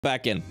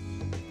Back in.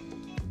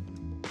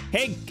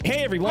 Hey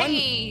everyone.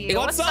 Hey,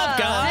 what's up,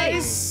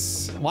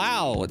 guys?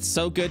 Wow, it's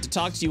so good to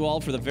talk to you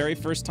all for the very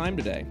first time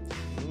today.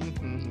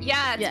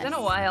 Yeah, it's been a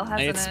while,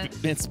 hasn't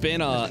it? It's been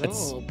quite a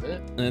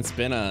bit.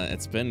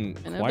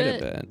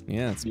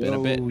 Yeah, it's been a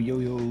bit.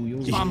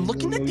 I'm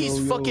looking at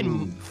these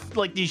fucking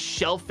these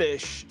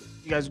shellfish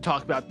you guys are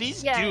talking about.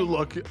 These do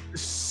look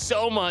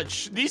so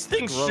much. These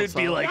things should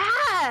be like.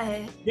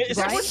 Yeah,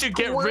 someone should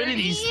get rid of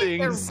these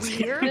things.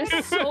 They're weird.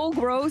 They're so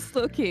gross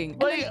looking.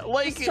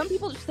 Like some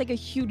people just take a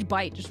huge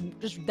bite, just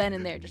then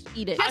and there, just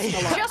eat it.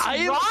 Just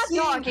raw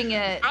dogging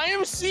it. I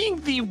am seeing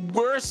the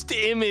worst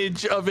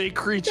image of a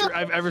creature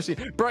I've ever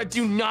seen. Bro,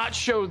 do not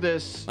show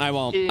this. I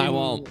won't.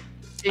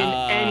 In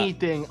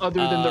anything other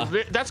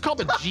than that's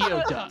called a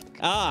geoduck.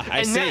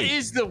 I see. And that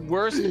is the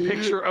worst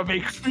picture of a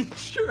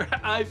creature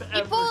I've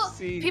ever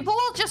seen. People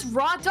will just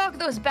raw dog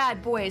those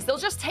bad boys. They'll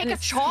just take a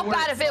chomp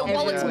out of it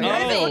while it's moving.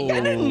 Oh. What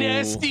kind of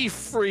nasty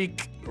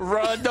freak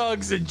raw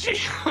dogs a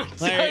geoduck?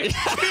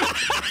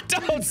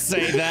 Don't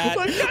say that.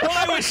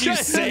 Why would you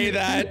say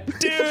that,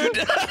 dude?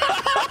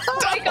 Oh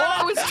my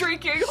god, I was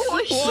drinking.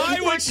 Holy shit. Why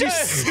would you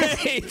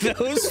say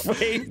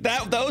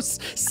those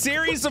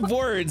series of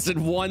words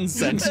in one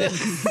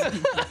sentence?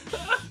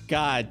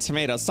 God,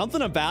 Tomato,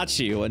 something about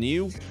you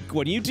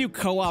when you do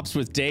co-ops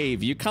with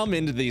Dave, you come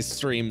into these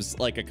streams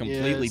like a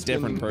completely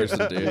different person,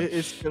 dude.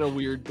 It's been a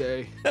weird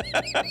day.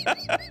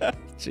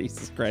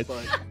 Jesus Christ.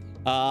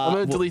 But I'm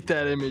gonna delete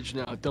that image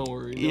now. Don't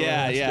worry. No,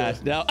 yeah.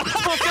 No.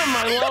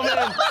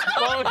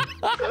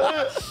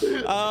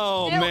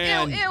 Oh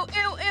man. Ew.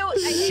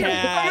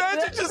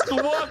 Imagine just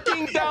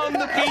walking down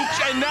the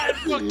beach and that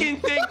fucking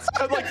thing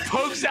like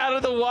pokes out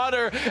of the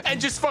water and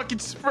just fucking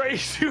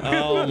sprays you.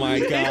 Oh my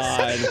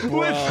god,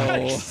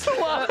 bro.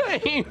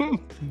 Slime.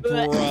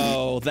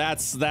 Bro,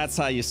 that's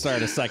how you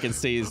start a second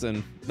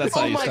season. That's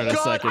how you start a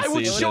second season. I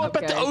would show up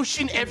at the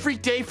ocean every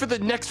day for the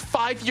next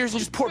 5 years and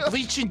just pour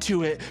bleach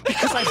into it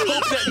because I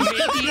hope that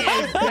maybe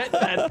I get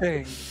that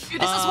thing.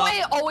 Dude, this is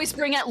why I always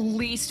bring at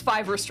least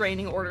 5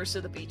 restraining orders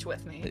to the beach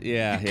with me.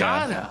 Yeah.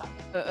 Gotta.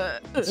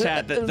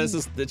 Chat, this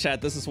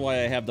is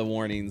why I have the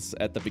warnings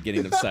at the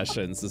beginning of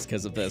sessions, is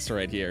because of this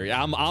right here.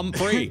 I'm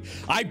free.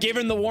 I've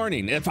given the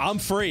warning. If I'm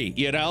free,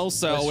 you know.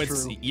 So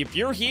That's true. If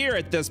you're here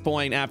at this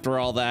point after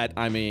all that,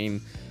 I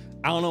mean,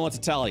 I don't know what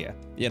to tell you.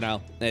 You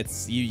know,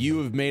 it's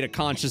you have made a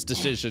conscious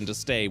decision to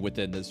stay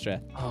within this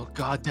chat. Oh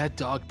god, that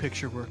dog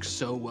picture works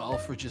so well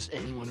for just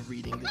anyone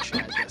reading the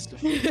chat.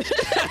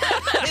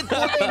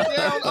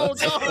 Oh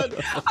god.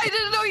 I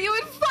didn't know you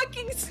would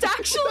fucking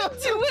actually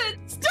do it.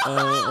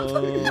 Stop.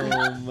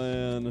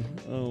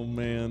 Oh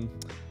man.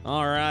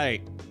 All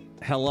right.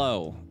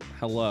 Hello.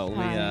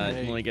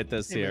 Let me get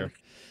this here.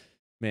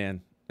 Man,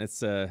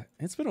 it's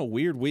been a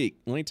weird week.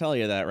 Let me tell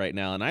you that right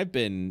now. And I've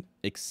been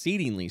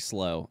exceedingly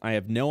slow. I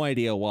have no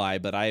idea why,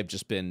 but I have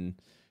just been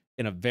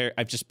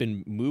I've just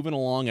been moving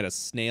along at a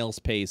snail's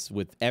pace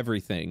with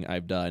everything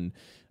I've done.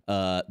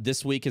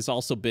 This week has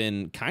also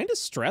been kind of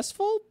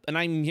stressful, and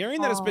I'm hearing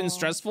that it's been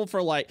stressful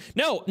for not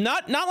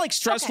like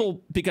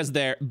stressful because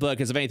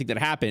of anything that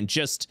happened,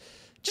 just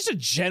a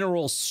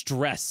general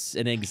stress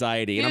and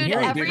anxiety. Dude, and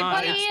I'm hearing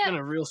it's been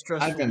a real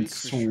stressful I've been week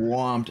for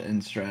swamped in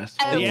stress.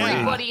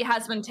 Everybody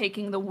has been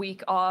taking the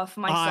week off,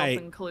 myself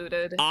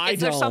included. Is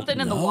there something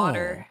in the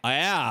water?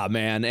 Yeah,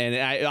 man, and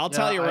I'll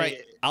tell you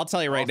right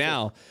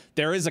now,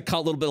 there is a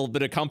little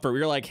bit of comfort.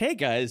 You're like, hey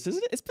guys,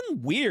 it's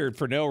been weird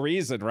for no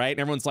reason, right? And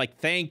everyone's like,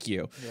 thank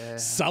you. Yeah.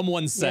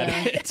 Someone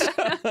said it.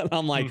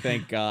 I'm like,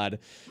 thank God.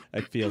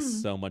 I feel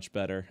so much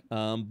better.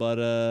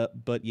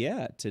 But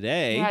yeah,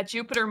 today. Yeah,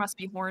 Jupiter must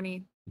be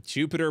horny.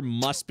 Jupiter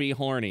must be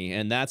horny,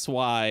 and that's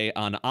why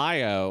on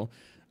Io,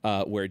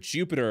 where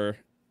Jupiter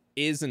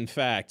is in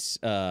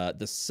fact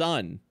the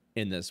sun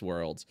in this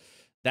world,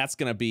 that's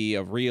gonna be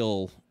a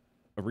real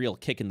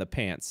kick in the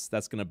pants.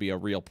 That's gonna be a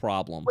real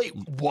problem. Wait,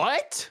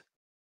 what?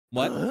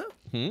 What?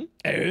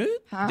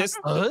 This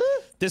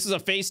is a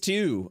phase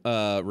 2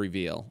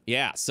 reveal.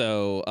 Yeah.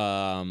 So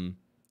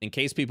in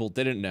case people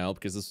didn't know,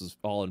 because this was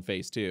all in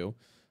phase 2,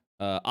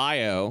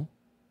 Io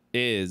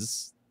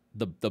is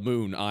the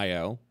moon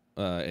Io.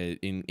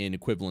 In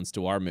equivalence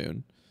to our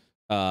moon,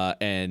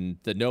 and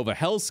the Nova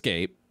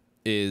hellscape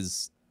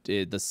is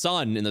the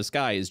sun in the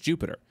sky is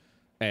Jupiter,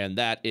 and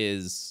that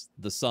is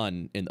the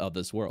sun of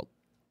this world.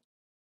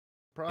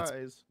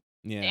 Surprise!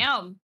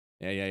 Damn.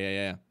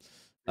 Yeah.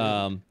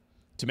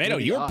 Tomato,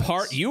 you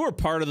were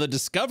part of the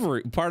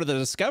discovery. Part of the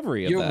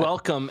discovery of You're that.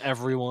 welcome,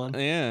 everyone.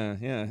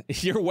 Yeah.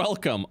 You're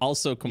welcome.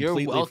 Also,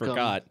 completely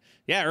forgot.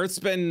 Yeah, Earth's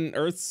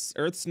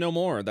no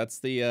more. That's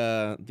the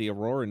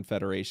Auroran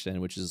Federation,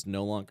 which is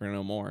no longer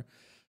no more.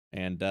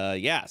 And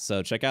yeah,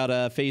 so check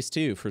out phase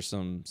 2 for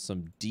some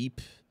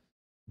deep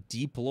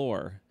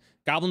lore.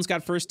 Goblins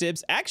got first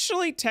dibs.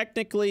 Actually,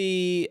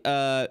 technically,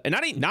 and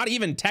not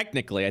even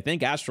technically. I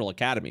think Astral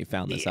Academy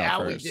found this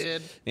out first. Yeah, we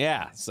did.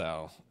 Yeah,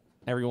 so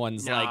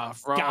Everyone's like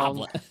wrong.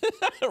 goblin.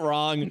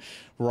 wrong.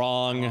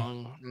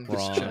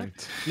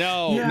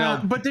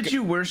 No. But did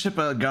you worship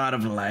a god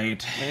of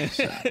light?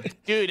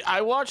 Dude,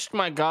 I watched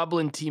my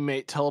goblin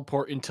teammate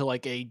teleport into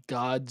like a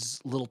god's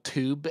little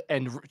tube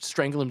and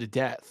strangle him to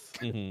death.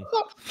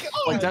 Oh,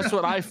 like that's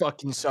what I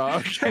fucking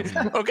saw.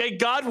 Okay,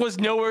 God was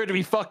nowhere to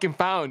be fucking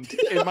found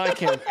in my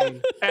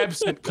campaign.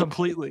 Absent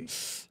completely.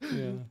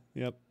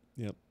 Yeah.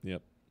 Yep.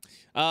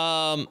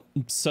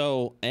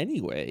 So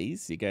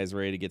anyways, you guys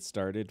ready to get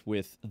started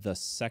with the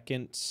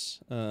second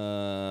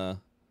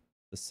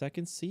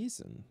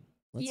season?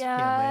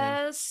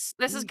 Yes,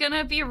 this is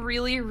gonna be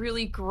really,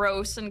 really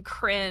gross and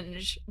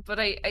cringe, but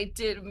I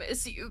did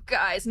miss you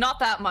guys. Not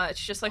that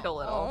much, just like a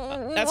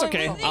little. That's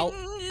okay.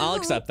 I'll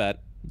accept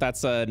that.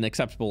 That's an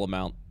acceptable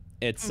amount.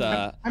 It's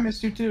I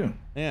missed you too.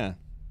 Yeah.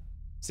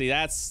 See,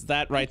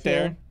 that right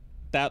there.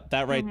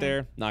 That right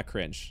there, not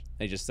cringe.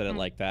 They just said it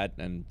like that,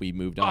 and we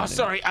moved on. Oh,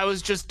 sorry, I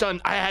was just done.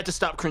 I had to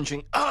stop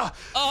cringing. Right?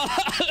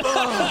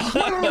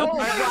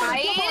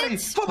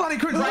 Full body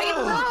cringe. Right,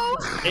 bro?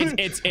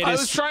 I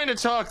was trying to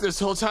talk this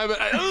whole time, but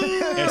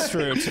it's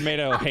true.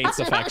 Tomato hates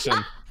affection.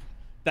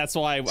 That's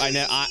why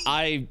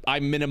I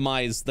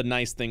minimize the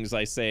nice things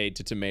I say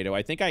to Tomato.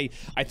 I think I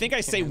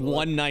say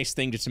one nice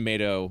thing to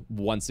Tomato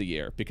once a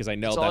year because I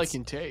know that's all I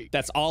can take.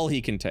 That's all he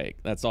can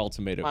take. That's all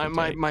Tomato can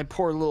take. My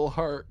poor little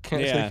heart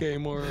can't take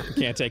anymore.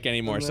 Can't take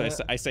anymore. So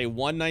I say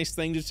one nice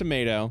thing to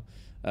Tomato.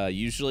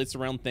 Usually it's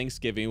around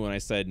Thanksgiving when I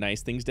said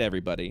nice things to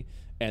everybody,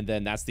 and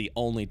then that's the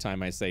only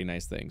time I say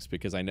nice things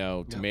because I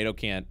know Tomato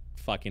can't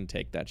fucking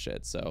take that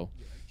shit. So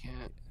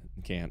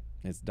can't.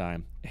 It's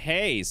dime.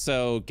 Hey,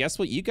 so guess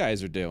what you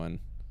guys are doing?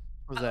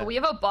 We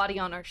have a body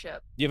on our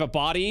ship. You have a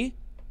body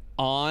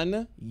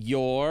on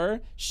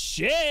your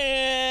ship.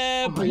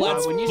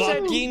 Let's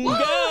fucking go.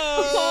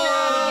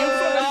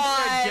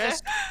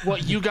 Guess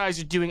what you guys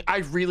are doing. I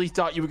really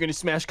thought you were going to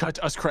smash cut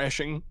to us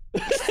crashing.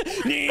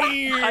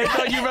 I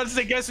thought you were about to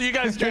say, guess what you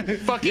guys are doing?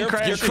 Fucking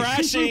crashing. You're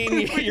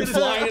crashing. You're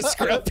flying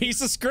a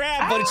piece of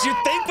scrap. What did you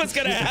think was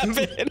going to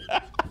happen?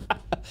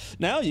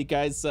 Now, you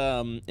guys,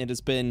 it has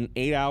been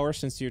 8 hours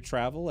since your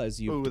travel as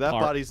you. Ooh, that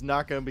body's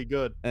not gonna be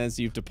good. As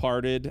you've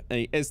departed,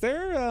 is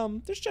there?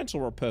 There's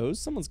gentle repose.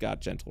 Someone's got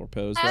gentle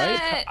repose,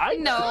 right? I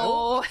know.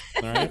 All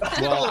right.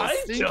 Well,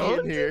 I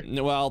don't. Here.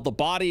 Well, the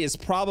body is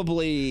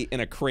probably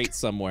in a crate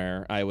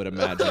somewhere, I would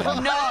imagine.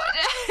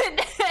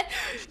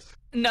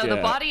 No,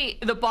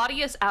 the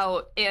body is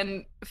out,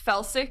 and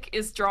Felsic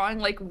is drawing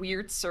like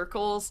weird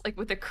circles, like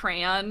with a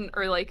crayon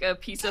or like a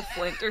piece of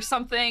flint or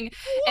something.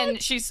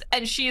 And she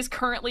is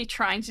currently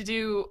trying to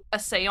do a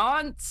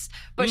seance,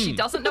 but she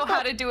doesn't know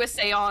how to do a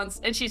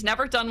seance, and she's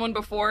never done one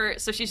before.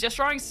 So she's just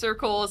drawing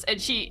circles, and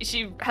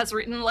she has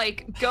written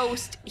like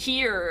ghost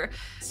here,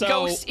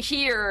 ghost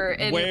here,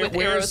 and with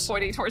arrows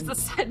pointing towards the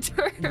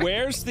center.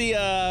 Where's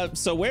the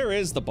so where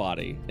is the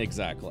body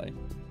exactly?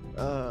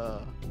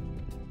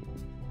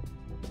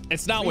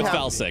 It's not with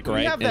Felsic, right?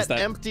 We have that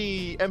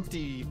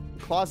empty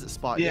closet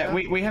spot. Yeah,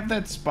 we have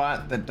that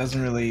spot that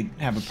doesn't really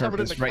have a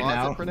purpose right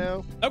now. For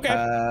now.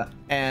 Okay.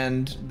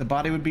 And the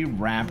body would be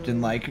wrapped in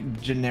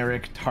like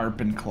generic tarp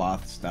and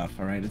cloth stuff.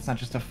 All right, it's not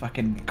just a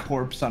fucking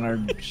corpse on our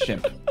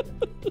ship.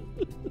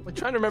 I'm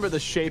trying to remember the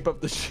shape of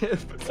the ship.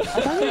 I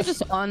thought it was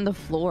just on the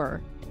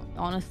floor,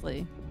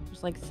 honestly,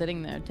 just like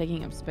sitting there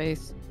taking up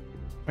space.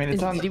 I mean,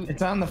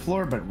 it's on the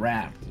floor, but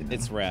wrapped. You know?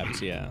 It's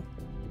wrapped, yeah.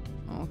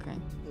 Oh, okay.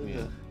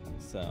 Yeah.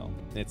 So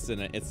it's in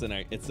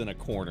a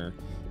corner,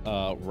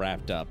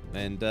 wrapped up,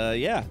 and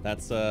yeah,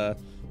 that's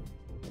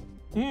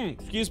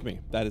excuse me,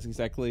 that is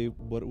exactly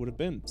what it would have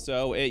been.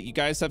 So you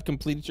guys have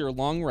completed your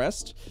long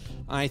rest.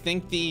 I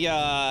think the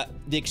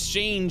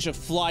exchange of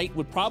flight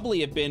would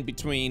probably have been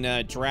between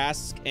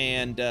Drask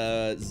and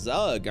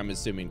Zug. I'm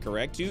assuming,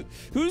 correct?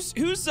 Who's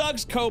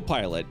Zug's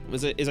co-pilot?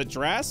 Is it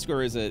Drask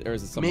or is it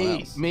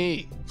someone else?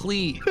 Me,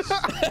 please.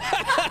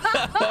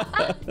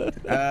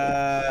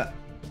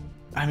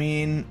 I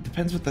mean,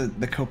 depends what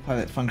the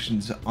co-pilot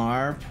functions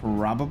are.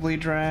 Probably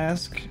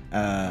Drask.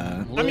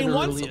 I mean,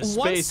 once a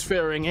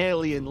spacefaring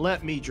alien,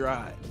 let me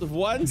drive.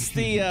 Once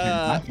the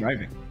not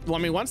driving. Well, I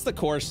mean, once the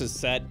course is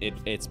set,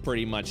 it's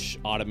pretty much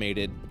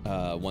automated.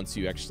 Once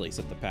you actually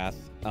set the path,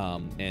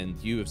 and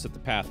you have set the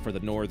path for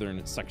the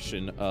northern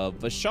section of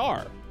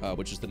Vashar,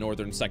 which is the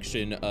northern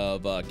section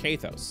of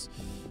Kathos,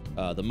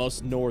 the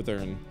most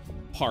northern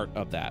part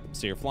of that.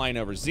 So you're flying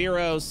over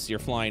Zeros, you're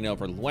flying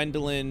over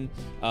Gwendolyn.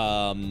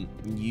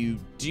 You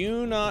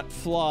do not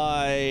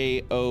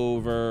fly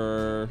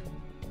over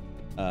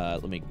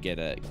let me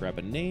grab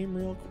a name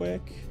real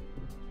quick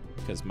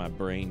because my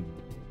brain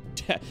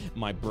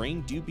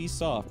do be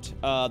soft.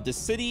 The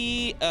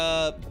city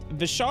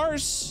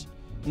Vishar's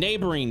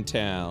neighboring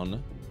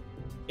town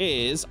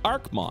is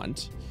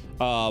Arkmont,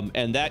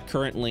 and that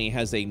currently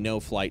has a no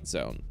flight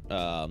zone.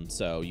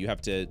 So you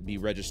have to be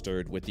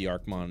registered with the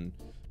Arkmont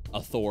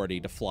authority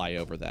to fly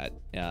over that.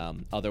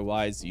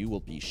 Otherwise, you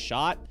will be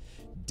shot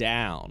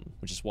down,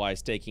 which is why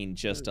it's taking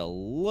just a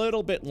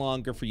little bit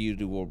longer for you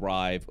to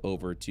arrive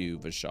over to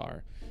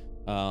Vashar.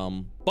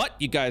 But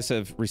you guys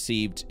have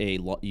received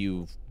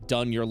you've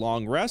done your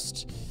long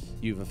rest.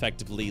 You've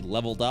effectively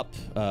leveled up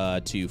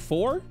to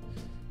 4.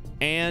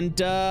 And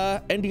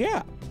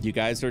yeah, you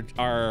guys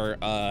are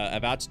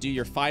about to do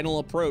your final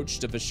approach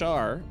to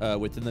Bashar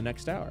within the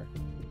next hour.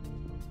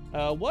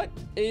 What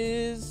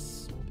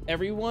is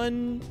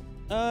everyone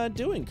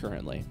doing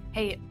currently?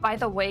 Hey, by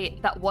the way,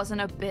 that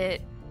wasn't a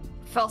bit.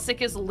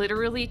 Felsic is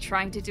literally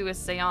trying to do a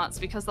seance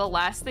because the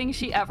last thing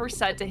she ever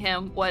said to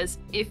him was,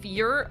 if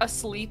you're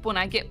asleep when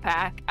I get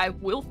back, I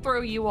will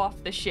throw you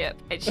off the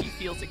ship. And she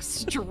feels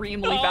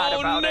extremely bad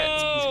about it.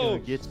 He's gonna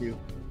get you.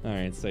 All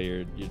right, so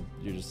you're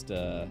just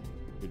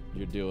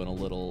you're doing a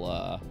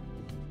little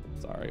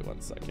sorry,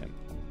 1 second.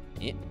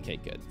 Okay,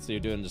 good. So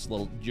you're doing just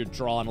you're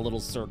drawing a little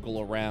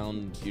circle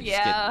around.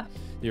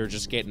 You're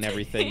just getting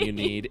everything you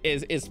need.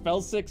 Is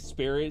Felsic's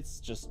spirits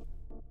just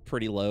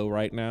pretty low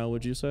right now,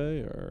 would you say?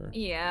 Or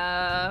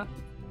yeah.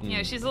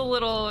 Yeah, she's a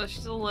little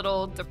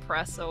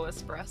depresso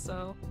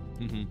espresso.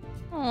 Mm-hmm.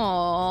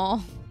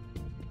 Aww.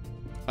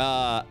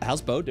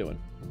 How's Bo doing?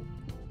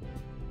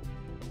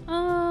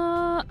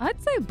 I'd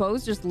say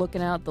Bo's just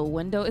looking out the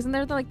window. Isn't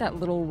there like that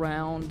little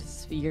round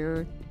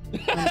sphere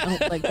on,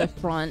 like the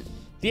front?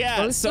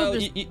 Yeah, so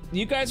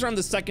you guys are on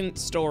the 2nd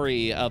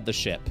story of the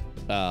ship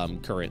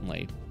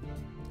currently.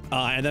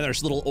 And then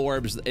there's little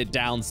orbs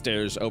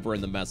downstairs over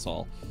in the mess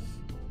hall.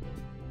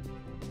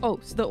 Oh,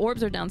 so the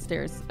orbs are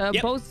downstairs.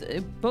 Yep.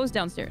 Bo's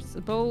downstairs.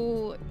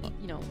 Bo,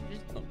 you know,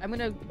 I'm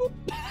gonna.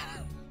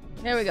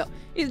 There we go.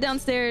 He's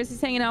downstairs. He's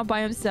hanging out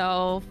by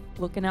himself,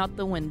 looking out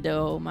the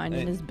window,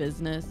 minding his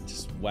business.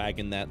 Just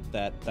wagging that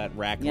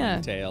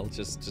rackling tail,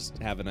 just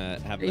having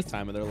the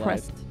time of their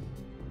life.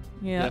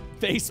 Yeah.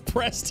 Face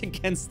pressed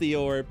against the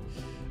orb.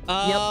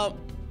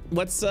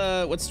 What's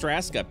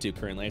Drask up to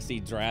currently? I see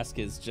Drask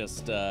is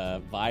just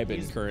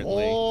vibing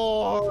currently.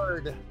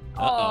 Bored.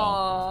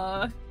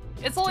 Aww.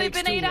 It's only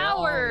been 8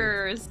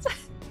 hours.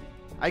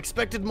 I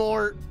expected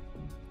more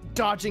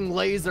dodging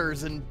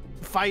lasers and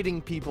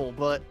fighting people,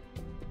 but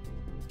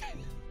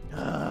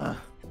I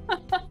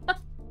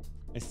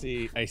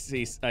see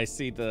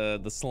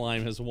the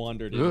slime has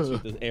wandered into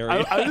the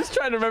area. I'm just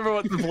trying to remember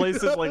what the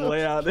place's like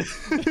layout is.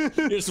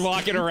 You're just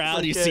walking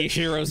around, you see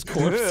Hero's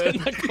corpse in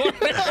the corner.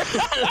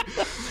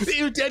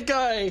 You dead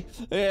guy.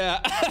 Yeah.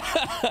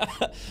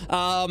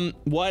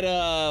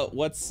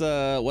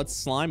 What's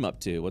Slime up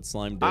to? What's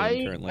Slime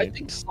doing currently? I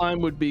think Slime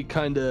would be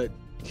kind of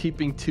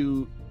keeping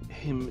to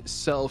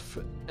himself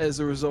as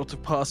a result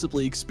of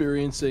possibly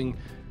experiencing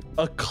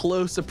a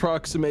close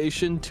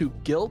approximation to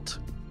guilt.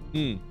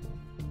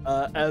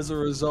 As a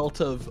result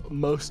of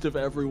most of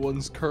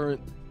everyone's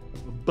current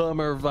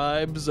bummer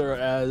vibes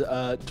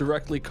are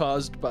directly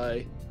caused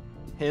by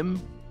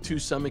him to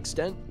some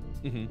extent.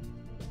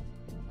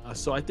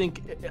 So I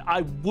think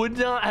I would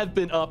not have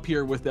been up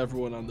here with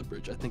everyone on the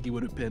bridge. I think he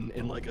would have been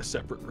in like a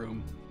separate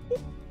room.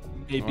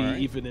 Maybe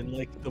even in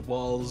like the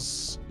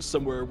walls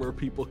somewhere where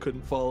people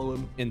couldn't follow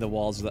him. In the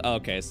walls of the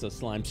okay, so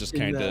Slime's just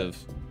kind of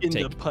in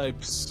the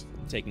pipes,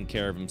 taking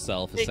care of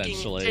himself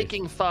essentially.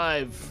 Taking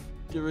 5.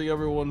 Giving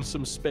everyone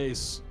some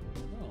space.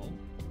 Oh.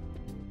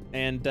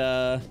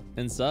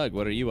 And Zug,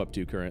 what are you up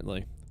to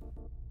currently?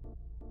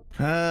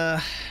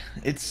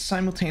 It's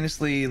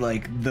simultaneously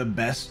like the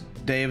best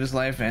day of his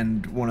life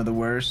and one of the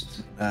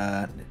worst.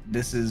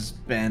 This has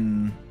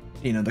been,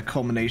 you know, the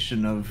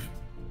culmination of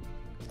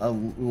a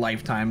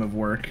lifetime of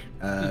work,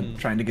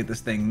 trying to get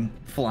this thing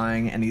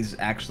flying, and he's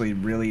actually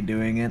really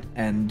doing it.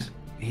 And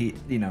he,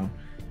 you know,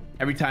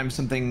 every time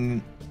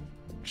something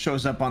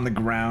shows up on the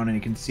ground and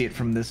you can see it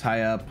from this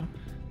high up,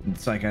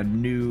 it's like a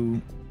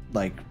new,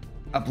 like,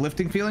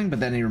 uplifting feeling, but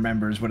then he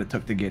remembers what it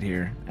took to get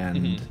here.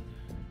 And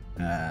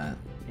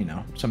you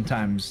know,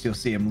 sometimes you'll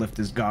see him lift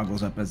his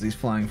goggles up as he's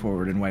flying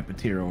forward and wipe a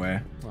tear away.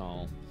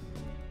 Oh,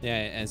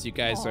 yeah. As you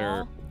guys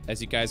are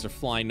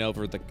flying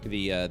over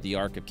the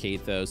Arc of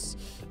Kathos,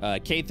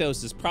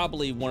 Kathos is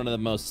probably one of the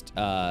most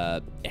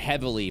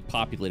heavily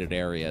populated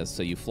areas.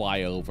 So you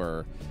fly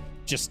over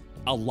just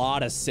a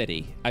lot of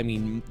city. I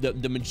mean,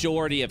 the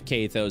majority of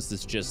Kathos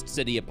is just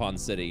city upon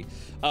city,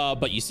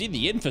 but you see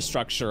the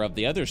infrastructure of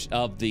the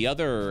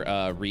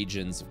other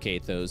regions of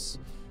Kathos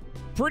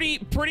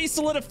pretty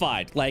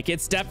solidified. Like,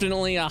 it's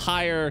definitely a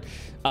higher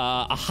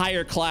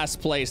class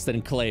place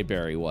than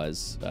Clayberry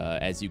was,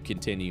 as you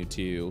continue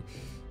to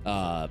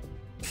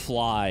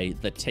fly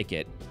the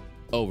ticket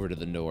over to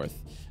the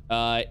north.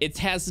 It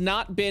has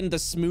not been the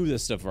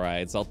smoothest of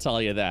rides, I'll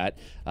tell you that.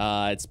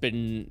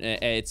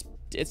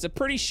 It's a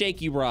pretty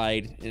shaky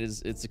ride.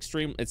 It's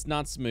extreme. It's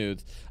not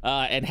smooth.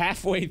 And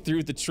halfway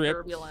through the trip,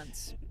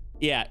 Turbulence.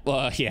 Yeah,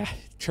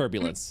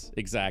 turbulence,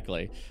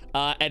 exactly.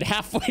 And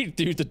halfway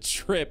through the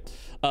trip,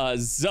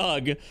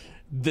 Zug,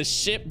 the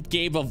ship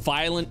gave a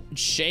violent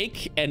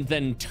shake and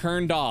then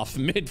turned off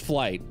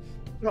mid-flight.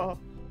 Oh.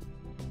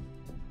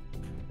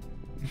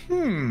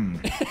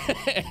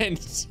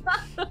 And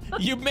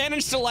you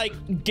managed to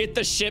like get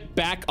the ship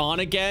back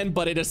on again,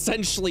 but it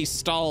essentially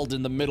stalled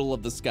in the middle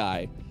of the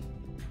sky.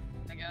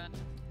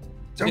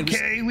 It's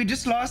okay. We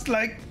just lost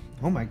like,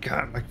 oh my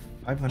god, like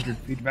 500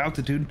 feet of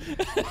altitude.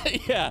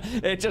 Yeah,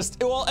 it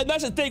just, well, and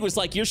that's the thing, was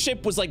like your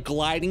ship was like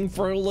gliding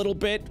for a little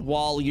bit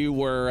while you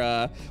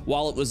were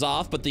while it was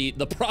off, but the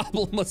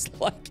problem was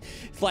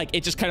like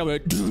it just kind of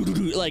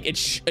went, like it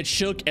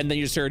shook, and then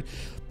you just heard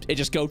it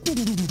just go,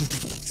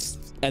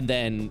 and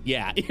then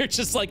yeah, you're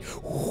just like,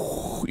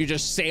 you're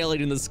just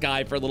sailing in the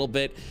sky for a little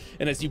bit,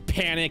 and as you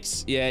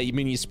panicked, yeah,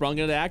 you sprung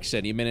into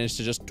action. You managed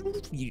to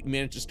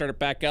start it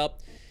back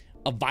up.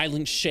 A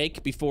violent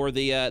shake before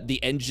the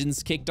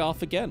engines kicked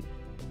off again.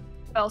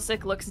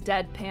 Felsic looks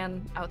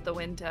deadpan out the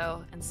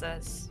window and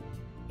says,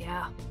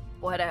 "Yeah,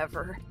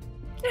 whatever."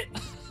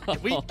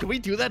 Can we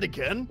do that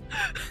again?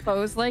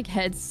 Bo's like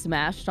head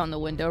smashed on the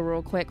window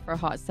real quick for a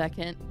hot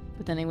second,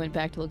 but then he went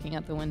back to looking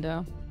out the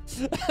window.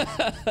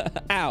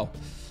 Ow.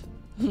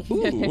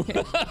 Ooh.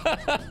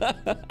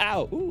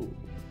 Ow. Ooh.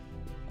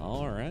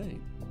 All right.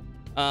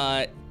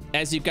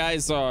 As you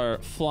guys are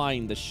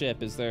flying the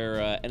ship, is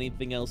there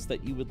anything else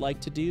that you would like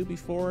to do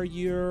before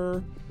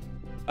your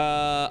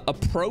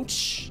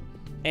approach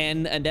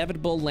and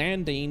inevitable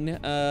landing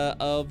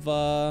of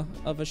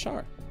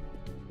Ashar?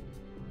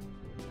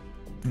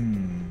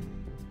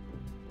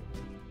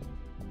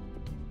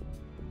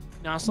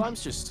 Nah,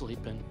 Slime's just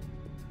sleeping.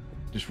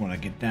 Just want to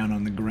get down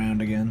on the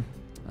ground again.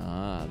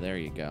 Ah, there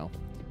you go.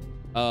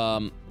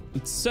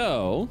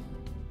 So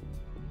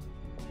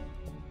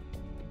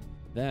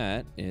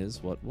that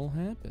is what will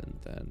happen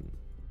then.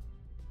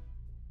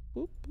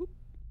 Boop, boop.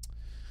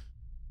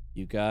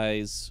 You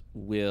guys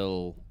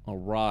will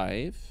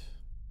arrive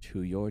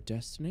to your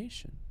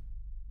destination.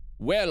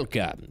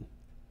 Welcome.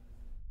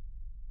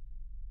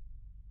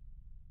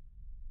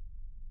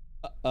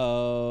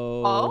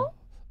 Uh-oh. Oh?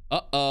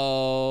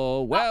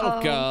 Uh-oh.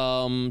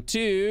 Welcome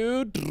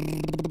to...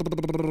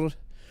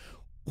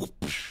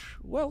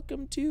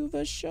 Welcome to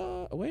the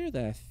show. Where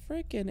the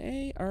frickin'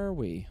 A are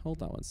we?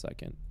 Hold on one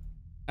second.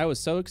 I was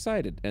so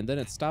excited, and then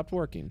it stopped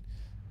working.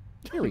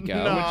 Here we go.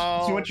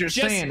 No. So what you're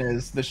saying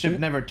is the ship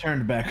never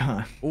turned back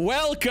on.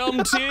 Welcome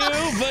to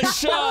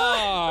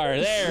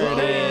Vashar. There it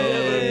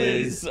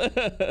is.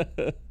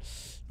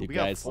 You We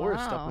guys. got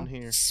forest up in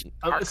here.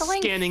 I'm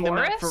Sparkling scanning the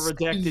map for forest?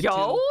 redacted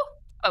Yo? too.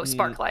 Oh,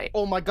 Sparklight.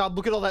 Oh my god,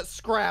 look at all that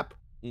scrap.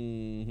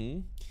 Mm-hmm.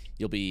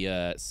 You'll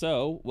be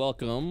so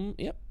welcome.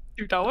 Yep.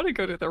 Dude, I want to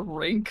go to the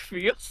rink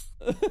field.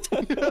 I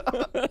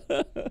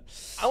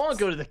want to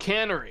go to the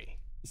cannery.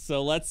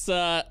 So let's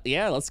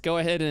go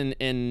ahead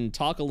and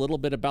talk a little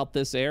bit about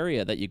this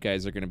area that you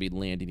guys are going to be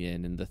landing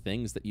in and the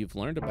things that you've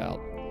learned about.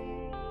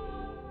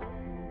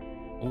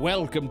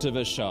 Welcome to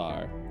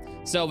Vashar.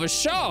 So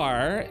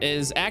Vashar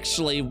is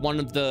actually one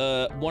of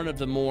the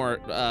more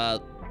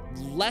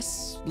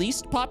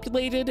least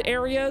populated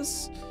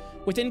areas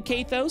within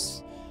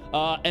Kathos,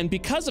 and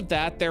because of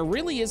that, there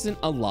really isn't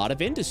a lot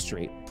of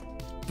industry.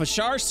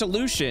 Vashar's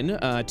solution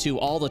to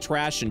all the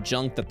trash and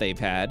junk that they've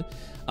had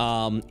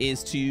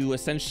is to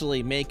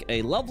essentially make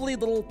a lovely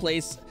little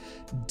place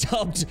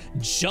dubbed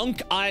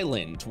Junk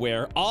Island,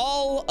 where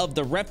all of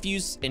the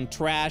refuse and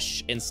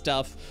trash and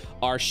stuff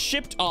are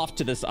shipped off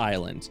to this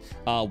island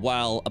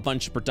while a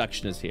bunch of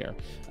production is here.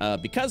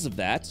 Because of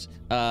that,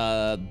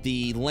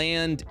 the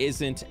land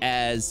isn't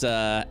as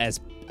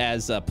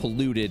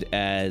polluted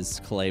as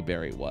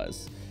Clayberry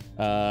was.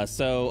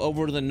 So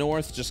over to the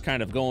north, just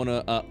kind of going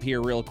up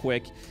here real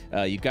quick,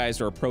 you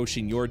guys are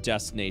approaching your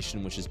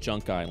destination, which is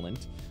Junk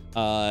Island.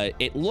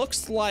 It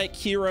looks like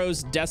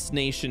Hero's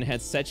destination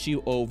has set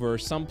you over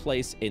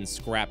someplace in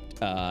Scrap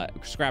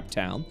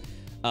Town,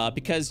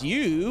 because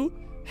you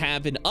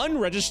have an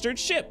unregistered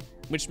ship,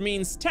 which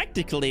means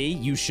technically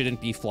you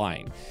shouldn't be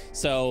flying.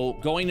 So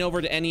going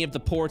over to any of the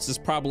ports is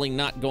probably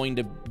not going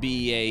to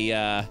be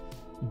a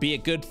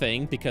good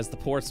thing, because the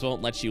ports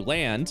won't let you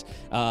land,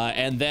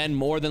 and then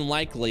more than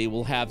likely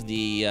we'll have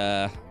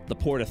the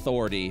port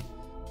authority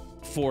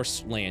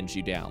force land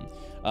you down.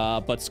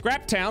 But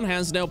Scrap Town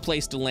has no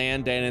place to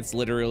land, and it's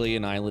literally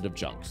an island of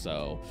junk.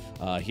 So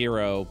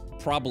Hero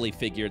probably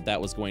figured that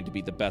was going to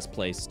be the best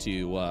place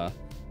to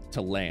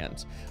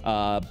land.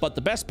 But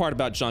the best part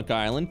about Junk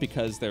Island,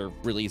 because there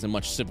really isn't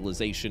much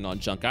civilization on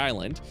Junk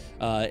Island,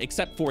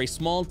 except for a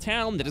small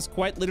town that is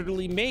quite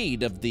literally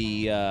made of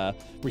the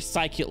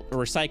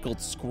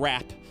recycled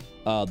scrap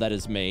that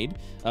is made.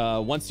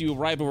 Once you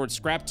arrive over at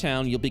Scrap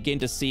Town, you'll begin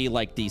to see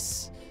like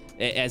these,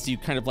 as you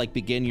kind of like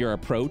begin your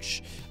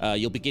approach,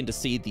 you'll begin to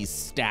see these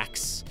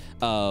stacks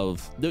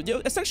of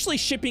essentially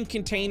shipping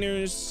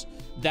containers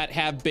that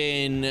have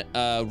been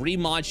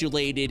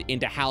remodulated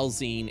into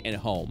housing and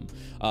home.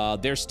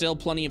 There's still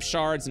plenty of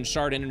shards and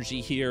shard energy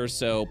here,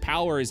 so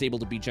power is able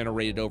to be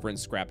generated over in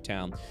Scrap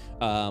Town.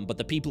 But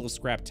the people of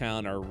Scrap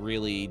Town are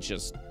really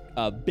just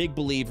a big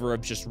believer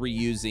of just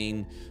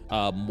reusing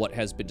what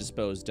has been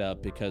disposed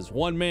of, because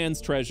one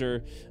man's trash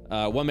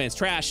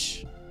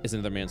is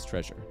another man's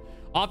treasure.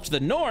 Off to the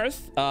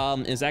north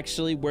is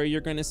actually where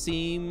you're going to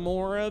see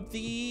more of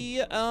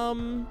the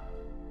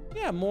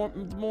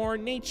more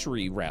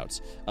naturey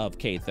route of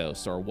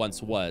Kathos, or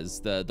once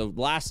was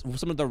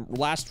some of the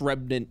last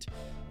remnant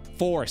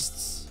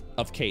forests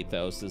of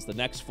Kathos is the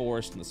next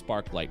forest and the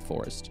Sparklight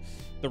Forest.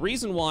 The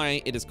reason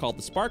why it is called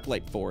the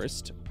Sparklight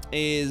Forest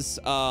is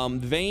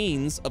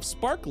veins of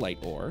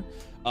Sparklight ore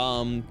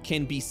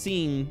can be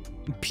seen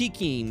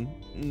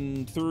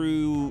peeking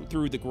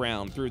through the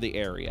ground, through the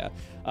area.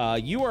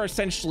 You are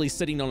essentially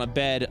sitting on a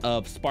bed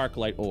of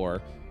Sparklight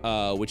ore,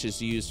 which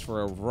is used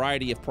for a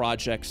variety of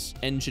projects,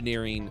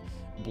 engineering,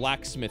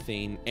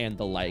 blacksmithing, and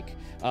the like.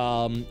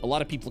 A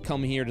lot of people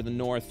come here to the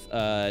north,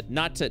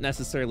 not to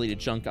necessarily to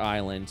Junk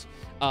Island,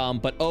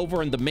 but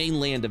over in the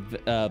mainland of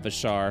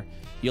Vashar,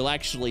 you'll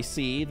actually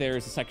see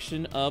there's a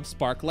section of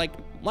Sparklight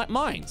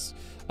mines,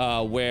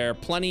 where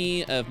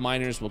plenty of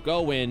miners will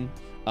go in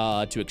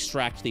to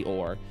extract the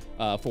ore.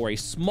 For a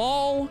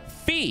small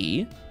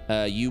fee,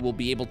 you will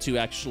be able to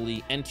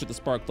actually enter the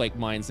Sparklight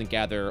mines and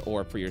gather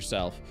ore for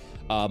yourself.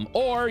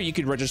 Or you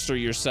could register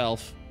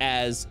yourself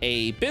as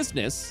a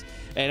business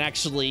and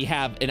actually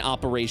have an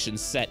operation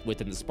set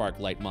within the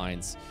Sparklight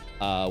mines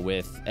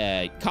with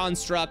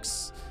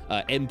constructs,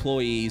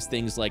 employees,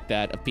 things like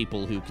that, of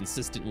people who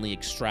consistently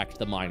extract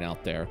the mine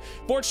out there.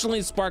 Fortunately,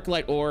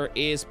 Sparklight ore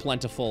is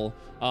plentiful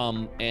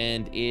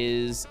and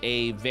is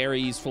a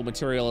very useful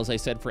material, as I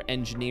said, for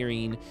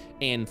engineering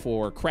and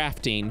for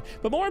crafting.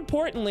 But more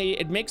importantly,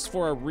 it makes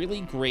for a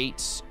really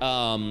great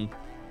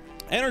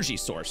energy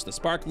source. The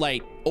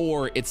Sparklight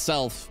ore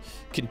itself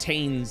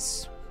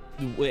contains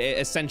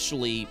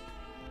essentially,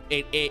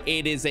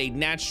 it is a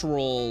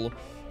natural,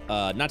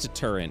 not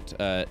deterrent,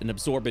 an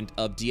absorbent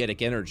of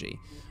dietic energy.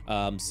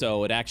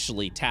 So it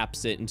actually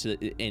taps it into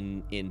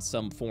in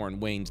some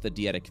foreign way into the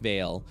dietic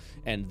veil,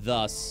 and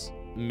thus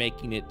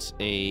making it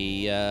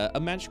a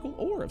magical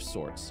ore of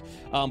sorts.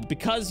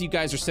 Because you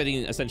guys are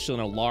sitting essentially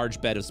on a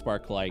large bed of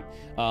Sparklight,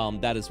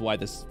 that is why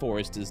this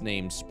forest is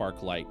named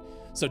Sparklight.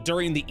 So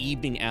during the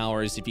evening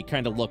hours, if you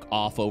kind of look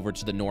off over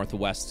to the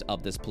northwest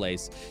of this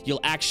place, you'll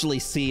actually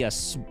see a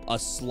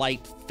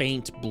slight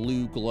faint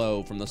blue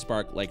glow from the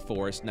Sparklight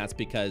Forest, and that's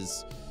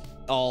because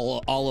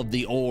all of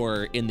the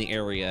ore in the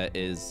area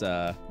is,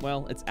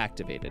 well, it's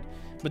activated.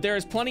 But there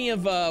is plenty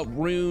of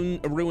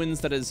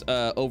ruins that is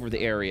over the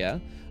area.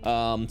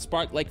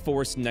 Sparklight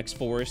Forest, next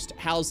forest,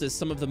 houses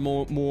some of the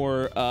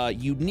more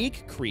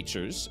unique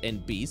creatures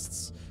and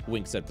beasts,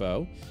 winks at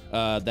Bo,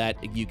 that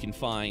you can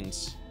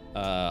find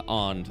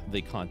on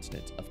the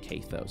continent of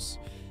Kathos.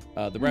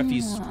 The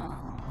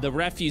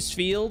refuse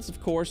fields,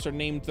 of course, are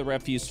named the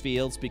refuse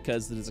fields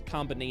because it is a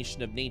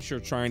combination of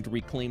nature trying to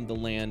reclaim the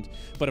land.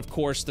 But of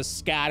course, the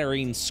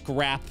scattering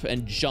scrap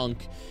and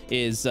junk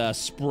is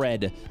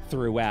spread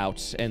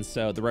throughout. And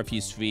so the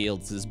refuse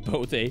fields is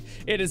both it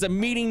is a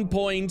meeting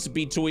point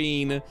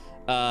between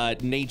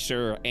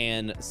nature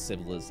and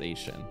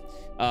civilization.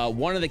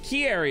 One of the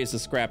key areas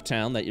of Scrap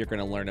Town that you're going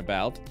to learn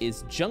about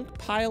is Junk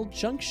Pile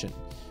Junction.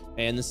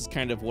 And this is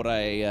kind of what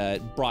I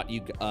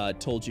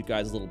told you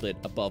guys a little bit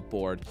above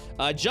board.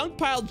 Junk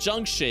Pile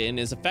Junction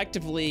is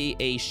effectively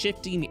a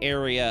shifting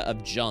area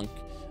of junk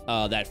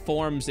that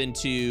forms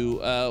into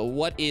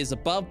what is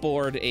above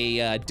board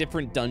a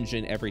different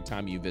dungeon every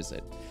time you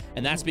visit.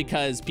 And that's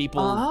because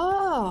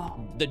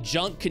the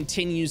junk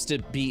continues to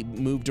be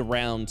moved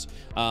around.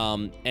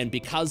 And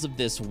because of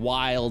this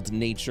wild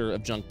nature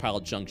of Junk Pile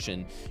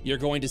Junction, you're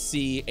going to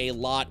see a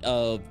lot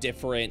of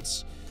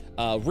different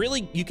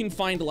really, you can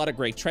find a lot of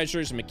great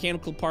treasures and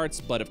mechanical parts,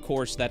 but of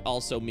course that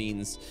also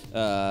means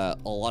a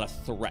lot of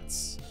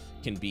threats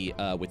can be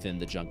within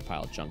the Junk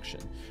Pile Junction.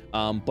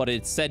 But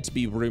it's said to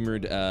be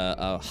rumored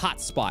a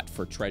hot spot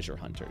for treasure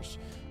hunters.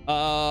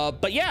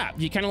 But yeah,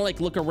 you kind of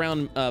like look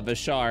around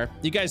Vashar.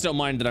 You guys don't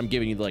mind that I'm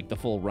giving you like the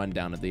full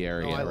rundown of the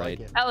area, I right? like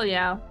it. Hell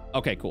yeah.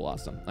 Okay, cool,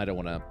 awesome. I don't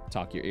want to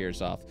talk your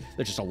ears off.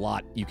 There's just a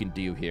lot you can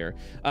do here.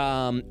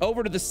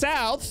 Over to the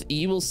south,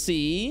 you will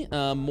see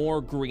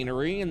more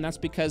greenery, and that's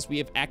because we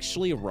have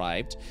actually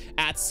arrived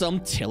at some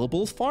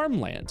tillable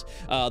farmland.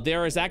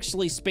 There is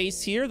actually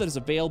space here that is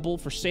available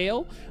for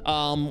sale,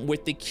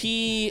 with the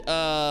key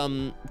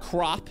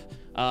crop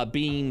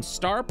being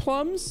star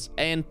plums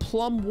and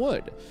plum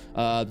wood.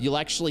 You'll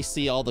actually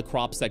see all the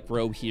crops that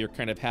grow here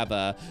kind of have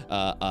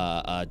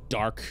a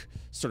dark,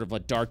 sort of a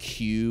dark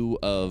hue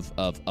of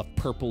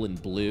purple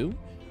and blue.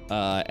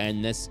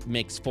 And this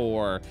makes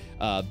for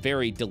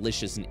very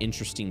delicious and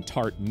interesting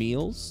tart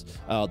meals.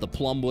 The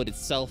plum wood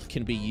itself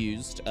can be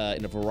used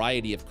in a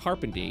variety of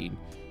carpentry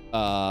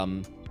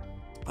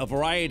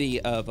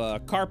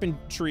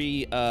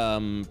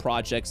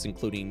projects,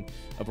 including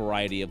a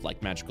variety of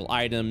like magical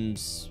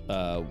items,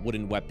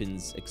 wooden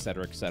weapons,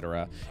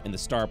 etc., and the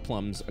star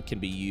plums can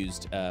be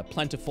used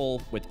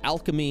plentiful with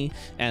alchemy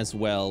as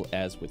well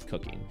as with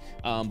cooking.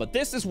 But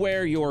this is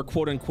where your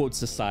quote-unquote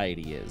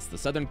society is. The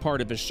southern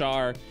part of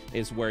Vashar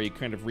is where you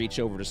kind of reach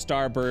over to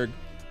Starburg.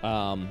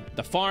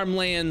 The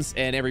farmlands,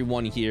 and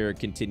everyone here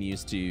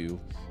continues to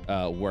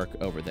work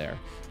over there.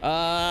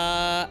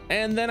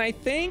 And then I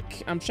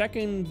think I'm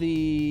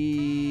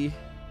checking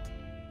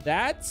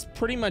that's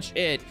pretty much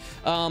it.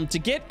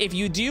 If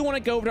you do want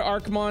to go over to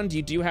Arkmond,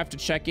 you do have to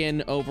check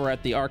in over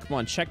at the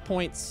Arkmond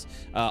checkpoints.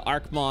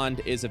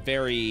 Arkmond is a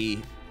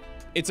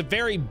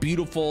very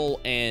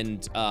beautiful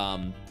and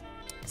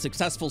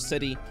Successful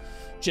city,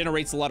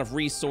 generates a lot of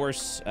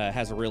resource,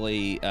 has a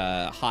really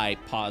high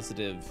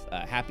positive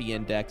happy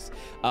index,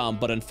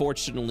 but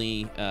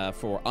unfortunately,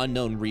 for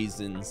unknown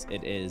reasons,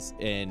 it is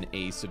in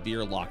a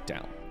severe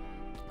lockdown.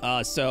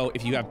 So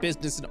if you have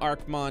business in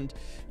Arcmond,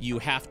 you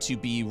have to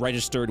be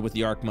registered with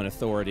the Arcmond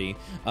Authority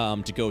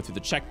to go through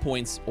the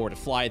checkpoints or to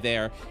fly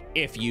there.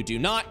 If you do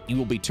not, you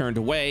will be turned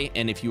away,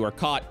 and if you are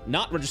caught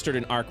not registered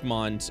in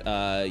Arcmond,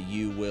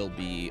 you will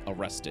be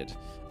arrested.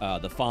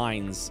 The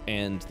fines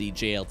and the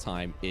jail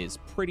time is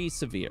pretty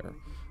severe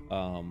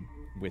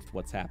with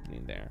what's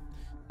happening there.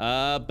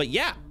 But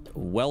yeah,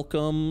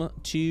 welcome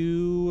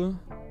to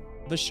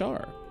the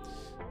Shar.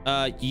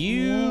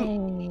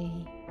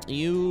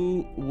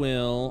 You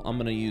will, I'm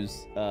gonna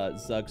use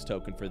Zug's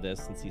token for this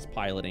since he's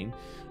piloting.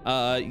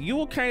 You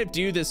will kind of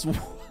do this.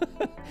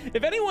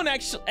 If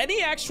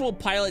any actual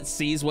pilot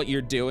sees what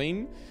you're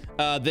doing,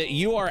 that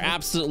you are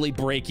absolutely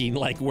breaking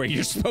like where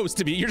you're supposed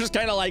to be. You're just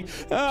kind of like,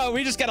 oh,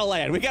 we just gotta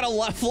land. We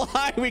gotta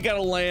fly. We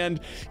gotta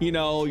land. You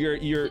know,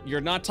 you're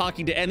not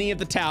talking to any of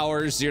the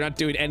towers. You're not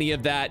doing any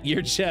of that.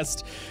 You're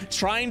just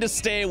trying to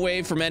stay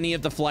away from any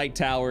of the flight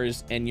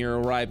towers, and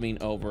you're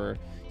arriving over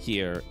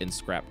here in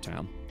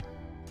Scraptown.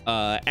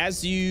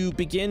 As you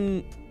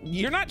begin,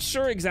 you're not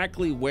sure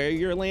exactly where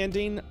you're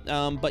landing,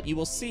 but you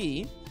will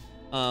see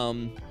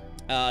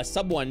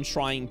someone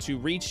trying to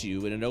reach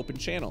you in an open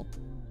channel.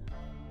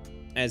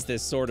 As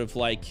this sort of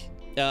like,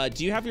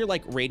 do you have your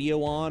like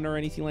radio on or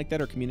anything like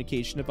that, or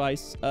communication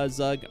device,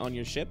 Zug, on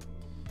your ship?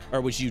 Or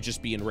would you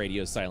just be in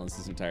radio silence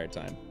this entire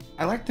time?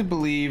 I like to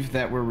believe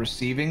that we're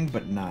receiving,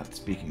 but not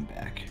speaking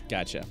back.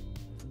 Gotcha.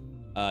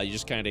 You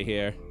just kind of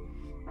hear,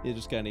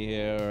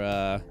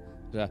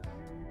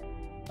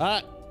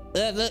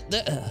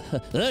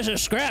 there's a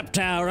scrap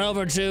tower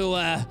over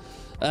to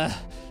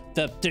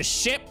the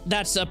ship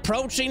that's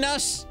approaching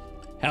us.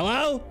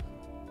 Hello?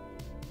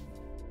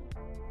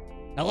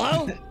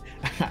 Hello?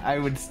 I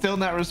would still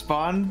not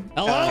respond.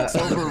 Hello?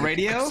 Over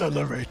radio.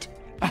 Accelerate.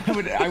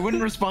 I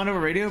wouldn't respond over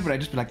radio, but I'd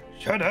just be like,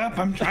 "Shut up!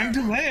 I'm trying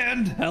to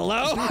land."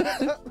 Hello?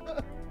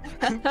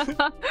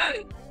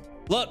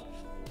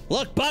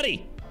 Look,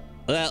 buddy.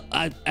 Well,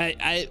 I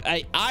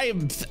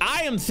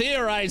am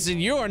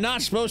theorizing you are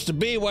not supposed to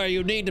be where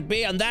you need to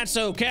be, and that's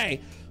okay.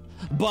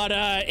 But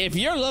if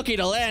you're looking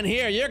to land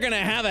here, you're gonna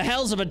have a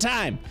hells of a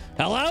time.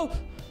 Hello?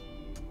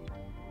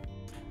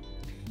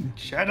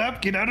 Shut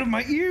up! Get out of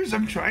my ears!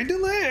 I'm trying to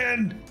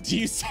land. Do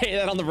you say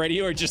that on the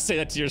radio, or just say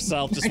that to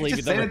yourself? Just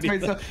leaving the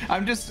radio.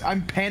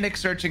 I'm panic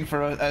searching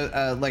for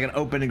a like an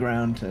open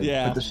ground to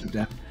put the ship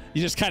down.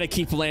 You just kind of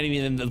keep landing,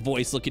 and then the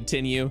voice will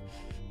continue.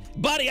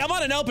 Buddy, I'm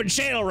on an open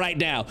channel right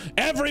now.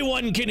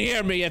 Everyone can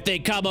hear me if they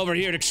come over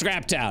here to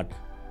Scraptown.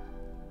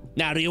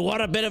 Now, do you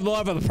want a bit more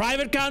of a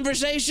private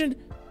conversation?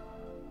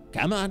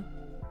 Come on.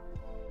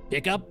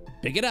 Pick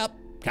it up.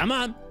 Come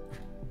on.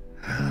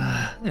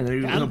 And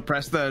then you'll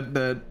press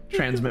the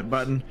transmit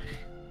button.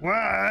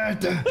 What?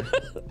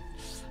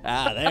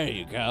 There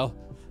you go.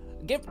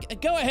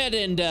 Go ahead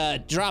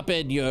and drop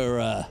in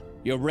your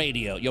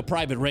radio, your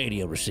private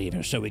radio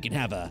receiver, so we can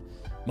have a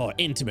more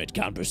intimate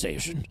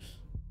conversation.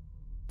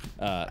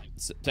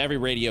 So every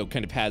radio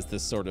kind of has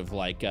this sort of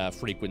like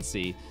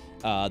frequency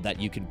that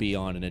you can be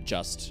on and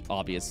adjust,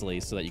 obviously,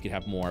 so that you can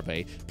have more of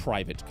a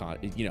private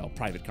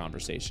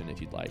conversation if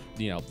you'd like,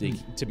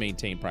 to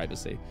maintain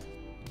privacy.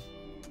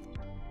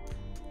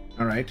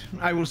 All right,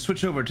 I will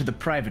switch over to the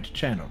private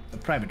channel, the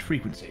private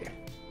frequency.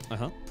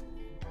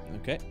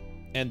 Okay.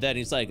 And then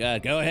he's like,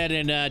 go ahead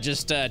and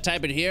just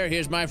type it here.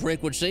 Here's my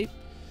frequency.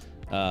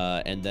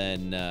 And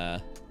then,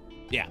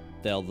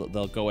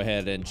 they'll go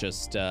ahead and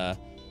just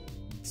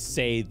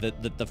say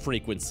the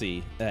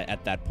frequency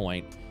at that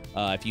point.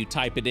 If you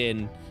type it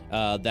in,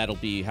 that'll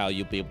be how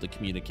you'll be able to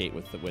communicate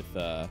with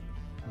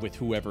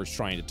whoever's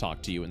trying to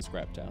talk to you in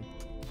Scraptown.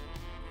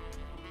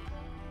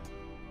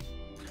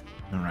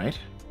 All right.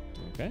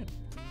 Okay.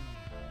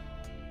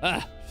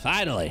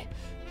 Finally.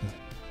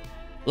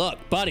 Look,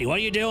 buddy, what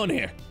are you doing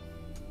here?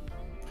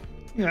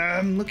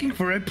 I'm looking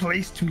for a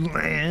place to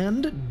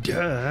land.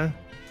 Duh.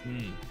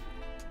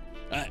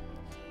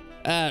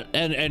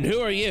 And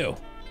who are you?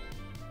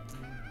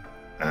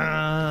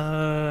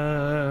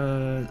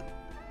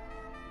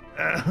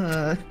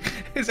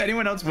 Is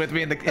anyone else with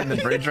me in the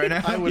bridge right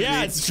now?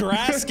 It's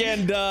Drask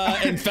and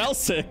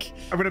Felsic.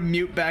 I'm gonna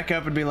mute back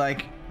up and be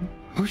like,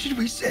 who should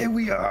we say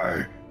we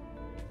are?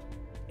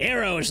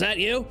 Hero, is that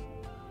you?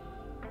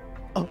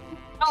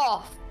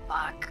 Oh,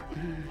 fuck.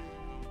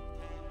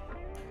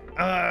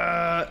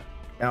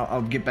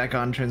 I'll get back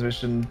on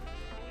transmission.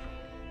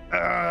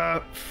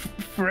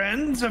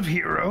 Friends of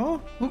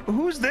Hero?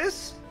 Who's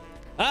this?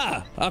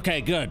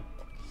 Okay, good.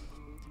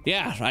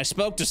 Yeah, I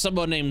spoke to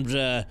someone named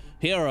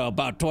Hero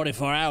about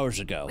 24 hours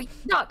ago. Wait,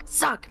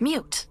 Suck,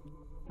 mute.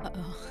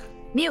 Uh-oh.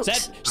 Mute.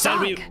 Said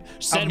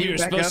we were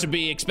supposed to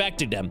be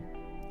expecting them.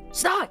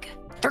 Suck,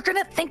 they're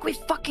gonna think we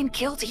fucking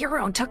killed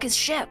Hero and took his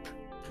ship.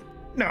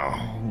 No,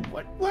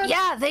 what?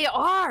 Yeah, they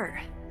are.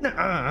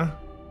 Nuh-uh.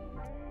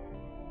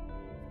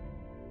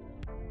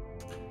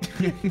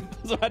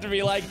 was about to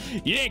be like,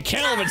 you didn't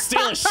kill him and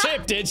steal a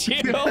ship, did you?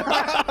 He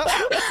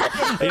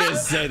doesn't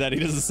say that. He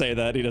doesn't say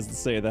that. He doesn't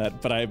say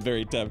that. But I am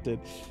very tempted.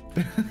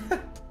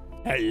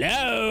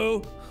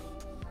 Hello.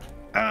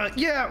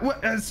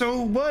 Yeah.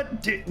 So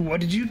what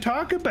did you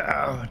talk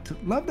about?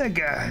 Love that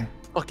guy.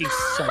 Fucking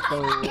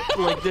psycho.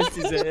 Like, this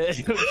is it.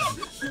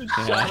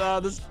 Shout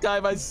out this guy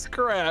by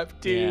scrap,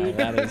 dude.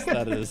 Yeah,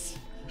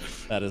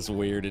 that is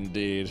weird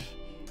indeed.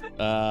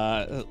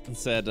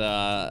 Said,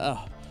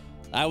 oh,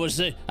 I was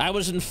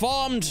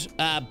informed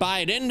by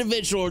an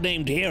individual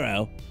named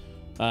Hero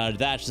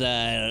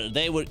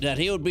that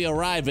he would be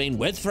arriving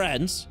with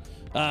friends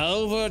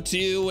over to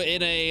you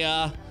in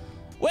a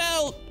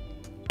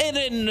in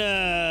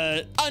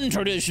an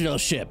untraditional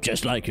ship,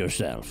 just like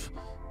yourself.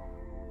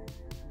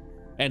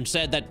 And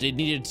said that they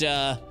needed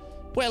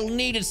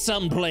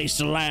some place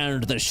to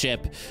land the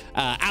ship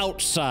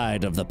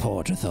outside of the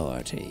Port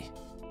Authority.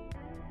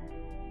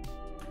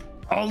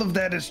 All of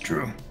that is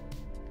true.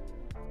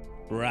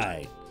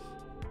 Right.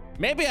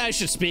 Maybe I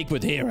should speak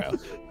with Hero.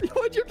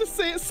 Why'd you have to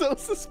say it so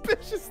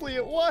suspiciously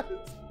at once?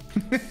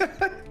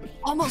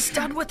 Almost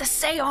done with the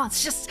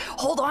seance. Just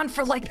hold on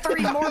for like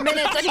 3 more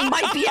minutes and he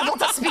might be able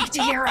to speak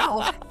to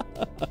Hero.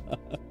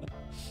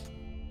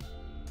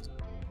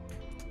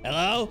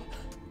 Hello?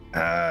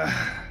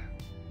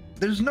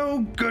 There's no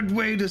good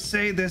way to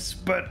say this,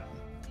 but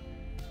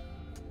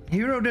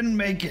Hero didn't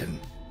make it.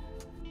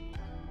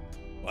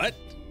 What?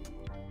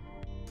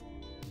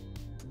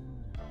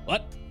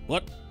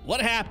 What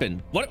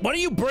happened? What are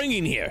you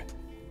bringing here?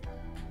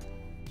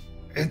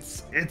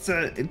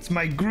 It's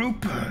my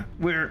group.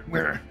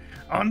 We're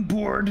on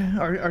board.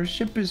 Our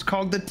ship is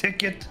called the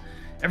Ticket.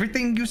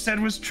 Everything you said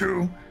was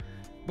true,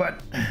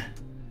 but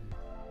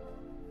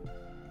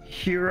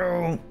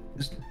Hero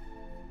is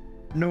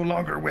no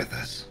longer with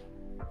us.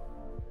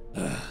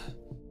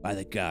 By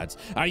the gods.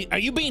 Are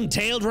you being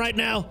tailed right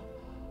now?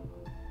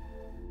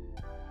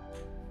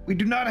 We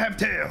do not have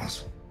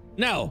tails.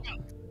 No.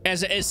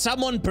 As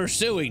someone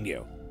pursuing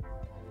you.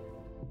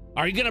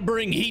 Are you gonna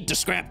bring heat to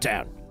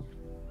Scraptown?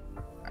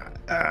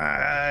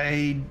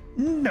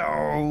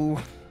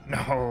 No.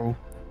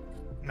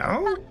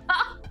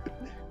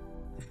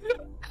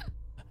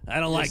 I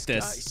don't like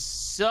this. Guy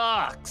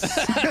sucks.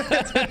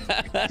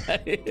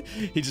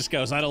 He just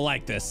goes, I don't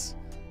like this.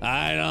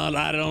 I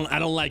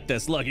don't like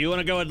this. Look, you want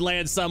to go and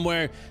land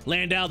somewhere,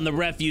 land out in the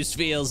refuse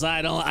fields.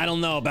 I don't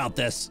know about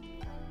this.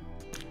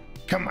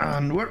 Come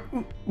on,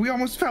 we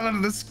almost fell out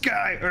of the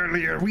sky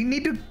earlier. We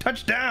need to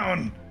touch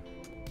down.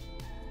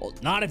 Well,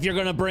 not if you're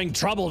gonna bring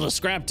trouble to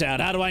Scraptown.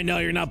 How do I know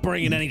you're not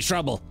bringing any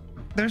trouble?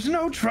 There's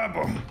no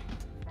trouble.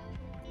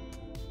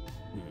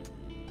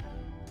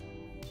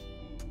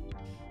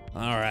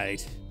 All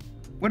right.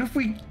 What if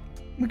we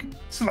could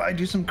slide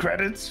you some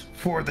credits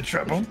for the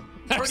trouble?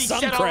 Some credits,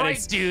 all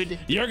right, dude.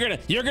 You're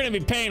gonna be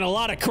paying a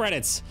lot of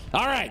credits.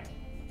 All right.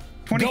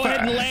 25. Go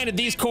ahead and land at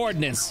these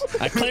coordinates.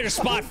 I cleared a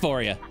spot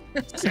for you.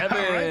 7.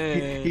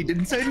 Right. He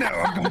didn't say no.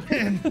 I'm going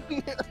in.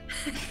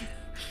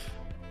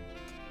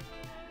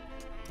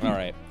 All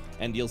right,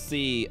 and you'll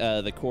see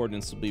the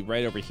coordinates will be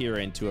right over here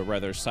into a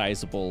rather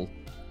sizable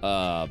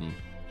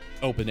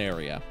open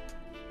area.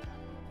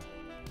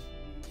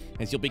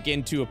 As you'll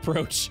begin to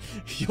approach,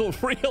 you'll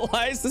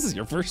realize this is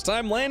your first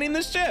time landing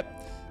the ship.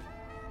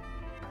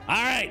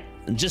 All right,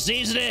 just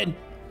ease it in.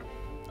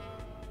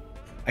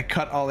 I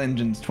cut all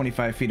engines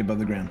 25 feet above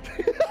the ground.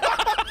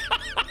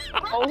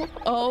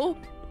 Oh.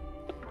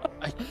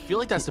 I feel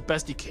like that's the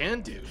best you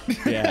can do.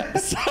 Yeah.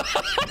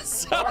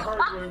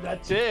 Hardware,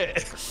 that's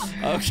it.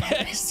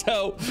 Okay,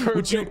 so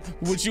would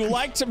you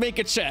like to make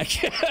a check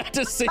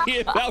to see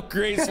how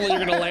gracefully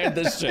you're gonna land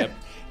this ship?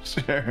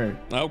 Sure.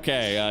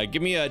 Okay,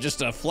 give me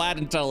just a flat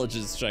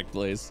intelligence check,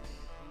 please.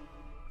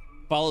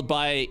 Followed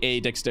by a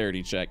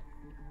dexterity check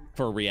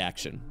for a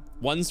reaction.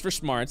 One's for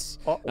smarts.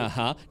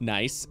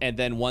 Nice. And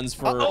then one's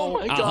for oh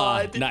my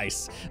god.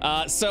 Nice.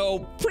 So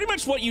pretty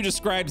much what you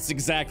described is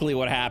exactly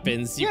what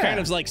happens. You kind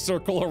of like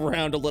circle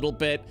around a little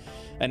bit,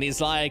 and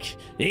he's like,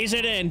 ease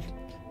it in.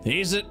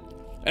 Ease it.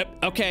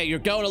 Okay, you're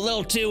going a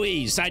little too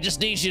easy. I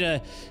just need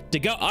you to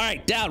go. All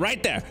right, down,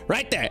 right there.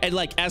 And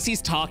like as he's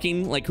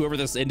talking, like whoever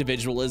this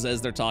individual is,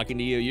 as they're talking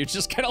to you, you're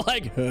just kind of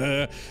like.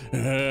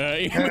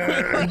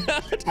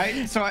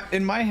 So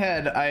in my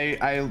head,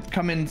 I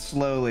come in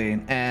slowly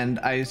and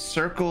I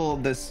circle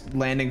this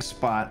landing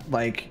spot,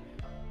 like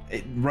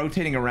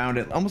rotating around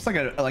it, almost like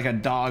a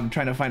dog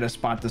trying to find a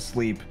spot to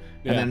sleep.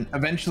 And then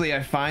eventually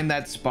I find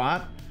that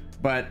spot,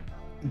 but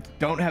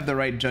don't have the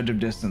right judge of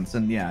distance,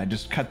 and I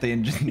just cut the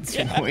engines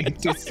way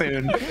too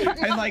soon,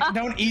 and like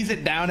don't ease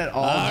it down at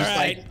all. Just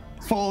like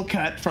full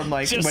cut from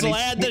like just when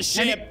land the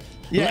ship.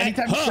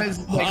 Anytime he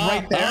says like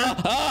right there,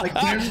 like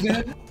there's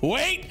good.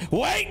 Wait,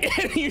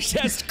 and you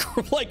just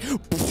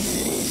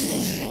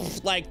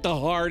like the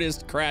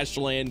hardest crash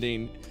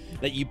landing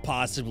that you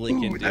possibly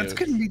can do. That's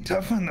gonna be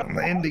tough on the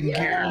landing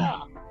gear.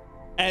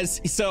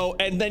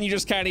 And then you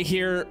just kind of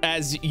hear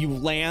as you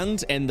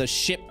land and the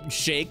ship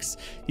shakes,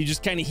 you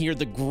just kind of hear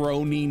the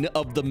groaning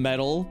of the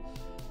metal.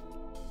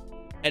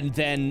 and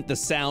then the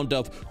sound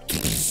of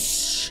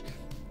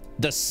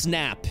the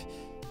snap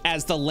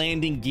as the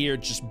landing gear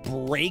just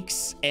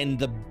breaks and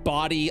the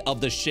body of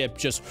the ship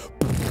just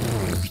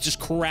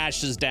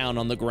crashes down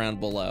on the ground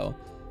below.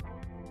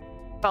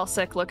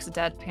 Felsic looks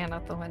deadpan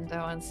out the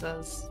window and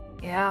says,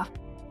 yeah,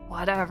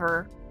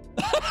 whatever.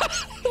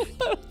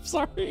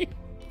 Sorry.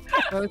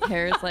 Both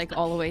hairs like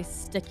all the way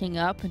sticking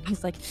up, and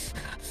he's like,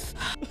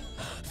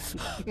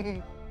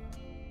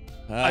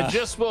 I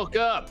just woke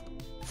up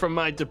from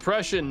my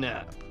depression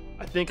nap.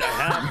 I think I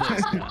have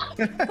this now.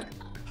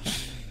 I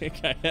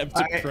think I have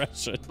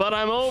depression. But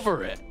I'm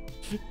over it.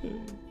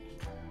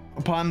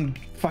 Upon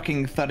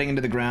fucking thudding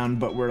into the ground,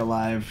 but we're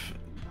alive,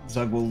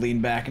 Zug will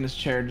lean back in his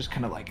chair and just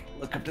kind of like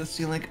look up to the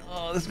ceiling.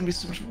 Oh, this is gonna be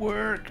so much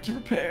work to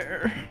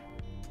repair.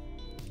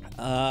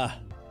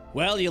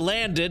 Well, you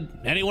landed.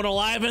 Anyone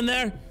alive in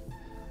there?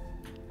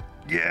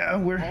 Yeah,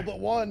 we're All but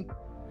one.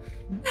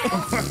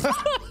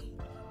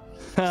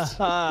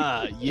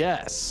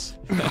 Yes.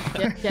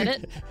 get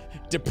it?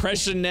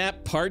 Depression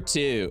nap part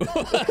 2.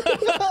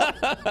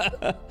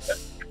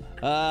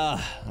 All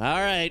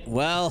right.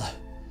 Well,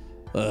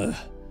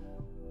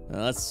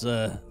 let's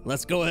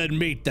go ahead and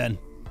meet then.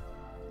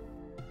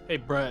 Hey,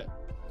 Brett.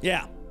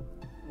 Yeah.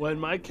 When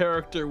my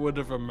character would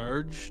have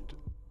emerged,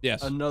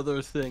 Yes.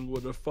 another thing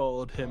would have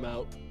followed him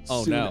out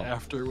soon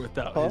after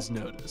without his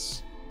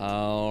notice.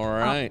 All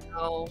right.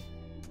 Oh,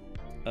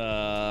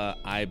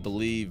 I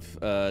believe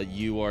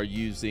you are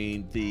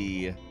using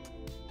the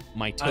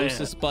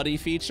mitosis buddy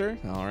feature.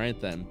 All right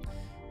then.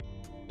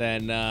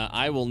 Then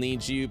I will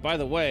need you. By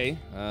the way,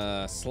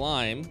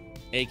 Slime,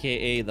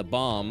 aka the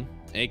Bomb,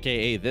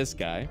 aka this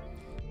guy,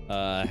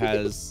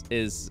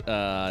 is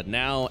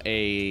now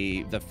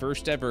the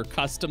first ever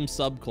custom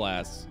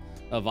subclass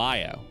of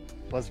Io.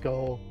 Let's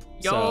go.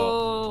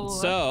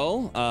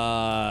 So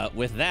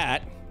with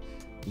that,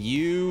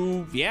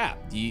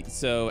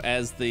 so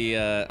as the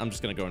I'm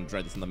just gonna go and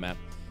draw this on the map.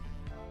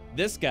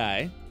 This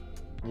guy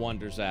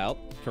wanders out,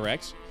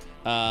 correct?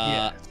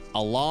 Yes.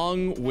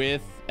 Along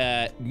with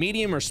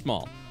medium or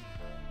small.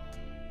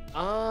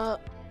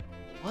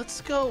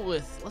 Let's go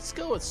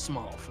with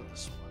small for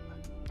this one.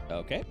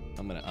 Okay,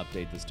 I'm gonna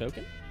update this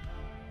token.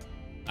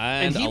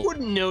 And he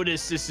wouldn't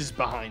notice this is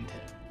behind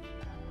him.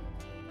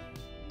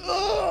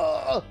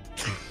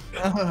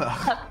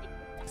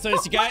 So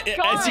as you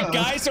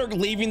guys are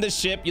leaving the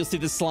ship, you'll see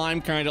the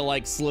slime kind of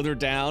like slither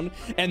down,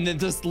 and then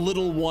this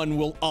little one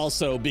will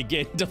also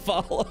begin to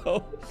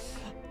follow.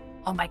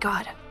 Oh my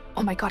god,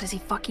 is he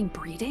fucking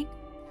breeding?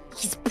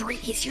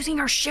 He's using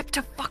our ship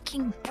to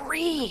fucking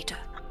breed.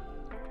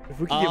 If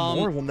we could get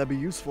more of them, that'd be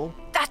useful.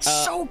 That's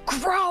so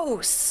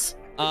gross.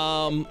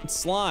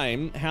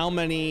 Slime, how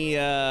many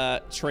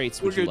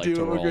traits would you like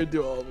to roll? We're gonna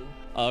do all of them.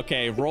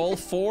 Okay, roll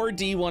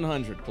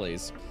 4d100,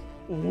 please.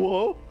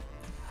 Whoa.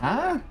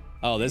 Huh?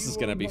 Oh, this is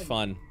gonna be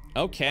fun.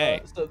 Okay.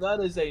 So that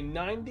is a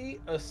 90,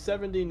 a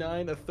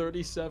 79, a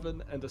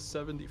 37, and a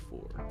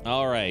 74.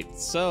 All right.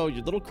 So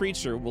your little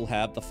creature will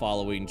have the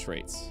following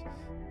traits.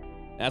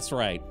 That's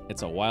right.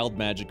 It's a wild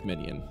magic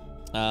minion.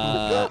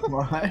 What?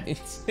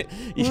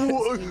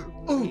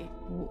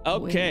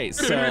 Okay,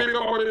 so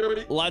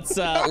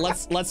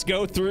let's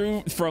go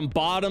through from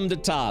bottom to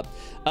top.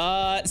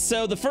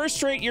 So the first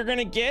trait you're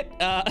gonna get,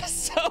 Bro,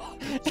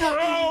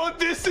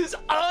 this is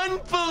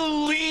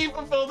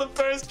unbelievable. The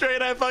first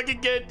trait I fucking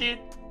get, dude.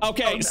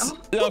 Okay,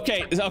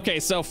 okay.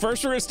 So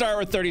first we're gonna start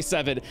with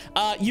 37.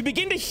 You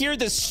begin to hear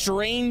this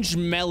strange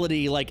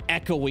melody like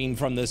echoing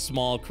from this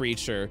small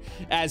creature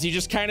as you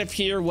just kind of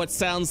hear what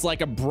sounds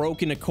like a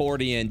broken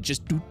accordion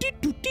just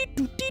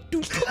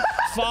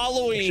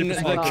following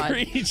the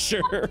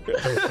creature.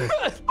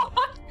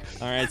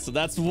 All right, so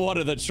that's one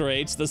of the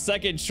traits. The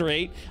second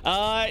trait,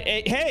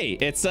 hey,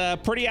 it's a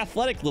pretty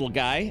athletic little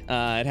guy.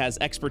 It has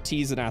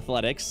expertise in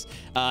athletics.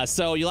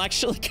 So you'll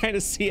actually kind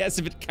of see as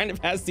if it kind of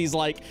has these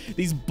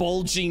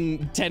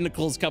bulging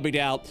tentacles coming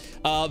out,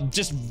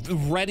 just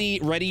ready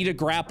to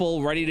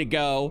grapple, ready to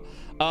go.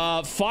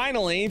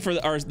 Finally, for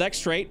our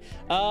next trait,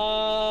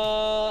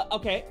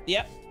 okay,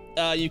 yep.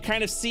 You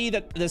kind of see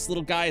that this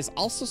little guy is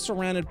also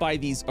surrounded by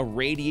these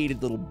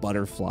irradiated little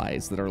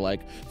butterflies that are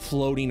like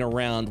floating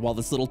around while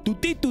this little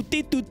toot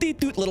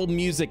little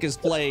music is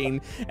playing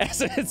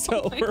as it's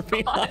over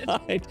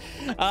behind.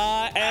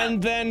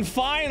 And then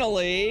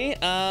finally,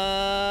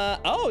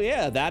 oh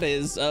yeah, that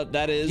is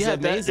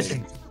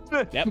amazing.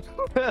 Yep.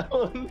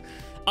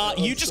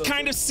 You just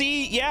kind of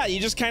see,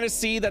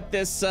 that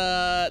this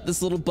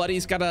little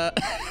buddy's got a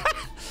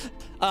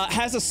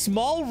has a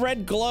small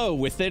red glow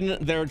within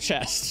their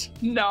chest.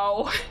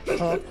 No.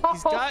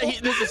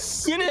 There's a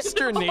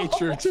sinister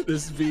nature to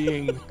this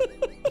being.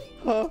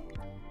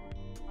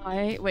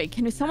 Wait,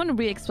 can someone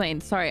re-explain?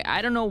 Sorry,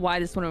 I don't know why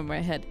this went over my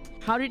head.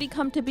 How did he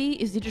come to be?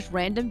 Is he just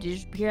random? Did he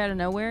just appear out of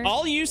nowhere?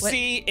 All you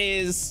see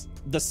is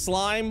the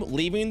slime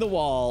leaving the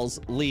walls,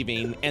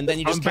 and then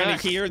you just kind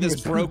of hear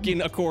this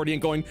broken accordion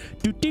going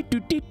doot doot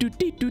doot doot doot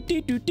doot doot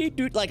doot doot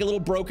doot, like a little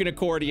broken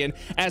accordion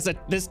as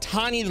this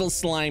tiny little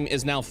slime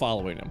is now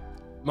following him.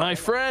 My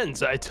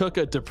friends, I took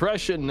a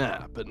depression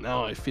nap, and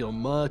now I feel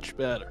much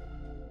better.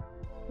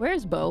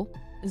 Where's Bo?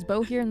 Is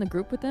Bo here in the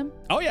group with them?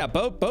 Oh yeah,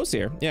 Bo's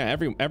here. Yeah,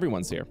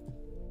 everyone's here.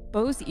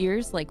 Bo's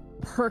ears like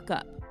perk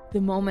up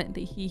the moment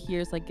that he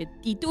hears like a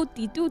dee-doot,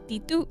 dee-doot,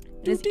 dee-doot.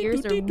 His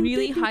ears are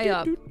really high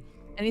up.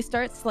 And he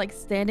starts like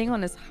standing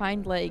on his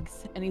hind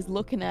legs and he's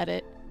looking at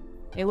it.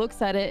 He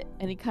looks at it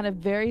and he kind of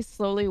very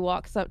slowly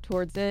walks up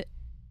towards it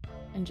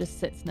and just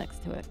sits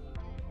next to it.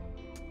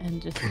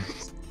 And just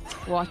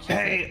watches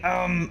Hey, it.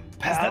 pal? Is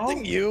that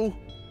thing you?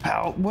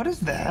 Pal, what is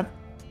that?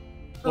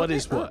 What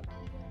is what?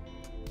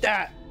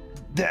 That.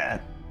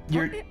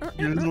 Your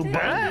little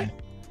buddy.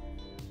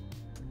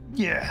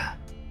 Yeah.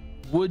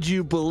 Would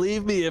you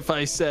believe me if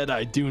I said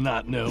I do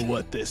not know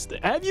what this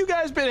thing? Have you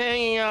guys been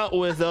hanging out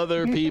with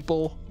other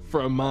people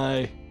from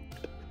my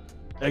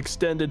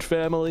extended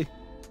family?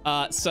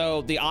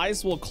 So the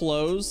eyes will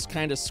close,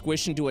 kind of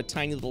squish into a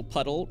tiny little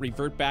puddle,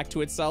 revert back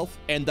to itself,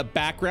 and the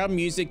background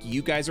music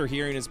you guys are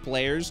hearing as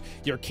players,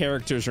 your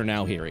characters are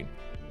now hearing.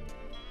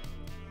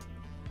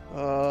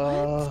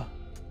 Huh.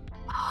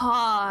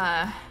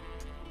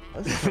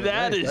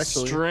 That is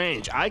actually.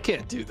 strange. I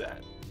can't do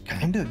that.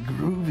 Kinda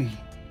groovy.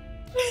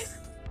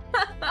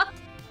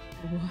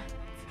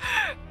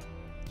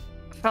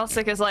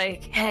 Felsic is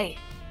like, hey,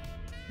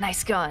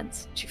 nice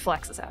guns. She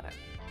flexes at it.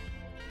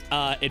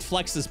 It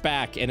flexes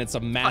back, and it's a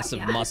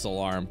massive muscle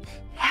arm.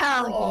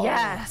 Hell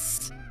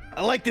yes.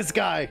 I like this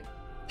guy.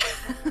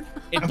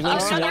 It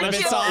blinks one of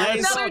its eyes.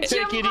 Another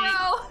gym take it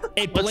bro.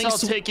 It Let's all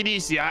blinks. take it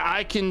easy.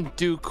 I can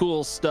do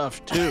cool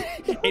stuff too.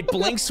 It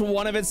blinks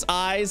one of its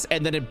eyes,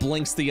 and then it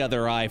blinks the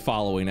other eye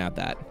following at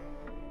that.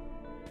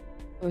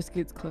 Bo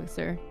scoots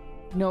closer,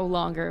 no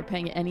longer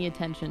paying any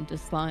attention to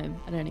slime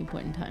at any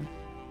point in time.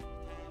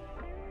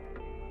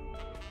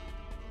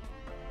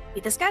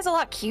 Hey, this guy's a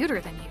lot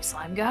cuter than you,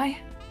 slime guy.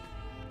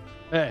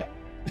 Hey,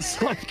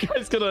 some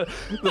guy's the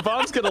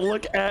Bob's gonna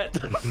look at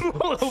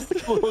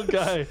the little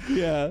guy.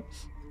 Yeah.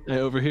 Hey,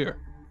 over here.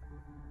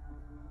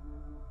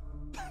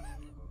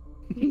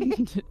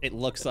 It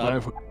looks Mind up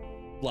if we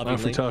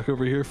lovingly. talk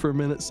over here for a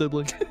minute,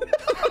 sibling?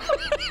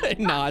 It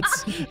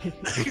nods. We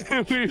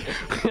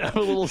have a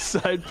little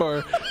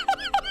sidebar.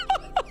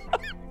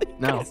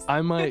 Now,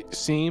 I might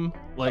seem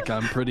like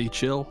I'm pretty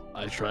chill.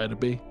 I try to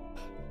be.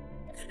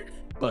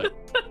 But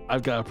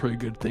I've got a pretty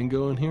good thing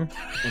going here.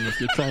 And if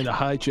you're trying to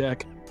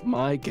hijack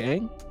my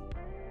gang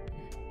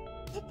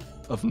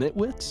of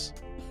nitwits,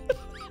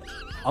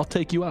 I'll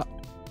take you out.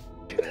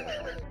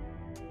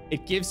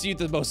 It gives you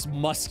the most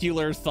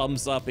muscular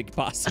thumbs up it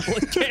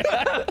possibly can.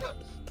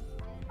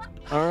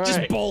 All right.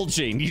 Just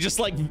bulging. You just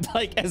like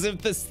as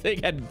if this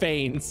thing had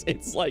veins.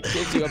 It's like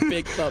gives you a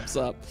big thumbs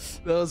up.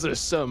 Those are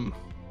some...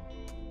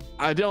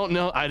 I don't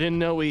know. I didn't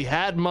know we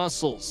had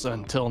muscles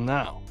until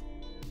now.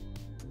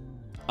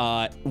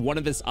 One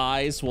of his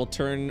eyes will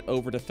turn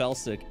over to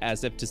Felsic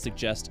as if to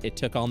suggest it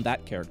took on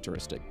that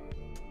characteristic.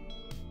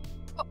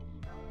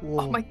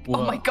 Oh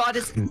my god,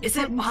 is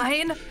it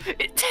mine?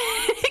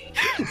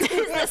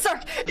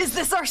 Is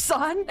this our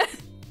son?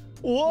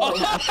 Whoa!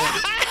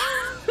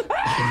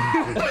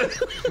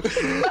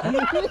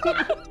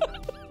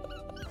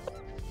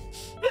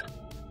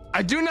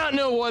 I do not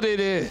know what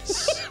it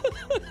is.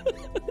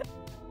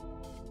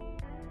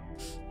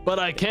 But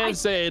I can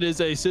say it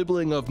is a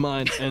sibling of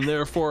mine, and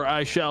therefore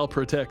I shall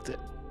protect it.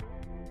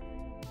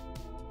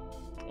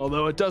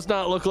 Although it does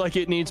not look like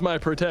it needs my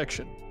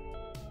protection.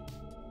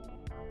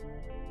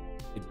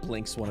 It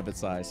blinks one of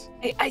its eyes.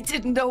 I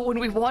didn't know when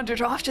we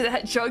wandered off to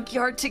that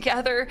junkyard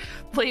together,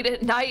 late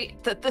at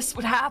night, that this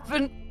would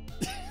happen.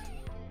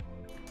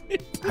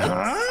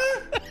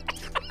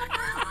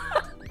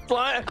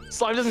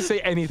 Slime doesn't say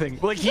anything.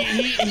 Like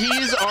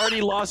he's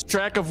already lost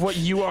track of what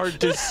you are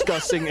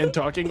discussing and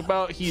talking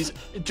about. He's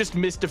just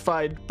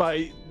mystified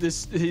by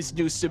his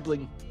new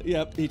sibling.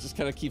 Yep, he just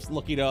kind of keeps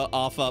looking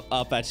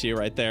up at you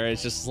right there.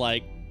 It's just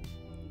like,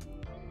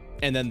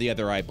 and then the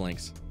other eye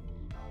blinks.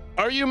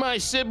 Are you my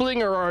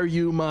sibling or are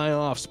you my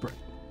offspring?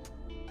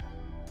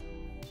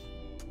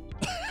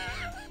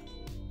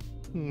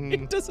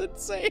 It doesn't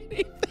say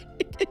anything.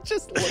 It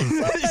just looks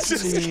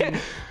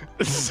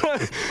up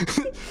at you.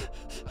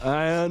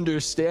 I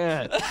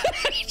understand.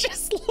 It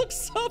just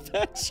looks up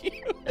at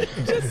you.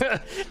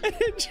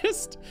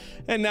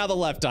 And now the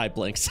left eye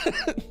blinks.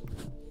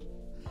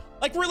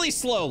 Like really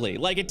slowly.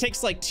 Like it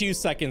takes like 2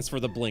 seconds for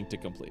the blink to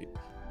complete.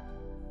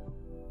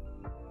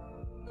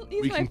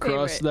 He's We my can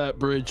cross favorite. that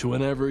bridge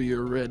whenever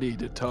you're ready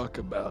to talk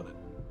about it.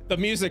 The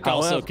music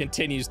also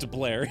continues to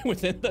blare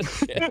within the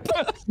ship.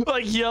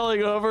 Like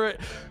yelling over it.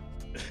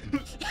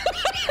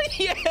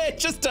 Yeah, it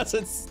just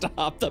doesn't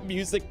stop. The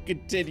music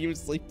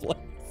continuously plays.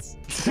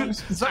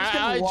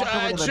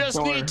 I just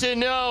need to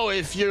know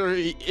if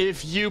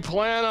you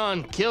plan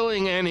on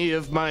killing any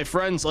of my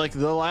friends like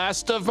the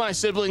last of my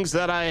siblings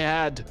that I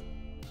had.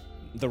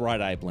 The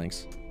right eye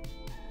blinks.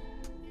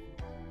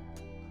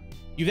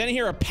 You then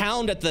hear a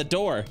pound at the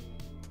door.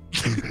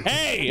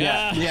 Hey!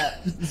 Yeah.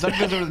 Zug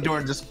goes over to the door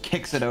and just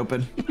kicks it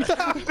open.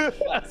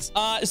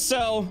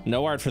 So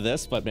no art for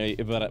this, but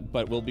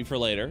will be for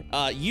later.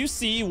 You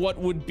see what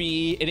would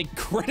be an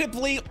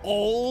incredibly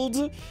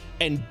old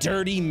and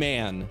dirty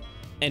man,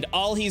 and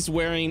all he's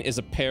wearing is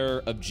a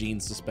pair of jean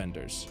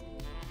suspenders.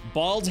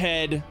 Bald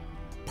head,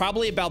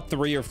 probably about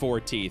 3 or 4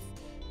 teeth,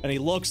 and he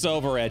looks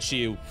over at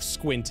you,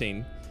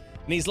 squinting,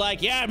 and he's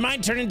like, "Yeah,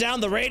 mind turning down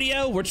the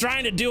radio? We're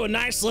trying to do a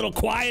nice little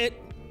quiet,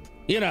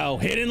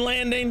 hidden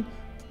landing."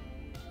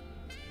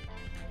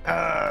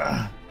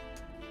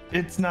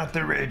 It's not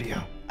the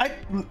radio.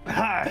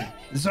 Hi,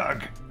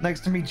 Zug. Nice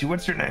to meet you.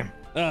 What's your name?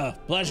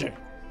 Pleasure.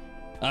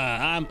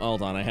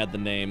 Hold on, I had the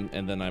name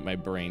and then my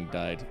brain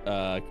died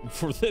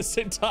for this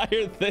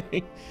entire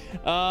thing.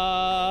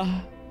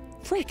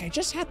 Frick, I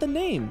just had the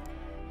name.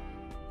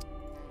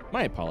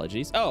 My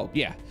apologies. Oh,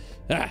 yeah.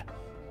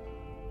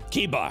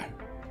 Keybar.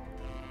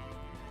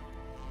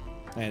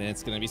 And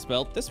it's gonna be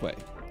spelled this way,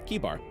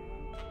 Keybar.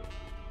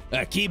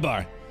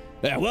 Keybar.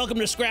 Welcome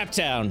to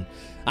Scraptown.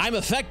 I'm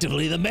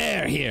effectively the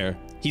mayor here.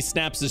 He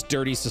snaps his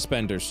dirty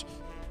suspenders.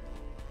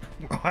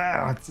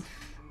 Wow, it's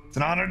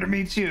an honor to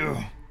meet you.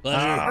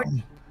 Pleasure.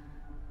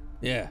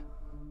 Yeah.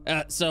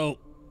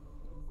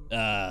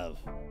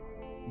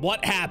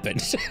 What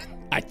happened?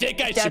 I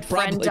think I should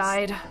probably.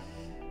 Dead friend died.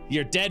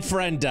 Your dead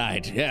friend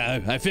died.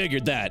 Yeah, I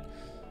figured that.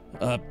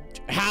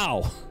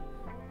 How?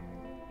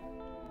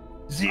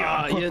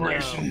 Xeon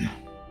Corporation.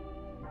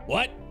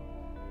 What?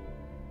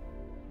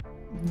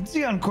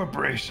 Xeon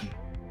Corporation.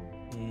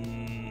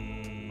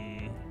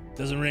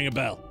 Doesn't ring a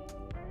bell.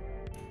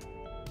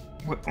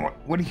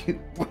 What do you?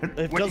 If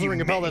it doesn't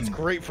ring a bell, that's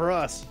great for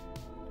us.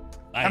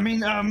 I mean,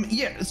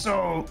 yeah.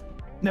 So,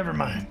 never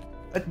mind.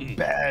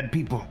 Bad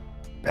people.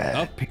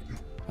 Bad people.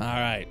 All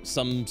right.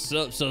 Some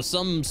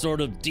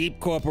sort of deep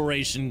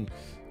corporation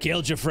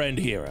killed your friend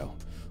Hero.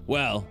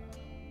 Well,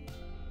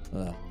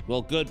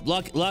 good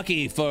luck.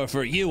 Lucky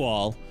for you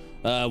all,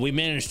 we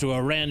managed to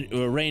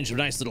arrange a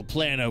nice little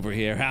plan over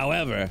here.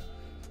 However,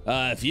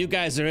 if you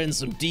guys are in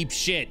some deep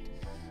shit,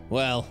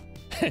 well,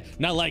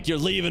 not like you're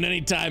leaving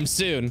anytime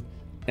soon.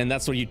 And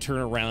that's when you turn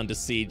around to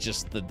see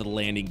just the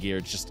landing gear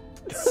just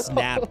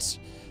snapped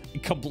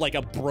like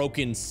a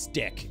broken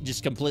stick,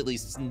 just completely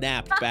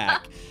snapped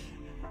back.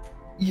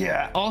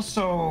 Yeah,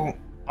 also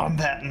on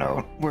that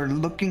note, we're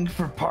looking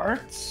for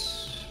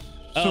parts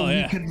so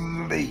we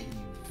can leave.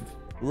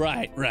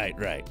 Right.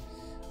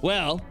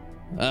 Well,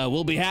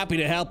 we'll be happy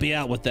to help you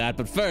out with that,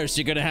 but first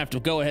you're gonna have to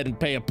go ahead and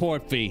pay a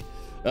port fee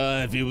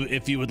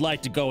if you would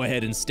like to go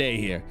ahead and stay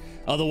here.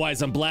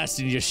 Otherwise, I'm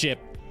blasting your ship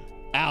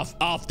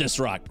off this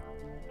rock.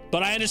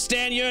 But I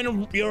understand you're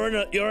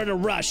in a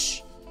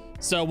rush,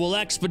 so we'll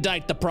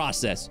expedite the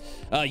process.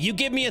 You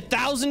give me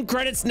 1,000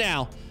 credits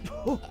now,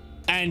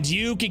 and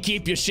you can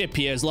keep your ship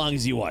here as long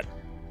as you want.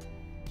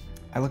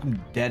 I look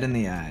him dead in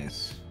the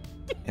eyes,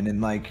 and in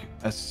like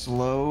a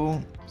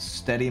slow,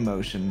 steady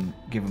motion,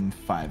 give him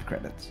 5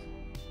 credits.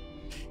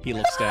 He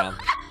looks down.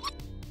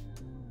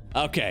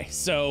 Okay,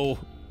 so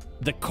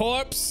the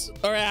corpse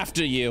are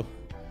after you,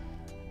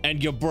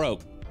 and you're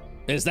broke.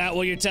 Is that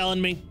what you're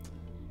telling me?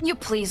 You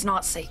please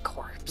not say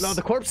corpse. No,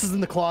 the corpse is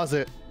in the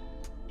closet.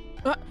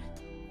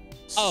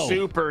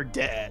 Super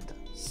dead.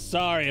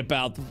 Sorry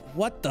about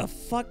what the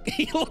fuck.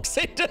 He looks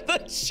into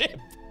the ship.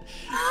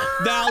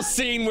 Now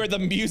seeing where the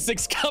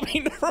music's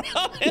coming from.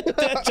 I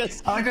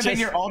like to think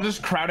you're all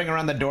just crowding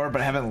around the door,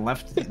 but haven't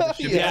left the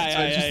ship yet.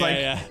 So it's just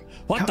like,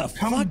 what the fuck?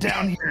 Come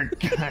down here,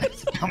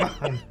 guys. Come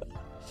on.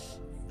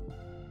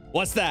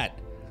 What's that?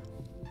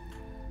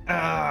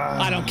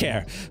 I don't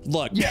care.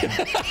 Look.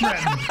 Yeah.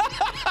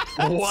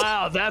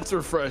 Wow, that's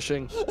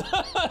refreshing.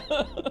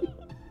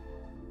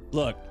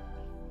 Look.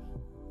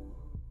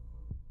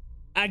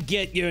 I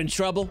get you're in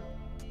trouble,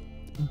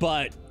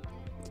 but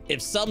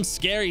if some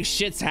scary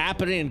shit's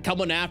happening and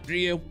coming after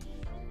you,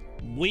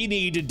 we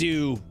need to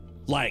do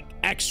like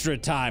extra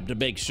time to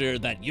make sure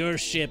that your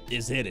ship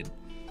is hidden.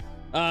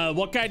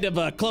 What kind of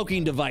a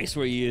cloaking device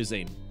were you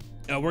using?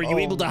 Were you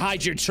able to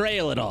hide your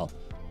trail at all?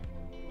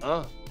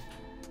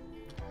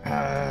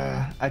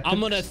 I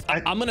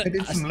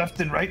did some left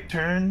and right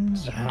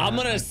turns. I'm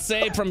gonna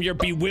say from your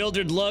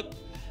bewildered look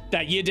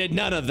that you did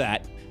none of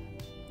that.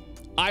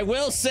 I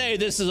will say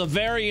this is a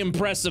very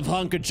impressive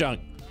hunk of junk,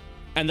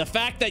 and the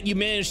fact that you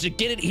managed to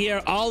get it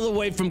here all the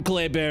way from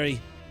Clayberry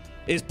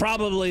is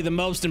probably the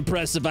most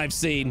impressive I've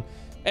seen,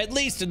 at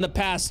least in the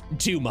past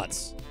 2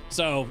 months.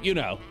 So,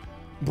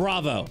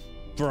 bravo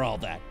for all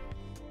that.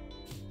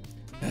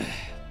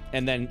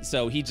 And then,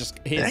 so he just,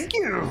 thank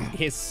you.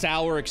 His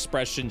sour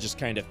expression just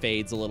kind of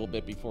fades a little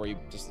bit before he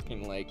just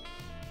kind of like,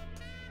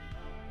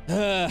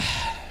 and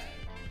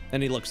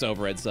he looks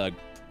over at Zug.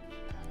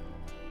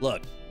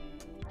 Look,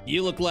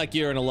 you look like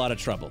you're in a lot of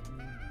trouble.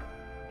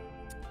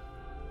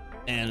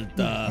 And,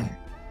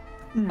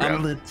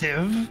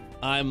 relative.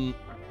 I'm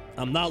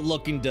not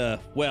looking to,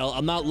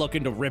 I'm not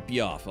looking to rip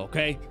you off,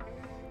 okay?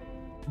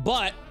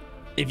 But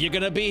if you're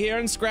gonna be here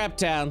in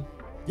Scraptown,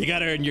 you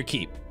gotta earn your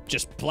keep.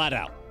 Just flat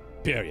out.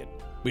 Period.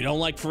 We don't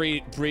like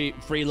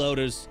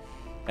freeloaders.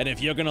 And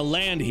if you're gonna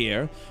land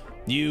here,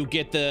 you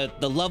get the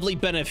lovely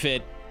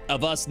benefit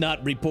of us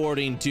not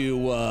reporting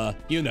to,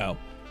 you know,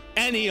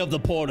 any of the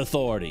port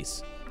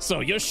authorities.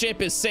 So your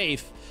ship is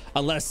safe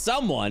unless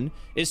someone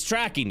is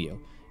tracking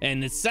you.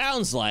 And it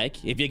sounds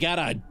like if you got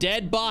a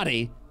dead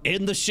body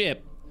in the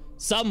ship,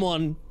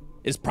 someone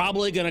is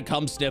probably gonna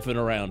come sniffing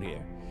around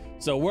here.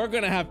 So we're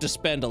gonna have to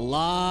spend a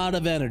lot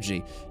of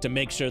energy to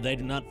make sure they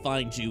do not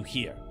find you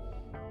here.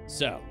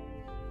 So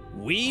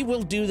we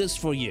will do this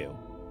for you.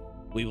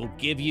 We will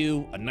give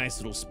you a nice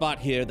little spot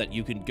here that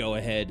you can go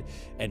ahead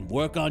and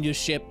work on your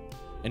ship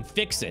and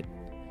fix it.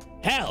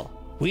 Hell,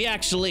 we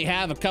actually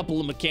have a couple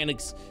of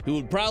mechanics who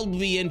would probably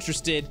be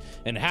interested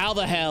in how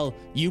the hell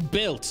you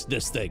built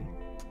this thing.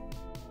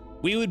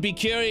 We would be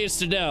curious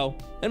to know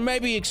and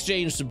maybe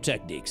exchange some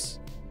techniques.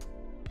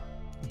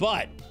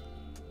 But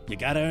you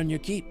gotta earn your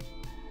keep.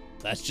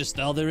 That's just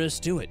all there is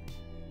to it.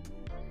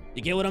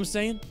 You get what I'm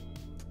saying?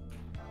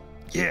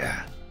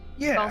 Yeah.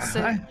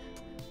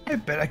 I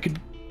bet I could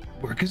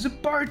work as a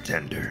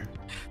bartender.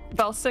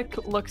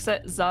 Belsic looks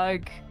at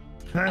Zug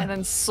and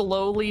then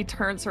slowly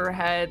turns her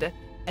head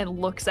and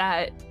looks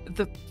at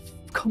the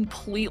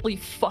completely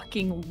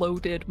fucking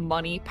loaded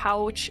money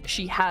pouch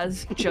she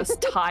has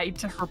just tied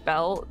to her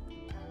belt.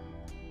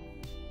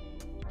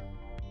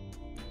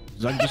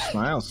 Zug just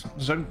smiles.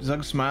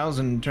 Zug smiles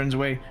and turns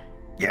away.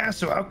 Yeah,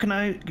 so how can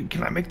I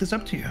make this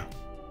up to you?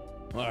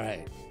 All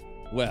right.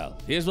 Well,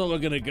 here's what we're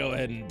gonna go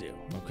ahead and do,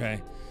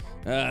 okay?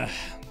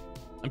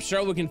 I'm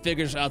sure we can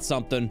figure out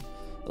something.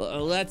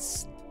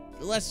 Let's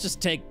just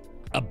take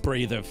a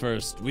breather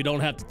first. We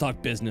don't have to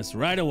talk business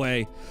right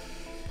away.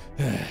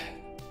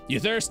 You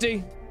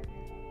thirsty?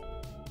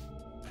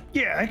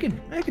 Yeah, I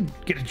could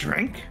get a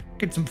drink,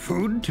 get some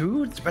food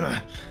too. It's been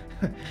a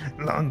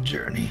long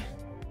journey.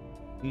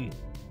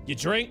 You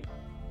drink?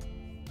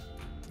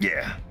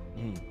 Yeah.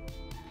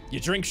 You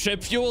drink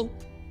ship fuel?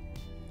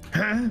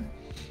 Huh?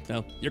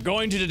 No, you're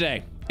going to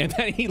today. And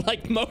then he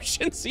like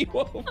motions you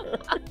over.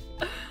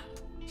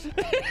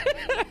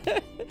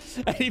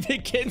 And he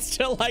begins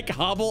to like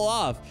hobble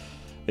off.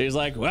 He's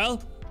like,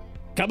 well,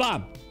 come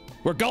on.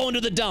 We're going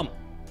to the dump.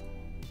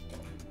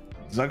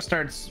 Zug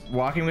starts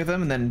walking with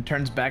him and then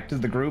turns back to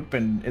the group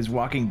and is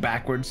walking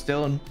backwards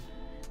still, and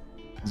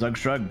Zug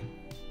shrugged.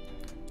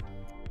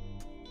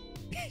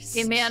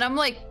 Hey man, I'm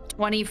like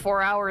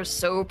 24 hours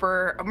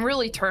sober. I'm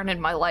really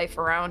turning my life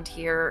around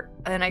here.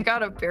 And I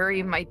gotta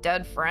bury my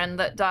dead friend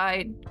that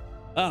died.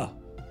 Oh,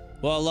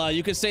 well,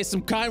 you could say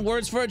some kind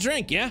words for a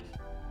drink, yeah?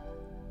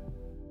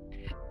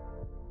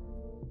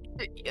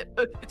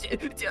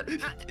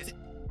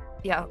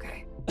 Yeah,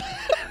 okay.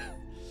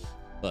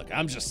 Look,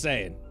 I'm just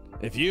saying,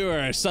 if you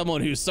are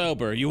someone who's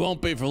sober, you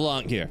won't be for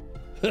long here.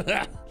 All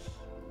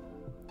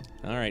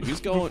right,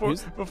 who's going?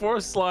 Before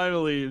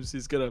Slime leaves,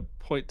 he's gonna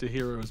point to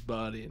Hero's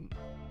body and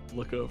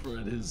look over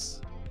at his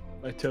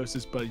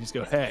mitosis buddy. Just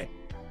go, hey,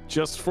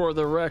 just for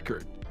the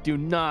record, do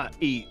not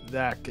eat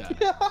that guy.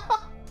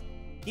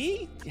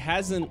 He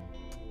hasn't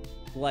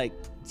like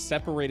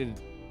separated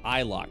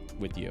eye lock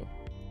with you,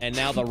 and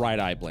now the right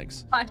eye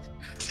blinks.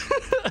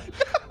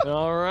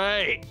 All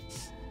right.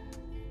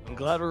 I'm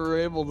glad we were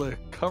able to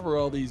cover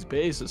all these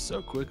bases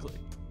so quickly.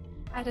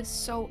 That is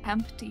so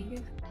empty.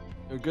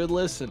 You're a good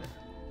listener.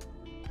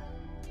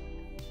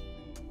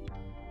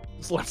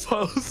 Slime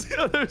follows the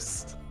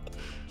others.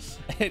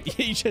 And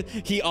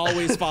he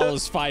always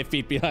follows 5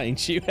 feet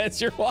behind you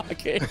as you're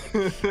walking.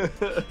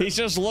 He's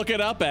just looking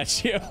up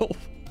at you.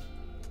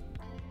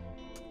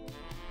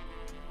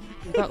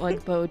 You've got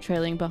like Bo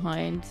trailing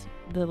behind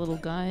the little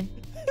guy.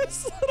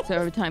 So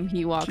every time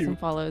he walks and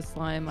follows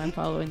Slime, I'm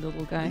following the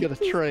little guy. You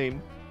got a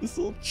train. This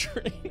little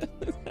train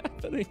is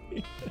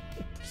happening.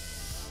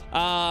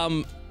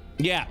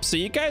 Yeah, so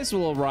you guys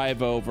will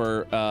arrive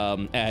over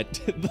at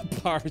the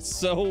bar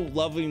so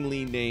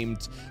lovingly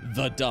named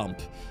The Dump.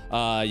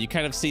 You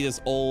kind of see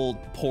this old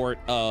port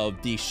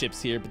of these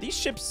ships here, but these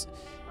ships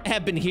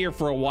have been here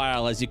for a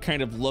while as you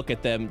kind of look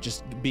at them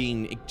just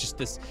being just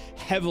this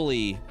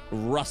heavily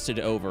rusted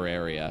over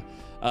area.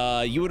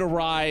 You would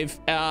arrive,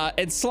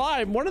 and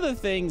Slime, one of the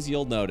things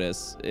you'll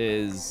notice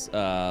is,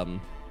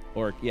 one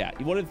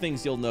of the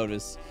things you'll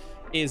notice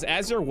is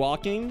as you're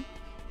walking,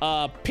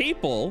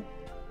 people,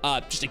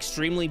 just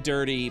extremely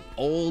dirty,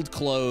 old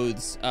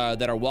clothes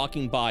that are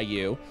walking by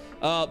you,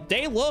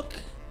 they look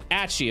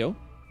at you,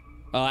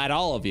 at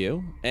all of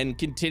you, and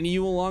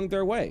continue along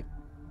their way.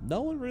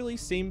 No one really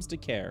seems to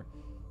care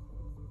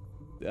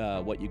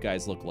what you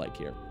guys look like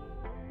here.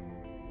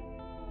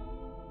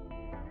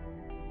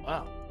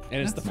 Wow.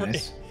 And it's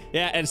nice.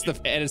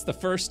 it's the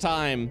first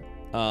time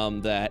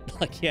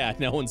that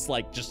no one's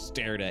like just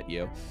stared at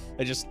you.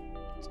 It just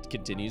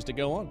continues to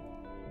go on.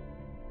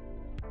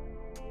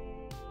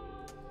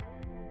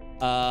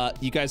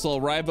 You guys will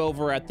arrive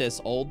over at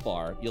this old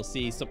bar. You'll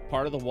see some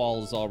part of the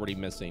wall is already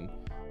missing,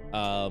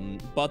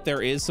 but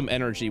there is some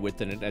energy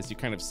within it as you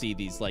kind of see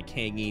these like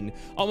hanging,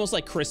 almost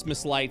like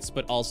Christmas lights,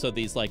 but also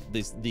these like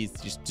these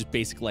just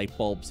basic light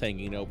bulbs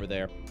hanging over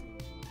there.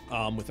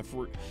 with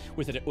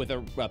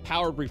a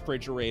powered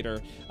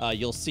refrigerator.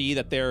 You'll see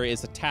that there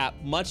is a tap,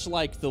 much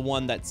like the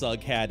one that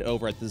Zug had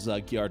over at the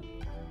Zug yard.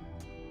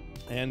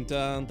 And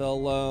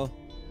they'll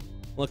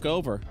look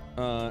over,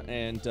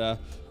 and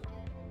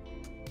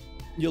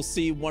you'll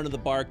see one of the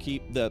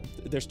barkeep.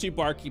 There's two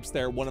barkeeps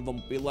there. One of them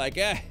will be like,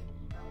 "Hey,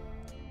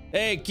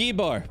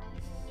 Gibor,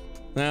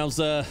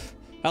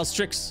 how's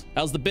tricks?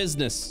 How's the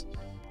business?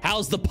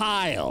 How's the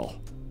pile?"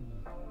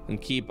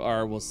 And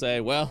Keebar will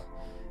say, "Well,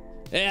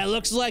 yeah,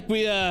 looks like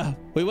we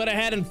went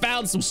ahead and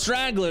found some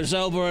stragglers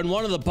over in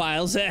one of the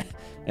piles."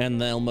 And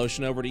they'll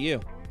motion over to you.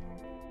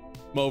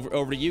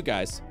 Over to you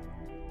guys.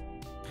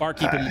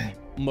 Barkeep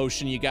will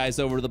motion you guys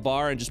over to the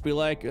bar and just be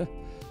like,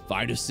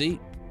 "Find a seat.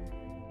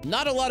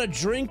 Not a lot of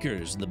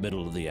drinkers in the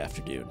middle of the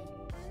afternoon."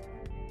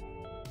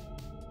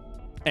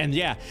 And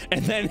yeah,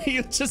 and then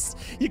so as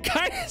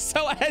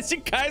you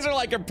guys are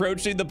like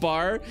approaching the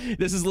bar,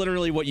 this is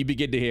literally what you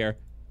begin to hear.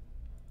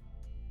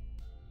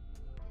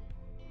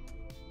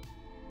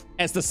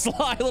 As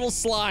the little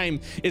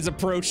slime is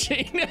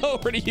approaching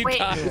over to you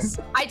guys.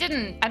 I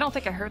don't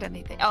think I heard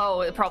anything.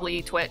 Oh,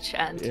 probably Twitch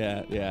and.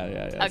 Yeah.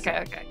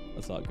 Okay.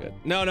 That's all good.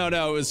 No,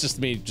 it was just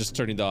me just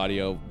turning the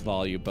audio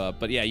volume up.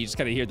 But yeah, you just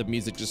kind of hear the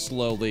music just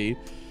slowly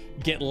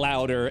get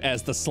louder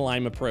as the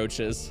slime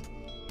approaches.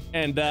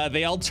 And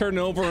they all turn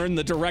over in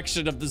the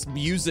direction of this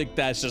music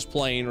that's just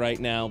playing right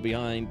now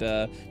behind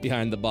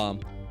the bomb.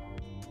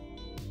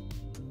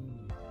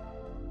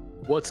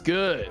 What's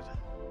good?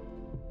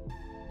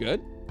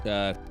 Good.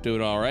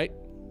 Doing all right.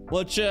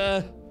 What's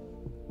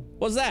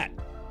that?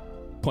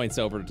 Points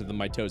over to the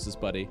mitosis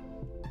buddy.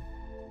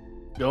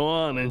 Go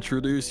on,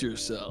 introduce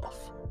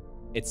yourself.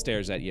 It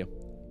stares at you.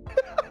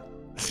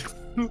 It's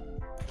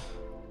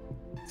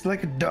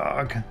like a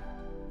dog.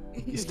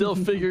 He's still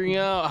figuring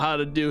out how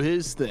to do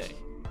his thing.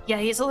 Yeah,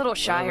 he's a little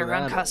shy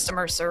around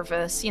customer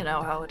service. You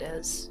know how it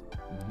is.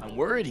 I'm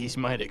worried he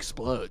might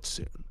explode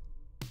soon.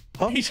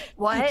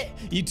 What?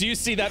 You do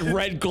see that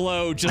red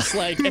glow, just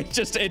like it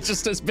just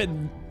has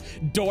been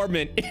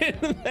dormant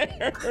in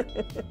there.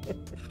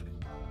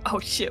 Oh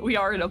shit, we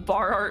are in a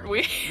bar, aren't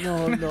we?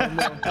 No.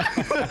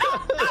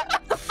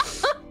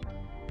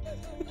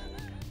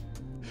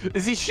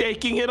 Is he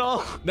shaking at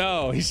all?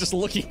 No, he's just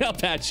looking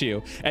up at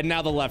you, and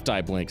now the left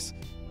eye blinks.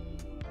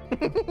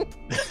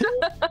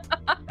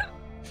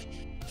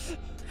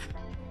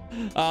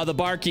 The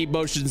barkeep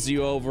motions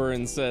you over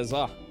and says,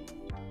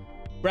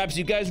 perhaps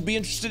you guys would be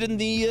interested in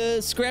the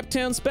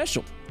Scraptown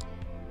special.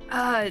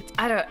 I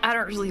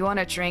don't really want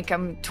to drink.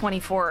 I'm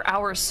 24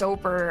 hours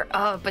sober.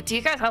 But do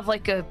you guys have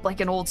like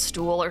an old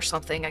stool or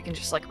something I can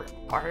just like rip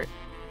apart?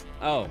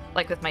 Oh.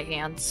 Like with my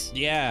hands?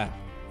 Yeah.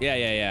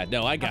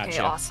 No, I got you. Okay,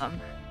 awesome.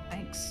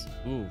 Thanks.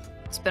 Ooh.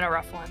 It's been a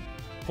rough one.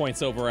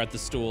 Points over at the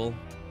stool.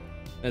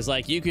 It's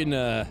like you can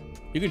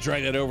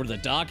drag that over to the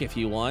dock if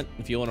you want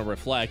to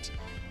reflect.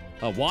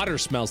 Water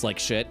smells like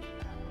shit,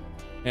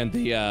 and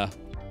the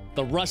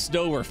rust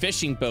over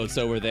fishing boats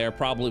over there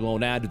probably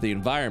won't add to the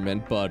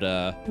environment, but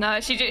no,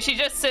 she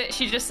just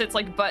sits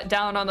like butt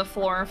down on the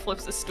floor and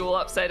flips the stool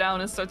upside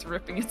down and starts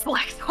ripping its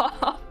legs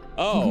off.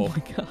 Oh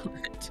my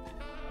god.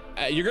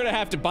 You're gonna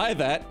have to buy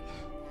that.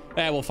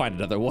 We'll find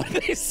another one,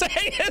 they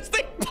say as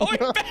they point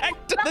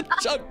back to the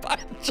junk pile.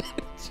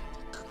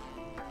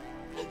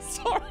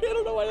 Sorry, I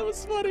don't know why that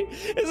was funny.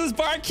 As this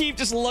barkeep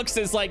just looks,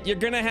 it's like, you're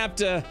gonna have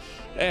to,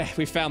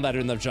 we found that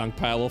in the junk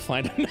pile, we'll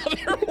find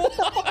another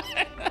one.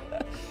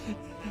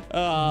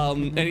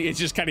 And you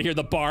just kind of hear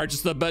the bar,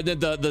 just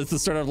the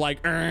sort of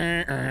like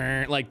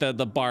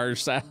the bar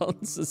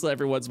sounds as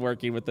everyone's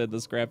working within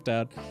the scrap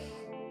town.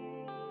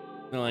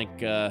 They're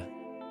like,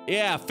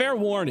 yeah, fair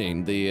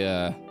warning,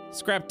 the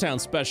Scrap Town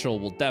special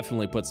will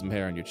definitely put some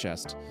hair on your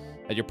chest.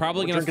 And you're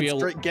probably gonna feel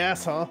straight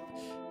gas, huh?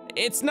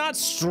 It's not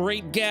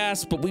straight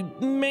gas, but we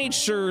made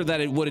sure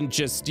that it wouldn't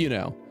just,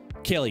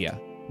 kill you.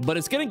 But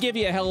it's gonna give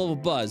you a hell of a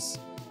buzz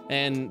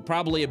and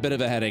probably a bit of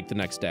a headache the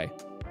next day.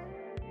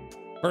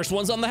 First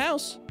one's on the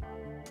house.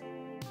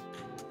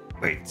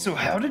 Wait, so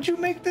how did you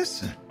make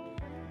this?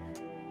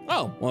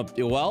 Oh,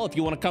 well, if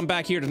you want to come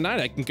back here tonight,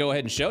 I can go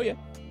ahead and show you.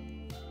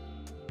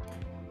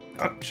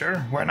 Oh, sure,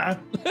 why not?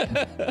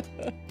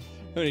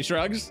 And he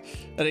shrugs,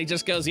 and he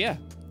just goes, yeah.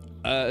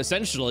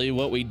 Essentially,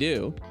 what we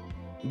do,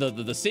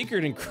 the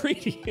secret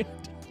ingredient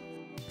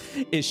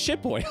is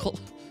ship oil.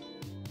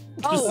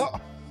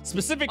 Oh.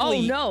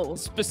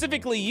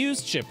 Specifically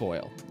used ship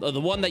oil. The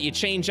one that you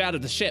change out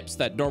of the ships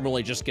that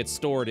normally just gets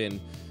stored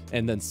in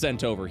and then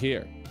sent over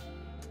here.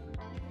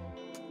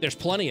 There's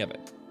plenty of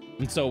it.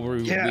 And so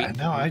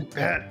I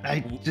bet. I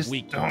just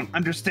don't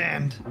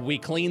understand. We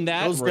clean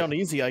that. Goes down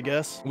easy, I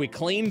guess. We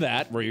clean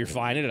that, where you're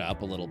refining it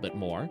up a little bit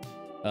more.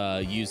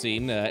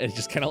 Using it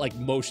just kind of like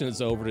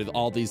motions over to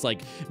all these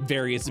like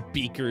various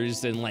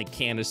beakers and like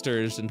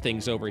canisters and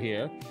things over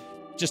here,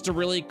 just to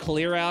really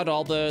clear out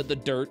all the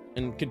dirt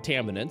and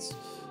contaminants.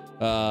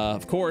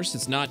 Of course,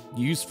 it's not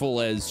useful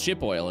as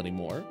ship oil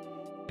anymore,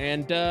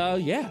 and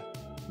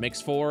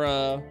makes for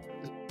a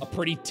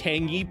pretty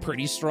tangy,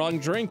 pretty strong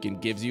drink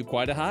and gives you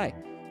quite a high.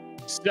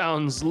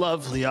 Sounds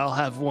lovely. I'll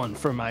have one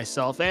for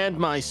myself, and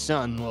my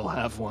son will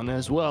have one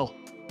as well.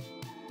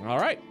 All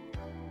right.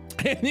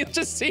 And you'll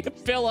just see it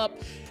fill up.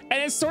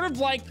 And it's sort of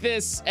like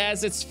this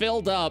as it's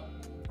filled up.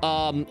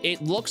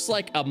 It looks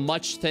like a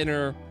much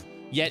thinner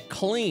yet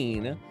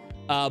clean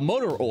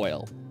motor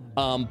oil.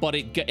 But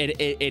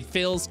it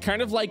feels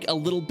kind of like a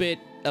little bit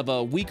of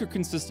a weaker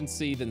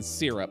consistency than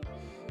syrup.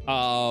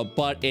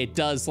 But it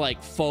does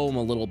like foam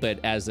a little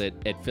bit as it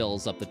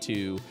fills up the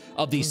two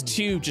of these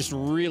two just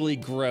really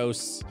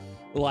gross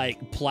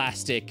like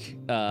plastic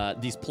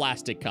these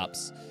plastic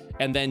cups,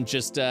 and then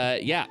just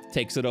yeah,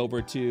 takes it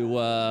over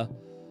to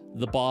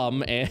the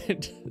bomb and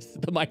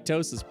the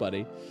mitosis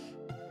buddy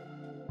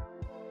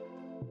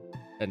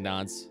and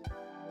nods,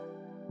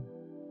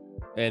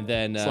 and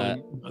then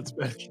that's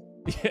bad.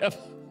 Yeah,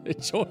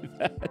 enjoy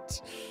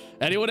that.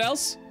 Anyone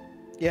else?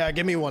 Yeah,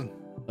 give me one.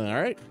 All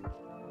right.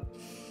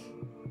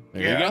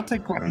 There Yeah, you go. I'll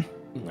take one.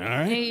 All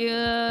right.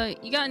 Hey,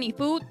 you got any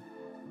food?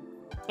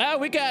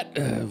 We got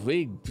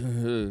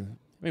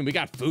we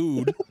got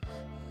food.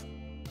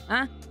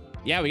 Huh?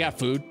 Yeah, we got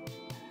food.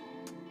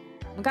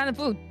 What kind of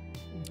food?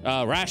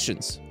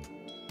 Rations.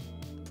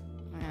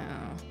 Oh.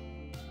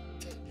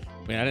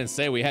 I mean, I didn't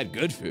say we had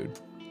good food,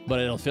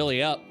 but it'll fill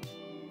you up.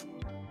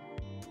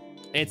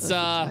 It's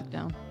Back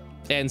down.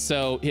 and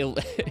so he'll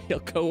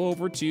go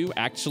over to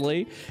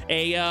actually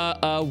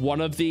a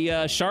one of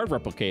the shard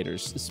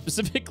replicators,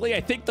 specifically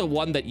I think the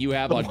one that you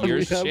have on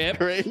your ship.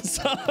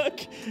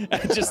 Suck. You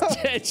just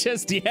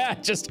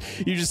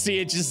see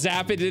it just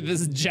zap into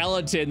this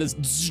gelatin,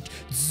 this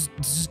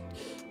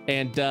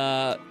and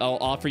I'll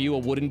offer you a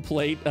wooden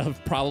plate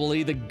of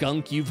probably the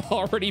gunk you've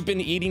already been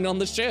eating on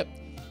the ship.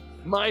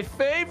 My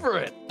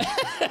favorite.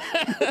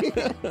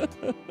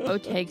 Bo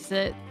takes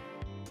it,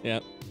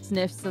 Yep.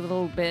 sniffs a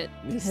little bit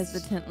Yes.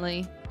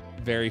 hesitantly.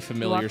 Very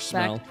familiar Walks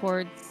smell. back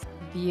towards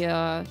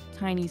the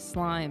tiny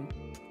slime,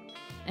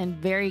 and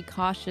very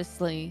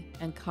cautiously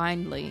and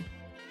kindly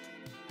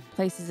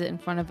places it in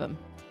front of him,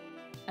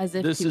 as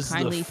if This to is the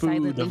kindly food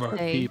silently of our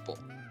say, people.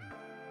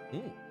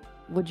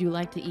 "Would you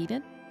like to eat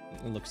it?"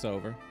 It looks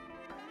over.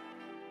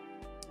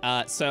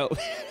 So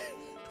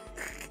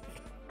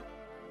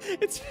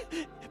it's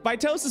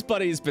Mitosis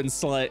Buddy has been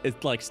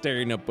like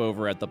staring up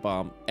over at the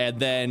bomb, and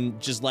then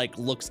just like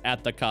looks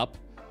at the cup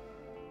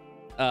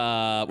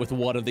with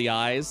one of the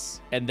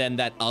eyes, and then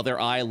that other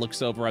eye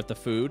looks over at the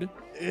food.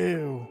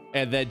 Ew.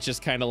 And then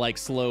just kind of like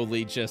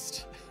slowly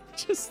just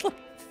like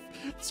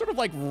sort of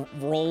like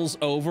rolls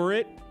over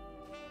it,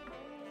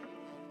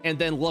 and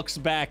then looks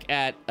back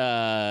at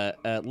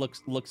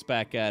looks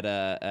back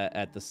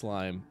at the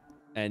slime,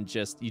 and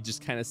you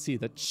just kind of see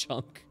the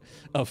chunk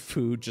of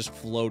food just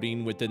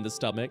floating within the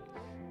stomach.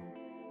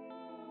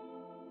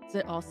 Does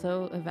it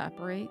also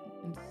evaporate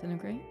and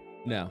disintegrate?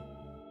 No.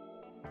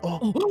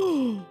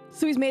 Oh.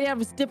 So he's made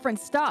out of different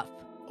stuff.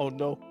 Oh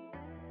no.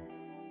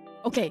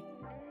 Okay,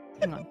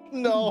 hang on.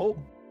 No.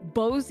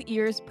 Bo's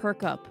ears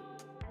perk up,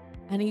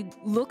 and he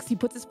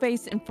puts his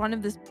face in front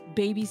of this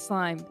baby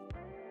slime,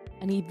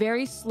 and he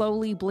very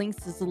slowly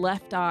blinks his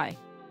left eye,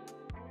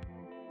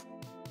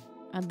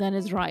 and then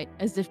his right,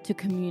 as if to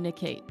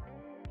communicate.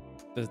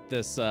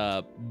 This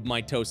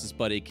Mitosis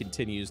Buddy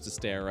continues to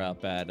stare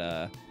up at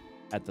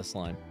the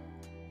slime,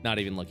 not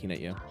even looking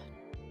at you.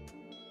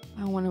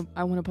 I want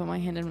to put my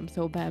hand in him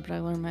so bad, but I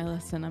learned my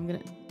lesson. I'm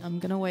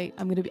gonna wait.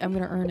 I'm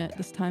gonna earn it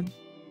this time.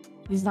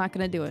 He's not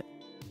gonna do it.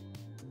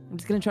 I'm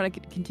just gonna try to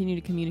continue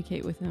to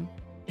communicate with him.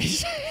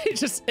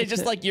 It's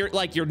just like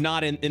you're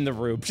not in the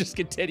room. Just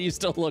continues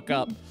to look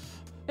up.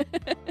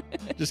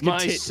 Just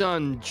My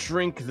son,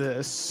 drink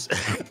this.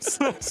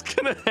 So I was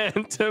gonna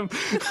hand him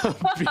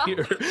a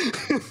beer.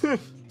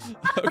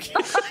 Okay.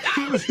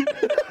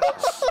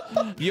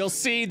 You'll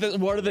see that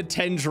one of the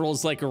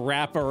tendrils like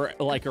wrap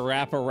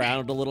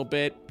around a little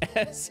bit,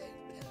 as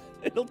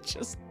it'll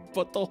just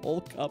put the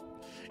whole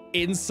cup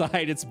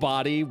inside its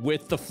body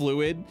with the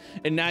fluid,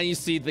 and now you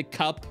see the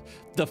cup,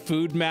 the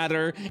food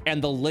matter,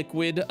 and the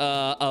liquid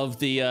of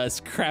the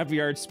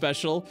Scrapyard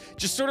Special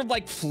just sort of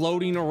like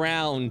floating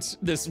around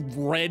this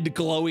red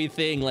glowy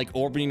thing, like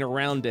orbiting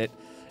around it,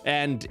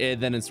 and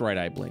then its right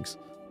eye blinks.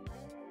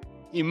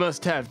 You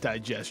must have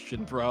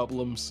digestion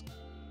problems.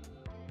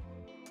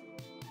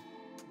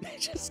 It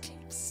just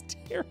keeps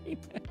staring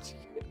at you.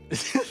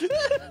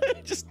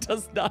 It just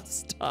does not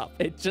stop.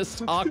 It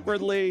just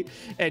awkwardly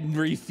and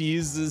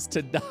refuses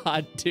to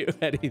not do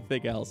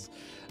anything else.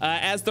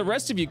 As the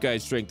rest of you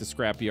guys drink the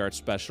Scrapyard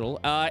Special,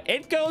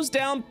 it goes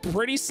down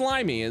pretty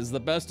slimy is the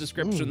best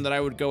description that I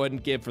would go ahead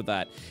and give for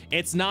that.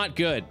 It's not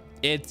good.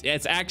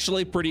 It's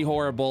actually pretty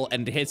horrible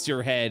and hits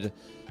your head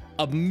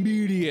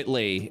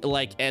immediately,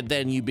 and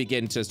then you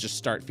begin to just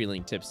start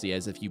feeling tipsy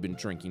as if you've been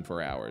drinking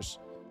for hours.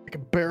 I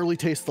can barely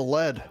taste the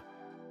lead.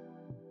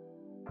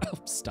 Oh,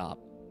 stop.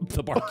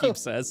 The barkeep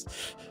says.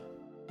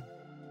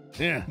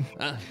 Yeah.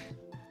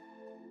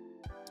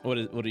 What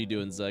are you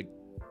doing, Zeg?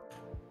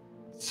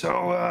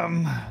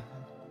 So,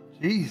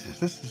 Jesus,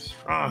 this is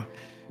strong.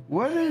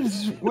 What did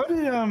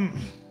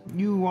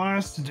you want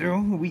us to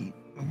do?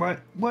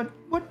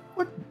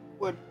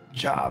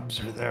 jobs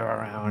are there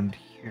around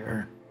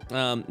here?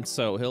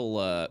 So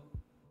he'll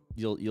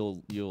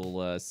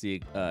you'll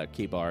see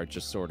Kibar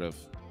just sort of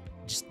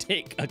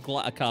take a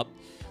cup,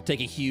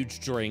 take a huge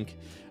drink,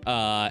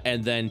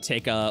 and then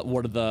take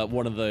one of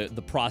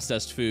the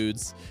processed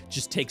foods,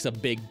 just takes a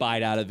big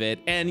bite out of it.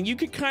 And you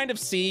could kind of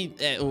see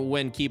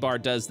when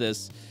Kibar does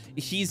this,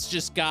 he's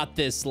just got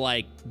this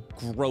like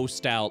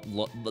grossed out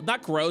look,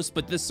 not gross,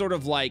 but this sort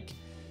of like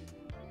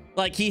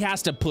he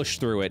has to push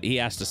through it. He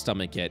has to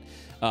stomach it.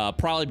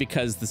 Probably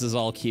because this is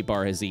all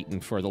Kibar has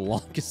eaten for the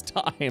longest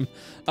time.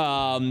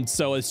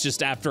 So it's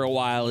just after a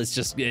while, this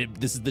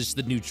is just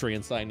the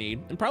nutrients I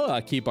need. And probably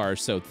why Kibar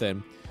is so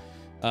thin.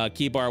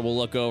 Kibar will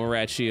look over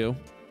at you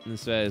and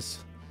says,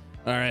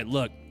 all right,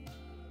 look,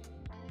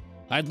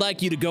 I'd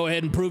like you to go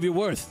ahead and prove your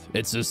worth.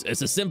 It's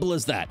as simple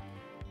as that.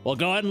 Well,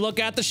 go ahead and look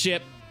at the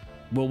ship.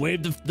 We'll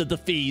waive the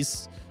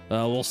fees.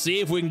 We'll see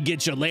if we can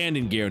get your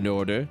landing gear in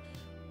order.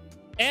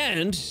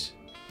 And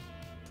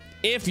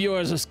if you're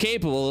as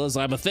capable as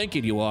I'm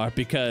thinking you are,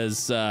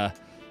 because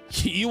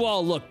you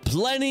all look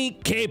plenty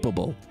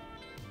capable.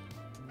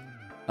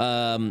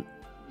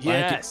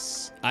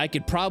 Yes. I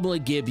could probably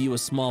give you a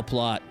small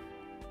plot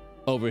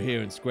over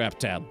here in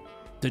Scraptown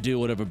to do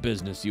whatever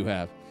business you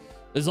have.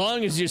 As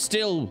long as you're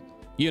still,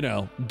 you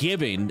know,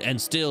 giving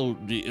and still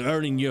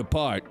earning your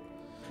part,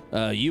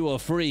 you are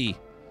free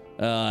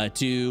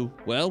to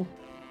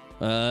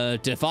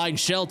find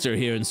shelter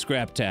here in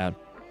Scraptown.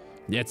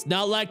 It's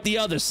not like the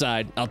other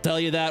side, I'll tell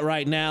you that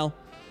right now.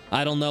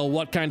 I don't know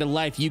what kind of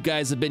life you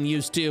guys have been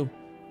used to,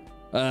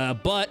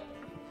 but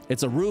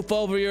it's a roof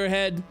over your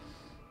head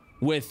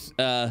with,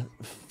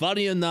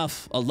 funny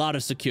enough, a lot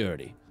of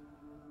security.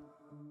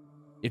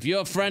 If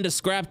you're a friend of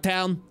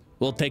Scraptown,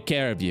 we'll take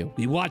care of you.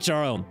 We watch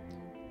our own.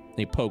 And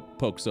he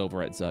pokes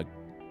over at Zug.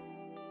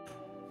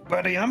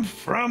 Buddy, I'm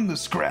from the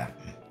Scrap.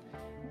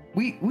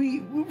 We're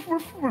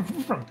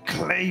from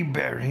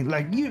Clayberry.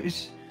 Like you,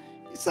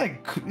 it's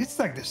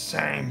like the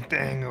same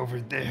thing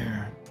over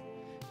there.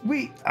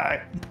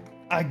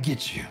 I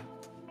get you.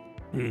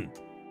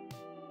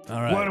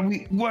 All right.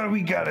 What do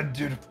we gotta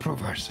do to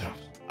prove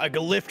ourselves? I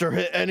can lift or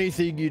hit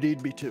anything you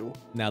need me to.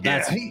 Now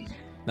that's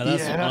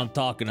what I'm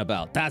talking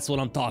about. That's what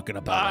I'm talking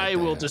about. I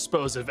will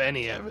dispose of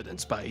any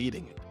evidence by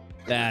eating it.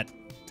 That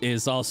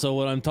is also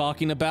what I'm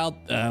talking about.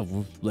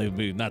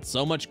 Maybe not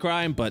so much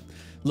crime, but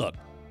look,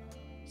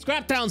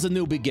 Scraptown's a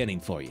new beginning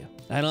for you.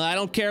 I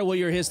don't care what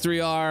your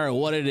history are or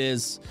what it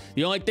is.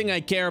 The only thing I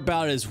care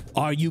about is,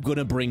 are you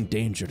gonna bring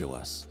danger to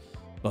us?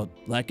 But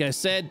like I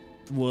said,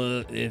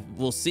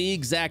 we'll see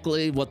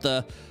exactly what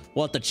the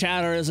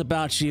chatter is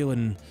about you,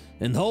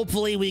 and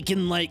hopefully we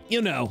can, like,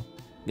 you know,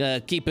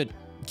 keep it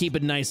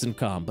nice and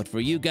calm. But for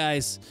you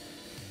guys,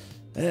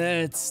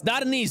 it's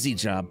not an easy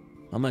job.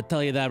 I'm gonna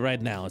tell you that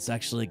right now. It's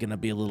actually gonna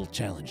be a little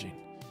challenging.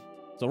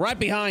 So right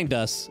behind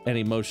us, and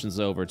he motions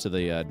over to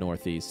the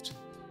northeast,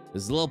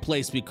 there's a little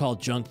place we call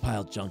Junk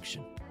Pile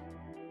Junction.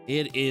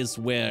 It is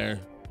where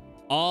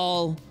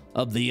all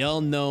of the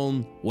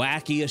unknown,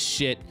 wackiest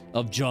shit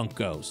of junk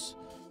goes.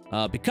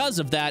 Because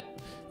of that,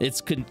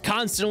 it's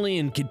constantly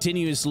and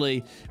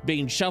continuously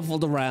being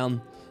shuffled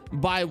around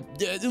by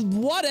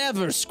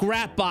whatever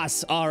scrap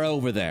bots are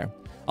over there.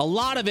 A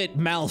lot of it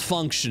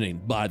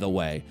malfunctioning, by the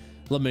way.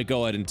 Let me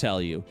go ahead and tell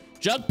you.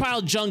 Junk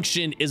Pile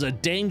Junction is a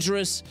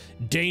dangerous,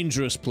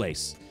 dangerous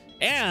place.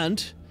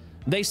 And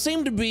they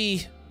seem to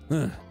be,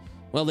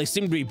 they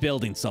seem to be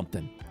building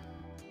something.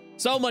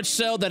 So much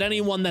so that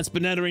anyone that's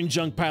been entering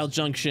Junk Pile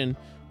Junction,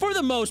 for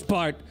the most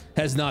part,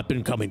 has not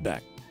been coming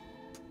back.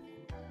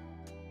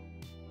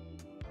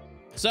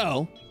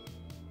 So,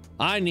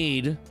 I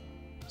need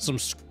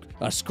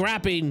a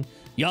scrapping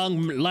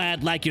young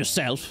lad like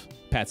yourself,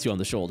 pats you on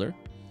the shoulder,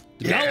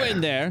 to go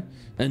in there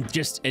and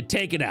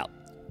take it out.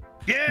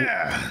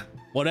 Yeah!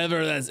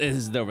 Whatever that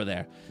is over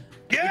there.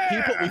 Yeah!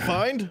 Keep what we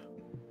find?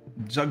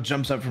 Zug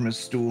jumps up from his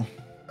stool.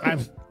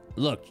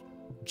 Look,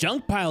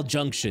 Junk Pile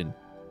Junction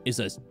is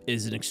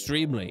an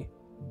extremely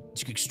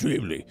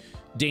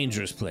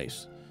dangerous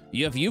place.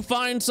 If you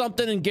find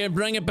something and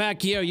bring it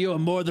back here, you are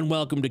more than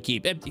welcome to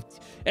keep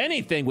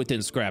anything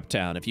within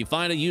Scraptown. If you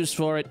find a use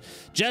for it,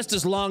 just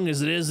as long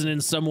as it isn't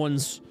in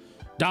someone's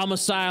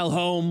domicile,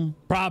 home,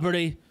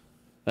 property,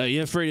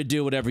 you're free to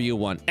do whatever you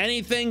want.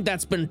 Anything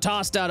that's been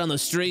tossed out on the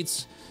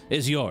streets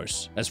is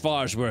yours, as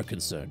far as we're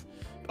concerned.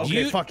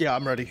 Okay, fuck yeah,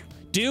 I'm ready.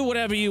 Do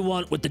whatever you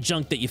want with the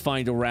junk that you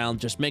find around.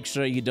 Just make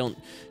sure you don't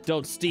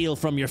steal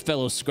from your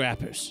fellow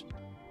scrappers.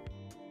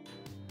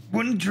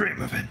 Wouldn't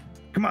dream of it.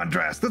 Come on,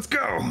 Drast, let's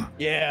go.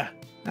 Yeah.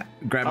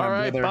 Grab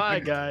my brother. Bye,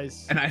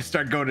 guys. And I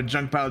start going to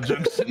Junk Pile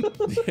Junction.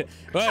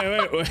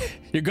 Wait.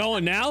 You're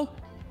going now?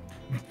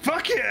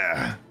 Fuck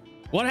yeah.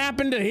 What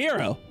happened to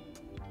Hero?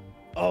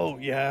 Oh,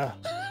 yeah.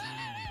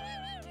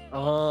 Do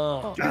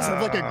you guys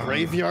have like a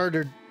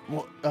graveyard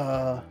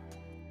or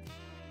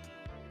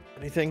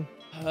anything?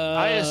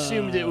 I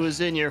assumed it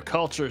was in your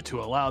culture to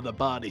allow the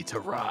body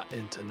to rot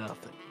into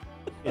nothing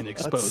in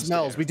exposed That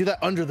smells. air. We do that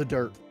under the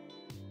dirt,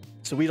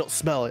 so we don't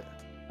smell it.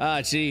 Ah,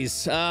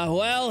 jeez.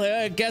 Well,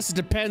 I guess it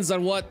depends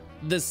on what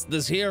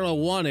this hero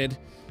wanted.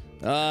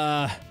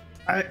 I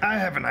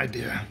have an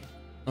idea.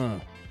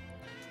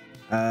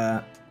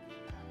 It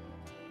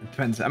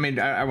depends. I mean,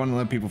 I want to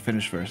let people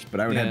finish first, but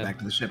I would head back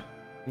to the ship.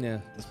 Yeah.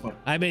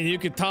 I mean, you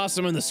could toss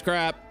them in the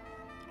scrap,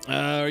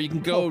 or you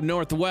can go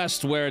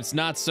northwest where it's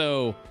not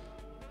so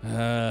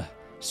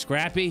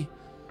scrappy.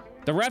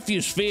 The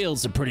refuse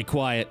fields are pretty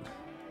quiet.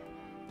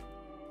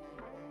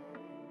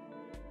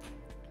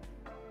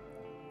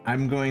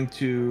 I'm going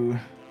to.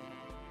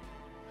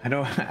 I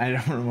don't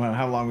know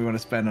how long we want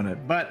to spend on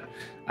it, but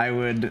I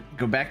would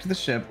go back to the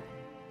ship,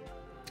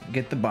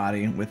 get the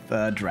body with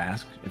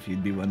Drask, if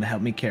you'd be willing to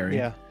help me carry.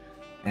 Yeah.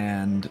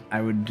 And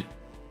I would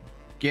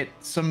get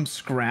some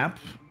scrap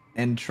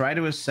and try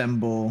to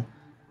assemble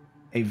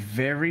a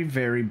very,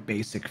 very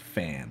basic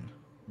fan,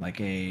 like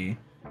a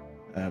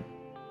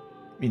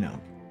you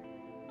know,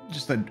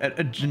 just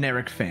a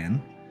generic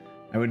fan.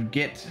 I would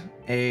get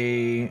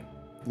a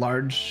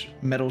large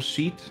metal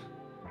sheet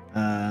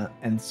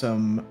and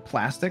some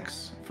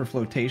plastics for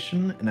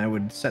flotation, and I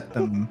would set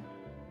them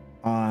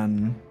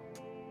on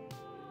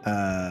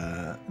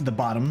the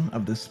bottom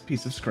of this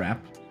piece of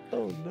scrap.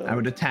 Oh no. I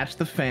would attach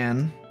the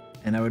fan,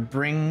 and I would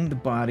bring the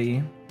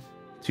body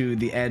to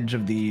the edge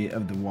of the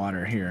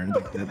water here,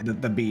 like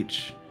the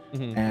beach.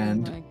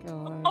 And Oh my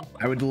god.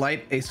 I would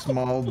light a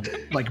small,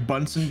 like,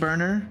 Bunsen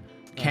burner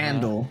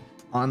candle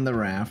on the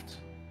raft,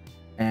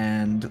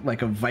 and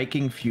like a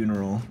Viking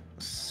funeral,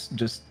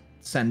 just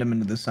send him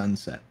into the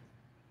sunset.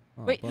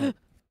 Oh, Wait. fuck.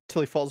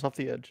 Till he falls off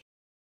the edge.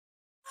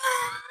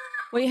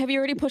 Wait, have you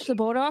already pushed the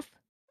boat off?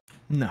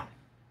 No,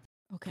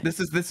 Okay. this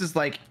is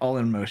like all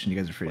in motion. You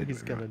guys are free What to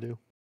he's do gonna do.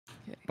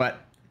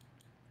 But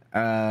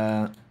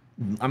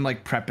I'm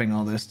like prepping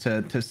all this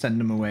to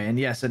send him away, and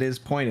yes, it is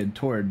pointed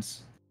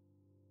towards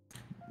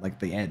like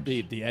the edge.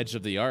 The edge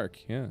of the arc,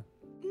 yeah.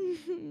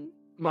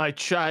 My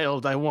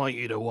child, I want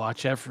you to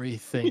watch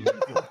everything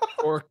your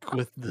orc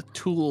with the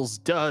tools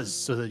does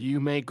so that you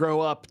may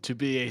grow up to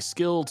be a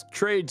skilled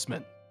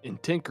tradesman in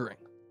tinkering.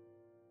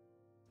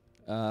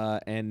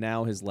 And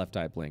now his left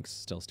eye blinks,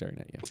 still staring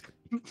at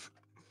you.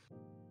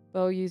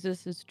 Bo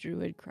uses his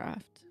druid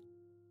craft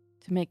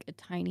to make a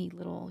tiny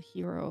little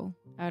hero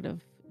out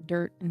of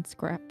dirt and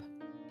scrap.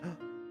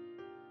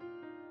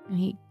 And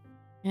he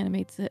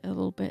animates it a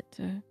little bit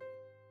to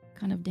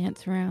kind of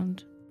dance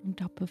around on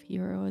top of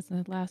Hero as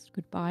a last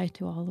goodbye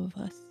to all of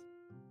us.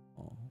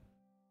 Oh,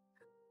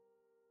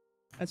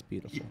 that's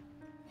beautiful.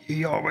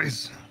 He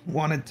always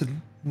wanted to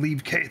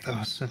leave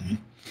Kathos, and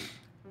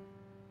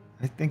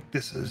I think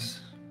this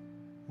is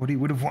what he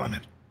would have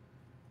wanted.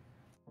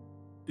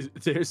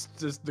 There's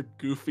just the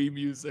goofy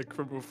music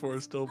from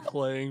before still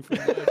playing from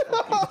that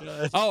fucking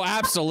guy. Oh,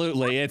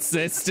 absolutely. It's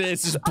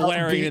just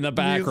blaring in the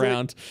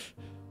background.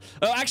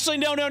 Oh, actually,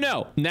 no.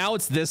 Now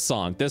it's this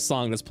song. This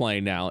song that's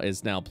playing now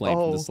is now playing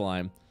from the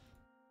slime.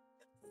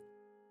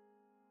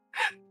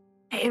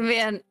 Hey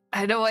man,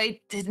 I know I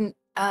didn't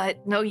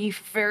know you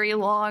very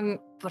long,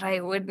 but I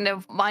wouldn't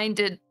have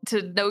minded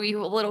to know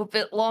you a little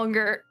bit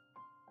longer.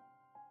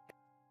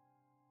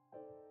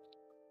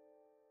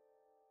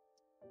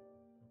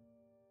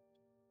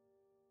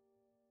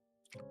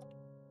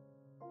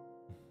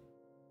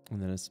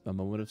 And then a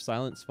moment of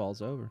silence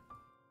falls over.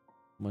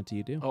 What do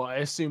you do? Oh, I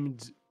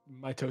assumed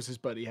Mitosis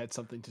buddy had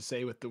something to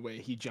say with the way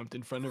he jumped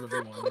in front of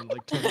everyone and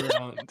like turned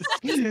around.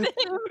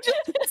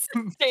 Just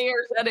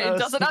stares at it.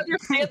 Doesn't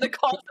understand the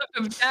concept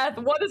of death.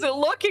 What is it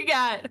looking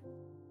at?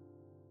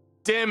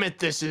 Damn it,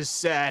 this is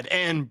sad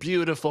and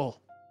beautiful.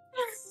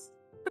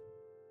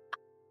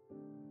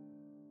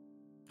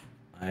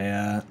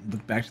 I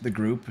look back to the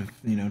group,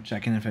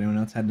 checking if anyone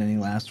else had any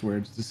last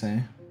words to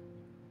say.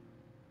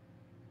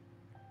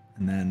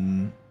 And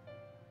then,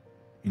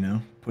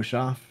 push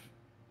off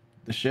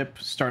the ship,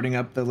 starting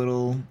up the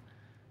little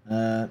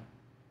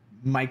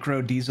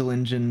micro diesel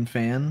engine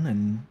fan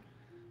and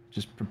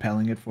just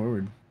propelling it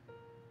forward,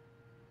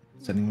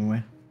 sending them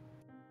away.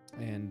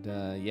 And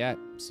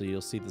so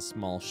you'll see the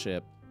small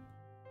ship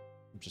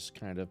just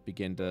kind of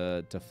begin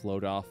to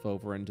float off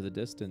over into the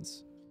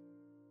distance.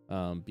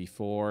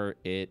 Before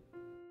it,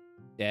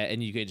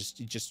 and you can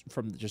just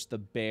from just the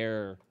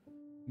bare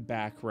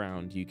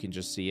background, you can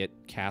just see it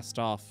cast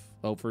off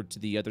over to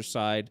the other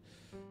side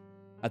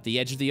at the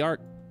edge of the arc,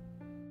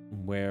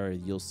 where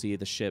you'll see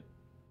the ship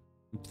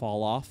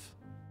fall off.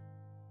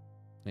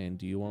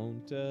 And you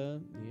won't,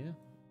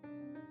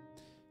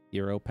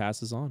 Hero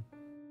passes on.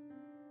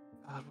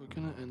 God, we're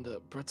gonna end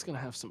up. Brett's gonna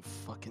have some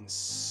fucking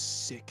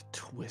sick,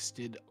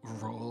 twisted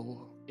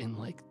role in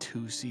like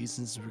 2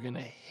 seasons. We're gonna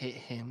hit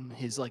him,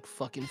 his like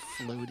fucking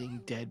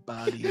floating dead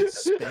body in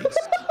space,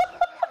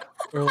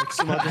 or like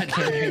some other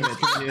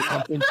character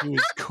jump into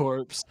his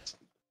corpse.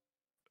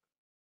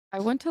 I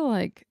want to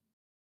like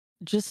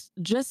just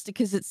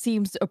because it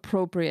seems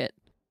appropriate.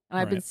 And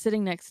I've been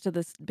sitting next to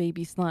this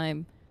baby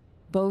slime.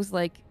 Bo's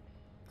like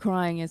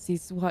crying as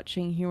he's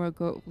watching Hero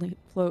go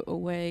float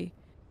away.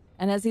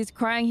 And as he's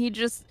crying, he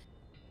just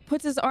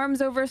puts his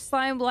arms over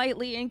Slime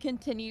lightly and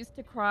continues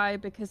to cry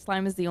because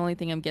Slime is the only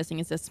thing I'm guessing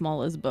is as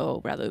small as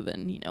Bo rather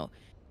than,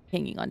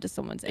 hanging onto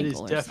someone's ankle or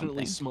something. It is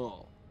definitely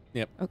small.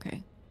 Yep.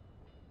 Okay.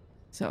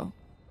 So,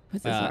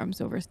 puts his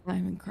arms over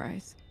Slime and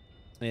cries.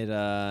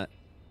 It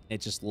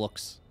just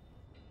looks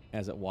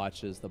as it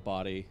watches the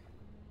body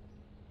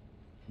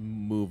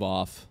move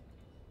off,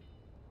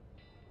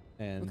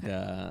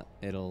 and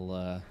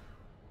it'll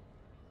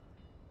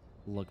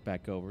look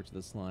back over to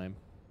the slime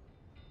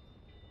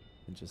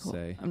and just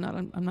say, I'm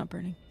not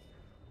burning.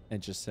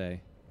 And just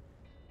say,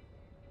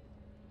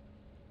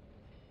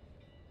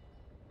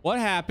 what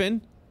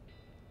happened?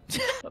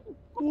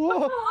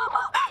 Whoa.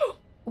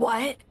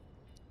 What?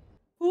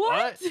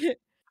 What?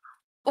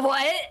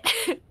 What?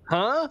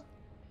 Huh?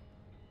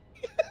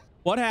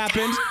 What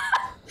happened?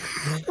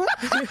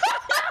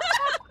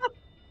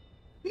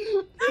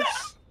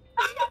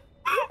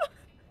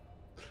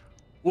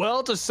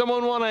 Well, does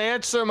someone want to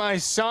answer my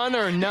son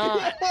or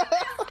not?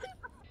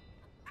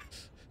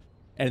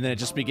 And then it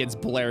just begins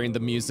blaring the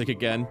music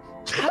again.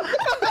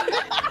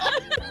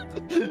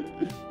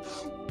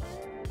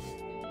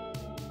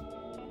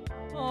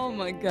 Oh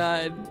my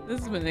god, this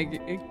has been a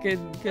good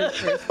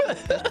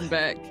first session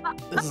back.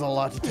 This is a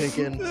lot to take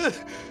in.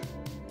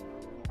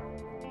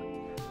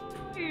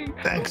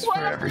 Thanks for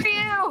everything.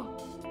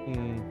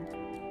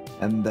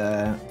 And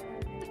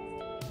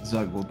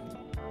Zug will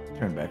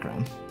turn back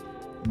around,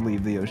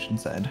 leave the ocean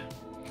side.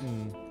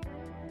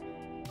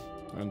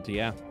 And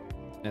yeah,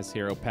 as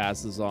Hero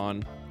passes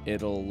on,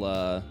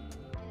 it'll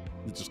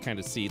just kind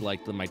of see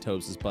like the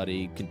mitosis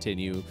buddy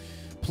continue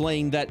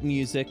playing that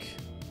music,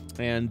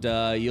 and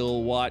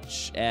you'll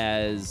watch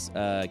as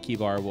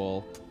Kibar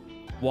will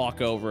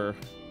walk over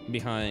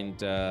behind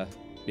Zug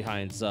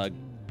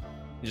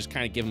and just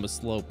kind of give him a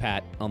slow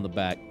pat on the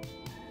back.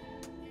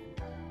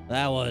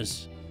 That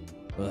was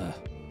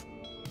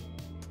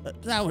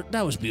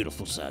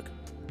beautiful, Zug.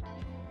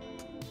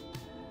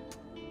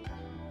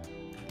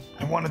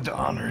 I wanted to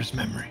honor his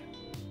memory.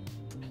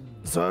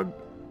 Zug,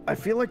 I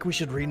feel like we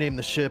should rename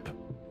the ship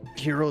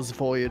Hero's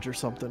Voyage or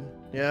something.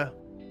 Yeah.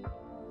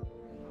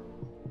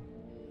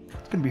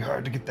 It's gonna be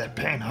hard to get that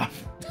paint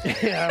off.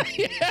 Yeah.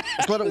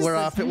 Just let it wear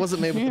off. It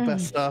wasn't made with the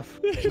best stuff.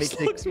 It may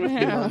take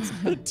months.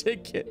 The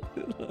ticket.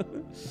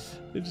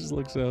 It just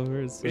looks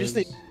over. We just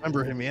need to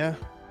remember him, yeah?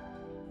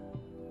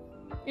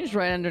 You just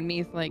right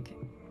underneath, like,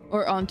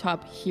 or on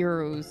top,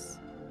 Heroes.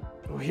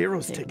 Oh,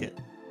 Hero's ticket.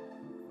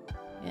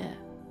 Yeah.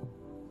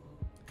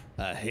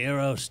 A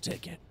hero's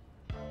ticket.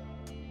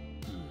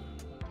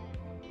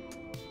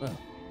 Well.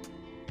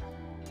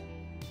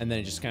 And then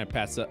he just kind of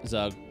pats up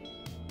Zug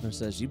and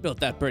says, "You built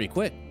that pretty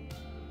quick."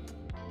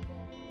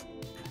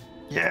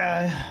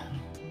 Yeah,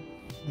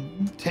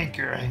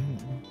 tinker. I've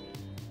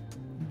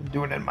been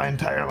doing it my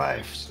entire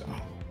life, so.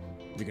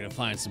 You're gonna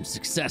find some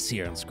success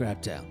here in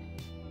Scraptown.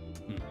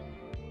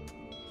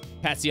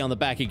 Pats you on the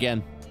back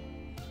again.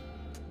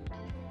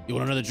 You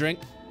want another drink?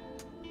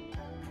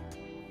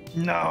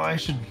 No, I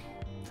should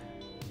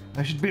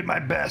be at my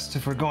best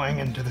if we're going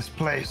into this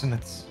place and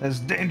it's as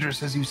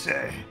dangerous as you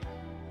say.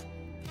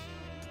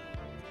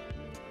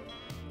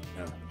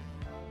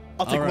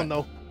 I'll take one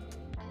though.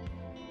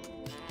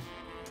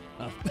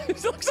 He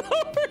looks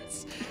over.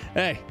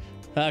 Hey,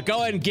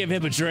 go ahead and give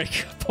him a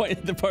drink.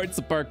 Point the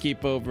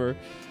barkeep over,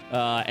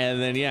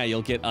 and then yeah,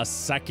 you'll get a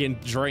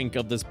second drink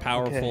of this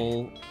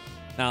powerful. Okay.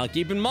 Now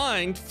keep in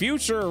mind,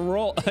 future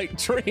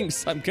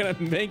drinks. I'm gonna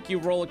make you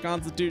roll a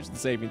Constitution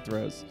saving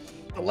throws.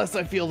 The less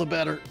I feel, the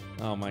better.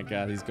 Oh my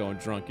God, he's going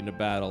drunk into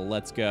battle.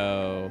 Let's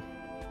go.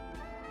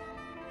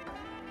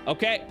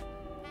 Okay.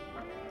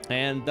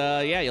 And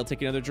yeah, you'll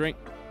take another drink.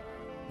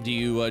 Do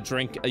you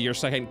drink your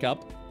second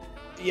cup?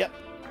 Yep.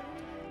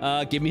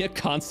 Give me a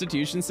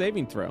Constitution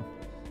saving throw.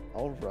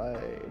 All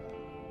right.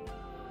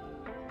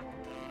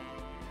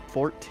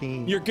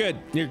 14. You're good.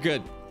 You're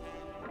good.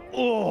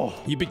 Oh.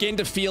 You begin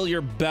to feel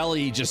your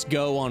belly just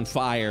go on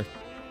fire.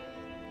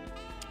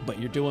 But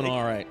you're doing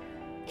all right.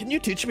 Can you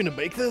teach me to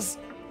make this?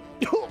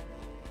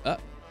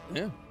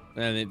 Yeah.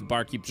 And the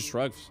barkeep just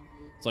shrugs.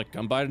 It's like,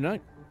 come by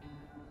tonight.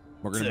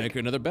 We're going to make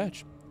another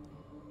batch.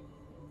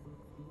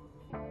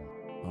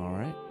 All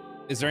right.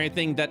 Is there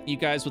anything that you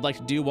guys would like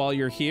to do while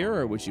you're here,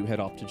 or would you head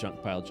off to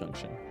Junk Pile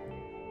Junction?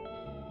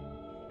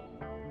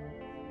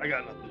 I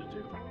got nothing to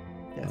do.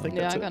 Yeah, I think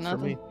that's it for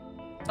me.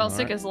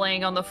 Felsic is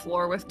laying on the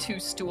floor with 2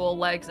 stool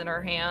legs in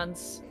her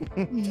hands.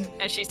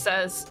 And she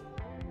says,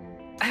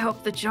 I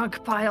hope the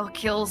junk pile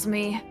kills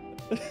me.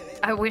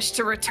 I wish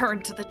to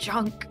return to the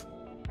junk.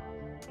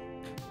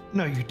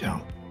 No, you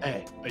don't.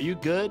 Hey, are you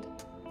good?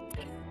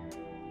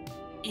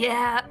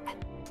 Yeah,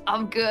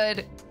 I'm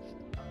good.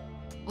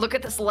 Look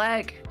at this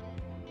leg.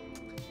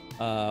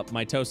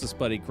 Mitosis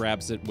Buddy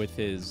grabs it with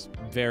his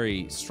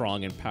very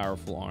strong and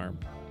powerful arm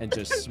and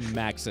just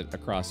smacks it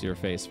across your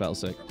face,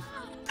 Felsic.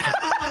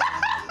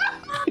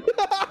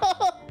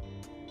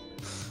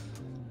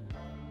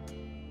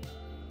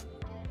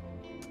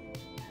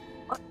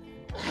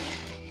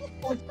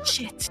 Oh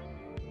shit.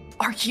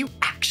 Are you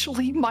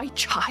actually my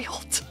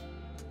child?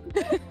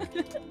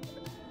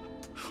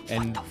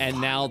 and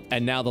now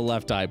the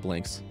left eye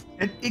blinks.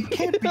 It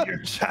can't be your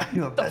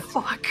child. The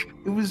fuck?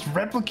 It was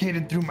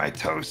replicated through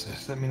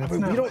mitosis. I mean,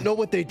 we don't know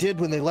what they did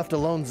when they left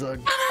alone,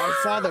 Zug. I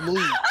saw them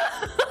leave.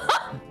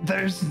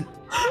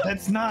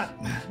 That's not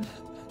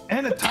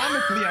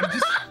anatomically. I'm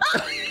just.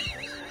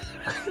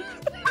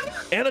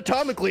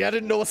 Anatomically, I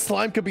didn't know a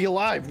slime could be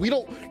alive. We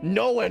don't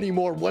know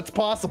anymore what's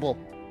possible.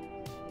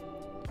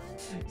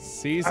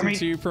 Season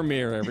 2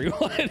 premiere,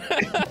 everyone.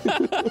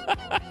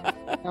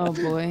 Oh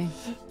boy.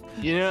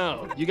 You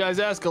know, you guys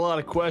ask a lot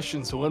of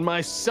questions, so when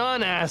my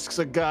son asks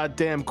a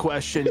goddamn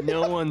question,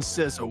 no one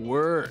says a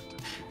word.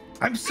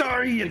 I'm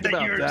sorry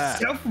that your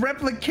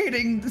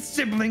self-replicating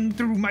sibling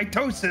through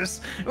mitosis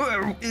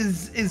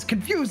is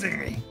confusing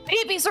me.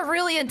 Babies are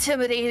really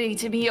intimidating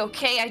to me,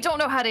 okay? I don't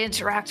know how to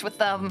interact with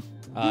them.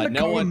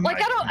 No one.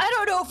 Like I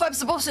don't know if I'm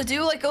supposed to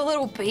do like a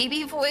little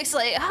baby voice,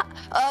 like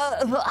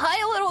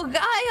hi little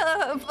guy.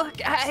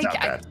 Stop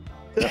that.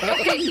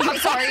 Okay, I'm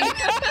sorry.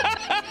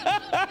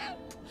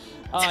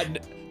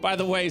 By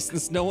the way,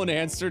 since no one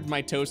answered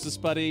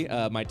Mitosis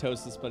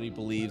Buddy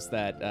believes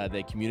that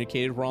they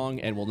communicated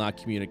wrong and will not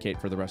communicate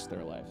for the rest of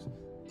their lives.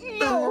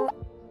 No.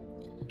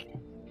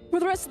 For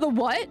the rest of the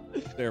what?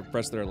 The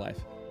rest of their life.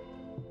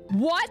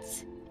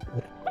 What?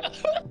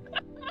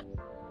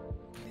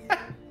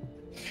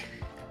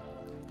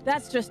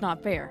 That's just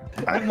not fair.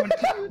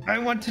 I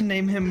want to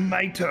name him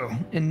Mito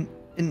in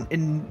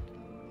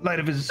light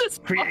of his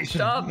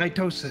creation.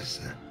 Mitosis.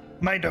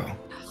 Mito,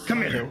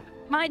 come here.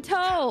 My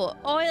toe.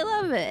 Oh, I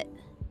love it.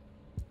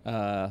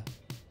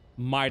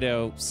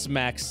 Mito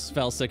smacks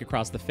Felsic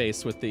across the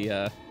face with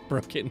the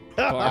broken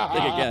bar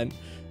thing again.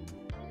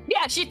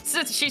 Yeah, she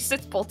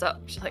sits bolt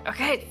up. She's like,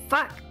 okay,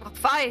 fuck,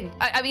 fine.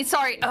 I mean,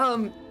 sorry.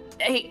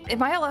 Hey,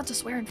 am I allowed to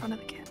swear in front of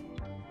the kid?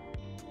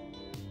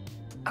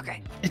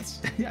 Okay.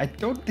 I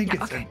don't think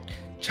it's a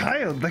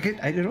child. Like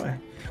I don't know.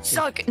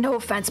 Suck, no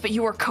offense, but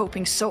you are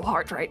coping so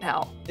hard right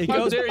now.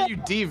 How dare you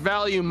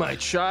devalue my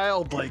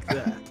child like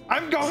that?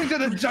 I'm going to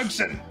the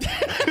junction.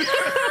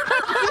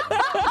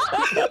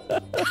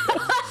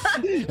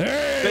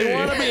 They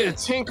want to be a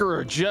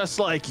tinkerer just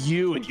like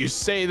you, and you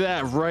say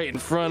that right in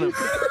front of me.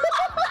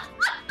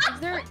 Is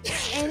there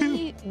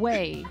any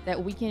way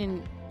that we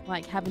can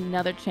like have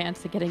another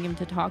chance at getting him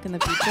to talk in the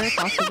future?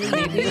 Possibly,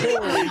 maybe.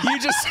 You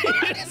just see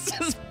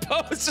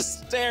Poe's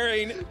just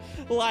staring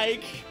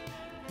like,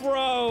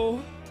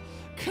 bro,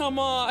 come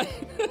on.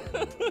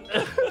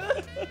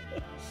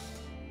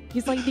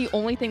 He's like the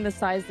only thing the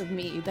size of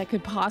me that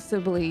could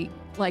possibly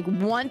like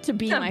want to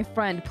be my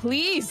friend.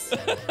 Please.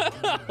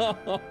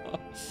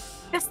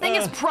 This thing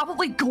is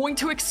probably going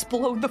to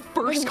explode the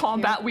first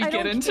combat we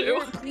get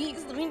into.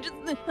 Please, let me just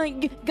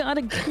like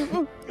gotta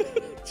go.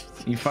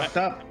 You fucked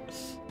up.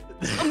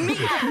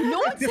 Man, no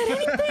one said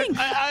anything.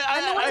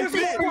 I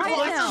feel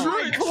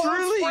like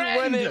truly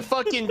when it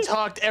fucking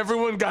talked,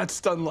 everyone got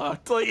stun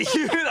locked. Like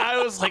even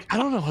I was like, I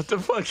don't know what to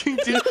fucking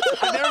do.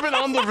 I've never been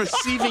on the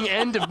receiving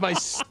end of my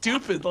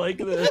stupid like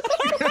this.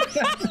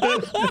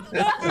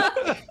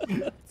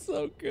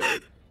 So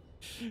good.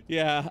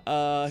 Yeah,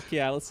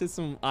 let's hit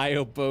some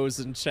IO bows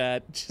in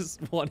chat.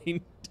 Just wanting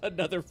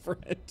another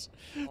friend.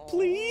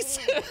 Please.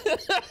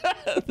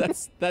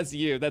 That's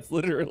you. That's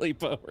literally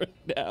Poe right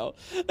now.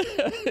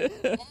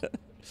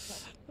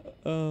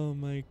 Oh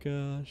my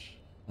gosh.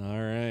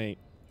 All right.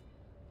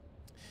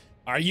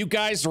 Are you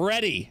guys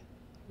ready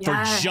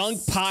for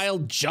Junk Pile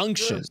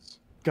Junction?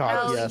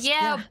 God, yes.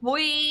 Yeah,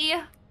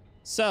 boy.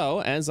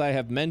 So, as I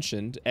have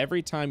mentioned,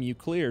 every time you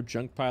clear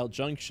Junk Pile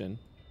Junction,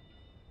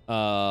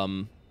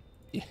 the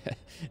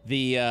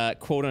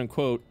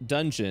quote-unquote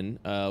dungeon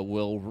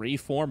will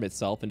reform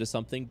itself into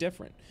something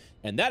different.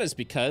 And that is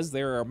because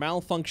there are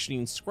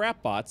malfunctioning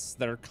scrap bots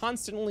that are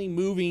constantly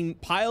moving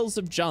piles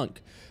of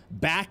junk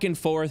back and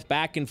forth,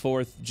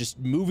 just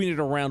moving it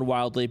around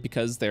wildly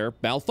because they're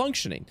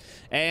malfunctioning.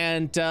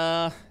 And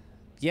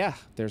yeah,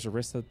 there's a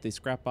risk that the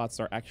scrap bots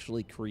are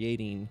actually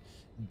creating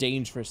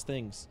dangerous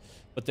things.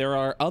 But there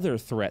are other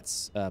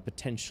threats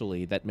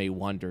potentially that may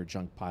wander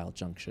Junk Pile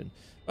Junction.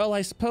 Well,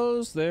 I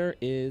suppose there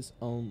is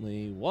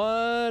only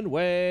one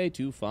way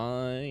to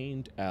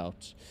find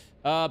out.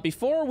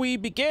 Before we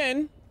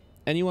begin,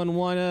 anyone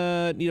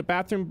need a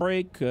bathroom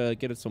break,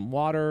 get some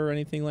water or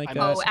anything like that?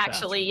 Oh,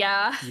 actually,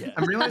 yeah.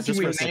 I'm realizing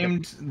we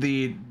named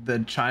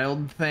the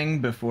child thing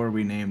before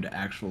we named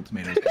actual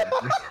tomatoes.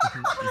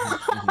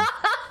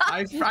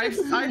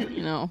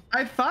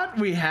 I thought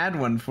we had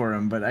one for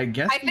him, but I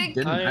guess we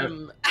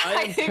didn't.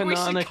 I think we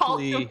should call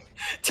him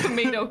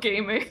Tomato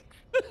Gaming.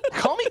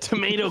 Call me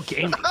Tomato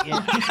Gaming.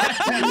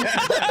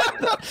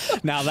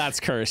 Now that's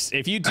cursed.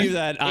 If you do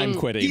that, I'm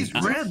quitting. He's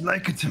red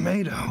like a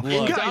tomato.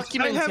 Look, guys,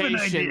 I have an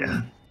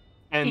idea.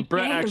 And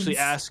Brett actually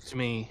asked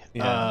me,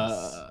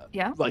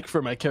 like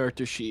for my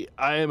character sheet,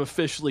 I am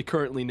officially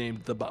currently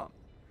named the Bomb.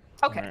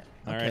 Okay.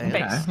 All right.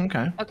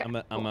 Okay.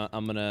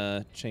 I'm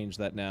gonna change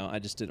that now. I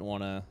just didn't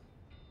want to.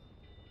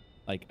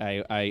 Like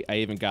I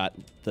even got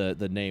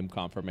the name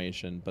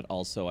confirmation, but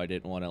also I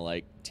didn't want to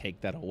like take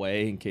that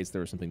away in case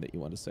there was something that you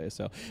wanted to say.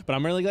 So, but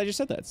I'm really glad you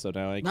said that. So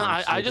now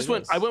I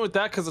went with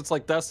that because it's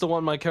like that's the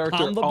one my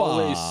character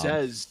always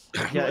says.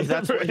 Yeah,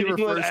 that's what he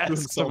refers to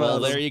himself. Well,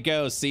 there you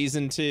go.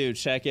 Season 2.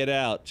 Check it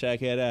out.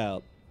 Check it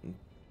out.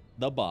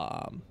 The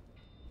Bomb.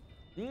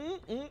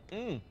 I'm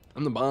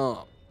the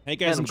Bomb. Hey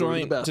guys,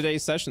 enjoying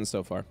today's session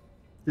so far?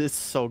 This is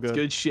so good. It's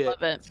good shit.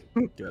 Love it.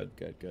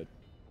 Good.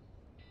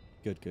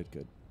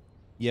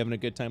 You having a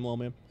good time,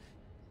 Lawman?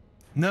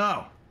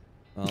 No.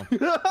 Oh.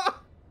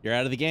 You're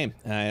out of the game.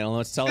 I don't know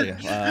what to tell you.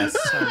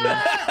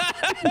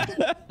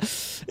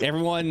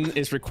 Everyone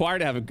is required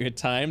to have a good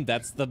time.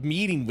 That's the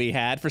meeting we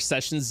had for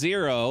session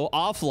 0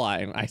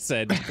 offline.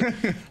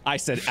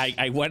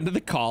 I went into the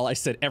call. I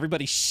said,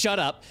 everybody shut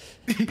up.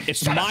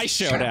 It's my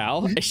show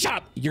now. Shut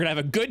up. You're gonna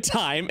have a good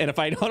time. And if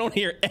I don't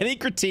hear any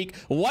critique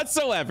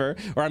whatsoever,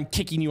 or I'm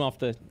kicking you off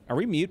the, are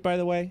we mute, by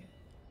the way?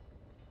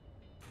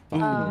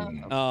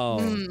 Damn.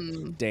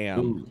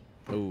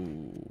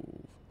 Ooh.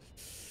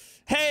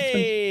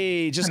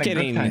 Hey, just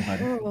kidding.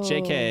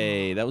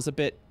 JK, that was a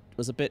bit.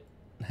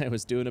 I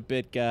was doing a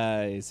bit,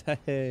 guys.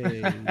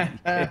 Hey.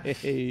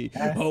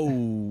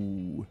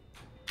 Oh.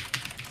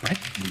 Brett,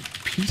 you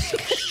piece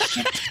of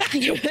shit.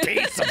 You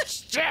piece of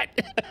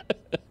shit.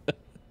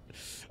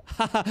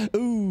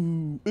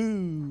 Ooh.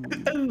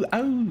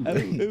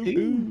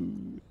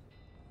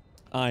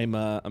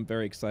 I'm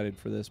very excited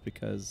for this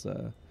because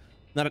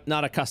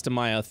not a custom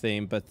IO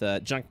theme, but the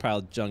Junk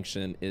Pile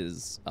Junction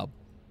is a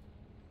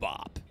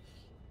bop.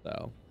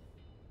 So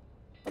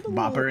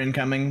Bopper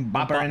incoming.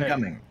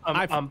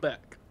 I'm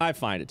back. I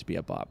find it to be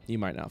a bop. You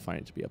might not find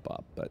it to be a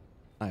bop, but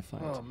I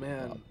find it to be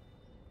a bop.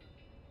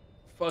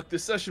 Fuck,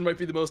 this session might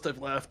be the most I've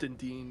laughed in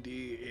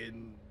D&D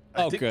in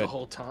I think good. The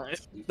whole time.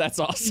 That's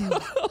awesome.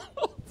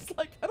 It's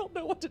like I don't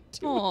know what to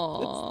do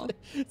with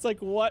this. It's like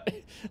what?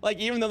 Like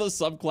even though the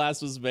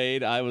subclass was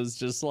made, I was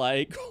just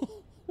like,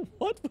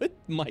 what would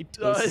my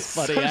toast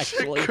buddy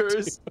actually do?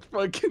 It's such a cursed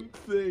fucking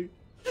thing.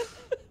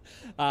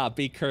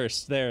 Be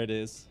cursed. There it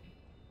is.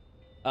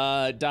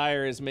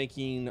 Dyer is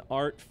making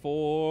art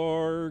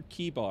for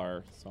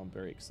Keybar, so I'm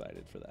very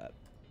excited for that.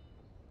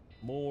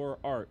 More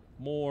art.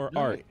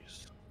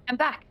 I'm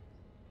back.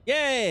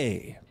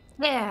 Yay!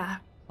 Yeah.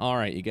 All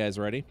right, you guys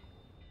ready?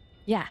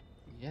 Yeah.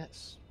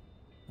 Yes.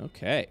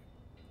 Okay.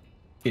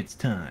 It's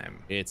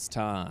time.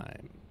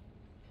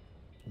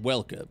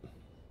 Welcome.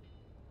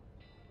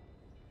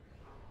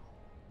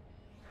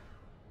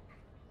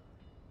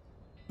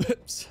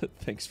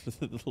 Thanks for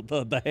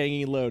the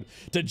hanging load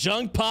to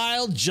Junk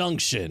Pile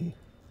Junction.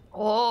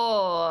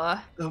 Oh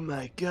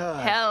my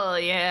god. Hell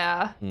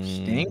yeah.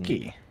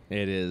 Stinky.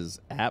 It is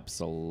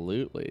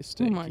absolutely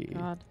stinky. Oh my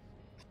god.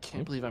 I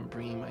can't believe I'm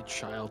bringing my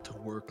child to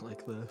work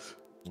like this.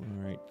 All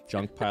right,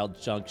 Junk Pile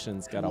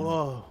Junction's got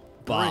a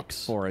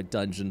box for a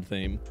dungeon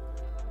theme,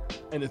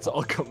 and it's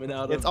all coming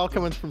out. It's all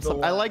coming from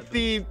some. I like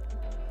the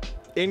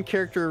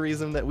in-character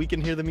reason that we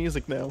can hear the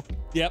music now.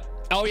 Yep.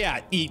 Oh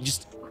yeah.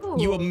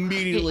 You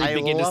immediately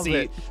begin to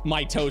see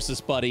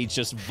Mitosis buddy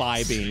just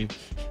vibing,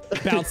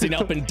 bouncing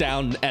up and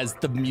down as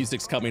the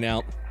music's coming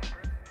out.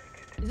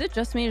 Is it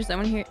just me, or does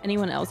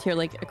anyone else hear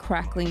like a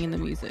crackling in the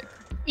music?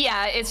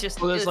 Yeah, it's just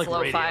there's it's like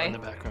lo-fi in the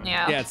background.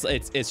 Yeah. Yeah,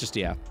 it's just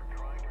yeah.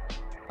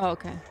 Oh,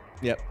 okay.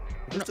 Yep.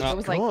 It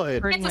was like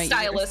hurting it's a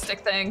stylistic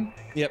thing.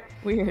 Yep.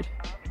 Weird.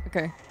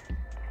 Okay.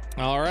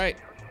 All right.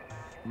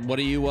 What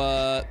do you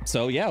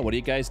so yeah, what do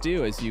you guys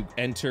do as you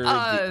enter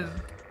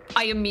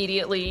I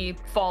immediately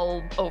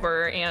fall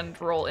over and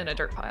roll in a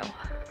dirt pile.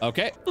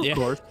 Okay. Of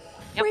course.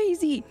 Yep.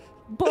 Crazy.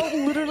 Bo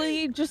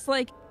literally just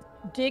like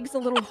digs a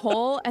little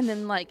hole and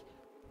then like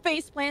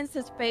face plants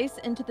his face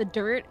into the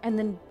dirt and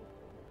then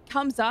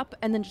comes up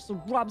and then just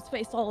rubs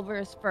face all over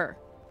his fur.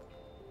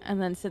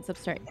 And then sits up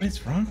straight. What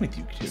is wrong with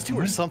you two? These two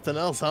are something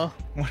else, huh?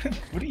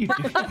 What are you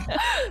doing?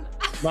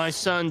 My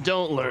son,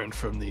 don't learn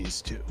from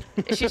these two.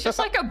 She's just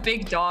like a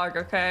big dog,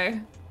 okay?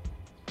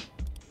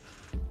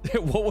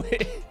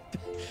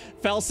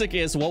 Felsic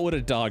is, what would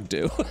a dog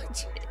do?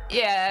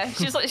 Yeah,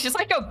 she's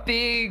like a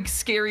big,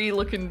 scary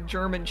looking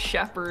German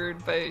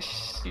shepherd, but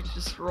she's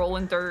just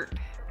rolling dirt.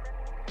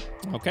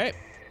 Okay.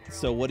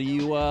 So what do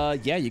you,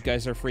 yeah, you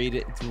guys are free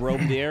to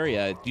roam the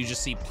area. You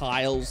just see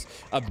piles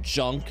of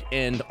junk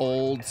and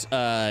old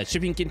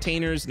shipping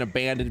containers and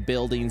abandoned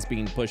buildings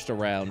being pushed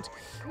around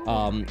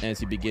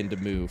as you begin to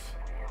move.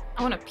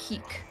 I want to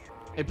peek.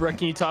 Hey, Brett,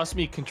 can you toss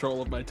me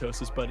control of my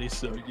Mitosis buddy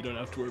so you don't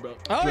have to worry about...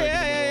 Oh,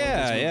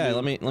 yeah.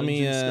 Let me,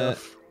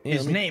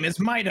 His name is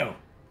Mido.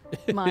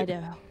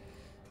 Mido.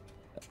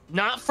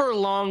 Not for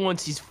long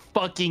once he's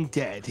fucking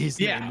dead. His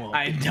name won't.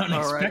 I don't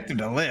expect him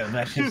to live.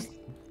 That's just...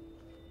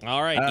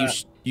 All right,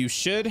 you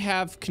should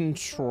have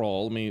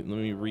control. Let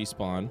me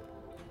respawn. I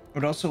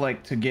would also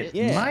like to get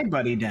my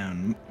buddy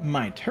down,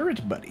 my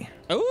turret buddy.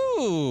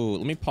 Ooh,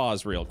 let me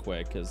pause real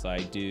quick because I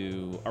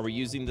do. Are we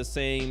using the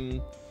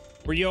same?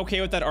 Were you okay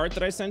with that art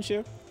that I sent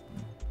you?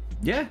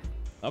 Yeah.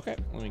 Okay,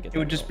 let me get. It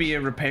would just be a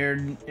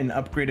repaired and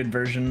upgraded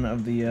version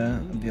of the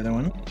other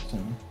one. So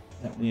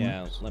that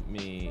one works. Let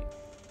me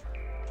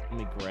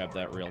grab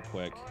that real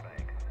quick.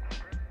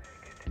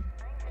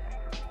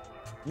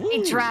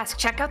 Hey, Drask,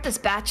 check out this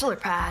bachelor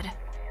pad.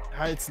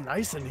 It's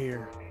nice in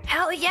here.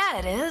 Hell yeah,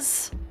 it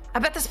is. I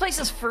bet this place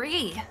is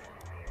free.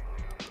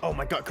 Oh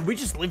my god, could we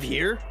just live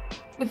here?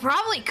 We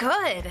probably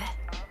could.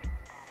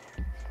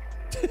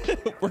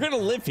 We're gonna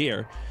live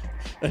here.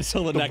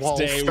 Until the next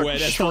day when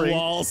the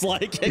walls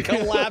like it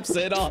collapse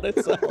in on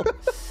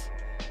itself.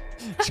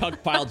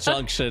 Chunk pile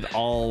junction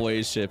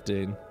always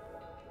shifting.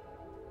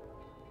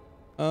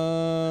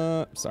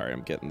 Sorry,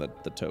 I'm getting the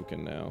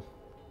token now.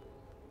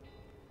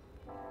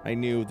 I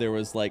knew there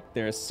was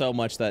there's so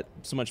much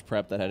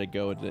prep that had to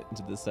go into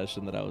this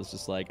session that I was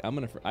just like,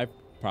 I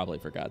probably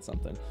forgot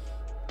something.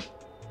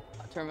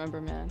 To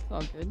remember, man. It's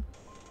all good.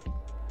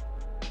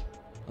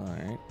 All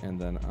right, and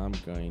then I'm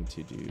going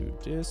to do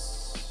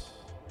this.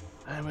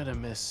 I'm gonna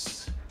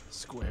miss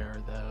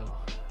square though.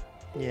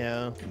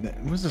 Yeah.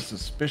 That was a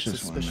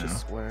suspicious one now.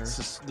 Square.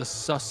 The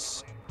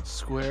sus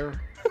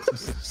square.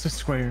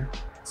 Square.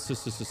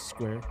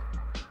 Square.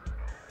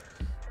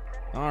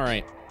 All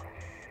right.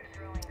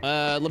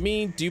 Let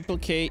me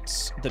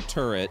duplicate the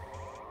turret,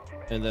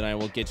 and then I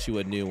will get you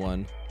a new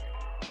one.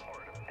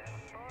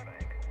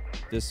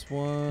 This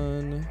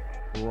one,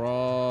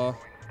 raw,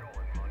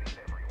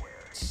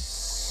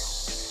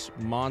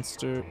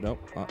 monster.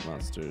 Nope, not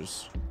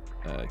monsters.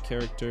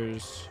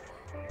 Characters.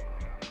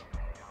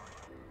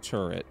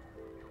 Turret.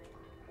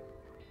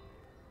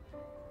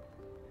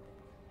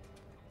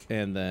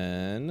 And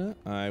then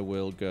I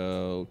will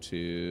go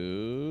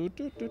to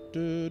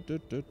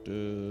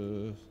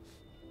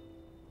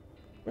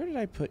where did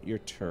I put your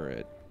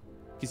turret?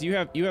 Because you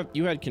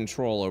had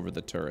control over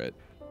the turret.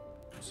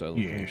 So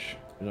yes.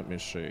 Let me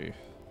see.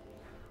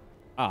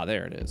 Ah,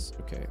 there it is.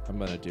 Okay, I'm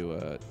gonna do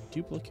a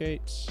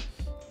duplicate.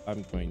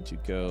 I'm going to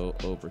go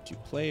over to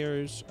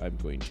players. I'm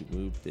going to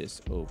move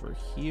this over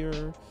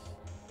here.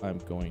 I'm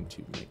going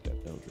to make that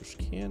Eldritch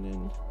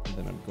Cannon. And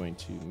then I'm going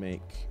to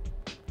make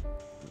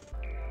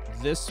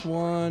this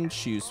one,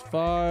 choose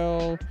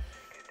file,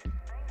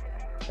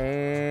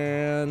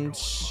 and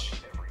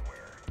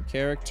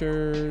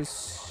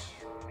characters.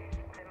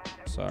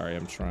 Sorry,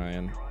 I'm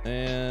trying.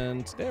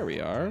 And there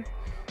we are.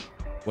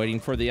 Waiting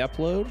for the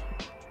upload.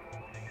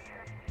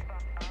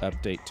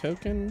 Update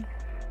token.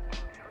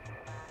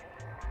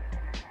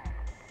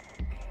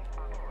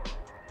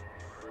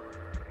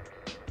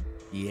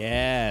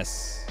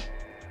 Yes.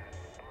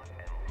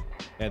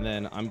 And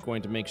then I'm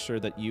going to make sure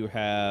that you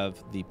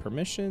have the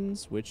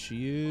permissions, which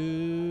you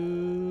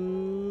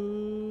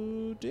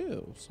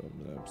do. So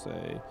I'm going to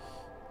say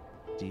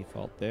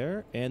default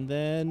there. And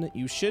then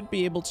you should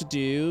be able to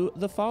do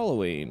the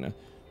following.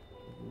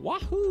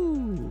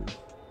 Wahoo!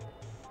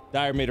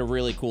 Dyer made a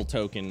really cool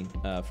token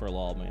for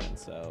Lawlman,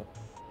 so.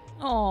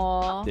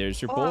 Aww.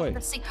 There's your boy.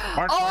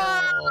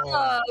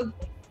 Oh,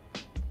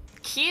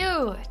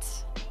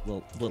 cute.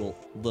 Little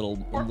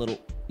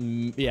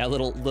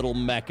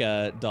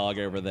mecha dog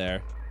over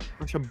there.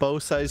 Bunch of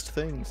bow-sized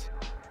things.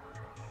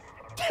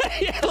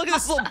 Yeah, look at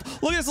this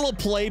little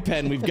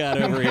playpen we've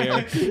got over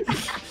here.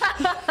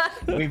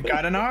 We've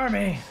got an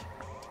army.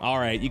 All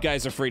right, you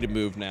guys are free to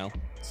move now.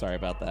 Sorry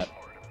about that.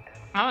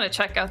 I want to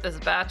check out this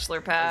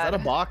bachelor pad. Is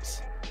that a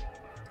box?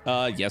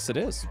 Yes, it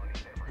is.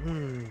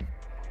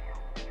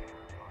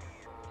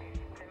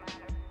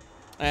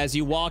 As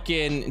you walk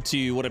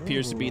into what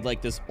appears to be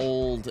like this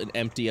old and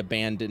empty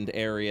abandoned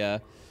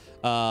area,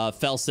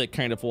 Felsic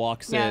kind of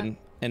walks in.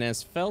 And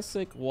as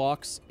Felsic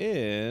walks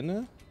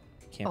in,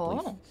 can't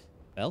believe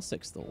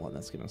Felsic's the one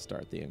that's going to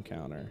start the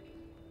encounter.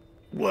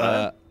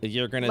 What?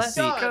 You're going to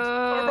see...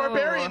 Our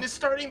barbarian is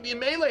starting the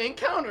melee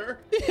encounter.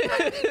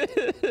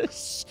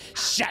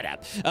 Shut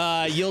up.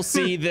 You'll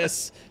see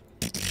this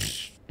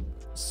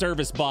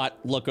service bot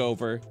look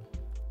over,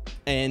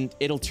 and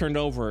it'll turn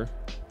over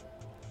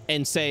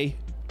and say,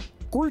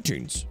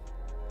 "Greetings.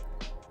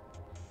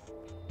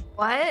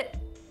 What?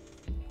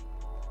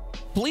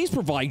 Please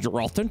provide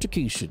your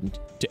authentication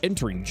to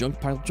entering Junk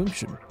Pile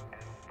Junction."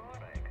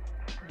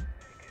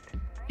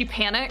 She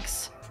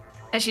panics,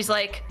 and she's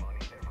like,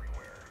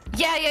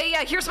 yeah,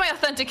 here's my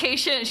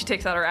authentication. And she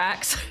takes out her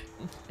axe.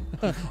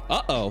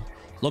 Uh-oh.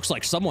 Looks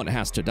like someone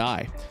has to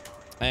die.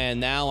 And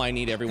now I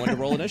need everyone to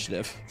roll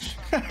initiative.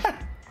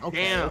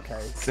 Okay.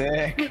 Okay.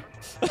 Sick.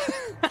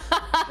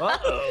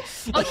 Uh-oh.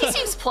 Oh, he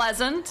seems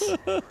pleasant.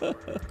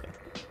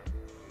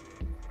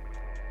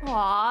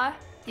 Aw.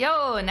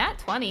 Yo, nat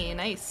 20.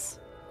 Nice.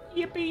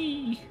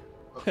 Yippee.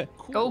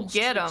 Go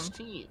get him.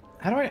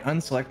 How do I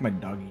unselect my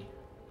doggy?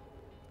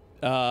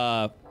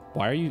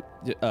 Why are you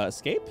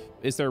escape?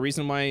 Is there a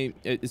reason why?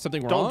 Is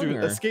something wrong? Don't do it.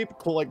 Or? Escape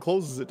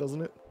closes it,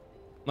 doesn't it?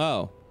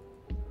 Oh.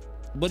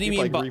 What do you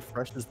Escape, mean?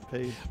 Refreshes the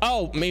page.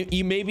 Oh,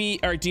 maybe,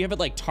 or do you have it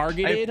like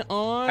targeted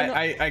on?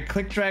 I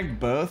click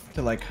drag both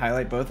to like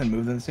highlight both and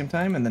move them at the same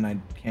time, and then I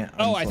can't.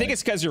 Oh, I think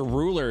it's because your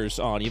ruler's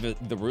on. You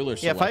have the ruler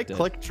selected. Yeah, if I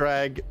click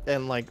drag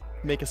and like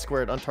make a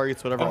square, it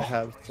untargets whatever I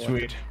have.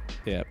 Sweet.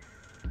 Yep.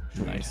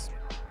 Nice.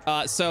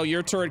 So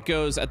your turret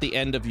goes at the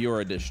end of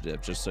your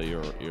initiative, just so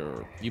you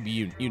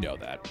know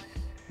that.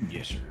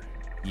 Yes, sir.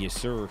 Yes,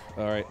 sir.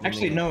 All right.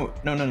 Actually, no.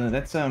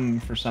 That's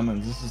for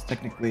summons. This is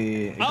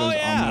technically it goes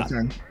on my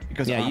turn. It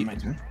goes on my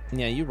turn.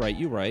 Yeah, you're right.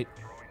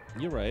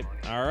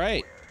 All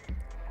right.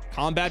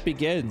 Combat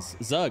begins.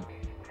 Zug.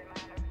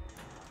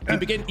 You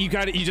begin. You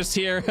got it. You just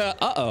hear.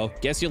 Uh-oh.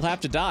 Guess you'll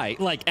have to die.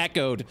 Like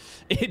echoed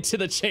into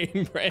the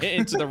chamber,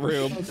 into the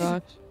room. Oh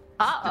gosh.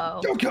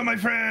 Uh-oh. Don't kill my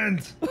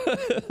friends.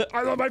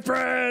 I love my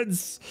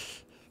friends.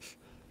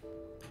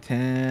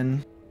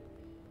 10,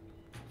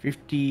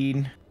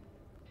 15,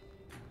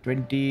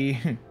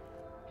 20.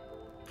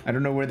 I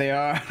don't know where they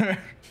are.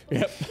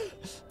 Yep.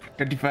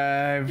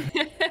 25.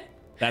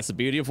 That's the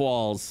beauty of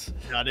walls.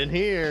 Not in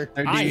here.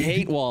 30. I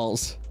hate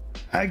walls.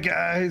 Hi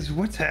guys,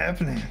 what's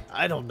happening?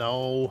 I don't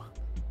know.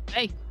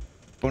 Hey.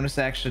 Bonus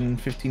action,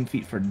 15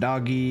 feet for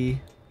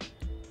doggy.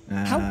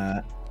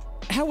 How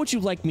would you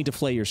like me to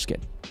flay your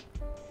skin?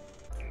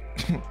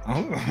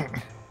 Oh.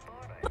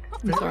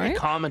 I'm sorry.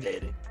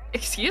 Accommodating.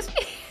 Excuse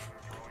me?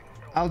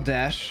 I'll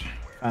dash.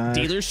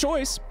 Dealer's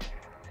choice.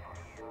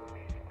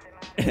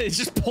 It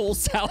just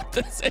pulls out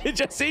this. You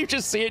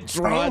just see it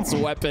draw its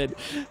weapon,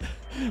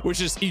 which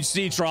is you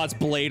see it draw its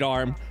blade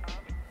arm.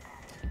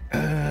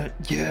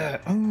 Yeah.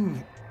 Oh.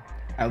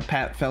 I'll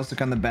pat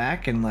Felsic on the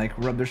back and like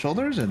rub their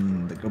shoulders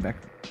and go back.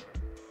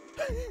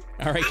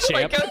 All right,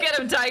 Like, champ. go get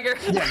him, Tiger.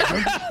 What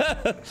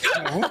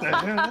the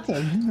hell? What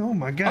the? Oh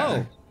my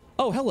god.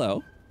 Oh,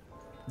 hello.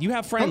 You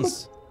have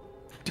friends.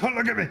 Don't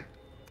look at me.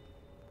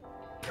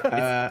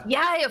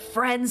 Yeah, I have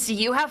friends. Do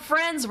you have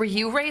friends? Were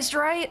you raised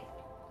right?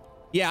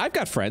 Yeah, I've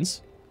got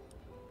friends.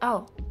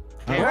 Oh.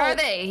 Where are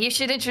they? You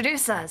should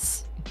introduce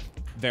us.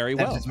 Very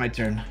That's well. it's my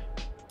turn.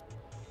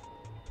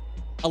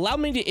 Allow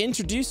me to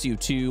introduce you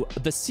to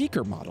the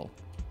Seeker model.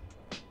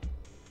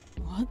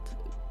 What?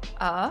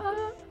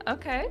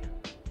 Okay.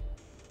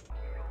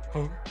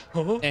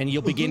 And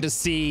you'll begin to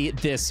see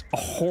this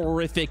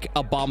horrific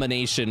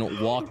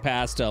abomination walk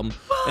past him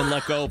and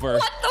look over.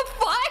 What the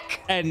fuck?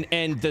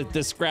 And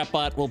the scrap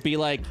bot will be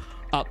like,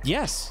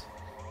 yes.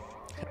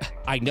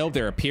 I know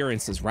their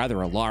appearance is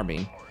rather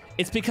alarming.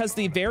 It's because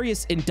the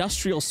various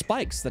industrial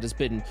spikes that has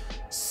been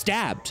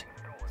stabbed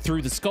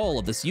through the skull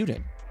of this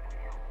unit.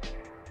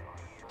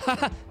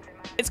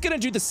 It's gonna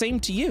do the same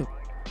to you.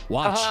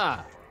 Watch.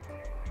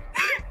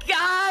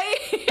 Guys!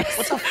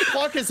 What the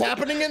fuck is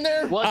happening in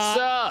there? What's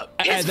up?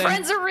 His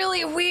friends are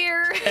really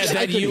weird. And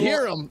I then can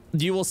hear him.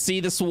 you will see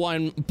this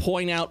one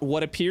point out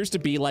what appears to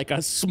be like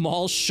a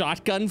small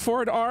shotgun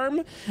for an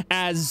arm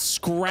as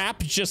Scrap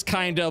just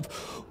kind of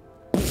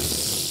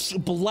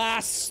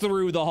blasts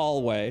through the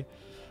hallway.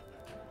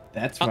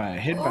 That's why I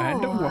hid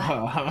behind the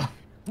wall.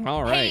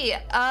 All right.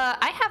 Hey,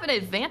 I have an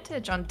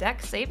advantage on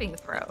deck saving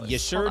throws. You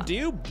sure Hold on.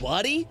 do,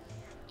 buddy.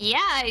 Yeah,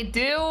 I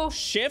do.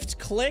 Shift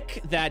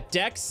click that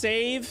deck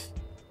save.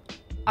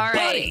 All right.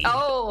 Buddy.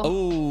 Oh.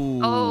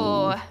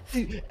 Oh.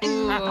 Ooh.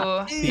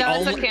 No,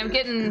 it's okay. I'm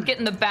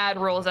getting the bad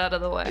rolls out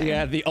of the way.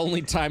 Yeah, the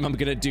only time I'm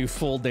gonna do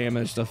full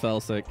damage to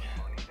Felsic.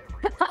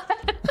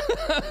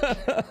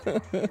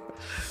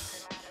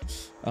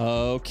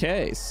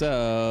 Okay,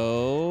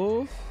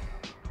 so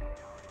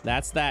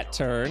that's that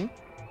turn.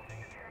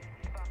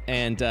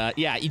 And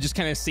yeah, you just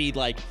kind of see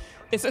like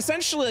it's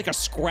essentially like a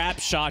scrap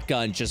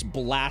shotgun just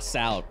blasts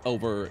out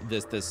over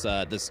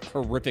this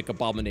horrific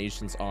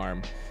abomination's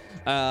arm.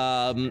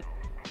 And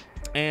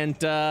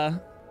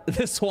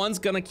this one's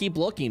gonna keep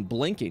looking,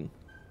 blinking.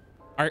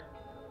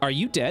 Are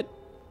you dead?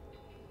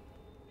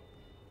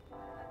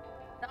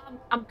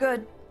 I'm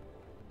good.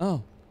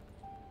 Oh,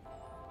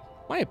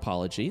 my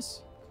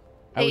apologies.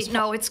 Hey,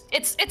 no, it's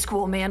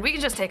cool, man. We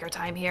can just take our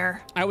time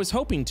here. I was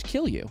hoping to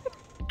kill you.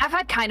 I've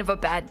had kind of a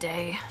bad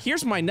day.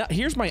 Here's my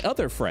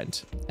other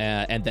friend,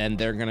 and then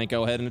they're gonna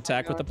go ahead and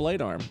attack with the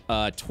blade arm.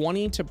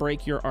 20 to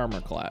break your armor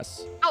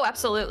class. Oh,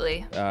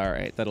 absolutely. All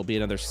right, that'll be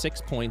another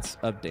 6 points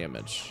of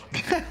damage.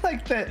 I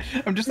like that.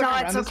 I'm just like No,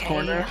 around it's this okay.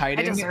 corner I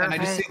hiding, deserve and I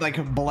just it. see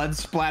like blood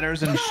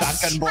splatters and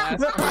shotgun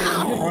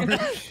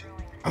blasts.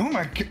 Oh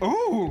my god.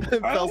 Oh.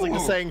 Felsic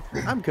is saying,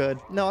 I'm good.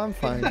 No, I'm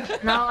fine.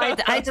 No,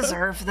 I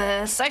deserve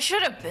this. I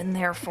should have been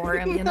there for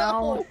him, you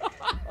know?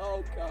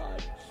 Oh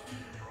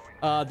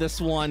god.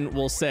 This one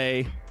will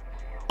say,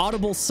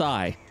 audible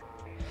sigh.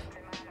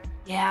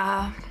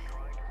 Yeah.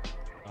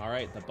 All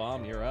right, the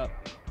bomb, you're up.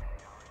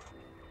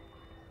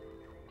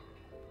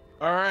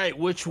 All right,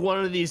 which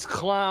one of these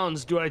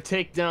clowns do I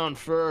take down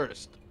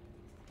first?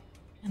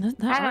 And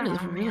that I art don't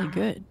is know, really man.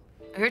 good.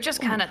 We were just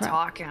Holy kind of crap.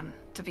 talking,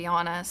 to be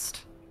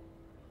honest.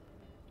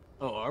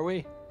 Oh, are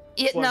we?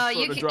 Yeah, One no,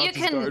 sorta dropped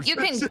his guard you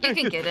for a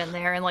can get in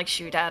there and like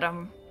shoot at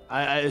him.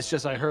 It's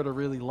just I heard a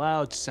really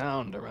loud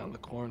sound around the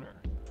corner.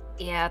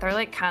 Yeah, they're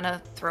like kind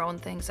of throwing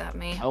things at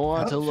me. I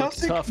want to look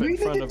Felsic, tough we in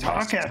front need of to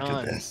talk my after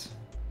time. this.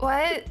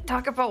 What?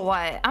 Talk about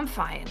what? I'm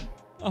fine.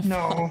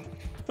 No.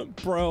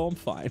 Bro, I'm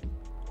fine.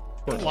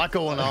 A lot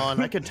going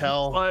on. I could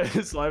tell.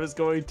 So I was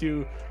going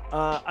to,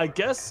 I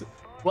guess.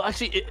 Well,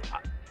 actually,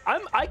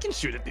 I can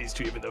shoot at these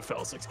two even though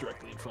Felsic's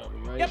directly in front of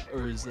me, right? Yep.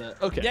 Or is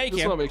that okay? Yeah, you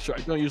just can. want to make sure.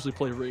 I don't usually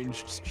play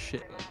ranged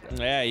shit like that.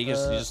 Yeah, you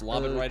just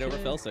lob it right over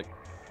okay. Felsic.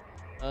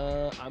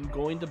 I'm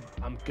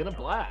gonna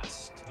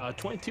blast.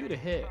 22 to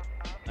hit.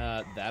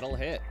 That'll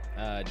hit,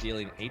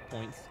 dealing 8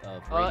 points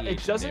of radiation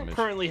It doesn't damage.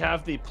 currently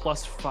have the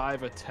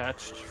 +5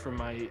 attached for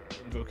my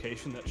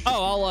invocation. That should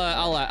Oh,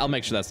 I'll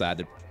make sure that's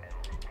added.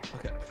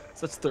 okay.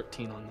 So that's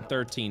 13 on that.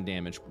 13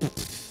 damage.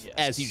 Yes.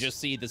 As you just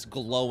see this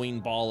glowing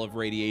ball of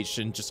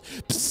radiation just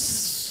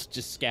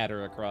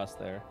scatter across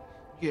there.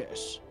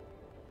 Yes.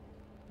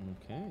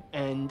 Okay.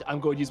 And I'm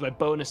going to use my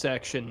bonus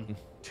action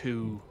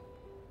to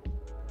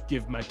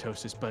give my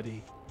Tosis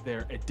buddy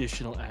their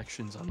additional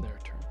actions on their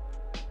turn.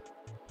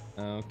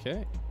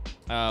 Okay.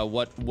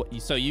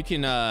 So you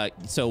can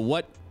so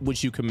what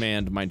would you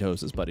command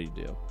Mitosis buddy to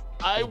do?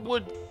 I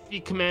would be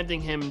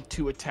commanding him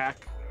to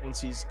attack once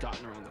he's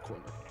gotten around the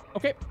corner.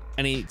 Okay.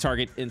 Any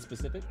target in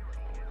specific?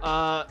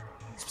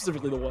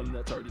 Specifically the one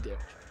that's already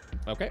damaged.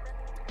 Okay.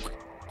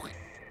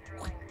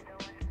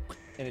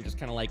 And it just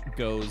kind of like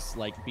goes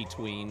like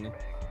between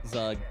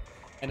Zug,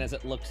 and as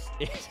it looks,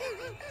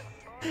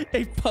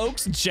 it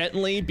pokes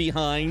gently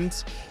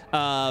behind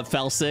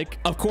Felsic,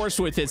 of course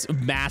with its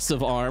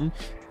massive arm.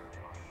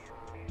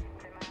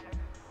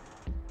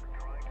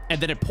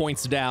 And then it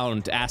points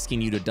down,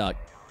 asking you to duck.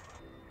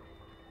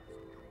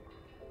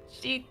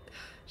 She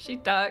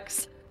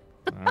ducks.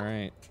 All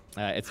right.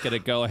 It's going to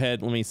go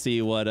ahead. Let me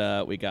see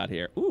what we got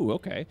here. Ooh,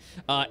 okay.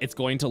 It's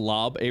going to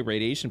lob a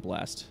radiation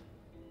blast.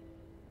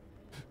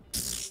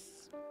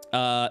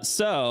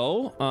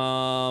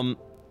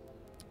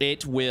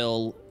 It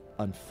will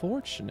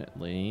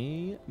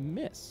unfortunately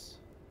miss.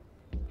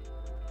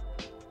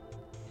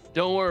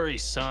 Don't worry,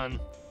 son.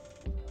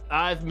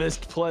 I've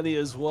missed plenty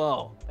as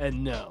well.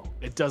 And no,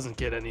 it doesn't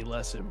get any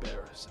less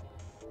embarrassing.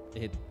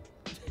 And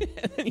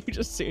then you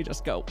just see it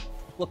just go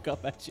look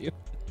up at you.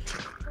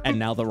 And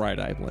now the right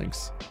eye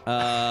blinks.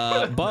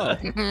 Bo.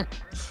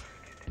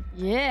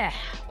 Yeah.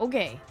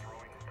 Okay.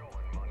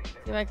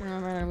 See if I can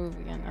remember how to move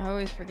again. I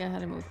always forget how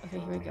to move. Okay,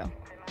 here we go.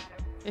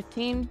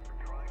 15.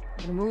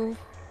 I'm gonna move.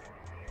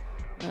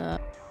 Oh,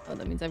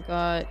 that means I've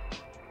got.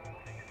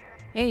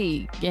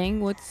 Hey, gang,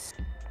 what's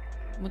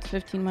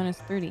 15 minus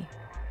 30?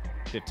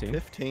 15.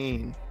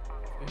 15.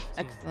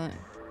 Excellent.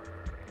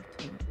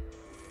 15.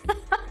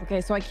 Okay,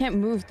 so I can't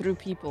move through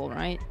people,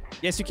 right?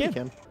 Yes, you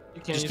can.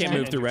 You just can't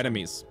move through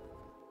enemies.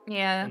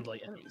 Yeah. And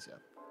like enemies, yeah.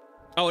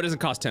 Oh, it doesn't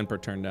cost 10 per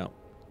turn now.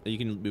 You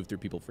can move through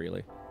people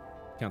freely.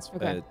 Counts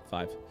 5.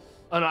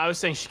 Oh no, I was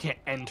saying she can't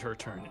end her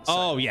turn. Inside.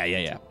 Oh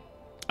yeah.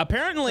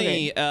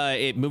 Apparently,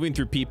 it moving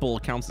through people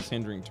counts as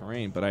hindering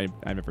terrain, but I've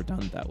never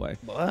done it that way.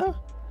 What?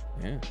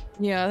 Yeah.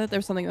 Yeah, I thought there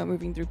was something about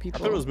moving through I people.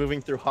 thought it was moving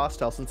through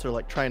hostiles since they're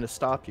like trying to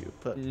stop you,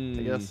 but I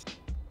guess.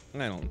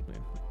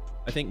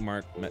 I think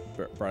Mark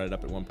brought it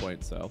up at one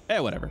point, so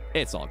whatever.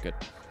 It's all good.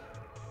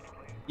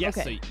 Yes,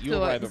 okay. so you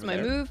arrive over my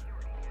there. move.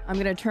 I'm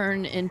gonna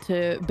turn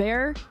into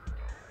bear.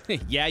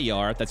 Yeah, you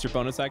are. That's your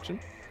bonus action.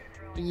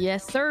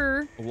 Yes,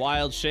 sir.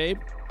 Wild shape.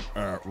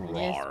 Yes,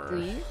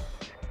 please.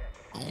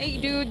 Hey,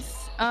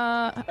 dudes.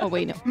 Oh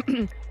wait, no.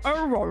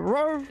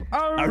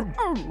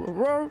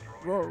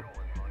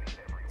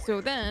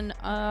 So then,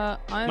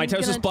 I'm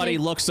Mitosis buddy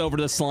looks over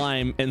to the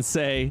slime and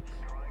say,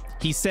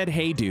 "He said,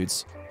 hey,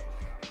 dudes."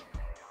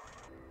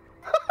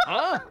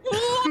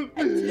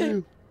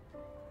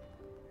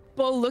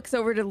 Bo looks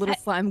over to the little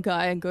slime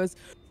guy and goes,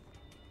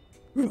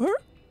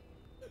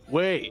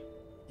 Wait,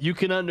 you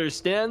can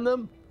understand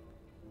them?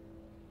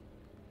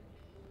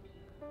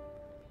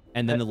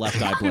 And then the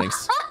left eye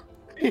blinks.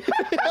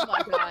 oh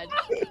my god.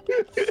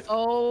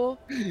 Oh.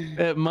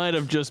 It might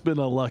have just been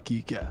a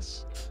lucky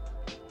guess.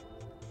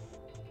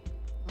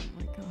 Oh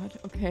my god.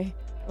 Okay.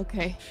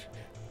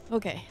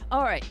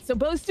 All right. So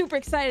Bo's super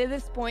excited at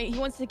this point. He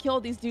wants to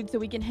kill these dudes so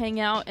we can hang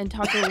out and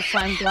talk to the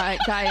slime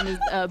guy in his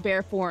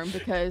bear form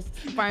because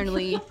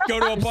finally go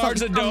to a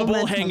Barnes and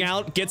Noble, hang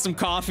out, get some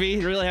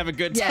coffee, really have a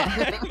good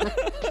time.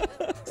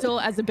 Yeah. Still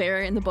as a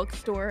bear in the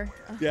bookstore.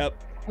 Yep.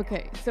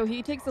 Okay, so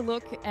he takes a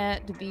look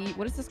at the,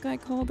 what is this guy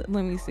called?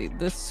 Let me see,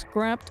 the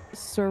scrapped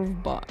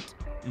servbot.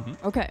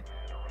 Okay.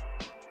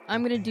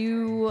 I'm gonna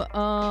do,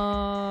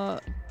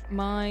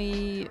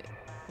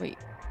 wait.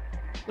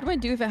 What do I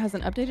do if it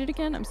hasn't updated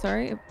again? I'm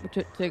sorry,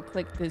 to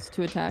click these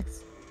 2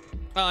 attacks.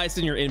 It's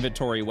in your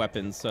inventory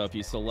weapons, so if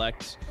you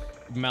select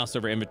mouse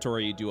over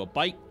inventory, you do a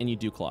bite and you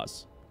do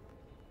claws.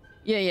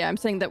 Yeah, I'm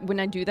saying that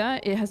when I do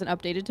that, it hasn't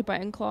updated to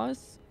bite and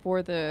claws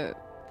for the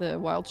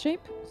wild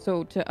shape.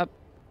 So to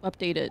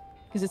update it,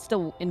 because it's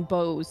still in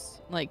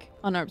Bo's, like,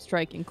 unarmed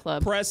strike and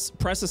club. Press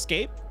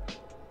escape.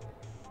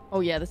 Oh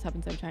yeah, this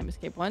happens every time.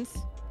 Escape once.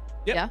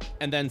 Yep. Yeah.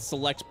 And then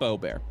select bow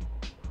bear.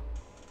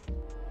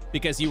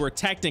 Because you were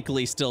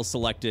technically still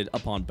selected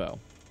upon bow.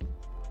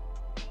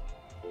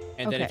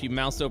 And then if you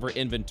mouse over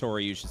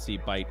inventory, you should see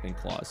bite and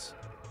claws.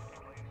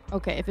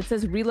 Okay, if it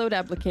says reload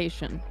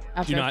application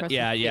after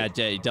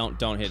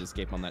don't hit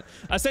escape on that.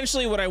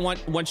 Essentially what I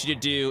want you to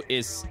do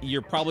is,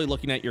 you're probably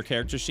looking at your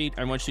character sheet.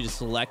 I want you to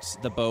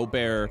select the bow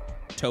bear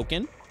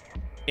token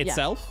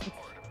itself.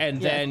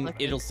 And then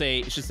it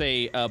should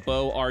say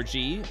bow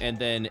RG and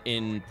then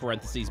in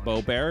parentheses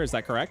bow bear. Is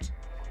that correct?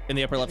 In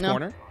the upper left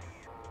corner?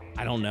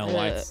 I don't know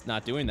why it's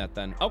not doing that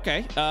then.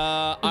 Okay. Do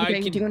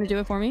you want to do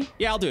it for me?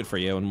 Yeah, I'll do it for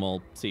you and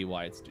we'll see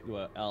why it's,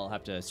 I'll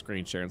have to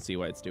screen share and see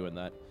why it's doing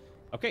that.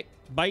 Okay,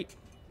 bite.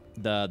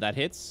 That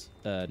hits.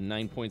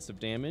 9 points of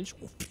damage.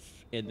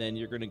 And then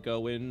you're gonna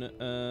go in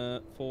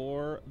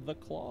for the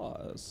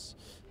claws.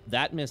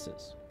 That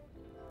misses.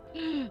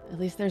 At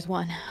least there's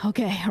one.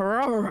 Okay.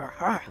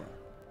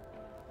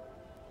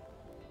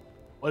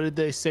 What did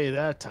they say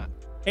that time?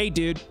 Hey,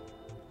 dude.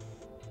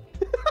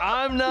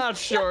 I'm not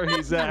sure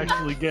he's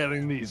actually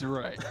getting these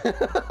right.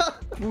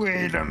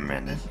 Wait a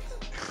minute.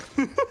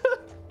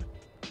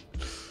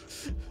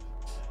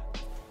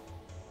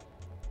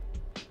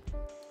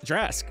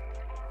 Drask.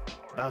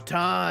 About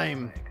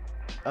time.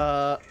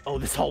 Oh,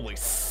 this hallway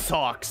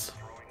sucks.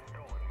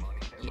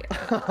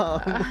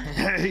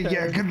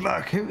 Yeah, good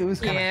luck. It was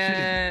kind of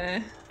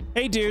Yeah.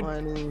 Hey, dude.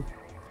 20.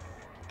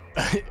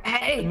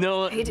 Hey.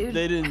 No, Hey, dude.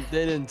 they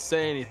didn't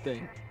say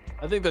anything.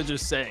 I think they're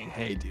just saying,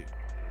 "Hey, dude."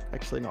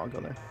 Actually, no, I'll go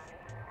there.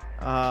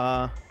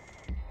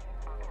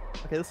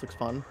 Okay, this looks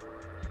fun.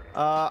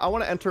 I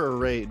want to enter a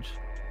rage.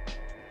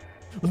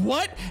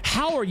 What?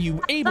 How are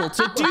you able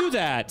to do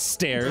that?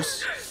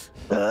 Stairs.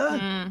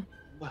 And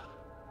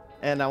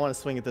I want to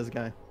swing at this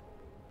guy.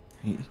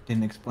 He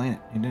didn't explain it.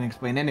 He didn't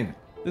explain any of it.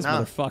 This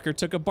motherfucker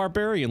took a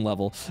barbarian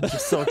level. I'm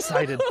just so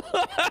excited.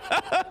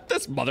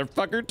 This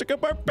motherfucker took a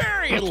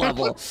barbarian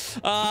level.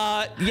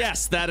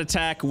 Yes, that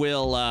attack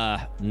will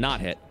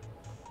not hit.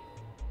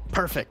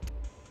 Perfect.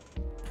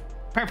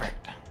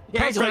 perfect.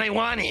 Yeah, that's what I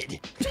wanted.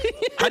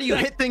 How do you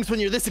hit things when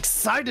you're this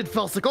excited,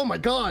 Felsic? Oh my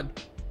god.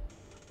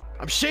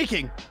 I'm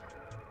shaking.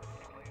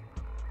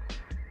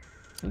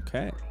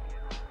 Okay.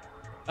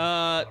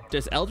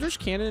 Does Eldritch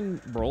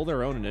Cannon roll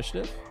their own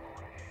initiative?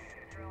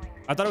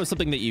 I thought it was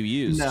something that you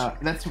used. No,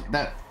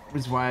 that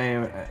was why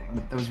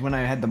that was when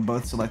I had them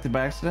both selected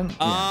by accident.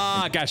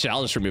 Ah, gotcha.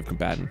 I'll just remove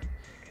combatant.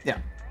 Yeah.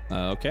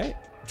 Okay.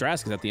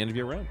 Drask is at the end of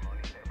your round.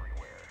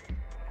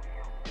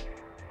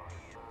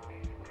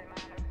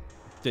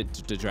 Did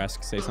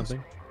Drask say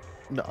something?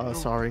 No,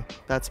 sorry.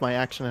 That's my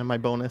action and my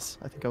bonus.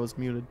 I think I was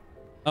muted.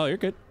 Oh, you're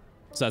good.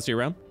 So that's your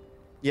round?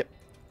 Yep.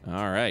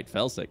 All right,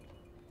 Felsic.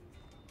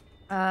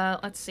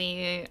 Let's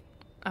see.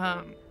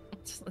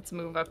 Let's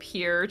move up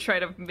here. Try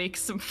to make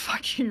some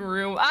fucking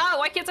room. Ah,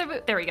 why can't I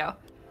move? There we go.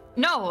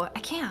 No, I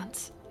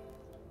can't.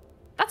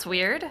 That's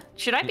weird.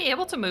 Should I be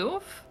able to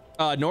move?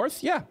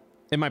 North? Yeah.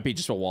 It might be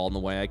just a wall in the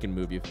way. I can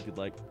move you if you'd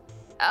like.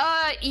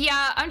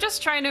 Yeah, I'm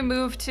just trying to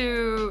move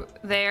to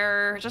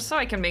there just so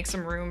I can make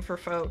some room for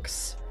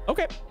folks.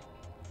 Okay.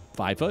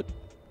 5 foot.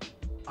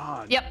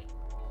 Ah, Yep.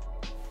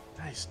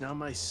 nice. Now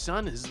my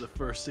son is the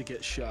first to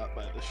get shot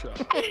by the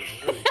shot. Really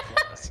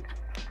classy.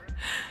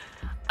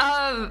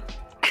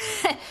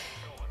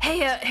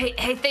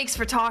 Hey, thanks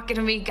for talking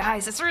to me,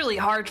 guys. It's really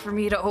hard for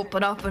me to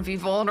open up and be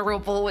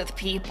vulnerable with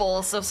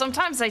people, so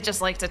sometimes I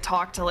just like to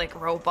talk to, like,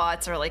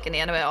 robots or, like,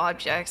 inanimate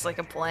objects, like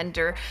a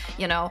blender,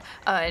 you know?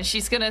 And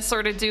she's gonna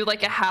sort of do,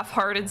 like, a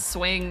half-hearted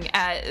swing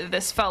at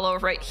this fellow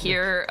right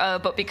here,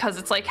 but because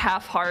it's, like,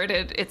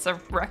 half-hearted, it's a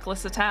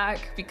reckless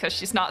attack because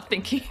she's not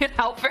thinking it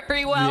out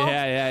very well.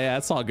 Yeah,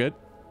 it's all good.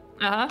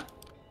 Uh-huh.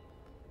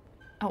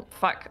 Oh,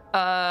 fuck.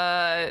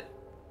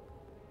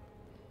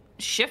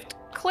 Shift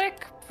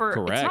click for...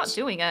 Correct. It's not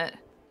doing it.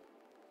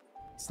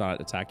 It's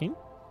not attacking?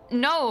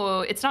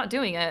 No, it's not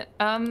doing it.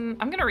 I'm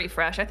gonna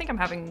refresh. I think I'm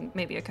having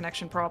maybe a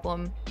connection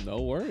problem.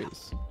 No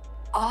worries.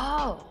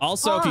 Oh.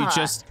 Also, fuck.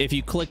 if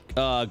you click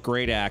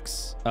Great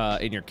Axe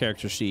in your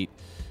character sheet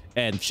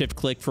and shift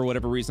click for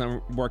whatever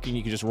reason I'm working,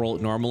 you can just roll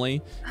it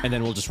normally, and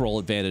then we'll just roll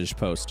advantage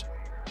post.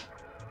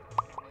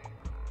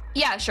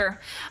 Yeah, sure.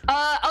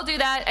 I'll do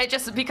that. I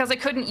just because I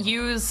couldn't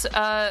use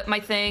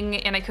my thing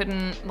and I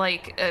couldn't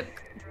like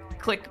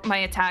click my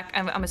attack.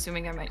 I'm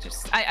assuming I might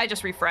just I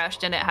just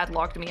refreshed and it had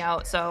logged me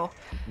out. So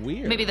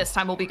weird. Maybe this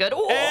time will be good.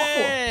 Oh,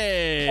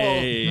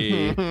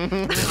 hey!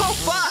 Oh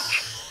fuck!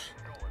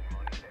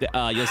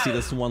 You'll see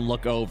this one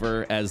look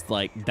over as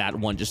like that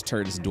one just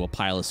turns into a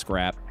pile of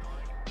scrap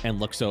and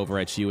looks over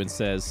at you and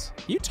says,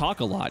 "You talk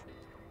a lot.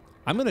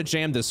 I'm gonna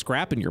jam this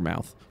scrap in your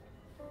mouth."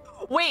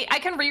 Wait, I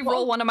can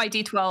re-roll one of my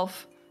D12.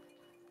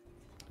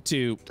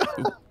 Do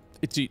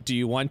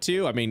you want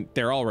to? I mean,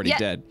 they're already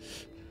dead.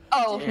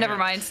 Oh, never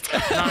mind.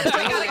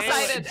 I got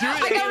excited.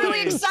 I got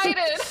really excited.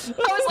 I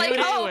was like,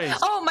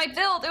 oh, my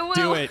build. It will.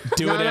 Do it.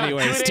 Do it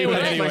anyways. Do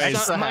it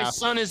anyways. My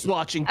son is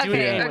watching. Do it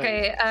anyway.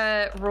 Okay.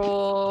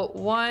 Roll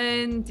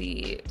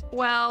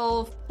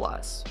 1d12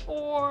 plus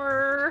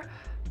 4.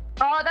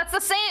 Oh, that's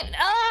the same.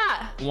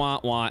 Ah.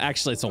 Wah.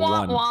 Actually, it's a Wah,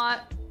 1. wah.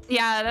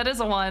 Yeah, that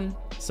is a 1.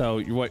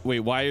 So wait,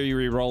 why are you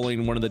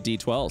re-rolling one of the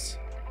d12s?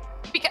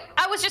 Because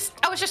I was just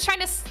trying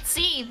to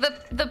see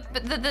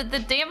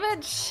the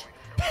damage.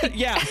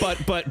 Yeah, but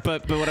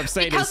what I'm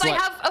saying because is I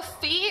have a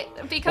feat.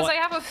 Because I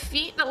have a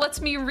feat that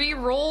lets me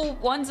re-roll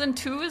 1s and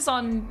 2s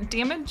on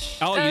damage.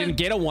 Oh, you didn't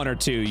get a 1 or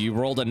 2. You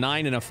rolled a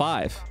 9 and a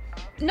 5.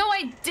 No,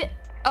 I did.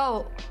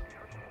 Oh,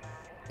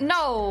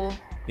 no.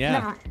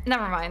 Yeah.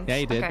 Never mind. Yeah,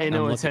 you did. Okay. Pay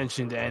no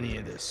attention to any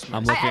of this.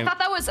 I'm looking. I thought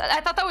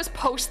that was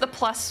post the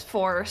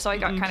 +4, so I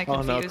got kind of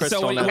confused. Oh, no, Chris,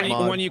 so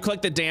when you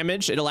click the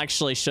damage, it'll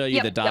actually show you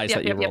the dice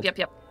that you rolled.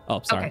 Yep. Oh,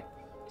 sorry. Okay.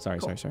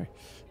 Sorry.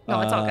 No,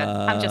 it's all good.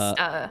 I'm just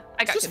I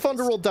got It's just fun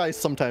to roll dice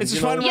sometimes. It's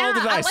just fun to roll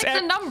the dice. I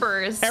like the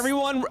numbers.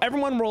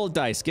 Everyone roll a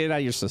dice. Get it out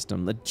of your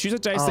system. Choose a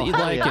dice that you'd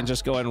like and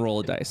just go ahead and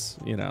roll a dice.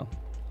 You know.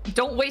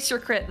 Don't waste your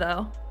crit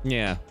though.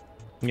 Yeah.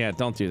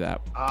 Don't do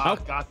that.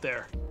 Got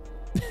there.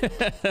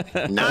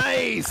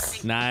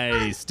 Nice.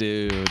 Nice,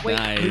 dude. Wait.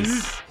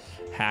 Nice.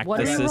 Hack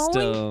What the are you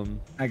system.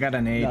 rolling? I got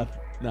an 8.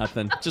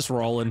 Nothing. Just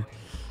rolling.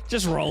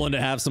 Just rolling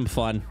to have some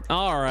fun.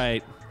 All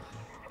right.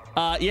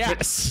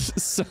 Yes.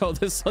 So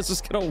let's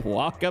just gonna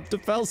walk up to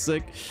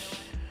Felsic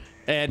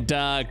and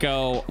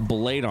go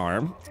blade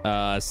arm.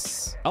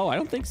 Oh, I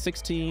don't think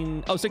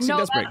 16. Oh, 16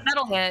 does break.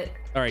 That'll hit.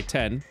 All right,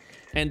 10.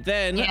 And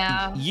then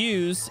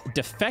use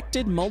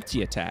defected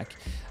multi-attack,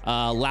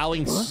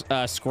 allowing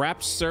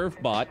scrap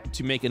serve bot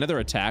to make another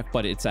attack,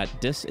 but it's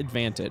at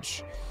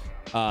disadvantage.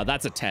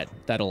 That's a 10.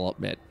 That'll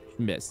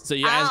miss. So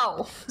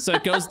so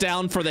it goes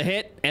down for the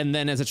hit, and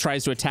then as it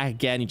tries to attack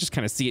again, you just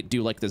kind of see it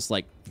do like this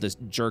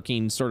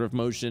jerking sort of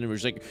motion. It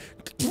was like,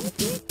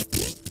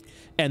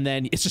 and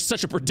then it's just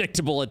such a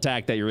predictable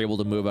attack that you're able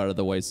to move out of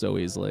the way so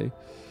easily.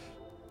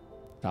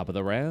 Top of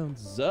the round,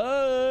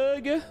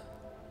 Zug.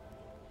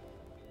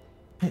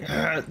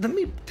 Let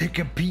me take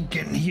a peek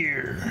in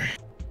here.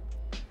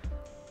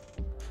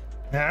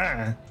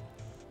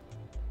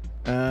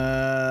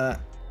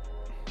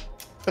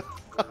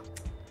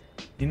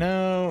 You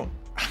know,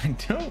 I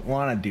don't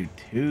want to do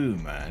too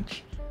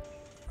much.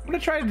 I'm gonna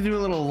try to do a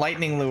little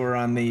lightning lure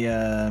on the.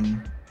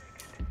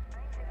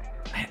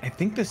 I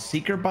think the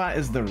seeker bot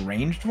is the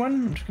ranged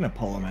one. I'm just gonna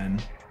pull him in.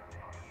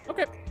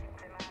 Okay.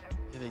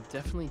 Yeah, they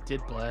definitely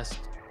did blast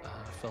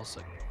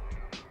Felsic.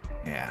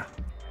 Yeah.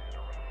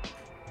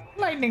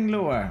 Lightning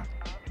lure.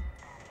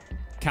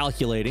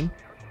 Calculating.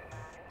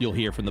 You'll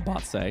hear from the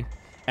bot say,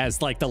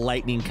 as like the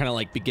lightning kind of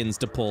like begins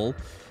to pull.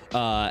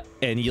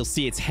 And you'll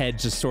see its head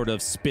just sort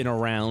of spin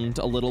around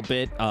a little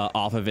bit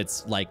off of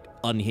its like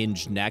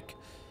unhinged neck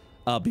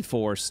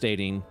before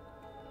stating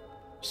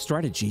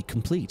strategy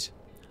complete.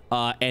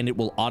 And it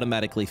will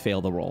automatically fail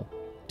the roll,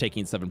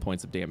 taking 7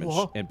 points of damage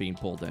and being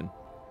pulled in.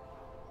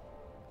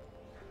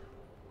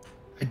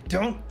 I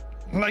don't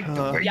like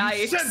the way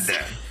you said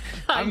that.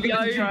 I'm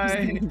gonna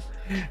try.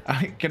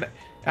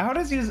 How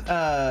does use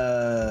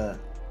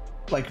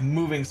like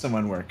moving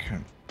someone work?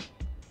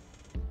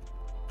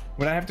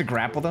 Would I have to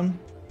grapple them?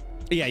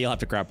 Yeah, you'll have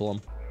to grapple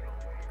them.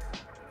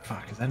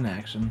 Fuck, is that an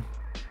action?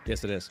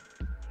 Yes, it is.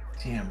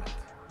 Damn it.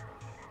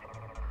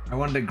 I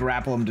wanted to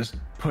grapple him, just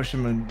push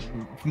him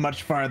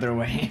much farther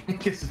away.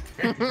 Because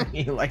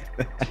apparently like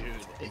that. Dude,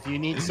 if you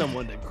need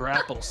someone to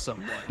grapple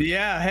someone,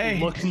 yeah, hey.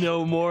 Look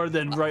no more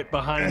than right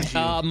behind you.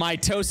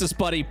 Mitosis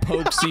buddy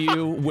pokes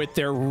you with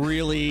their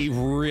really,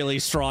 really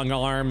strong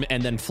arm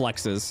and then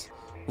flexes,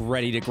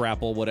 ready to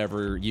grapple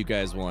whatever you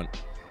guys want.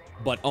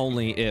 But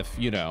only if,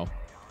 you know,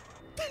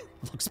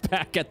 looks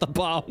back at the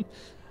bomb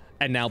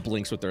and now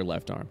blinks with their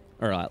left arm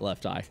or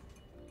left eye.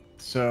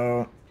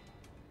 So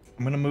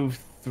I'm gonna move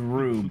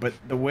through, but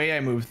the way I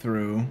move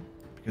through,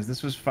 because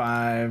this was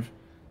 5,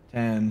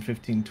 10,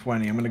 15,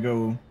 20, I'm gonna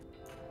go,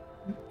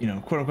 you know,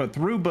 quote unquote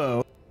through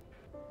bow.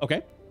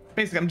 Okay.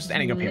 Basically, I'm just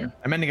ending up here.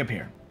 I'm ending up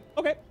here.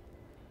 Okay.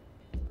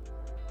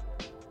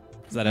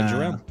 Does that end your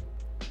round?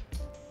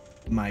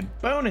 My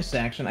bonus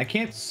action, I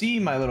can't see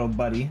my little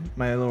buddy,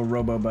 my little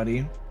robo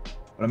buddy,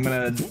 but I'm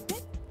gonna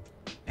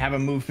have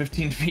him move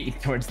 15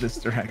 feet towards this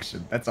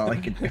direction. That's all I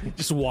can do.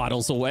 Just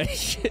waddles away.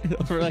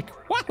 We're like,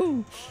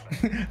 wahoo!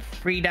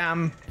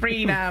 Freedom,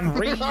 freedom,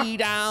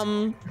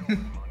 freedom.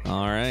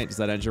 All right, does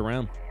that end your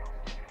round?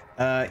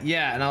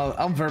 Yeah, and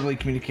I'll verbally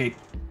communicate.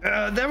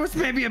 That was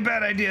maybe a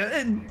bad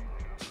idea.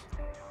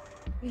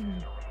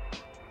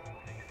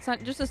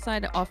 Just a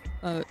side off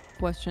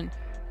question.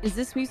 Is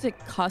this music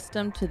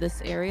custom to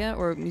this area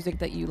or music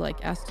that you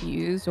like asked to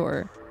use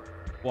or?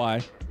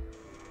 Why?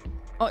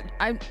 Oh,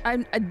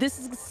 this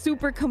is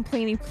super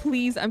complaining.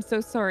 Please, I'm so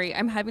sorry.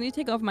 I'm having to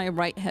take off my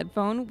right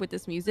headphone with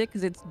this music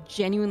because it's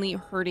genuinely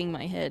hurting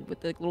my head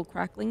with the little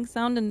crackling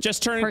sound. And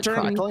just turn it.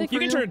 You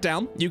can turn it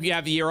down. You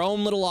have your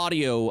own little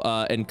audio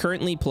and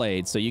currently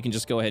played, so you can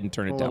just go ahead and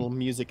turn it down. Little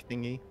music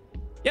thingy.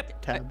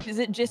 Yep. Tab. Is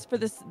it just for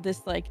this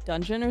like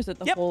dungeon, or is it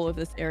the whole of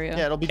this area?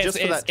 Yeah, it'll be just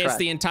for that track. It's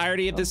the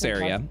entirety of this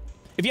area.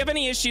 If you have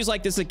any issues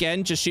like this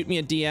again, just shoot me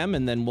a DM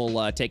and then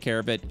we'll take care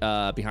of it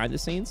behind the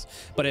scenes.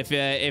 But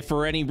if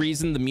for any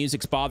reason the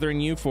music's bothering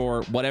you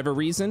for whatever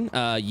reason,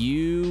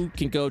 you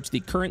can go to the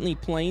currently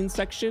playing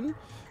section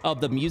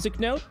of the music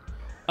note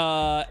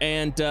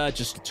and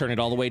just turn it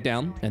all the way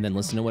down and then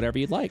listen to whatever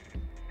you'd like.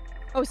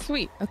 Oh,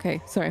 sweet.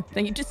 Okay, sorry.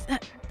 Thank you.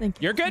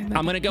 Thank you. You're good.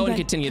 I'm gonna go and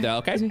continue though.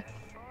 Okay.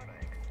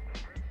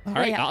 All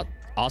right. Yeah.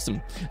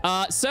 Awesome.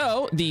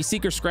 So the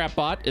Seeker Scrap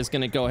Bot is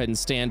gonna go ahead and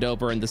stand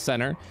over in the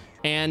center.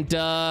 And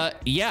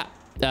yeah,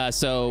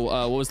 so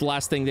what was the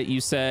last thing that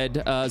you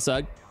said,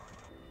 Zug?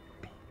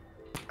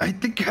 I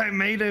think I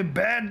made a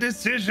bad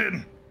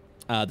decision.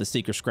 The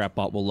Seeker Scrap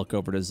Bot will look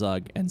over to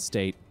Zug and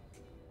state,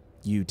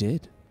 "You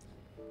did."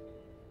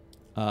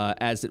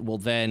 As it will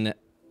then,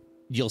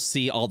 you'll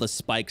see all the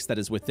spikes that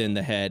is within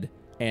the head,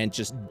 and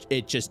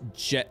it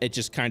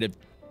just kind of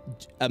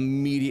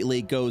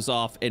immediately goes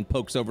off and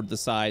pokes over to the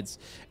sides,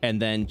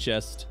 and then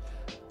just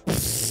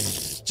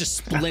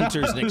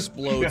splinters and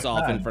explodes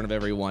off in front of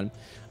everyone.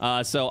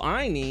 So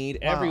I need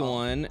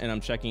everyone, and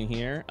I'm checking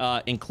here,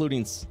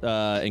 including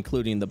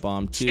the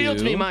bomb too.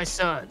 Shield me, my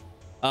son.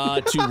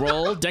 To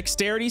roll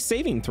dexterity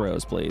saving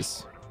throws,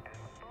 please.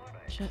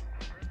 Shit.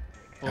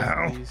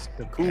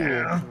 Cool.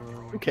 Yeah.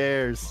 Who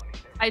cares?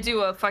 I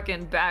do a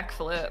fucking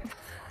backflip.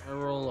 I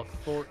roll a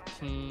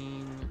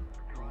 14.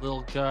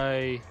 Little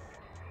guy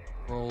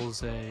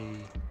rolls a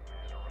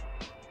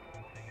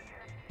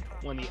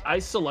 20. I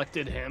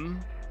selected him,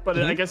 but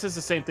I guess it's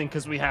the same thing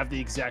because we have the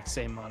exact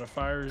same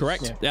modifiers.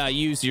 Correct. Yeah.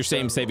 Use your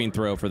same saving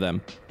throw for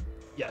them.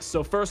 Yes.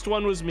 So first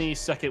one was me.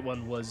 Second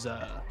one was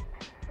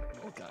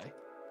little guy.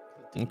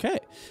 Okay.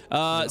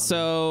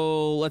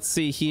 So let's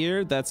see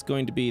here. That's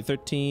going to be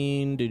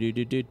 13.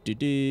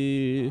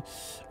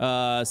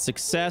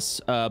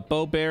 Success.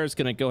 Bow Bear is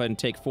going to go ahead and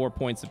take 4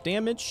 points of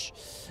damage.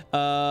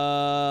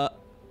 And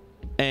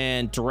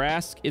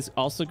Drask is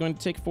also going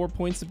to take 4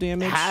 points of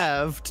damage.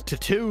 Halved to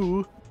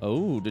 2.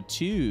 Oh, to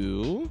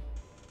 2.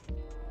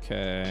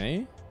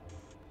 Okay.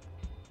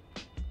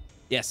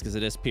 Yes, because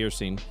it is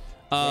piercing.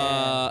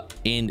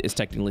 And is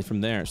technically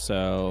from there.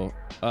 So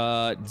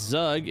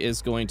Zug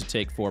is going to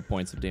take 4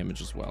 points of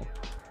damage as well.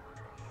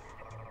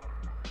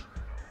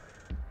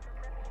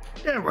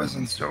 That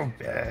wasn't so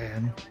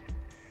bad.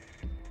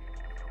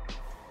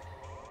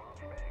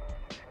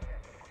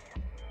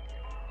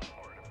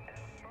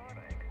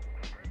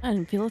 I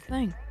didn't feel a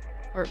thing.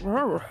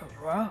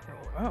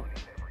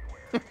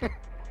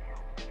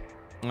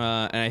 And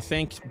I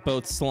think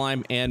both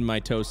Slime and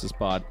Mitosis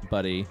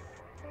buddy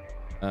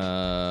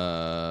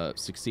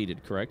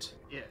succeeded, correct?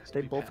 Yes.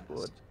 They both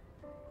would.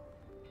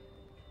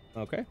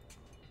 Okay.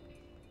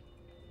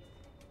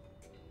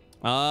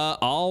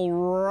 All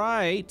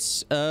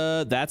right.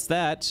 That's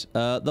that.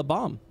 The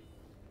bomb.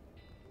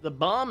 The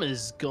bomb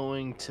is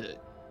going to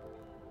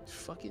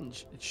fucking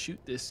shoot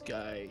this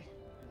guy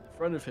in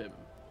front of him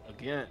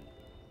again.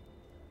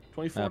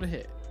 24 to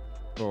hit.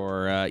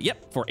 For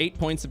 8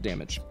 points of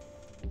damage.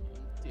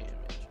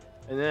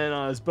 And then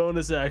on his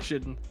bonus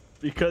action,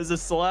 because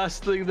it's the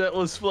last thing that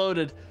was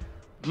floated,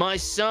 my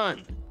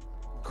son,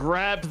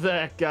 grab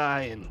that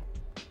guy and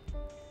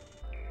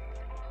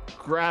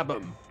grab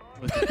him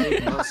with the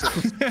big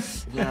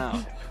muscles.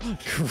 Now.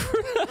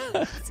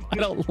 I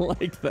don't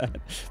like that,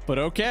 but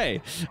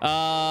okay.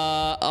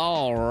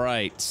 All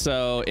right.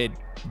 So it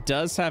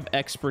does have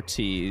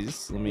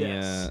expertise. Let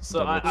me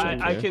so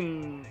I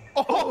can.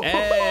 Oh.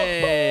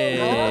 Hey.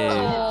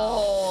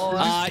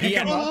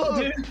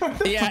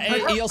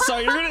 So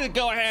you're gonna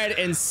go ahead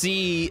and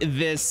see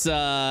this.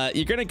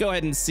 You're gonna go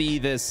ahead and see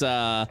this.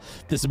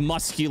 This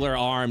muscular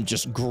arm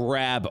just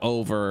grab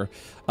over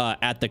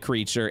at the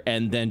creature,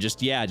 and then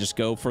just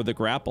go for the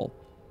grapple.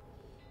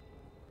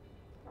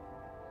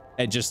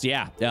 And just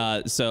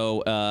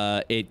so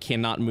it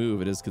cannot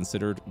move. It is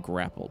considered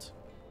grappled.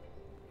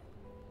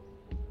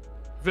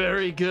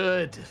 Very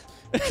good.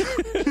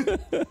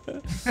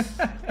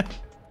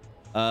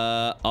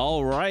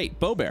 All right,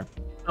 Bow Bear.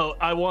 Oh,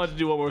 I wanted to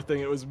do one more thing.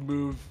 It was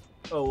move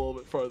a little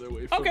bit farther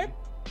away from Okay.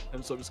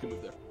 And so I'm just gonna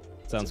move there.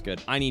 Sounds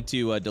good. I need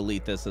to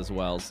delete this as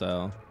well,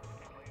 so.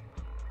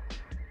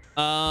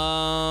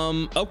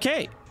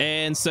 Okay,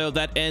 and so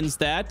that ends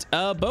that.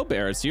 Bow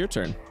Bear, it's your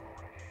turn.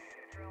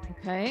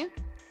 Okay.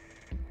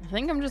 I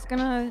think I'm just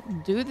gonna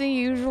do the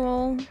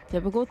usual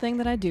typical thing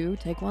that I do.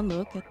 Take one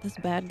look at this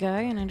bad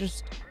guy and I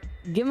just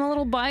give him a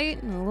little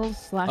bite and a little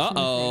slash.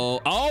 Uh-oh.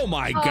 Oh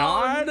my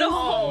god.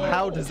 No.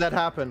 How does that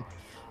happen?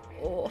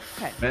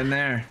 Okay. Been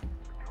there.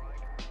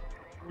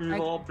 We've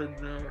all been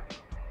there.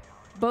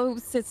 Bo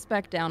sits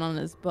back down on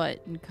his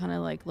butt and kind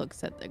of like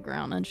looks at the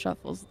ground and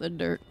shuffles the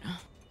dirt.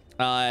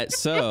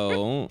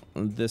 So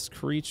this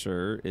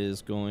creature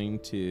is going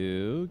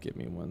to give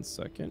me 1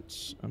 second.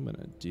 I'm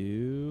gonna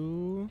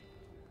do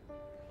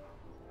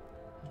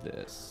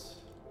this.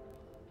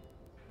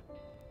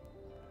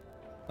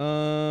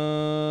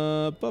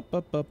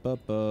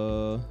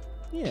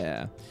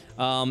 Yeah.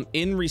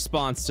 In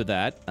response to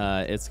that,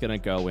 it's gonna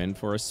go in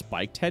for a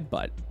spiked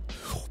headbutt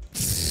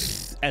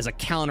as a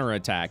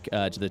counterattack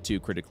to the 2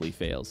 critically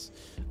fails,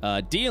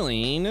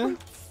 dealing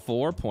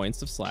 4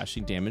 points of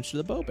slashing damage to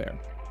the Bow Bear.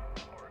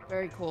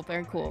 Very cool.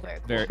 Very cool. Very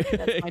cool. Very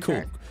That's my cool.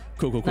 turn.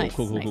 Cool. Nice,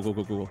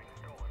 Cool.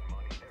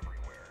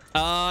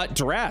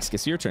 Darask,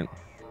 it's your turn.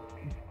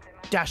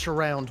 Dash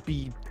around.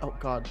 Oh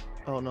god.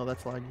 Oh no,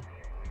 that's laggy.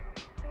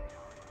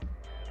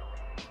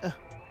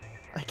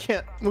 I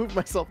can't move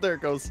myself. There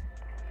it goes.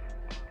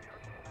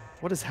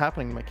 What is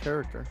happening to my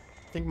character?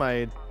 I think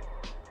my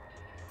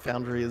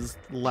Foundry is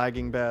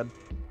lagging bad.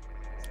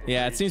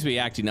 Yeah, it seems to be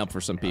acting up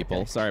for some people.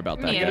 Okay. Sorry about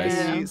that, Yeah.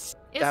 guys.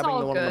 It's all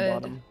the one on the good.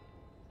 bottom.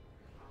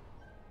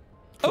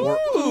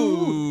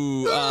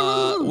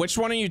 Ooh. Which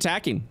one are you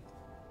attacking?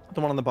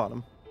 The one on the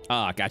bottom.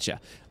 Ah, gotcha.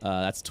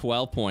 That's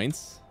 12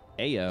 points.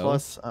 Ayo.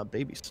 Plus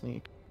baby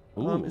sneak.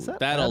 Ooh, Is that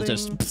that'll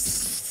adding-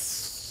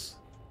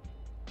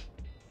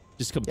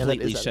 just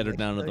completely is shut her adding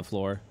down to the things.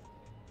 floor.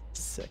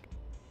 Sick.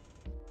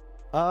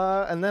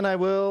 And then I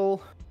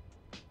will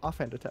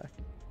offhand attack.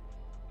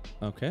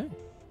 Okay.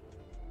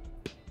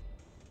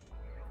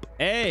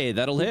 Hey,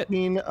 that'll hit.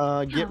 15,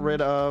 get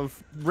rid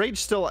of rage.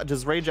 Still,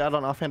 does rage add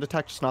on offhand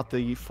attack? Just not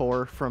the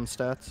 4 from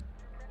stats.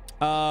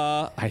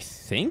 I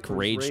think Or is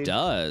rage rage-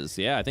 does.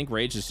 Yeah, I think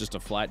rage is just a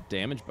flat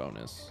damage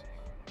bonus.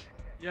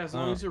 Yeah, as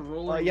long as you're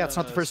rolling. Yeah, it's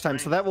not the first time,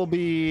 so that will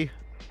be.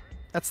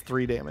 That's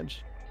 3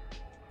 damage.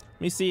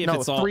 Let me see if no,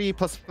 it's all. 3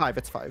 plus 5.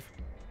 It's 5.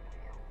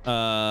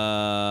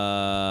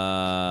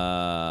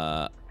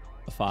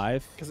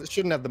 5. Because it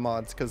shouldn't have the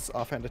mods, because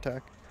offhand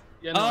attack.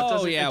 Yeah,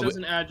 no, it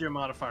doesn't add your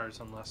modifiers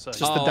unless. Just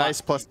the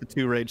dice plus the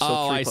 2 rage. So 3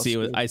 I plus see.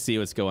 2. I see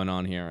what's going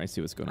on here. I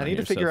see what's going on. I need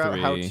here. to figure So out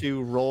how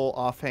to roll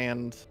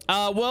offhand.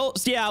 Well,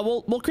 yeah,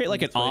 we'll create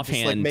like an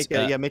offhand. Just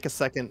like make a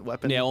second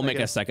weapon. Yeah, we'll make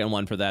a second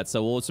one for that.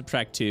 So we'll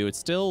subtract 2. It's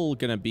still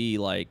gonna be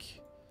like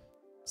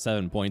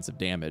 7 points of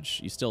damage.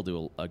 You still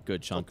do a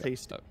good chunk. Still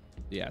tasty.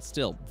 Yeah,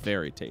 still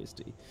very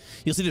tasty.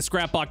 You'll see the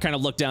scrapbot kind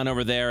of look down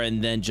over there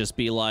and then just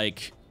be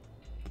like,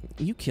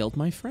 "You killed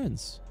my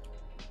friends,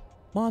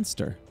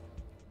 monster."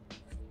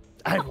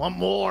 I want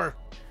more.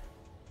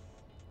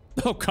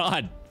 Oh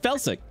God,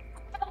 Felsic.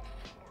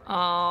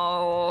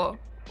 Oh,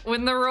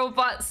 when the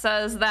robot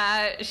says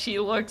that, she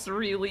looks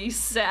really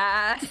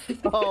sad.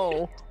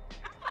 Oh.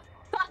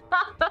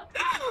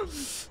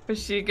 But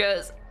she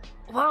goes,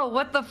 "Whoa,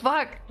 what the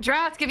fuck?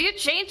 Drask, have you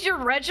changed your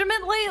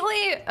regiment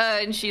lately?"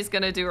 And she's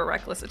gonna do a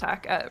reckless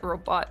attack at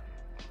Robot.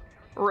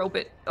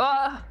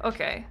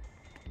 Okay.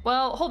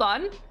 Well, hold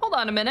on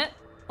a minute.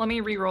 Let me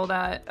re-roll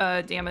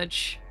that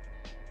damage.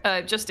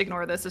 Just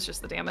ignore this, it's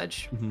just the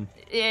damage.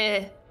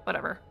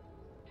 Whatever.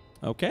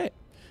 Okay.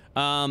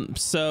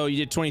 So you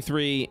did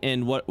 23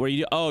 and what were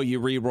you? Oh, you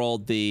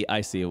re-rolled the,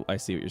 I see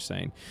what you're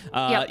saying.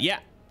 Yep. Yeah.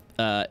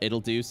 It'll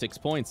do 6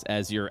 points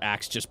as your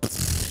axe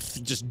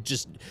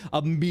just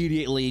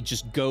immediately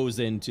just goes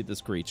into this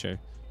creature.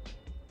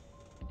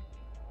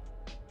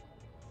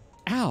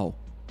 Ow.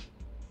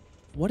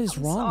 What is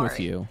wrong with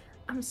you?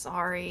 I'm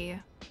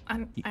sorry.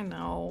 I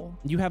know.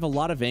 You have a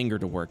lot of anger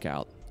to work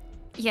out.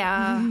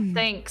 Yeah,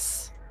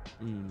 thanks.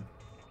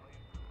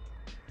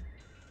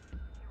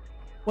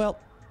 Well,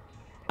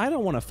 I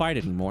don't want to fight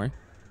anymore.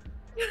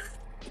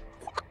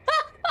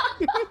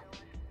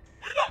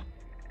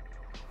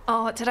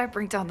 Oh, did I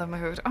bring down the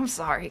mood? I'm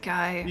sorry,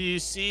 guy. You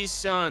see,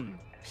 son,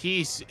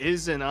 peace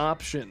is an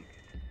option.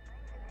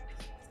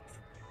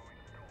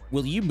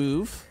 Will you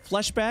move,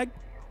 Fleshbag?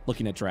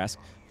 Looking at Drask.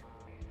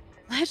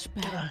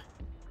 Fleshbag.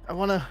 I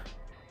wanna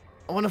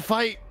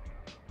fight.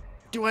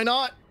 Do I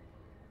not?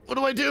 What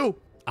do I do?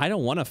 I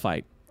don't want to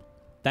fight.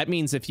 That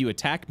means if you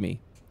attack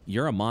me,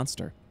 you're a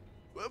monster.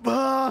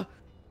 That's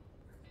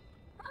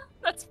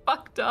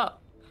fucked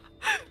up.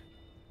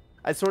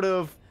 I sort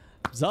of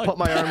Zug. put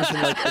my arms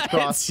in like a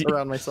cross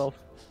around myself.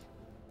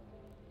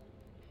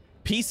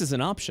 Peace is an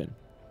option,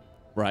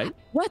 right?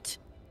 What?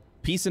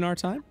 Peace in our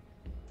time?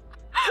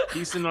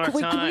 Peace in our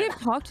Wait, time. could we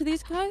have talked to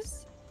these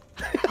guys?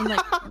 And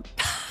like,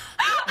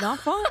 not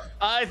fought?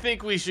 I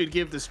think we should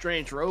give the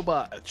strange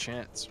robot a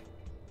chance.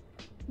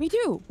 Me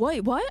too.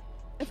 Wait, what?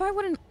 If I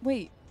wouldn't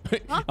wait.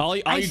 Huh? all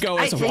you go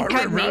is I think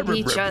I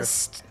maybe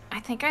just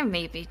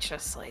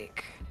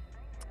like,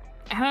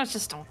 I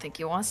just don't think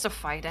he wants to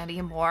fight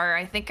anymore.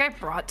 I think I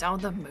brought down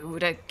the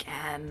mood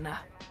again.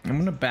 I'm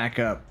gonna back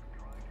up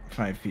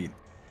 5 feet.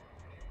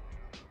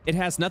 It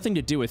has nothing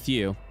to do with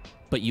you,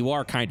 but you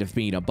are kind of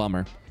being a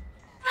bummer.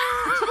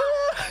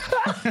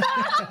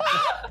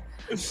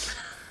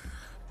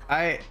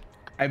 I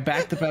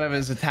backed up out of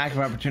his attack of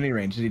opportunity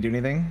range. Did he do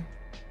anything?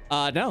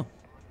 No.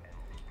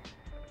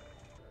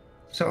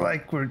 So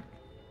like we're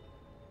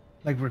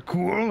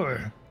cool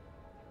or?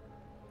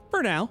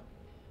 For now.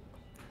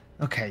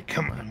 Okay,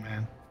 come on,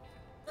 man.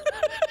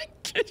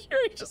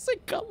 You're just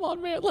like, come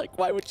on, man. Like,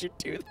 why would you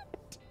do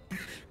that?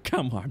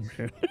 Come on,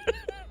 man.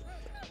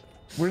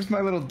 Where's my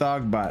little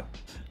dog bot?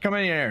 Come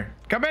in here.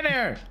 Come in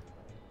here.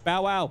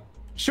 Bow wow.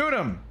 Shoot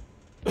him.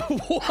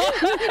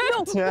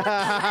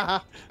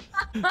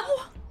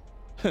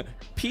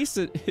 Peace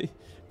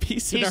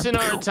in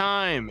our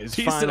time is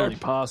finally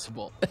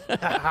possible.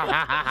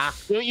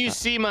 Don't you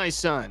see, my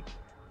son?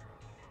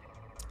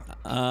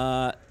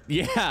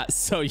 Yeah,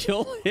 so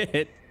you'll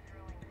hit.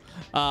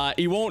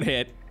 He won't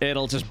hit.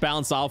 It'll just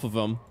bounce off of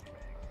him.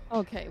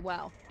 Okay,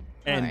 wow.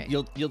 And right.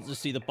 you'll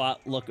just see the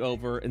bot look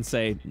over and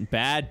say,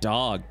 "Bad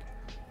dog."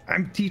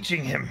 I'm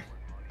teaching him.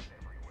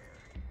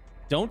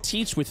 Don't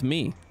teach with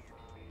me.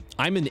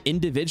 I'm an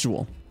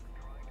individual.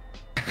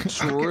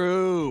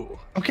 True.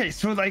 Okay,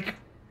 so like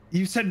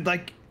you said,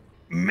 like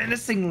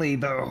menacingly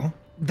though,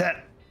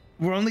 that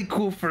we're only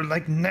cool for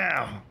like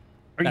now.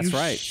 Are That's you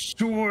right.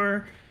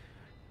 sure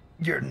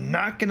you're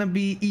not gonna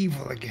be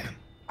evil again?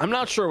 I'm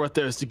not sure what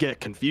there's to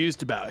get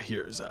confused about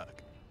here,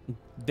 Zach.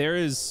 There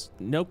is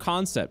no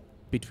concept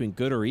between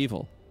good or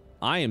evil.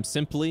 I am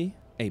simply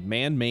a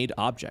man-made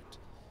object.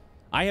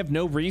 I have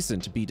no reason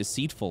to be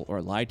deceitful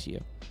or lie to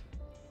you.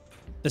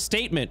 The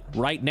statement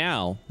right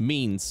now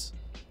means,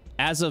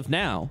 as of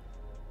now,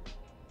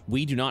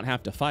 we do not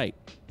have to fight.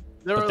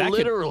 They're But a that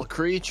literal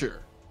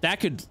creature. That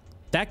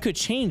could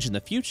change in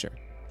the future,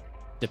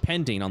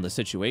 depending on the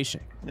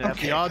situation. Yeah,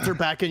 if the odds are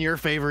back in your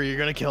favor, you're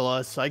gonna kill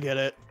us. I get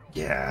it.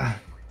 Yeah.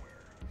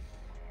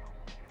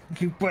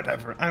 Okay,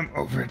 whatever. I'm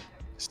over it.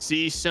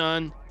 See,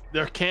 son,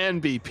 there can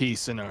be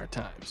peace in our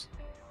times.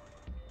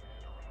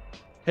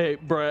 Hey,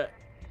 Brett.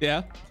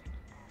 Yeah.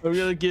 I'm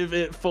gonna give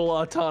it full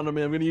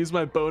autonomy. I'm gonna use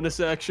my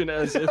bonus action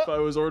as if I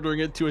was ordering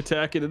it to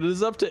attack it. It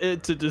is up to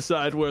it to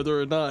decide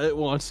whether or not it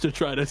wants to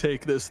try to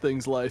take this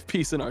thing's life.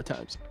 Peace in our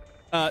times.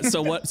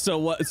 So what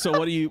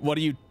do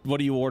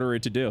you order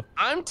it to do?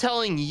 I'm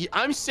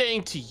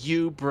saying to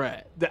you,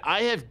 Brett, that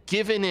I have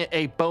given it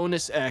a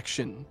bonus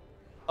action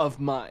of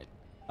mine.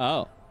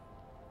 Oh.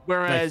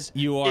 Whereas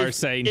you are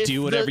saying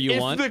do whatever you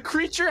want. If the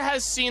creature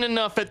has seen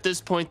enough at this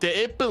point that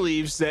it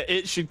believes that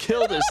it should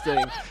kill this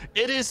thing,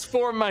 it is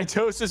for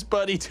Mitosis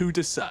Buddy to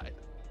decide.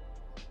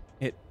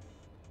 It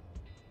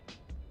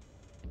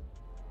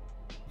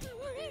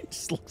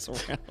just looks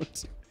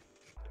around.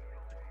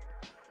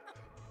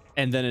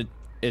 And then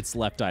its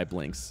left eye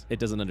blinks. It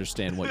doesn't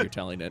understand what you're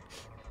telling it.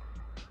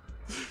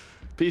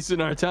 Peace in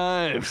our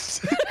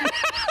times.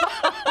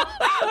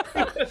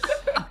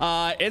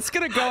 It's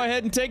gonna go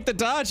ahead and take the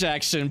dodge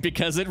action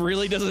because it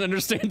really doesn't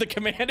understand the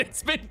command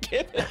it's been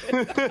given.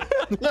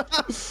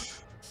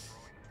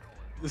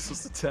 This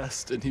was a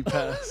test and he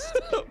passed.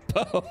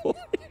 Bo.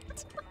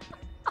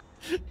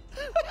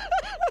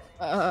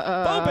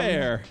 Bo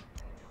Bear.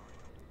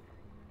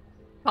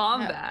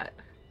 Combat.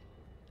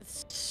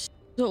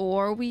 So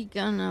are we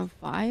gonna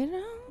fight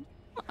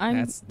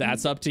him?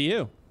 That's up to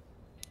you.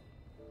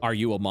 Are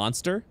you a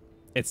monster?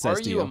 It says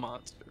Are to you you. a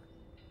monster?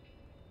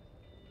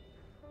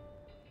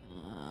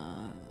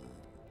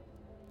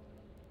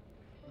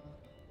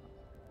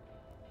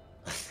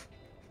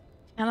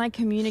 Can I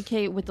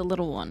communicate with the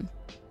little one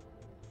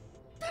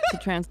to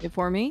translate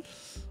for me?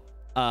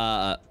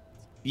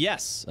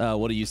 Yes.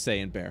 What are you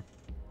saying, Bear?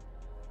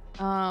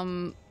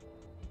 I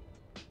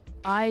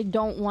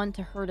don't want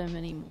to hurt him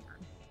anymore.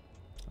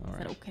 All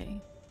right. Is that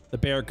okay? The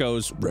bear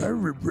goes, rah,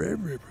 rah, rah,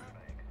 rah, rah.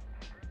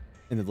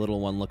 And the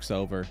little one looks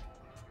over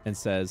and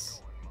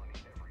says,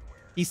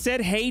 he said,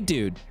 hey,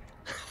 dude.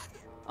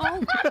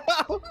 Oh.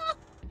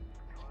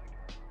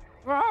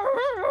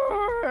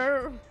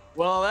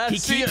 Well, that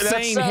saying,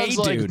 sounds hey,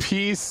 like dude.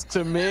 peace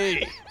to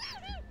me.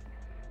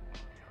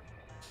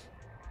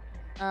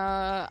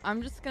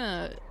 I'm just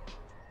gonna,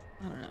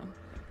 I don't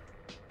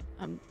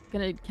know.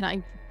 Can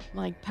I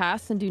like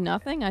pass and do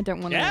nothing? I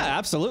don't want to. Yeah,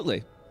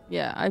 absolutely.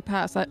 Yeah, I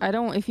pass. I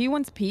don't, if he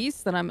wants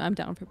peace, then I'm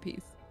down for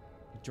peace.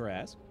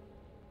 Draz.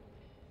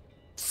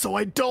 So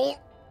I don't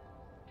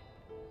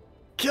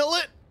kill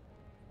it?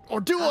 Or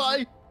do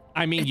I?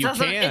 I mean, you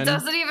can. It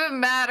doesn't even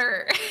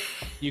matter.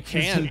 You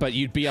can, but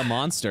you'd be a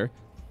monster.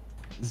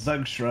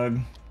 Zug shrug.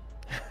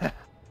 I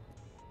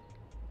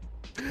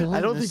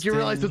don't think you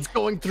realize what's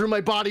going through my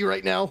body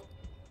right now.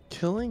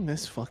 Killing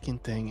this fucking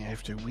thing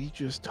after we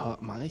just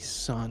taught my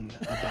son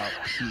about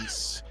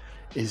peace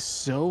is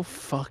so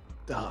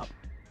fucked up.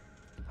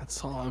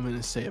 That's all I'm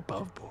gonna say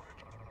above board.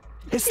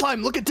 Hey,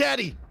 Slime, look at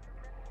Daddy.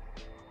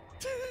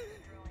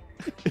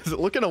 Is it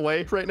looking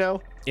away right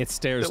now? It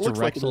stares It looks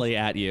like it directly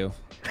at you.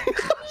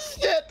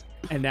 Shit.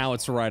 And now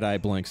its right eye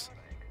blinks.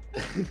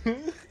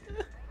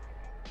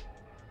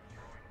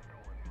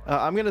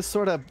 I'm gonna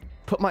sort of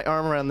put my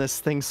arm around this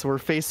thing so we're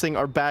facing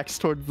our backs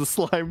towards the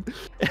slime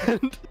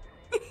and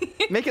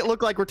make it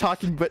look like we're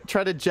talking, but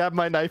try to jab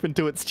my knife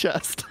into its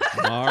chest.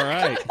 All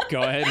right,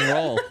 go ahead and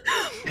roll.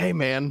 Hey,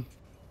 man.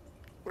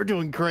 We're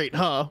doing great,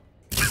 huh?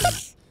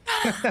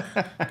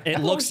 It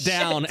looks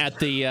down at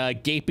the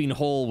gaping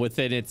hole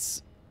within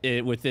its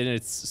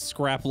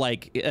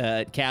scrap-like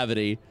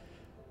cavity,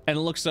 and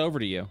it looks over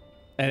to you,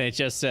 and it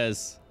just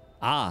says,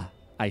 "Ah,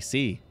 I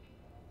see."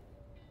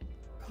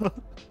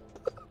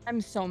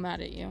 I'm so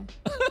mad at you.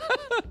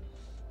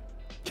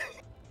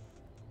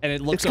 And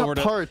it looks It's over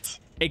got to parts.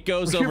 it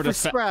goes We're over here to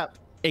for scrap.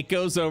 it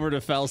goes over to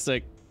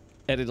Felsic,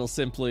 and it'll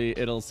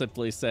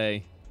simply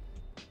say,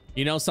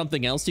 "You know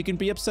something else you can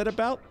be upset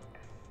about?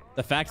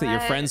 The fact that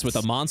you're friends with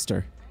a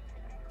monster."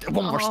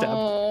 One more stab.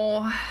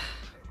 Oh.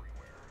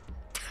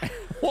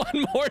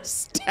 One more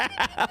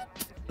stab.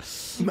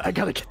 I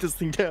gotta get this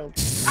thing down.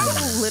 I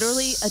will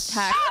literally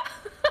attack.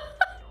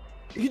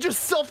 He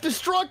just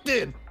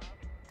self-destructed.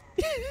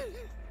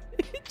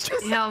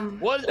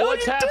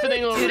 What's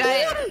happening over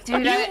there?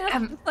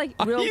 Like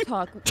real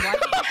talk. Why did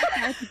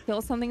you have to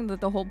kill something that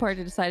the whole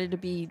party decided to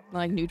be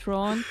like neutral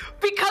on?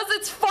 Because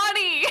it's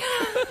funny.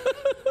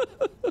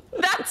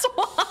 That's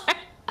why.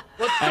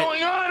 What's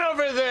going on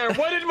over there?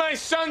 What did my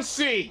son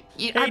see?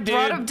 I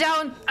brought him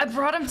down. I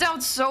brought him down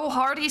so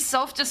hard he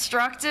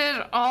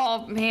self-destructed.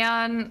 Oh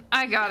man,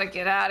 I gotta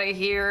get out of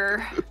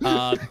here.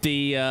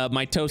 The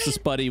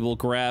mitosis buddy will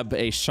grab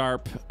a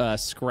sharp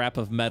scrap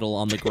of metal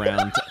on the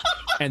ground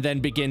and then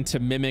begin to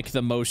mimic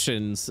the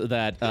motions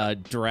that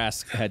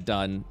Drask had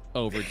done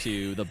over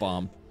to the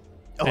bomb.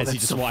 Oh, as that's you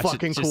just so watch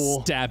fucking it just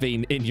cool.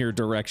 stabbing in your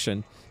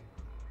direction.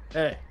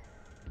 Hey.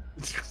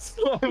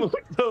 So I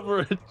looked over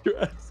at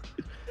Drask.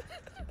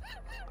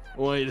 I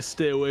want you to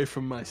stay away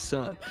from my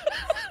son.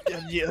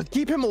 Yeah,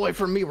 keep him away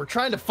from me. We're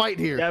trying to fight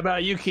here. How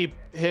about you keep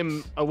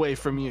him away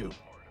from you?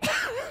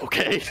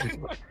 Okay.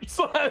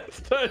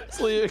 Start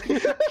sleeping.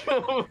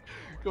 Come on.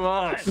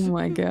 Oh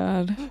my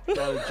god.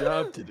 Got a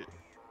job to do.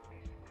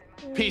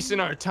 Peace in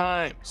our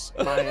times,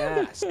 my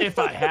ass. If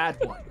I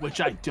had one,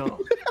 which I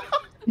don't.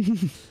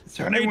 Is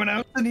there anyone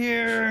else in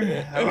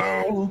here?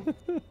 Hello?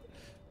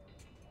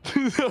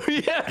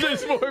 Yeah,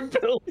 there's more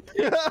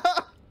buildings.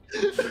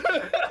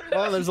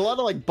 Oh, there's a lot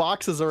of like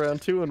boxes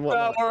around too and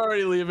whatnot. We're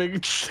already leaving.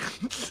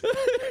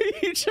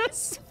 You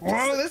just.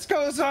 Whoa, this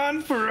goes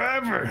on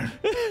forever.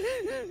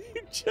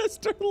 You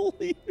just are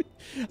leaving.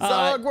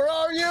 Zog, where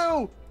are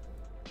you?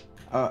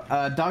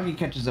 Doggy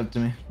catches up to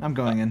me. I'm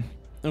going in.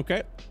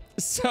 Okay.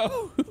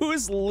 So who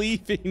is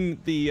leaving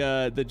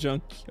the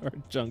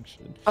junkyard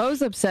junction? I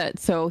was upset,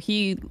 so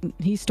he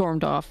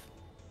stormed off,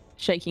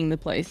 shaking the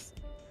place.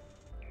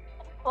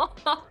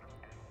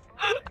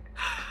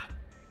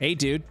 Hey,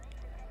 dude.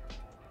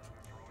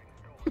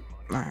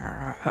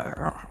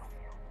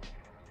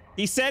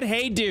 He said,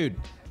 "Hey, dude."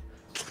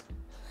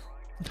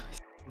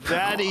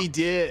 That he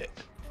did.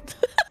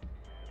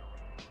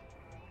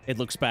 It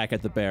looks back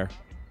at the bear.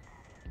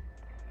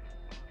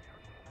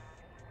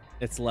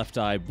 Its left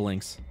eye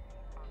blinks.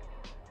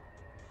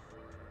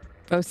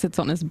 Bo sits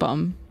on his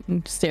bum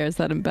and stares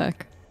at him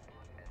back.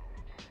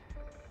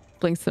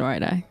 Blinks the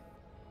right eye.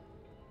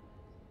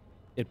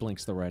 It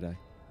blinks the right eye.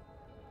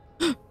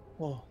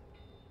 Whoa.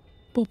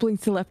 Bo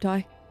blinks the left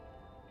eye.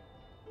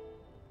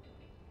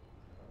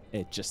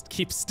 It just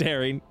keeps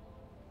staring,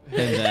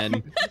 and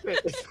then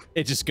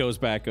it just goes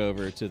back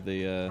over to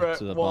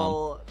the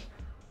bomb.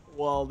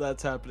 While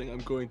that's happening, I'm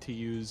going to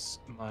use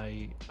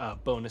my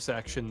bonus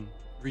action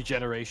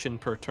regeneration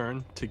per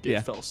turn to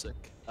get Felsic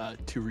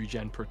to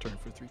regen per turn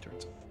for 3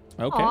 turns.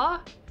 Okay.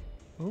 Aw.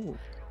 Oh.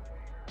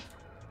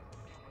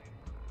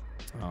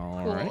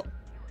 All Cool. right.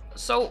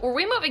 So, were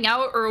we moving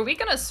out, or are we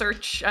gonna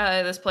search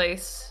this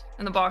place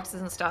and the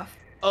boxes and stuff?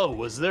 Oh,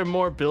 was there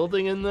more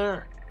building in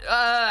there?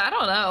 I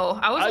don't know.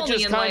 I was I only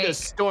just in kind of like.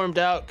 stormed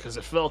out because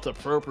it felt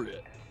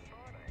appropriate.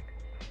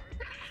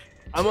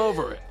 I'm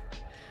over it.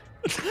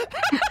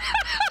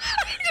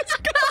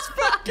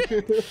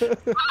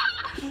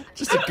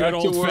 Just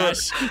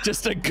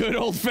a good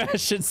old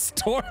fashioned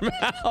storm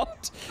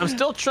out. I'm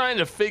still trying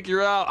to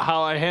figure out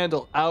how I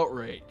handle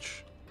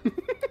outrage.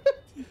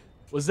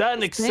 Was that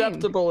an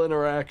acceptable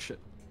interaction?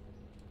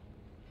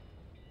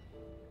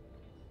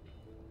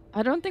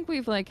 I don't think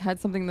we've like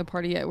had something in the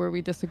party yet where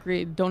we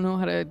disagreed. Don't know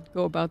how to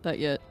go about that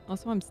yet.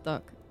 Also, I'm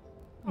stuck.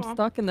 I'm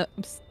stuck in the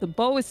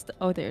bow is.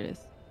 Oh, there it is.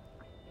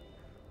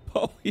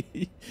 Oh,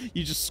 you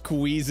just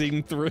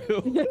squeezing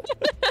through,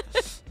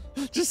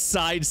 just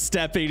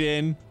sidestepping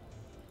in.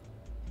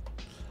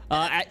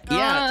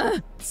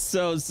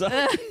 So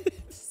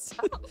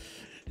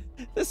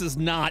this is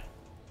not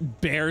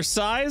bear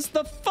size.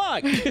 The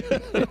fuck?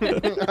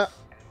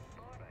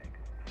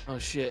 Oh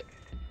shit.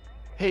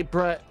 Hey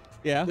Brett.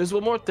 Yeah. There's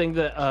one more thing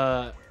that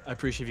I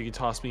appreciate if you could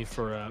toss me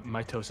for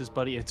Mitosis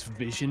buddy. It's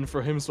vision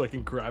for him, so I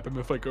can grab him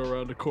if I go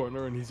around a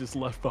corner and he's just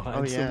left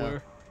behind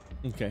somewhere.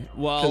 Okay.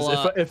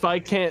 Well, if I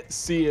can't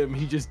see him,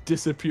 he just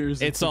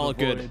disappears. It's all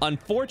good.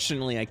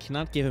 Unfortunately, I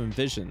cannot give him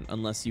vision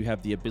unless you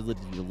have the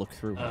ability to look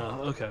through him.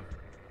 Oh, okay.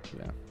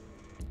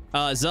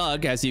 Yeah.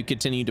 Zug, as you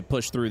continue to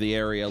push through the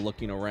area,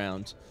 looking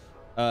around,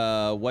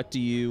 what do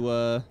you?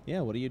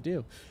 What do you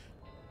do?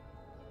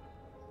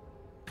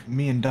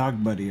 Me and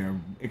Dog Buddy are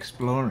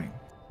exploring.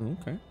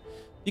 Okay.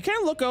 You kind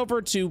of look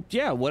over to,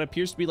 what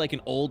appears to be like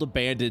an old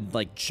abandoned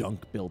like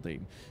junk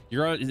building.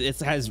 It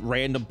has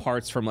random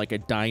parts from like a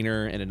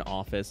diner and an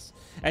office.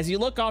 As you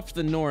look off to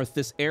the north,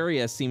 this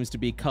area seems to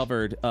be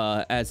covered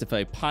as if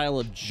a pile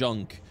of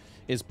junk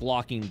is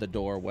blocking the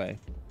doorway.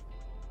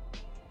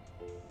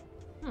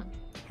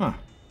 Huh.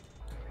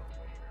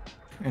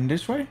 And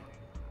this way?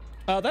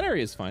 That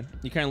area is fine.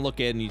 You kind of look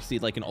in and you see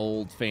like an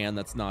old fan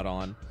that's not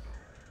on.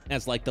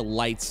 As like the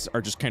lights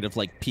are just kind of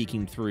like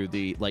peeking through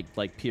the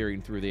like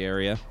peering through the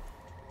area.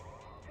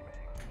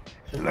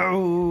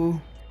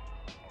 Hello.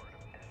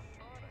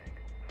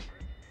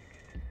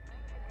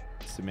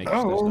 To make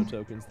sure there's no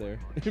tokens there.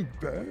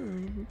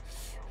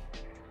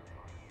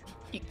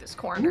 Peek this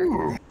corner.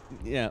 Ooh.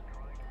 Yeah.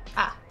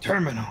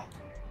 Terminal.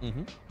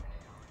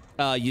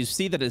 Mm-hmm. You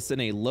see that it's in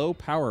a low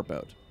power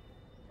mode.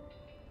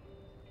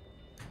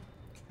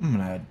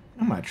 I'm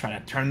gonna try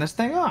to turn this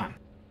thing on.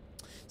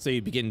 So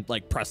you begin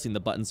like pressing the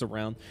buttons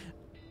around.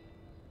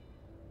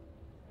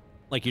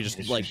 Like you're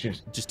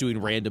just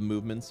doing random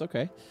movements.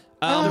 Okay.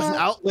 There's an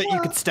outlet, you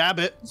could stab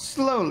it.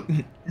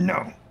 Slowly.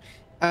 No.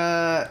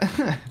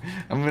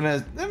 I'm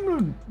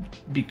gonna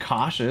be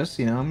cautious,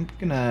 I'm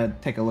gonna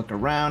take a look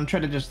around,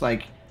 try to just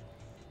like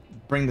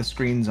bring the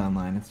screens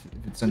online if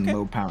it's in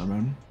low power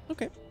mode.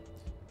 Okay.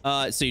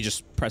 So you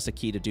just press a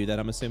key to do that,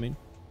 I'm assuming?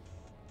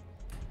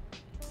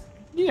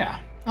 Yeah.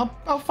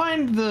 I'll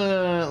find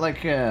the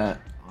like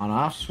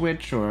on-off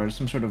switch or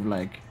some sort of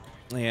like.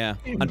 Yeah.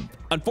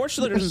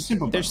 Unfortunately,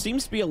 there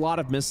seems to be a lot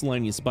of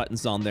miscellaneous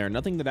buttons on there.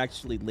 Nothing that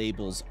actually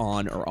labels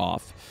on or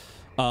off.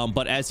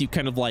 But as you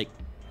kind of like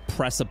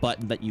press a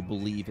button that you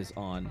believe is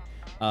on,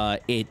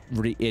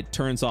 it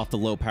turns off the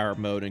low power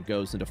mode and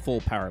goes into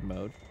full power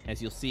mode.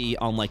 As you'll see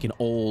on like an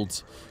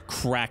old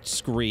cracked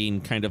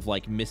screen, kind of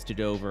like misted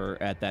over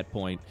at that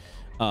point,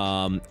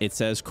 it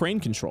says crane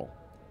control.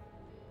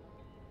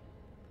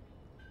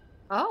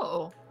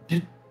 Oh.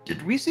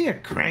 Did we see a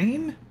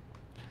crane?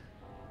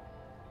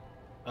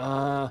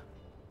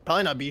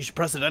 Probably not, but you should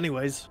press it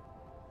anyways.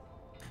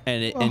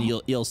 And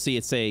you'll see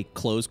it say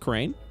close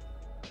crane.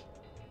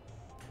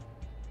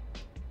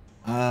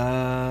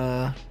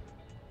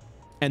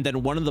 And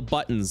then one of the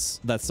buttons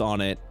that's on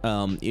it,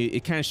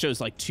 it kind of shows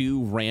like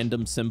two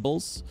random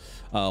symbols,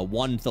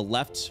 one to the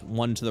left,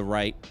 one to the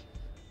right,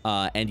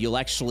 and you'll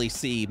actually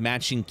see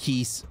matching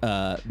keys,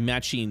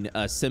 matching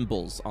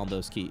symbols on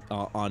those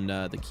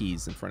the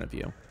keys in front of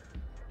you.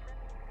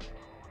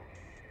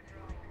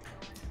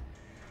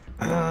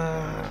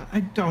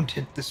 I don't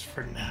hit this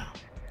for now.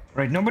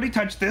 Right, nobody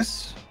touch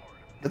this.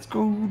 Let's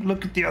go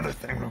look at the other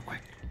thing real quick.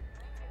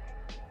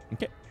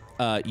 Okay.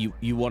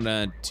 You want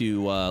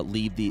to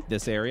leave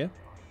this area?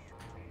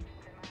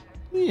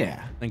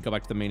 Yeah. And go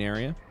back to the main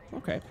area?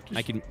 Okay.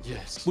 I can.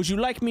 Yes. Would you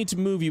like me to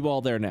move you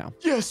all there now?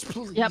 Yes,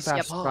 please. Yep.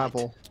 Fast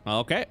travel.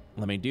 Okay.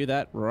 Let me do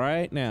that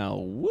right now.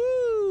 Woo!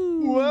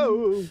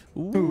 Whoa!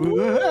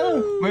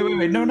 Woo!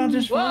 Wait. No, not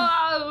this far.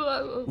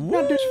 Whoa!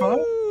 Not this far.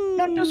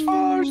 Not this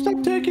far.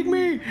 Stop taking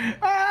me.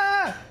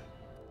 Ah!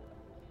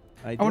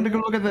 I want to go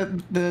look at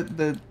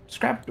the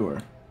scrap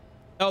door.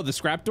 Oh, the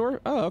scrap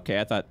door? Oh, okay.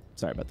 I thought.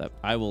 Sorry about that.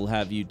 I will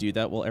have you do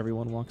that while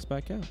everyone walks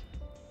back out.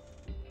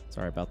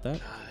 Sorry about that.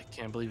 I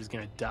can't believe he's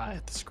gonna die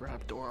at the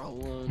scrap door all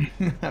alone.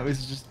 I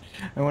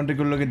wanted to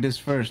go look at this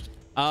first.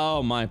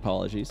 Oh, my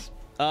apologies.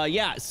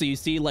 Yeah. So you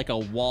see like a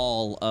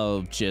wall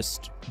of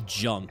just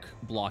junk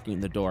blocking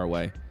the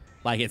doorway.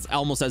 Like it's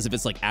almost as if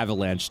it's like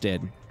avalanche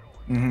did.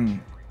 Mm-hmm.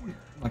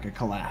 Like a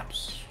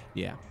collapse.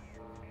 Yeah.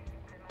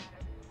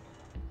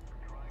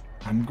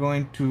 I'm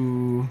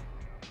gonna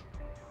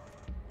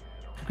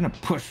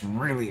push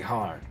really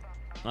hard.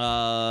 Go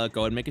ahead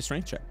and make a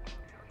strength check.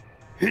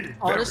 Hit it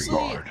Honestly,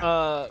 very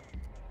hard.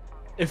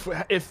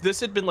 if this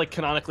had been like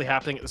canonically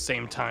happening at the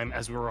same time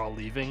as we were all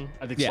leaving,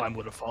 I think Yeah. Slime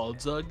would have followed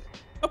Zug.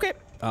 Okay.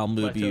 I'll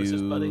move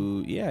Mitosis, buddy.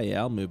 you.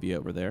 Yeah, I'll move you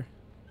over there.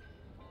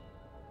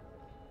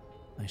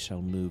 I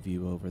shall move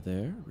you over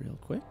there real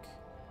quick.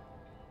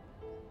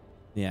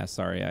 Yeah,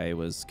 sorry, I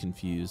was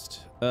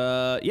confused.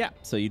 Yeah,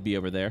 so you'd be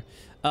over there.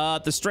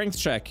 The strength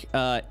check,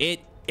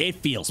 it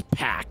feels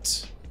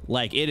packed.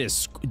 Like it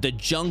is, the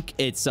junk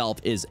itself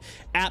is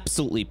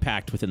absolutely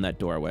packed within that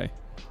doorway.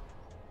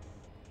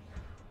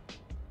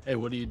 Hey,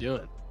 what are you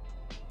doing?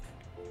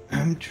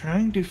 I'm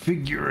trying to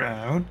figure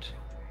out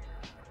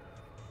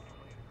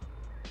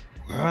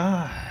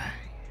why.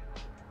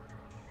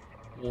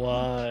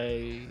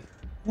 Why?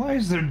 Why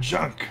is there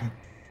junk?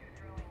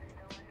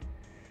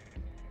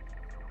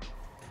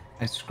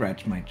 I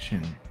scratch my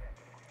chin.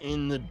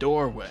 In the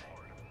doorway.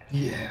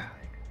 Yeah.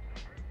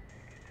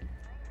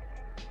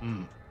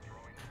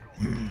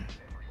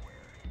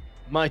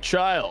 My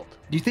child,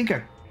 Do you think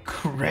a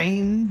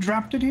crane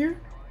dropped it here?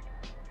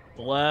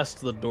 blast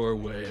the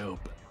doorway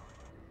open.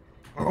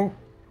 Oh.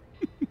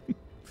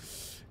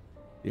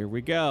 Here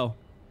we go.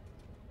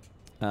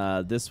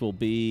 This will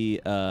be,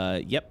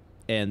 yep.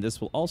 And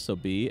this will also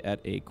be at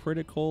a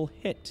critical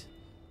hit.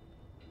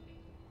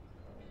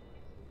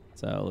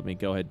 So let me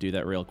go ahead and do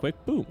that real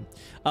quick. Boom.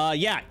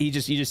 Yeah, you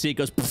just see it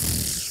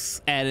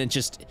goes, and it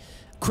just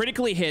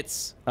critically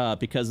hits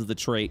because of the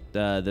trait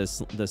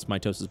this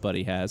mitosis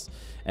buddy has.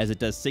 As it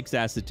does 6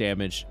 acid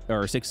damage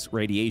or 6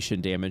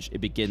 radiation damage, it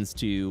begins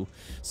to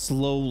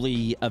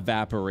slowly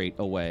evaporate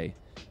away.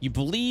 You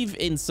believe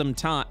in some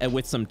time,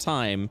 with some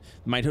time,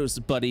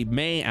 mitosis buddy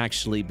may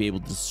actually be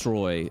able to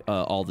destroy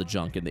all the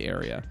junk in the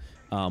area,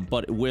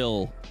 but it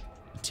will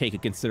take a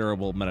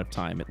considerable amount of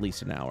time, at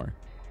least an hour.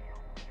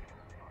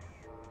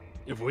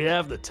 If we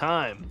have the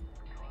time,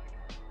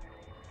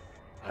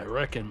 I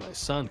reckon my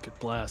son could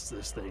blast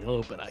this thing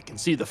open. I can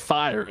see the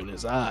fire in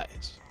his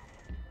eyes.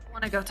 I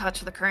want to go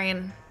touch the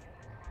crane.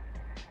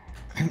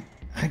 I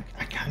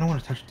kind of want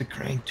to touch the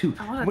crane too.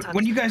 I wanna touch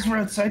When you the guys were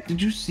outside, did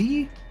you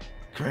see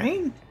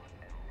crane?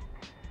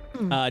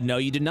 No,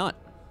 you did not.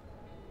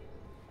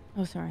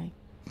 Oh, sorry.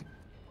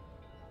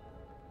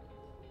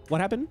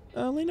 What happened,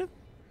 Layna?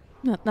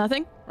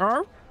 Nothing.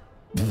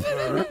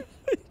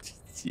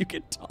 You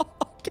can talk.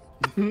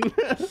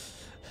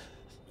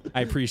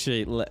 I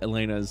appreciate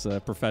Elena's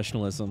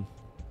professionalism.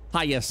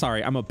 Hi, yes,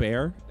 sorry, I'm a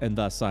bear, and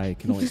thus I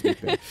can only speak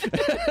bear.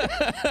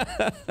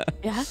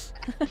 Yeah.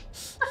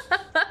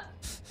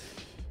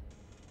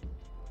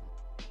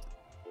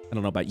 I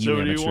don't know about you, So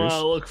do amateurs. you want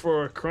to look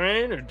for a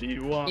crane, or do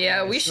you want?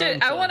 Yeah, my we son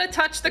should. I want to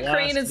touch the blast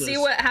crane and see this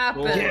what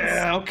happens. door?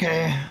 Yeah,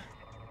 okay.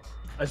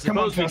 I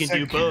suppose we can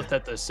do Felsic. both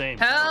at the same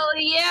time. Hell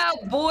yeah,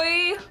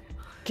 boy!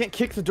 Can't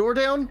kick the door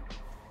down?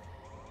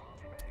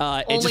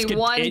 Only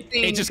one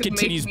thing it just could make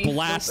continues me feel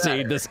blasting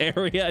better. this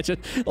area. Just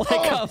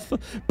like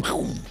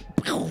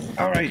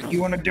All right,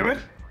 you want to do it?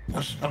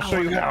 I'll show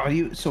you how.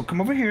 So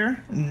come over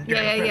here. And you're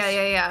gonna press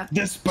Yeah.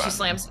 This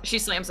button. She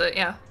slams it.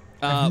 Yeah.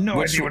 I have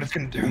no idea what it's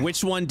gonna do.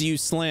 Which one do you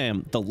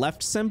slam? The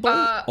left symbol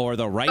or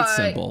the right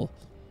symbol?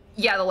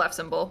 Yeah, the left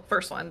symbol,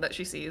 first one that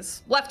she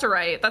sees. Left to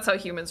right. That's how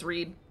humans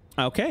read.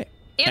 Okay.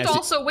 And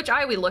also, which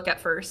eye we look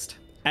at first.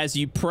 As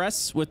you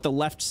press with the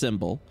left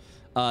symbol,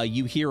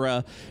 you hear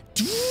a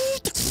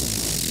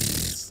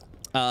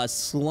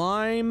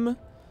Slime,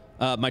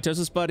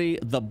 Mitosis Buddy,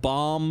 the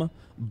Bomb,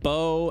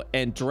 Bo,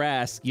 and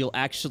Drask, you'll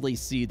actually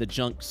see the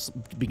junks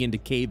begin to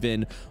cave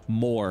in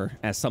more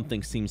as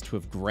something seems to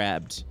have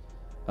grabbed.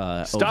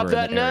 Stop over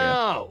that in the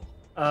area.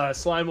 now!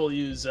 Slime will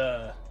use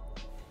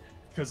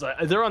because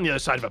they're on the other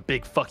side of a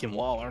big fucking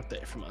wall, aren't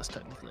they? From us,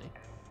 technically.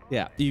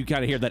 Yeah, you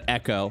kind of hear that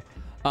echo.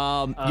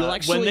 You'll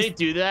actually when they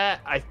do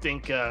that, I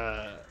think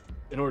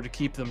in order to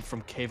keep them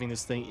from caving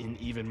this thing in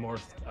even more,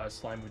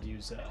 Slime would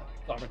use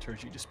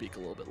thaumaturgy to speak a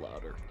little bit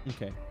louder.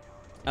 Okay.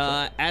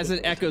 As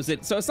it echoes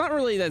it, so it's not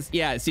really that.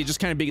 Yeah, see, it just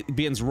kind of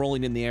begins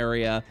rolling in the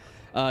area.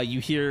 You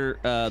hear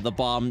the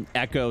bomb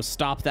echo.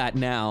 Stop that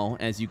now,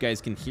 as you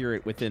guys can hear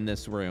it within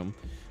this room.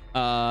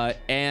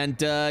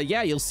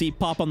 Yeah, you'll see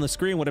pop on the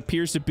screen what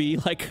appears to be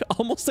like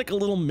almost like a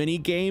little mini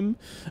game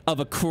of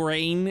a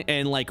crane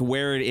and like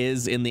where it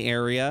is in the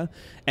area,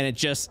 and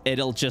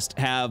it'll just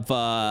have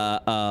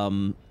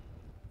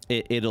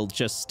it'll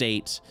just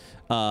state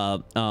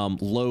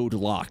load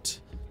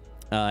locked,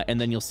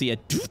 and then you'll see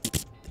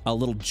a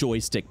little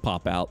joystick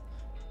pop out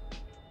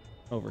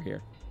over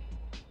here.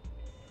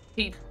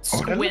 He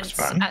squints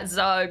at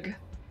Zug.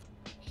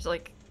 She's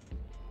like,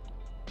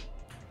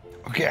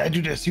 okay, I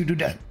do this, you do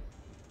that.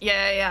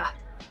 Yeah.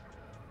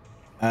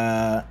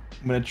 I'm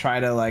gonna try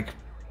to like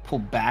pull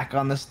back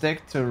on the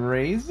stick to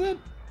raise it.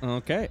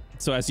 Okay,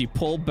 so as you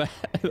pull back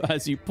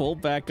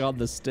on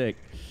the stick,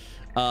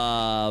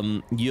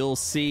 you'll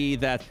see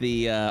that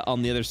the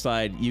on the other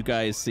side, you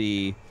guys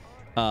see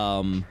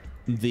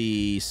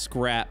the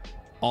scrap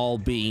all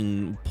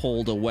being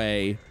pulled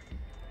away,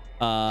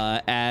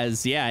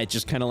 as it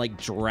just kind of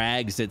like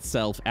drags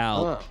itself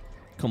out,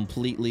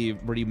 completely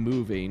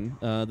removing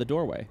the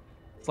doorway.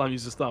 Slime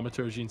uses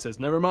thaumaturgy and says,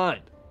 "Never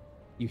mind."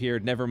 You hear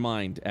 "never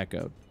mind"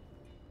 echoed.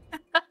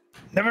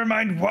 Never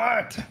mind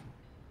what?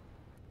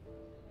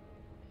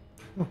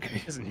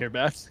 Okay. Isn't here,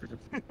 bastard.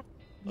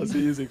 Unless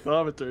he's using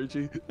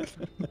thaumaturgy.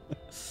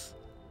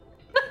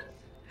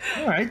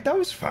 All right, that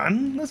was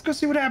fun. Let's go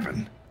see what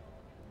happened.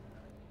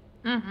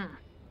 Mm-hmm.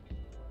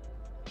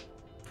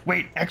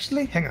 Wait,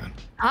 actually, hang on.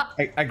 Huh?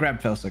 I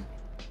grabbed Felsic.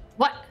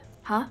 What?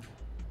 Huh?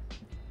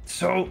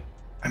 So,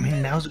 I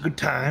mean, now's a good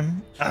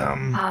time.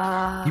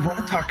 You want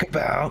to talk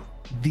about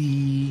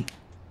the,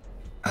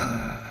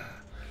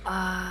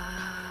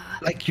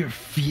 like your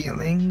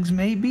feelings,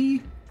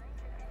 maybe?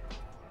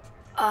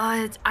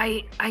 I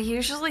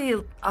usually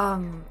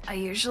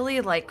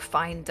like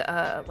find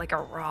like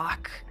a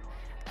rock,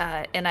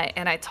 and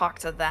I talk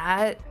to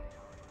that.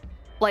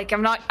 Like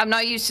I'm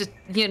not used to,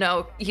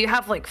 you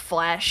have like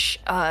flesh,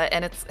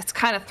 and it's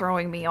kind of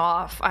throwing me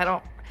off. I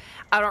don't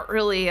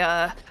really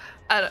Are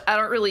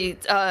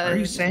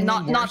you saying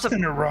worse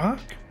than a rock?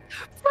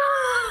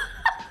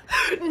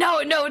 No.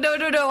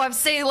 I'm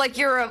saying like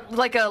you're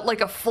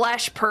a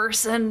flesh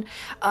person,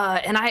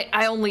 and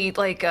I only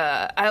like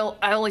I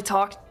only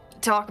talk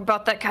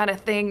about that kind of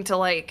thing to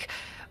like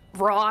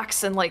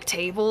rocks and like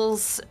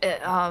tables.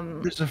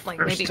 There's a like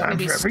first time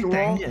for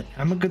everything. Yeah,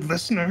 I'm a good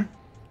listener.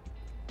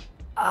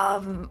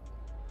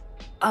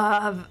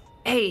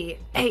 Hey,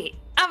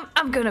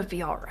 I'm gonna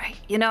be all right.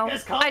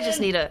 Yes, I just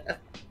need a.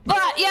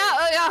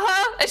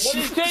 And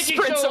she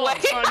sprints away.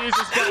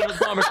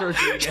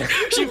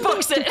 She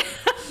books it.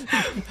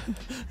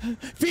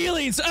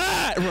 Feelings,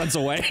 runs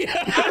away. She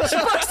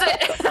books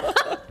it.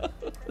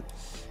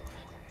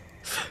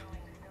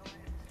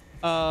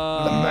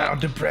 I'm now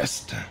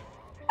depressed.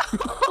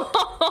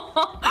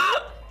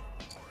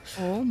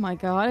 Oh my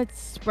god, it's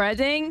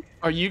spreading.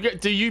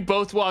 Do you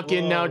both walk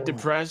in now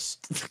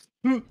depressed?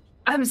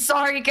 I'm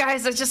sorry,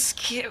 guys. I just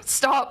can't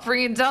stop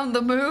bringing down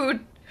the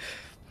mood.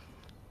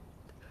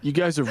 You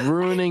guys are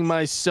ruining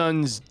my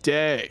son's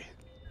day.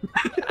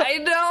 I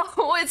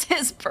know, it's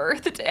his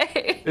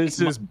birthday. It's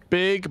his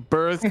big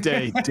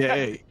birthday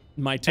day.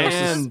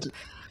 Mitosis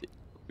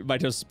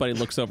Buddy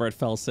looks over at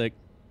Felsic,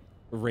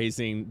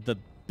 raising the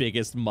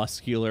biggest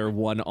muscular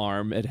one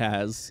arm it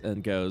has,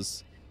 and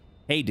goes,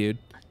 "Hey, dude."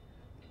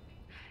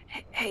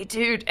 Hey,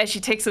 dude. As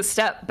she takes a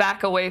step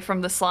back away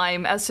from the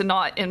slime as to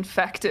not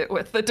infect it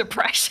with the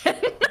depression.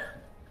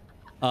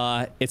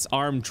 Its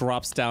arm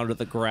drops down to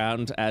the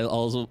ground,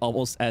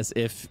 almost as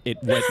if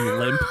it went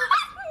limp.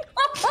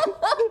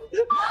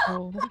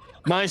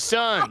 My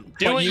son,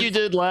 do what you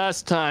did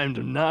last time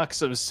to knock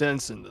some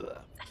sense into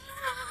that.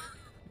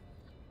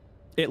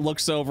 It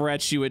looks over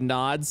at you and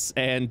nods,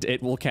 and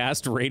it will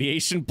cast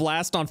Radiation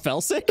Blast on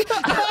Felsic.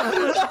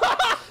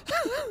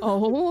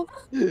 Oh.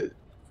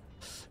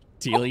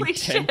 Dealing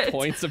 10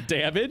 points of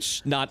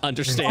damage, not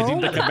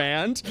understanding the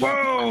command.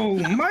 Whoa,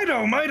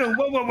 Mito,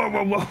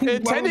 whoa.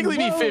 It'd technically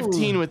be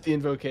 15 with the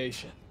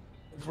invocation.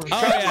 Oh,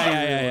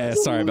 yeah.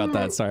 Sorry about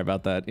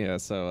that. Yeah,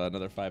 so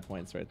another 5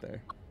 points right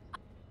there.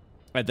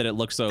 And then it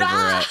looks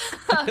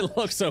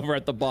over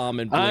at the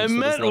bomb and I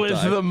meant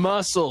with the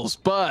muscles,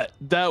 but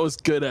that was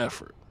good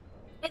effort.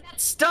 Hey,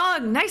 that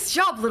stung. Nice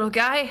job, little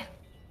guy.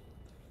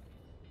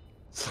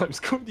 So I'm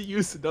going to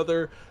use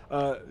another.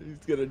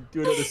 He's gonna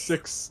do another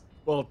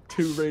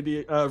 2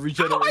 regeneration. Are you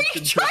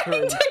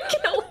trying to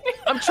kill me?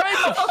 I'm trying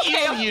to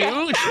heal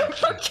you.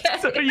 Okay.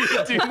 So you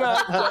do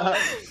not die.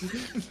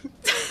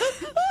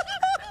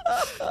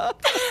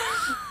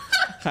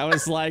 I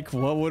was like,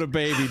 what would a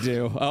baby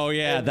do? Oh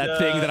yeah, that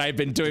thing that I've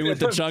been doing with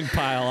the junk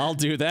pile. I'll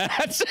do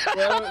that.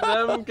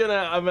 I'm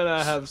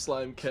gonna have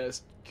slime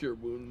cast cure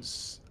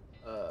wounds.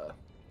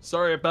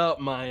 Sorry about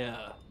my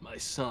my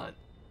son.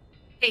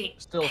 Hey,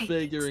 Still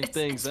figuring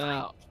things it's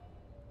out.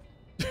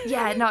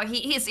 Yeah, no,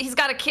 he's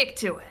got a kick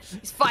to it.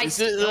 He's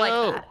feisty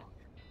like that.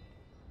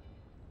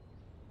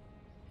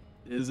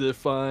 Is it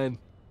fine?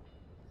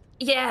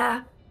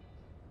 Yeah,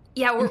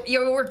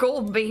 we're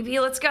gold, baby.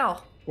 Let's go.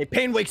 Hey,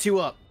 pain wakes you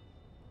up.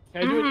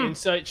 Can I do an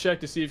insight check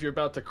to see if you're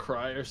about to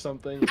cry or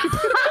something?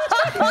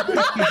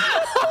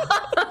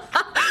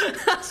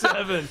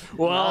 7.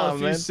 Well,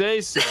 if you say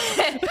so.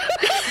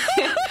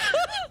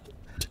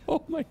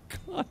 Oh my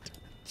god.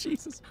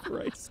 Jesus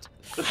Christ.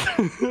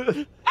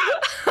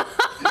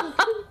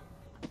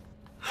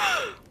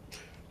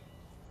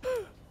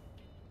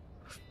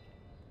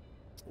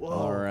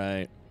 All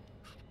right.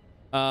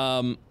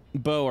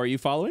 Bo, are you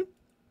following?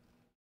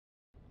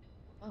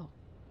 Oh.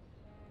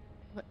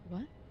 What?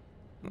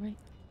 Right.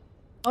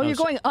 Oh, you're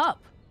going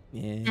up.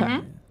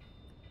 Yeah.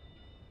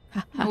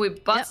 We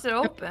busted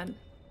open.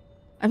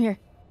 I'm here.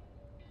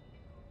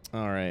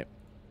 All right.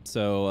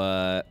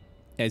 So,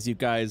 as you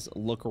guys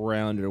look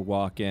around or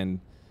walk in,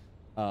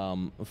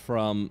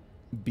 from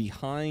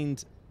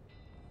behind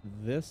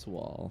this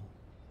wall,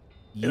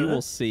 you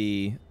will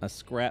see a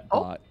scrap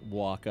bot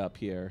walk up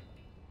here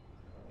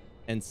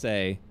and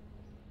say,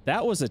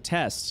 "That was a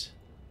test.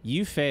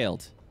 You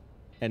failed.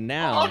 And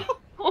now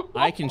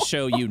I can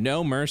show you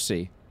no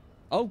mercy."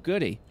 Oh,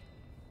 goody.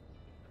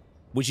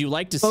 Would you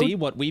like to see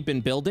what we've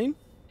been building?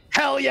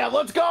 Hell yeah,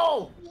 let's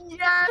go!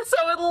 Yes,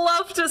 I would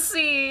love to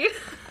see.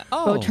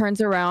 Bo turns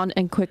around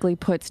and quickly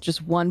puts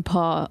just one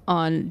paw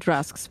on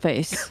Drask's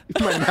face.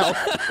 My mouth.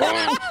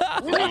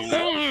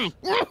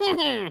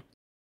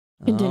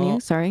 Continue,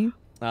 sorry.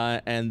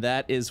 And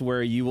that is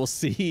where you will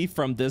see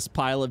from this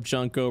pile of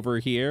junk over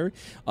here,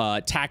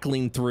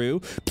 tackling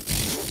through.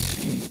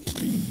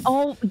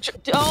 Oh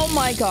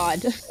my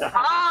god.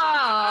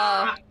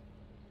 Ah!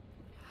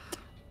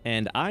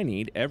 And I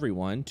need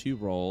everyone to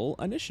roll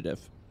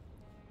initiative.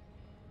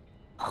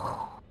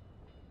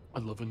 I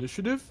love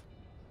initiative.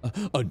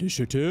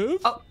 Initiative?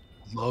 Oh.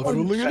 Love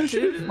rolling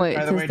initiative. Wait,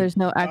 By the way, there's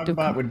no active.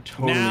 would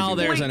totally Now do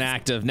there's that. an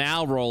active.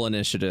 Now roll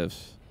initiative.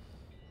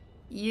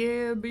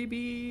 Yeah,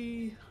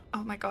 baby.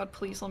 Oh my god,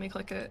 please let me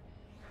click it.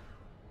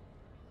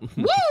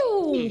 Woo!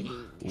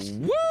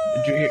 Woo!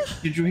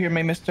 Did you hear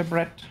me, Mr.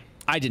 Brett?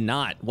 I did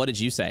not. What did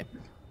you say?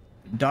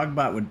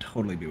 Dogbot would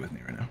totally be with me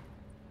right now.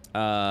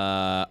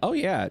 Oh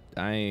yeah.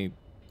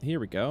 Here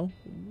we go.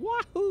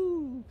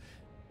 Wahoo!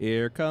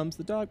 Here comes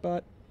the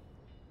Dogbot.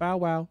 Bow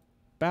wow.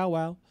 Bow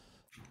wow.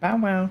 Bow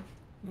wow.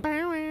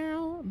 Bow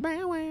wow.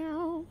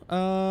 Bow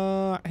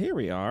wow. Here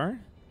we are.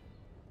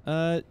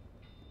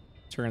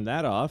 Turn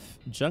that off.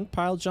 Junk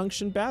pile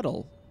junction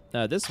battle.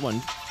 This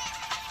one.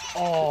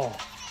 Oh.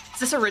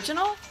 Is this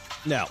original?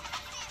 No.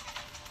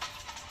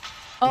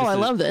 Oh, I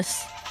love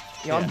this.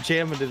 Yeah, I'm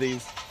jamming to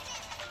these.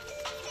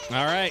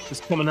 All right. It's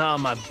coming out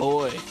of my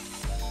boy.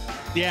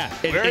 Yeah.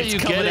 Where are you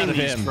getting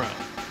these from?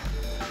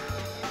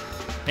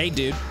 Hey,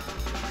 dude.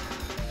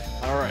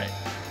 All right.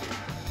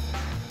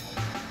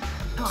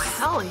 Oh,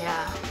 hell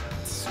yeah.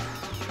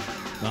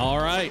 All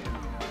right.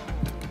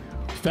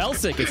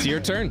 Felsic, it's your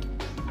turn.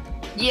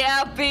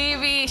 Yeah,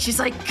 baby. She's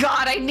like,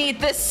 God, I need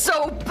this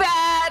so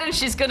bad. And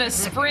she's going to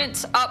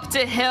sprint up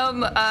to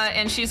him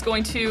and she's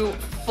going to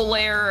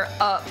flare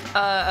up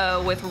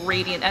with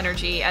radiant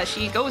energy as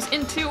she goes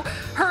into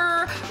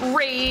her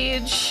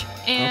rage.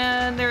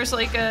 And there's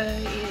like a...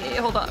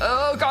 Hold on.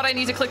 Oh, God, I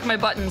need to click my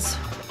buttons.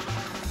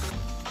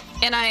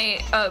 And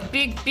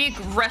big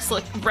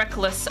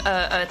reckless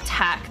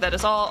attack that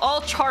is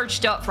all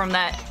charged up from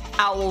that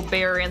owl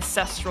bear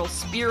ancestral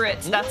spirit.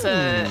 That's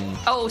a...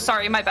 Oh,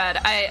 sorry, my bad.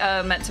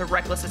 I meant to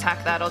reckless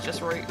attack that. I'll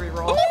just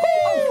re-roll.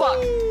 Oh, fuck.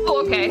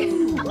 Oh, okay.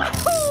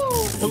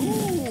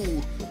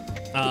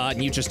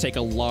 And you just take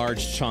a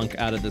large chunk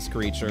out of this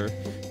creature.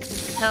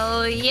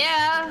 Hell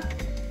yeah.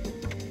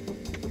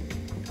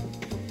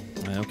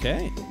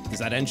 Okay. Does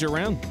that end your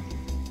round?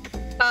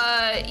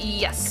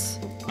 Yes.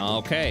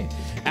 Okay.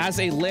 As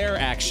a lair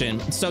action,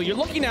 so you're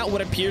looking at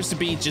what appears to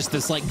be just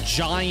this like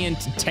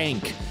giant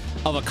tank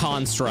of a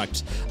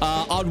construct.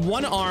 On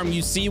one arm,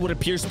 you see what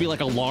appears to be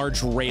like a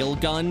large rail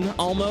gun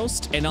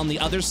almost, and on the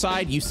other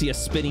side, you see a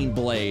spinning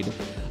blade.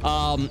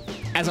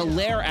 As a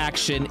lair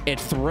action, it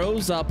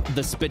throws up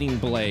the spinning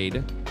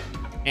blade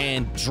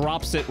and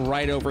drops it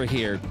right over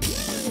here.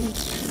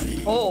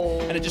 Oh.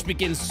 And it just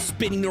begins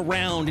spinning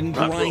around and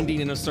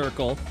grinding in a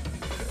circle.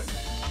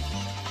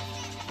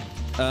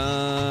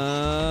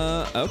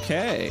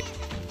 Okay.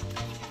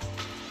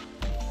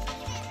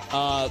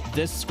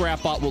 This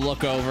scrapbot will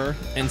look over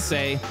and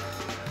say,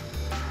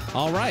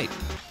 all right,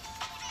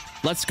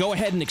 let's go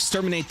ahead and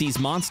exterminate these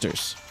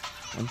monsters.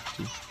 1,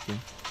 2, 3,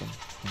 4,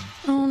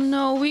 5. Oh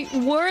no,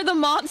 we're the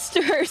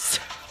monsters.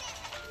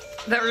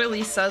 That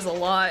really says a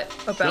lot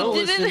about.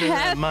 It didn't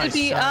have to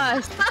be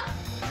us.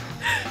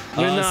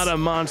 You're not a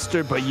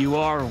monster, but you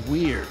are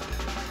weird.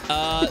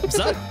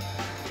 Zud.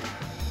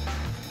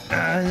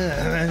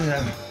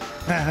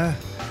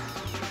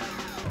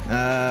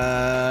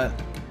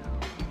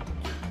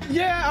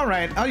 Yeah, all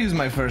right. I'll use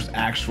my first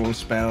actual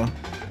spell.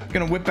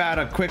 Gonna whip out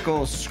a quick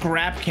old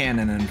scrap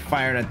cannon and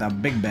fire it at the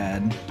big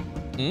bad.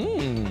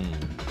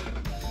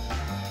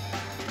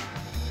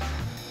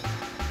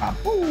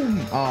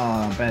 Boom!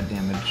 Oh, bad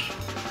damage.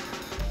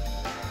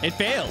 It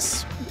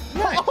fails.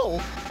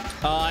 Oh.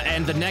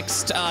 And the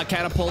next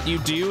catapult you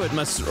do, it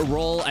must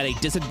roll at a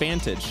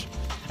disadvantage.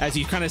 As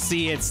you kind of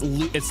see its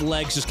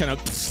legs just kind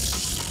of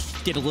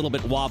get a little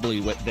bit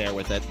wobbly with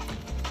it.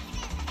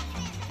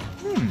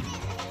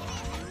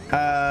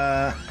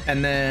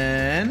 And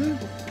then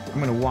I'm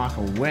gonna walk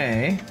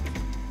away.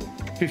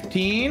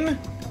 15.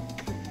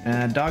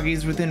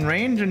 Doggy's within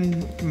range,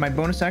 and my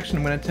bonus action,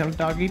 I'm gonna tell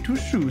Doggy to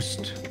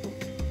shoost.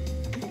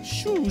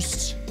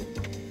 Shoost.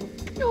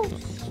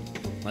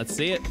 Let's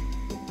see it.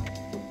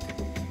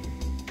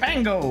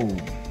 Bango!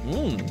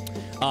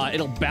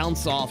 It'll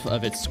bounce off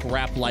of its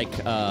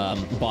scrap-like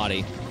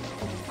body,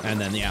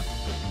 and then yeah.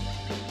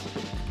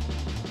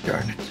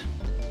 Darn it.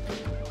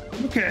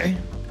 Okay.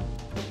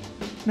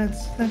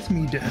 That's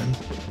me done.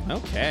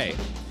 Okay.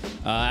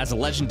 As a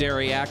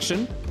legendary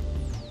action,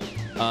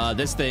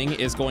 this thing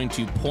is going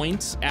to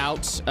point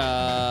out.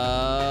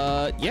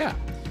 Yeah.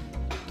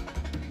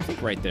 I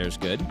think right there is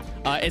good.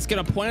 It's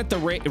gonna point at the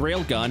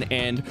rail gun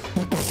and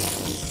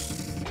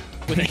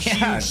with a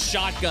huge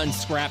shotgun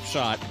scrap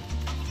shot.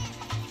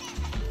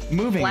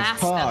 Moving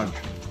fog.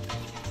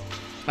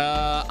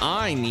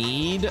 I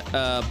need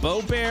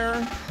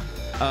Bowbear,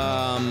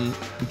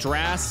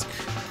 Drask,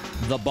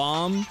 the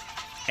bomb,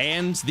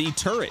 and the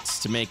turrets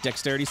to make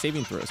dexterity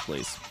saving throws,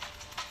 please.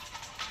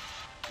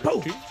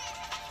 Oh.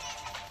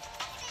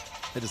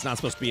 It is not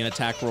supposed to be an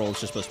attack roll.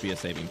 It's just supposed to be a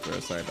saving throw.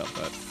 Sorry about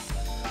that.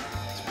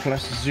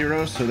 It's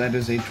 +0, so that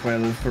is a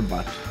 12 for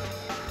butt.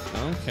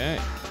 Okay.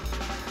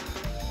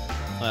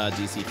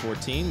 DC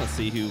 14. Let's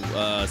see who.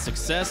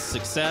 Success,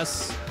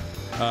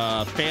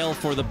 fail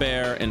for the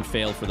bear, and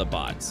fail for the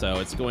bot. So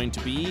it's going to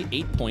be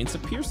 8 points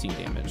of piercing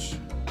damage.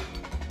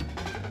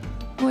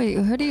 Wait,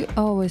 how do you?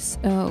 Oh,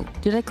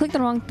 did I click the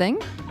wrong thing?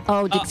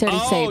 Oh, dexterity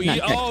save.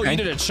 You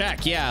did a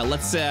check. Yeah,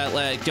 let's go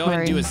ahead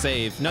and do a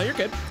save. No, you're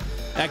good.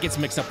 That gets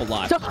mixed up a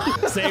lot.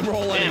 Same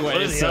roll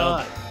anyway.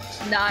 So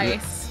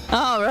nice.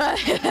 All right.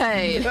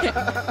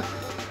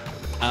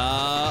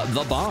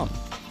 The bomb.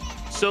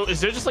 So is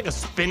there just like a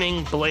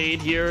spinning blade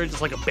here,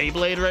 just like a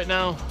Beyblade right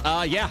now?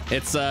 Yeah,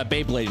 it's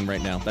Beyblading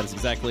right now. That is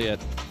exactly it.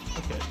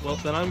 Okay, well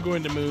then I'm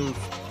going to move.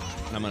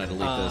 I'm gonna delete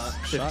this.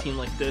 15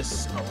 like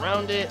this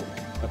around it.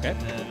 Okay.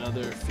 And then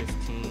another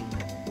 15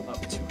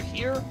 up to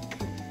here.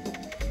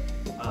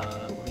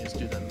 Let me just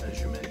do the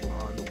measurement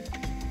on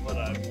what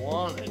I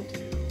want to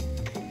do,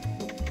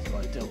 so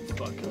I don't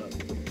fuck up.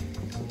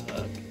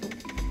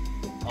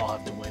 I'll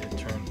have to wait a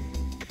turn.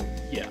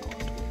 Yeah.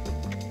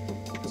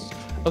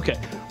 Okay.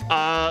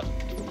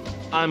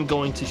 I'm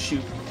going to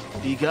shoot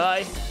the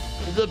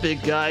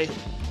big guy.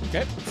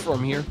 Okay.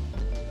 From here.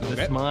 Okay.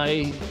 With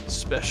my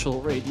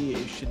special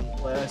radiation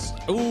blast.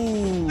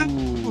 Ooh.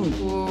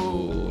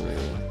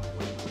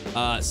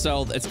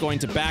 So it's going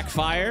to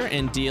backfire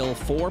and deal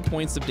 4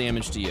 points of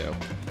damage to you.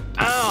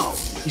 Ow!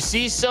 You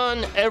see,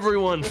 son,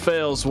 everyone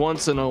fails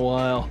once in a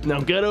while.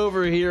 Now get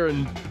over here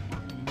and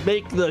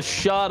make the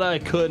shot I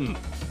couldn't.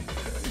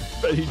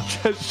 But he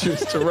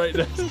gestures to right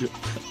next to you.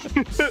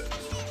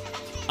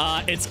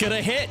 It's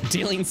gonna hit,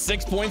 dealing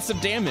 6 points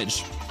of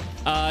damage.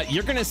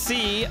 You're gonna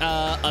see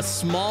a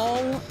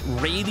small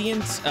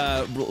radiant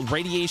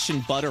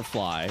radiation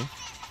butterfly,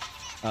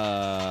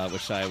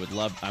 which I would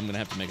love. I'm gonna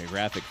have to make a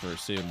graphic for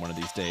soon, one of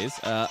these days.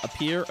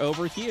 Appear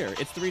over here.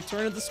 It's the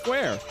return of the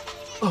square.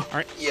 All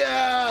right.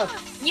 Yeah.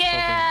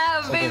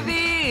 Yeah,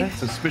 baby. That's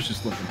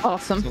suspicious looking.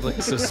 Awesome.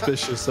 Something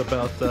suspicious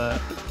about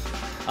that.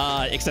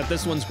 Except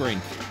this one's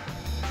green.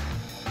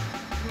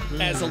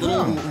 As a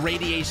little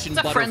radiation It's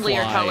a butterfly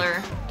friendlier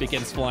color.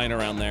 begins flying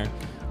around there.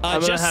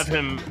 I'm gonna have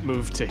him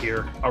move to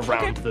here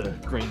around the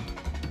green.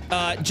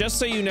 Just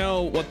so you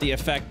know what the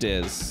effect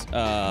is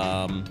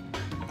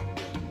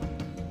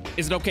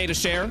it okay to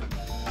share?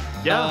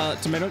 Yeah.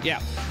 Tomato? Yeah.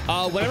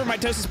 Whenever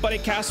Mitosis Buddy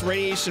casts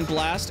Radiation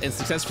Blast and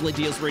successfully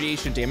deals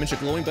radiation damage, a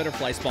glowing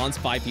butterfly spawns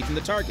 5 feet from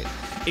the target.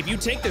 If you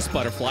take this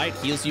butterfly, it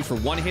heals you for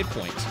 1 hit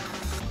point.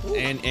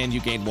 And you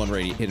gain 1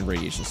 hidden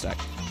radiation stack.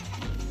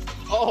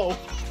 Oh.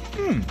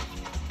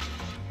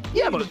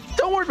 Yeah, but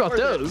don't worry about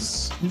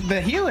those. The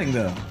healing,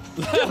 though.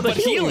 But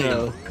healing.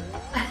 Though.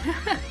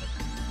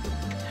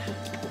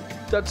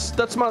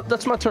 That's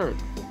my turn.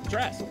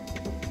 Dress.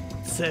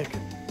 Sick.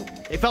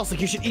 Hey,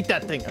 Felsic, you should eat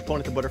that thing. I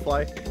pointed the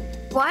butterfly.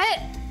 What?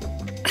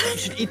 You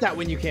should eat that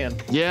when you can.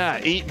 Yeah,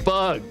 eat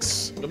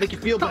bugs. It'll make you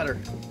feel better.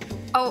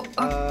 Oh.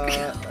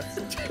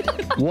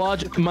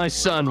 Watch, my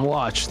son,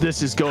 watch.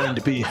 This is going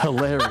to be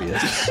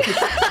hilarious.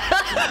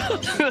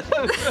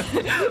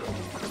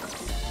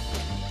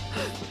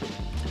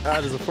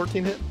 Does a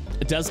 14 hit?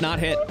 It does not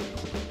hit.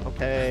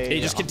 Okay. He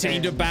just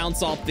continued to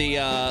bounce off the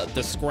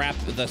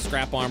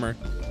scrap armor.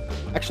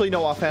 Actually,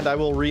 no, offhand. I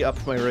will re-up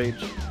my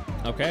rage.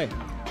 Okay.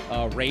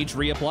 Rage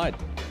reapplied.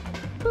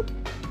 Boop.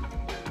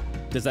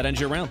 Does that end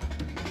your round?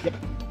 Yep.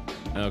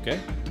 Okay.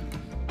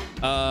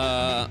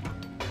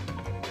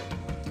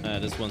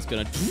 This one's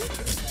gonna.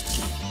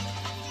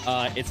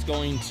 It's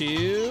going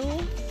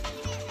to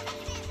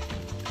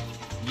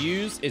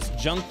use its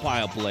junk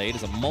pile blade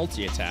as a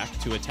multi-attack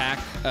to attack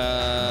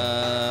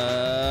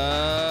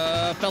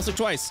Felsic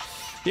twice.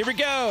 Here we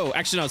go.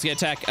 Actually, no, it's gonna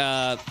attack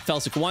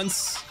Felsic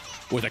once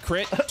with a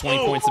crit,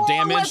 20 points of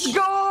damage. Let's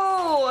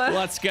go.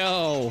 Let's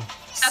go.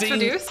 That's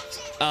reduced.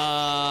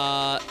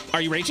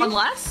 Are you raging?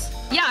 Unless?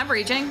 Yeah, I'm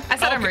raging. I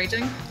said I'm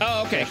raging.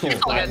 Oh, okay, cool.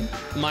 It's all good.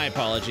 My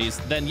apologies.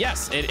 Then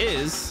yes, it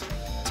is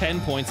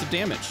 10 points of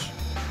damage.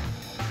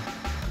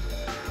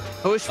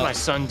 I wish my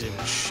son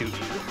didn't shoot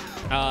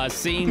you.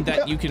 Seeing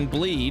that you can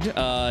bleed,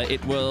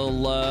 it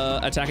will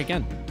attack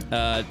again.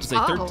 Does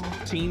a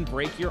 13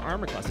 break your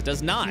armor class? It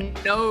does not.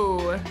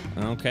 No.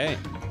 Okay.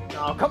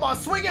 Oh, come on,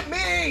 swing at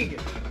me!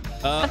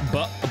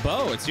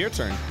 Bo, it's your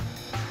turn.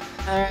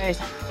 All right.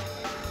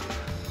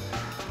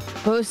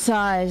 Both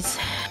sides.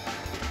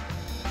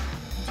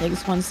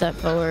 Takes one step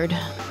forward.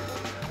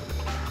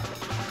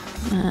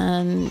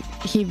 And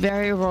he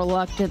very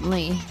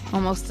reluctantly,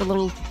 almost a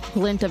little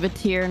glint of a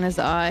tear in his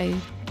eye,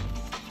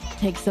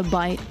 takes a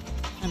bite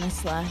and a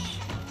slash.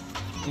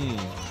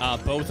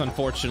 Both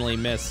unfortunately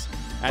miss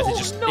as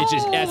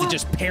it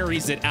just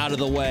parries it out of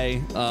the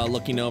way,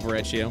 looking over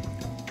at you.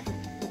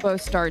 Bo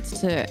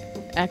starts to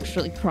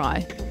actually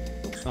cry.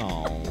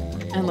 Oh.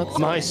 And looks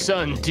My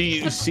son, do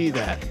you see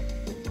that?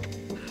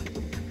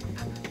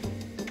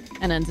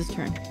 and ends his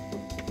turn.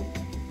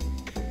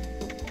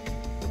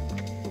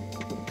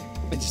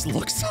 It just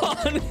looks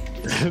on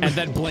and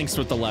then blinks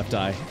with the left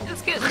eye.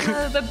 Just getting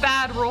the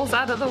bad rolls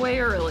out of the way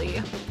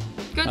early.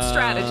 Good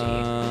strategy.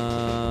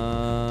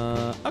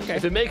 Okay.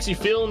 If it makes you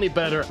feel any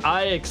better,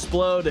 I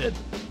exploded.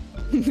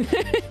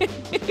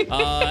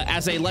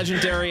 As a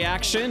legendary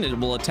action, it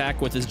will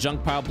attack with his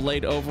junk pile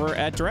blade over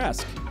at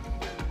Drask.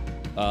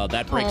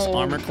 That breaks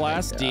armor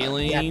class,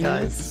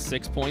 dealing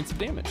 6 points of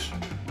damage.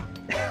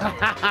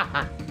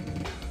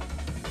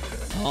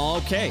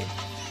 Okay.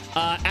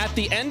 At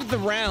the end of the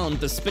round,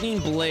 the spinning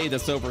blade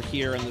that's over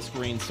here in this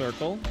green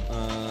circle,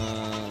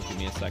 give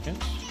me a second,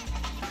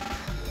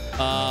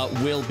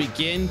 will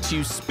begin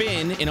to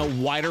spin in a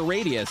wider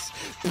radius.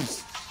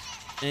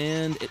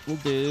 And it will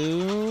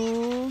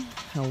do...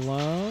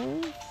 Hello?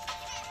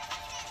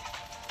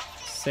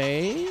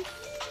 Save?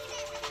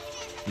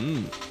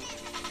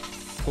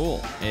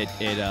 Cool. It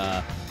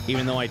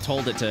even though I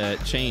told it to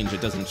change,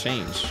 it doesn't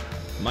change.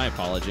 My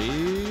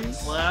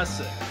apologies.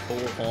 Classic.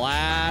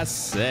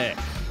 Classic.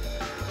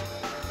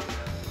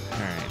 All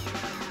right.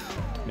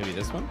 Maybe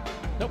this one?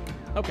 Nope.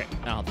 Okay.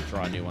 I'll have to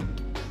draw a new one.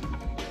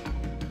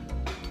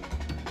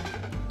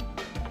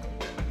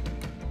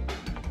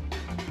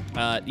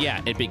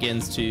 Yeah, it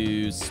begins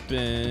to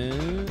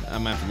spin.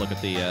 I'm gonna have to look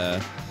at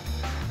the,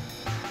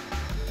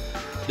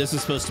 this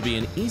is supposed to be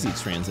an easy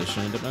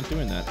transition, but I'm not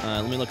doing that.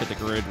 Let me look at the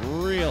grid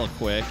real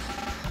quick.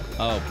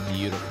 Oh,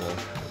 beautiful.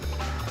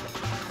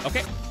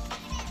 Okay.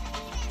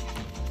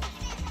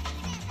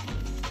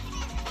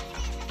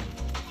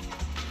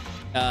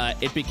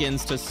 It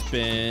begins to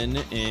spin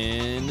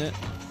in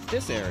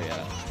this area.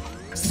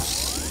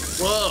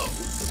 Whoa.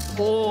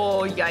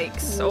 Oh,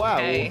 yikes.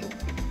 Okay.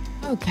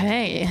 Wow.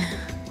 Okay.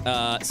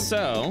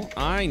 So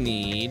I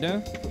need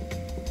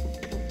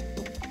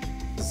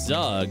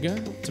Zug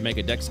to make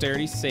a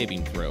dexterity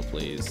saving throw,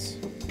 please.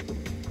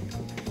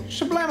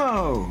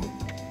 Shablamo!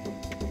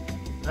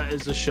 That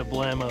is a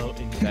shablamo.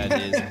 That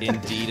is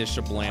indeed a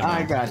shablamo.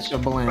 I got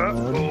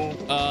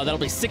shablamo. That'll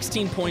be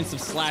 16 points of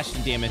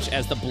slashing damage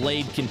as the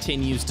blade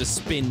continues to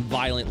spin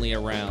violently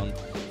around.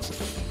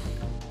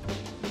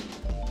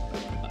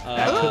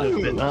 That could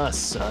have been us,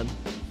 son.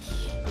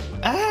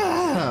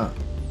 Ah!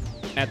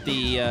 At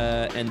the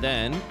and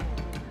then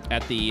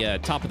at the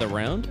top of the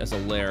round, as a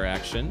lair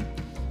action,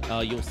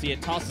 you'll see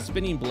it toss a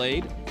spinning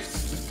blade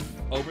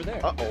over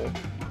there. Uh-oh.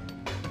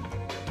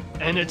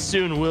 And it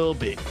soon will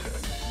be.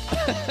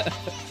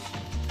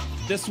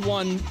 This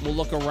one will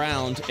look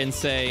around and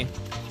say,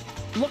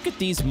 "Look at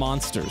these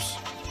monsters,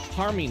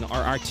 harming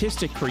our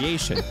artistic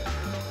creation.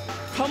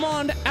 Come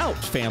on out,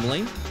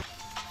 family.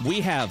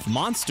 We have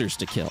monsters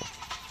to kill."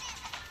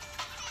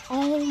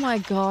 Oh my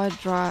god,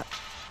 drop.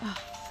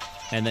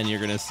 And then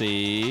you're gonna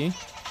see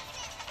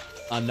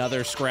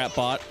another scrap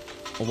bot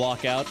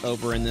walk out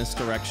over in this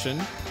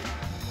direction,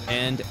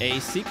 and a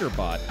seeker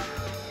bot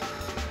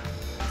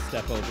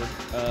step over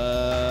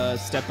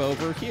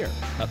here.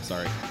 Oh,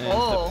 sorry.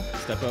 And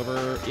step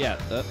over, yeah.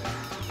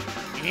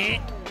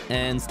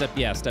 And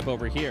step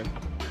over here.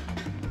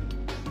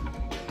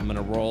 I'm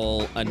gonna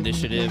roll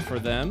initiative for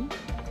them.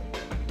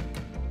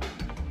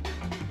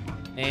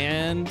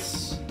 And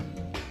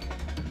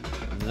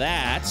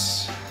that,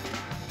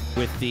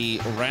 with the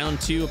round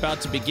 2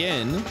 about to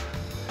begin,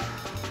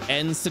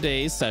 ends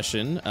today's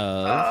session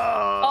of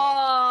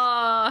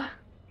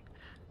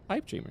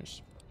Pipe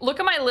Dreamers. Look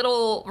at my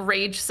little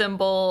rage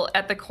symbol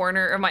at the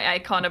corner of my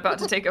icon about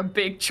to take a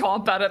big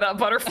chomp out of that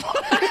butterfly.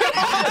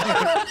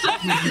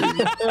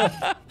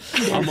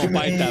 I'm gonna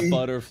bite that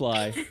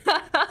butterfly.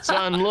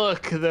 Son,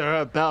 look,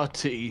 they're about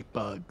to eat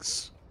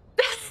bugs.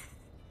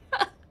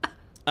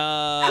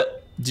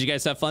 Did you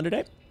guys have fun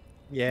today?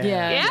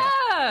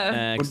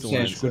 Yeah.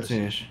 Excellent.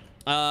 Good.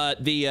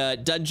 The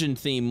dungeon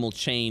theme will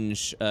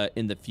change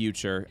in the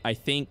future. I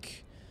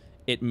think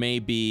it may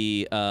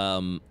be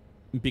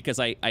because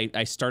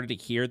I started to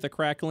hear the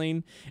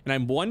crackling, and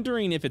I'm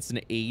wondering if it's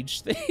an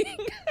age thing.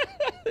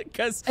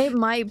 Because it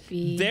might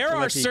be. There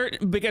are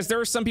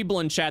some people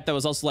in chat that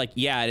was also like,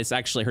 yeah, it's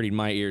actually hurting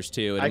my ears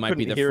too, and it might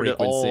be the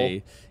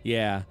frequency.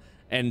 Yeah.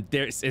 And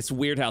it's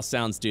weird how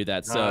sounds do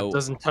that. So it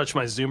doesn't touch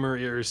my Zoomer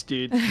ears,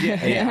 dude.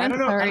 Yeah. I don't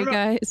know. Sorry,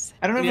 guys.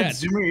 I don't know if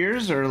it's Zoomer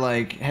ears or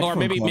like headphone or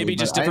maybe quality,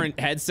 just different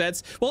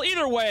headsets. Well,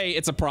 either way,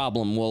 it's a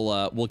problem.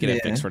 We'll get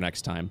it fixed for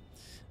next time.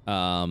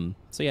 So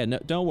yeah,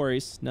 no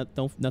worries.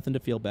 Nothing to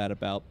feel bad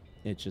about.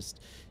 It just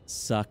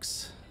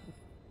sucks.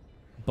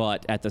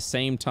 But at the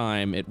same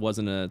time, it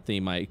wasn't a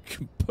theme I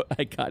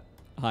got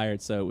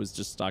hired, so it was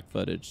just stock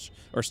footage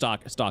or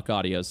stock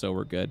audio. So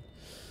we're good.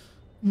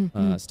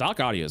 Stock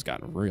audio has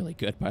gotten really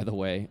good, by the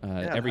way.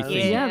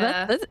 Everything.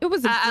 Yeah, it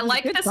was. I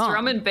like this song.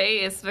 Drum and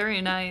bass.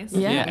 Very nice.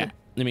 Yeah.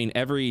 I mean,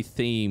 every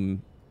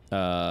theme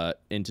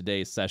in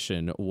today's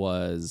session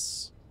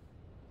was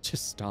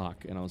just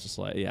stock, and I was just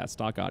like, yeah,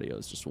 stock audio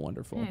is just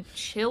wonderful. Yeah,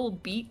 chill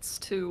beats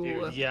too.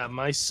 Dude, yeah,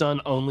 my son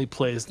only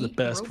plays the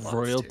best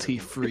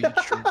royalty-free.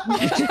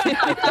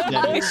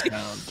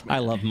 I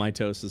love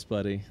mitosis,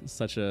 buddy. It's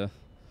such a.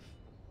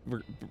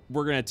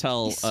 We're gonna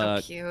tell. He's so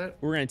cute.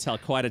 We're gonna tell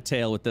quite a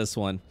tale with this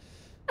one.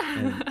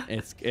 And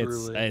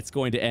it's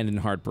going to end in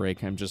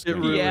heartbreak. I'm just gonna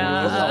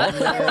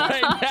right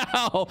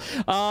now.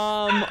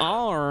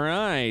 All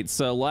right,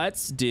 so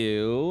let's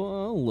do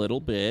a little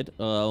bit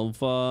of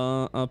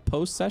a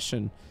post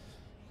session.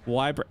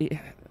 Can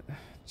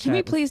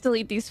we please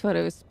delete these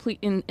photos, please,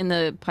 in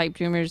the pipe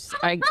dreamers?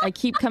 I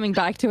keep coming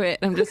back to it.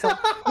 I'm just like.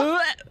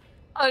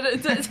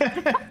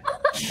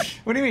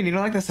 What do you mean? You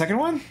don't like the second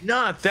one?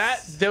 Nah,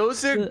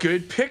 those are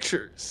good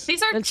pictures.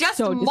 These are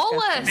just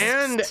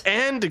mollusks.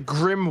 And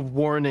grim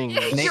warnings.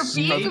 You're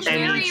being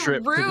very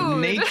rude.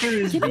 Nature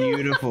is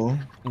beautiful.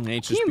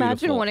 Nature's Can you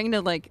imagine wanting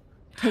to like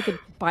take a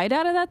bite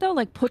out of that though?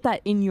 Like put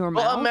that in your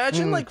mouth. Well,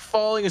 imagine like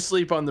falling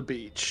asleep on the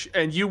beach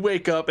and you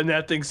wake up and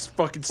that thing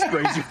fucking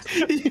sprays you.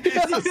 You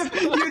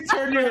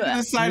turn your head to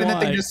the side and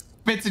that thing just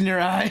spits in your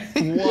eye.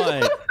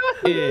 What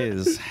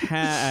is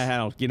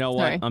you know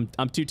what? Sorry.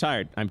 I'm too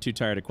tired. I'm too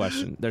tired to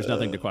question. There's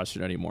nothing to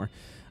question anymore.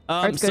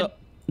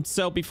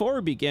 So before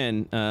we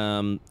begin,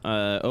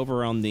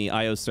 over on the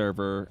IO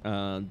server,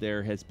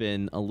 there has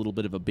been a little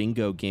bit of a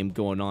bingo game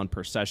going on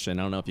per session.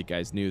 I don't know if you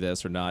guys knew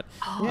this or not.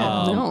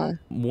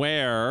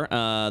 Where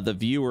the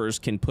viewers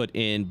can put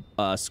in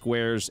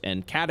squares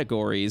and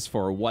categories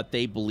for what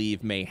they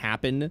believe may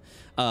happen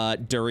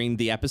during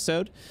the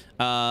episode,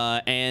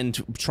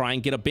 and try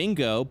and get a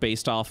bingo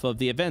based off of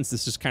the events.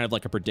 This is kind of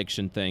like a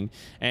prediction thing.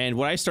 And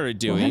what I started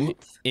doing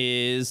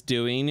is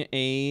doing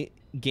a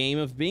game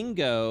of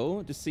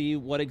bingo to see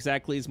what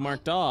exactly is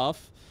marked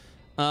off,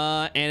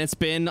 and it's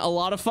been a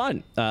lot of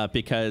fun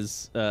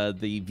because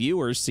the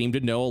viewers seem to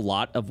know a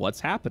lot of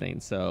what's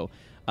happening. So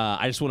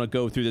I just want to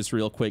go through this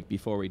real quick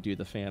before we do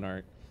the fan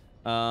art.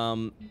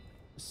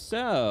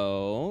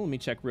 So let me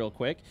check real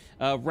quick.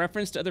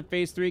 Reference to other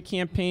phase 3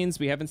 campaigns,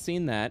 we haven't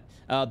seen that.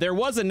 There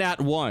was a Nat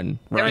 1,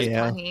 right?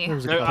 I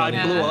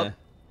blew up.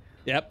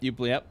 Yep, you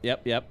blew up.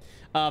 Yep.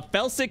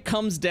 Felsic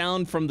comes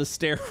down from the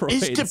steroids.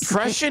 Is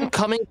depression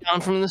coming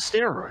down from the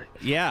steroid?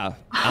 Yeah.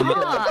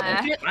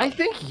 I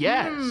think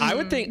yes. I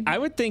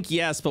would think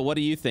yes, but what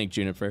do you think,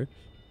 Juniper?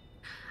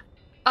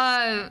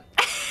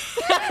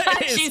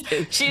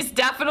 She's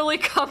definitely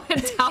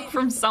coming down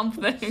from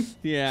something.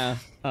 Yeah.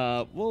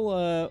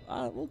 We'll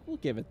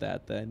give it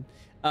that then.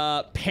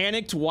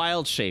 Panicked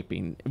wild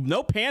shaping.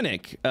 No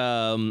panic.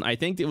 I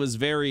think it was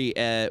very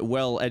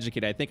well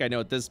educated. I think I know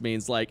what this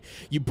means. Like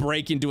you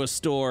break into a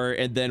store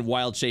and then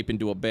wild shape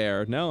into a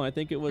bear. No, I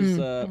think it was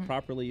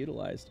properly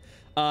utilized.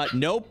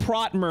 No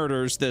prot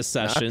murders this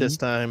session. Not this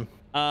time.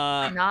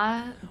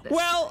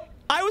 Well,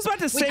 I was about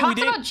to say we talked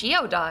about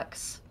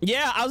geoducks.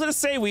 Yeah, I was gonna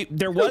say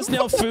there was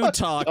no food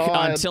talk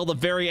until the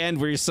very end,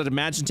 where you said,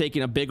 "Imagine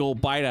taking a big old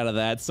bite out of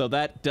that." So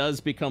that does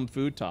become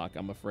food talk,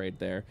 I'm afraid.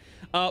 There,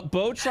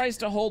 Bo tries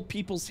to hold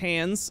people's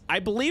hands. I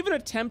believe an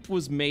attempt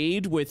was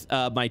made with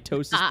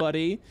mitosis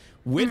buddy,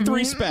 with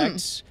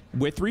respect.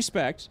 With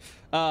respect,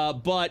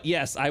 but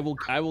yes, I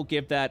will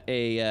give that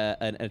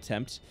an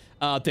attempt.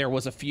 There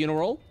was a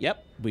funeral.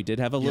 Yep, we did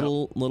have a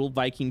little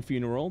Viking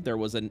funeral. There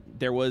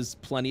was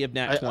plenty of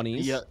nat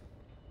 20s.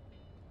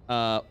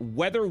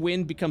 Weather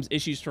wind becomes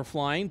issues for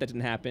flying. That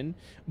didn't happen.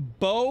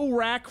 Bow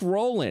rack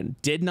rolling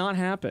did not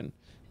happen.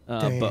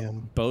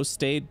 Bo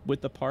stayed with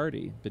the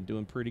party. Been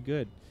doing pretty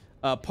good.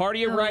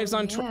 Party arrives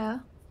on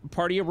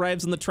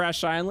the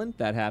trash island.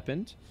 That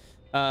happened.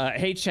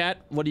 Hey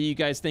chat, what do you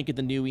guys think of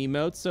the new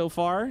emotes so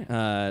far?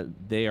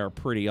 They are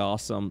pretty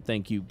awesome.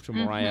 Thank you to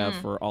Mariah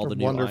for all the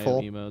new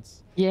wonderful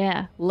emotes.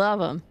 Yeah, love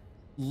them.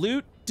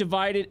 Loot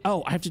divided.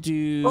 Oh, I have to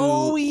do.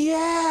 Oh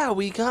yeah,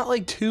 we got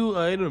like 2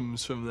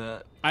 items from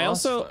that. I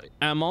have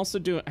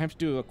to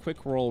do a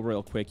quick roll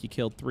real quick. You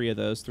killed 3 of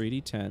those,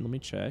 3d10. Let me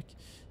check.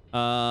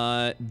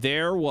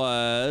 There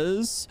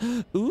was,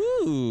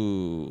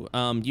 ooh,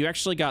 you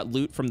actually got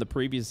loot from the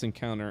previous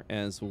encounter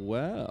as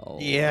well.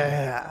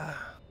 Yeah.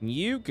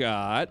 You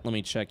got, let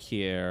me check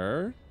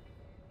here.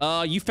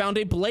 You found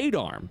a blade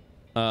arm,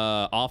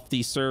 off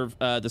the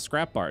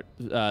scrap bot.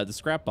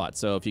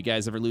 So if you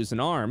guys ever lose an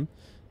arm,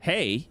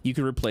 hey, you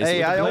can replace it with a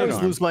blade arm. Hey, I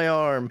always lose my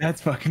arm.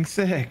 That's fucking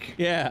sick.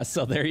 Yeah,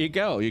 so there you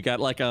go. You got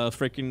like a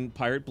freaking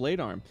pirate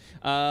blade arm.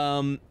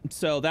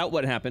 So that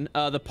would happen.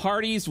 The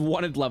party's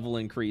wanted level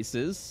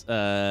increases.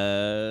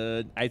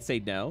 I'd say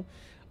no.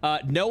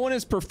 No one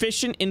is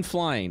proficient in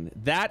flying.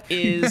 That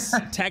is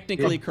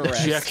technically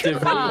correct.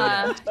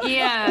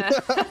 Yeah.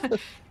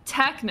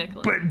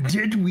 Technically. But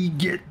did we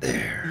get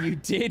there? You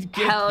did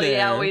get Hell there.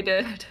 yeah, we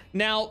did.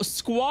 Now,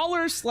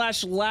 squalor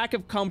 / lack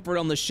of comfort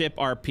on the ship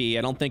RP,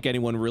 I don't think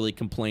anyone really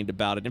complained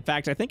about it. In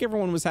fact, I think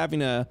everyone was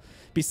having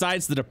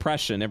besides the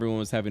depression, everyone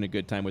was having a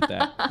good time with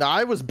that.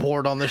 I was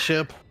bored on the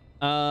ship.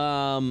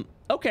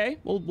 Okay,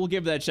 we'll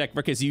give that a check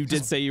because you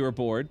did say you were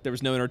bored. There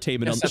was no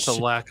entertainment on the ship. That's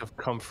a lack of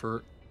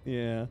comfort.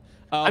 Yeah.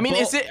 I mean,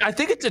 I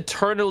think it's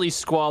eternally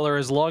squalor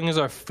as long as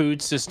our food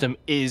system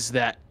is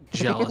that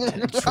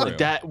gelatin. Like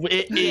that,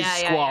 it is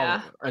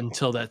squalor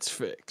until that's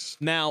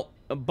fixed. Now,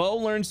 Bo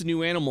learns a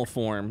new animal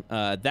form.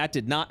 That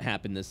did not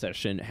happen this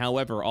session.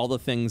 However, all the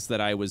things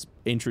that I was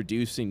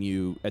introducing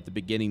you at the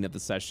beginning of the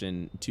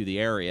session to the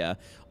area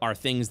are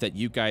things that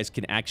you guys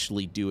can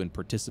actually do and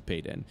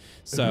participate in.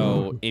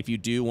 So if you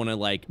do want to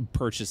like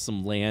purchase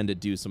some land to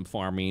do some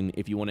farming,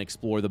 if you want to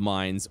explore the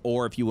mines,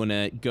 or if you want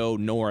to go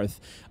north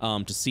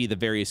to see the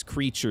various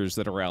creatures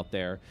that are out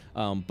there,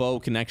 Bo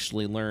can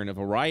actually learn a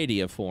variety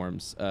of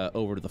forms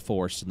over to the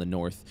forest in the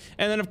north.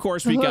 And then of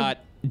course we've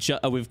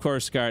of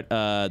course got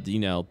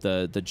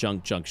the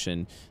junk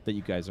junction that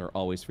you guys are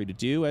always free to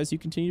do as you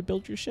continue to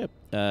build your ship.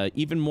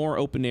 Even more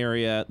open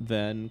area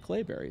than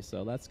Clayberry,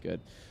 so that's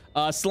good.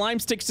 Slime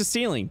sticks to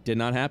ceiling did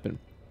not happen.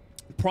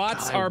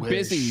 Prots are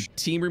busy.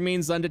 Team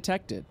remains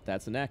undetected.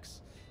 That's an X.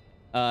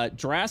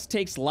 Drast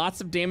takes lots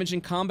of damage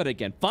in combat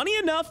again. Funny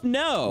enough,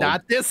 no.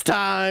 Not this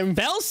time.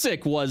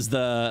 Felsic was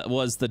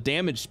the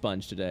damage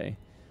sponge today.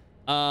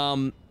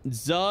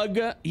 Zug,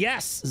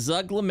 yes,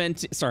 Zug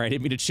lamenting. Sorry, I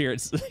didn't mean to cheer.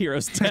 It's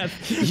Hero's death.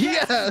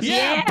 Yes.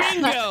 Yeah,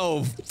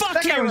 bingo. Fuck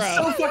That guy Hero. was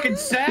so fucking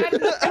sad.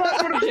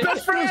 One of his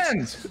best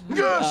friends.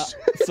 Yes.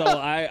 So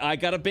I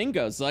got a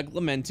bingo. Zug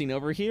lamenting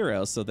over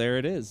Hero. So there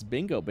it is.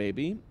 Bingo,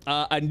 baby.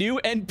 A new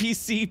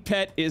NPC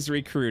pet is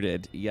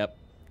recruited. Yep.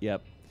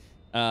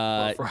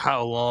 For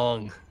how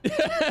long?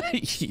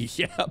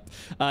 Yep.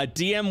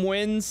 DM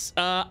wins.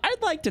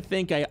 I'd like to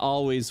think I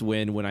always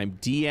win when I'm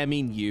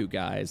DMing you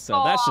guys.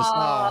 So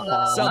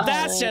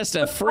that's just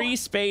a free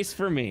space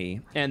for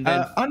me. And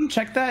then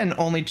Uncheck that and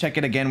only check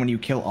it again when you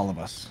kill all of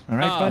us. All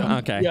right, bud?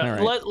 Okay. Yeah,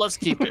 all right. let's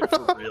keep it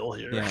for real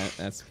here. Yeah,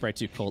 that's Bright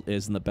 2 Colt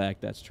is in the back.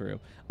 That's true.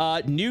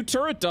 New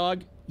turret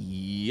dog.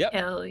 Yep.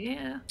 Hell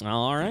yeah.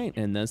 All right,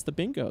 and that's the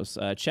bingos.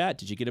 Chat,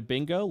 did you get a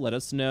bingo? Let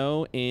us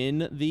know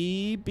in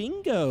the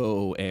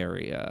bingo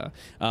area.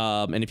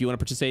 And if you want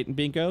to participate in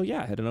bingo,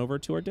 yeah, head on over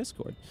to our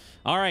Discord.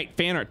 All right,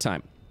 fan art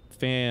time.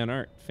 Fan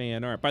art.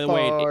 By the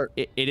way,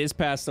 it is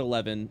past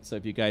 11, so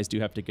if you guys do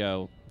have to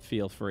go,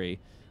 feel free.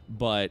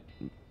 But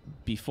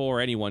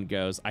before anyone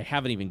goes, I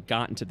haven't even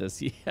gotten to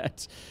this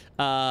yet.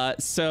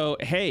 So,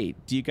 hey,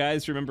 do you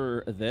guys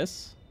remember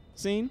this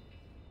scene?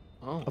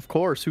 Oh. Of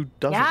course, who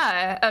doesn't?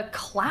 Yeah, a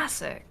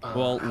classic.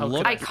 Well,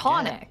 look,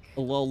 iconic.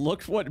 Well,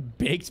 look what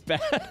Baked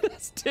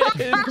Bass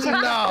did.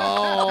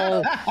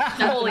 No.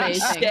 Holy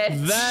shit.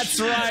 That's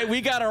right.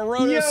 We got a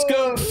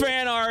rotoscope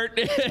fan art.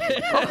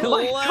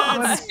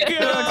 Let's go.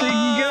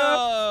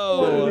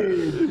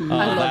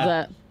 I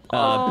love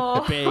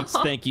that. Bakes,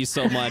 thank you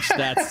so much.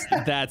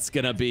 That's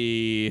gonna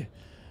be.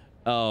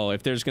 Oh,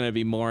 if there's gonna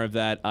be more of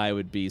that, I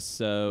would be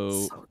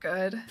so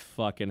good.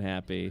 Fucking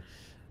happy.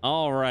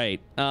 All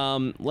right.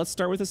 Let's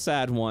start with a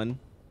sad one.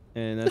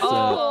 And that's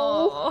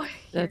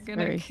you're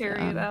gonna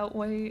carry that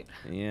weight.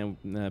 Yeah,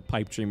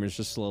 Pipe Dreamer's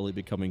just slowly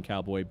becoming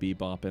Cowboy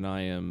Bebop, and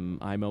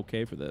I'm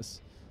okay for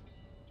this.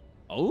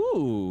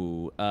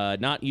 Oh,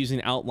 not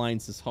using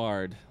outlines is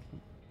hard.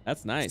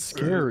 That's nice.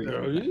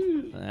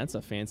 Scary. That's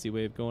a fancy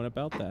way of going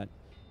about that.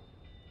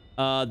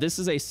 This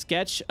is a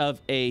sketch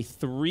of a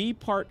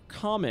 3-part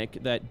comic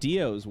that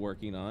Dio's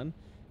working on.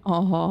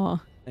 Oh.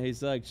 Hey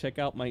Zug, check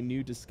out my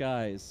new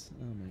disguise.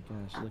 Oh my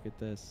gosh, look at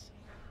this.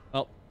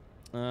 Well,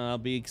 I'll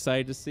be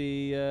excited to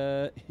see.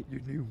 You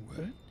knew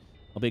what?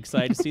 I'll be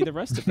excited to see the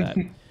rest of that.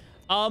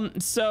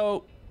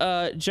 So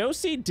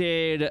Josie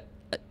did,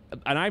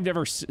 and I've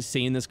never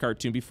seen this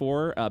cartoon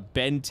before.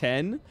 Ben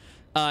 10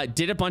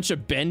 did a bunch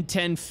of Ben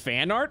 10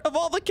 fan art of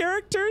all the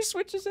characters,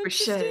 which is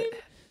interesting.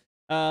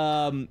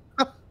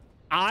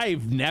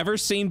 I've never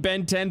seen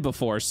Ben 10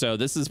 before, so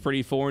this is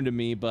pretty foreign to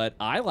me, but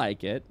I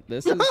like it.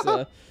 This is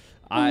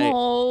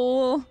I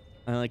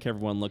like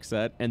everyone looks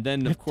at, and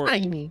then of course,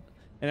 Tiny.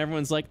 and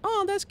everyone's like,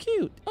 "Oh, that's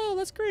cute. Oh,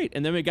 that's great."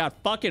 And then we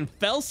got fucking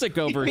Felsic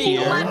over here.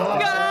 Let's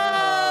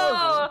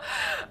go!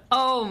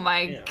 Oh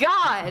my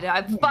god,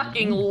 I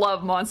fucking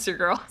love Monster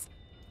Girls.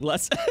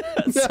 Let's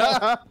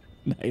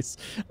nice.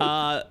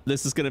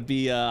 This is gonna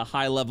be a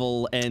high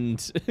level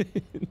end.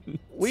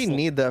 We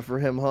need that for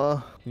him,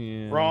 huh?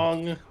 Yeah.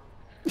 Wrong.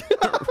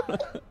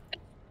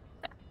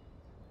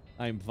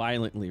 I'm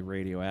violently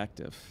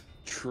radioactive.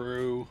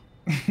 True.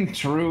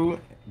 True.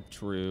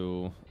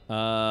 True. This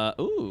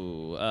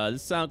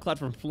is SoundCloud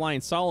from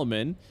Flying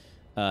Solomon,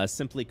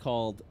 simply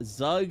called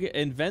Zug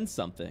Invent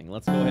Something.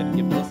 Let's go ahead and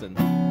give it a listen.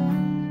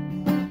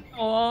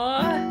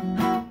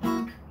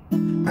 Aww.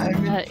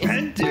 I'm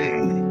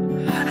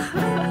inventing.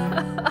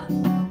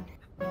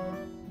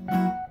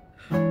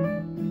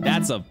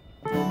 That's a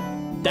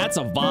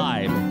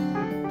vibe.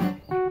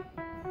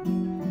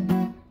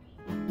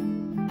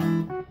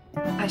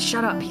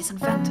 Shut up, he's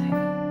inventing.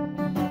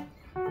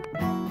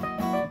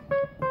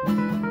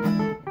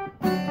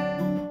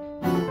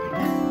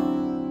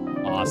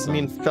 Awesome. Me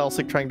and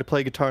Felsic trying to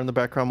play guitar in the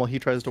background while he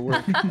tries to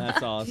work.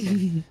 That's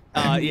awesome.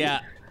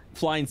 Yeah,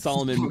 Flying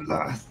Solomon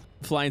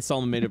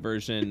made a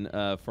version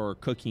for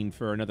cooking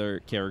for another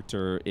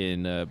character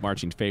in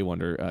Marching Fey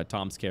Wonder,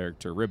 Tom's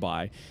character,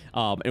 Ribeye.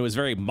 It was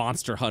very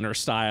Monster Hunter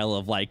style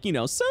of like, you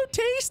know, so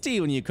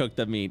tasty when you cook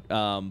the meat.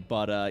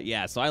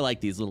 Yeah, so I like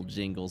these little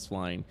jingles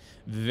flying.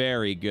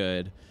 Very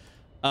good.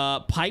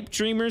 Pipe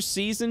Dreamers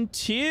Season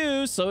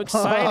 2. So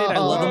excited. I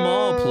love them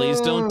all.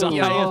 Please don't die.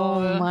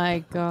 Oh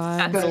my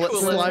god. That's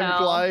cool as Slime hell.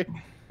 fly.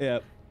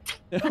 Yep.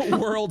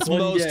 World's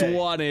Most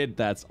Wanted.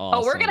 That's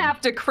awesome. Oh, we're gonna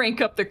have to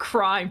crank up the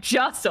crime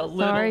just a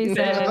little Sorry,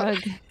 bit. Zug.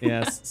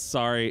 Yes,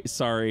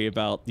 sorry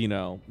about, you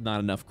know,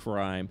 not enough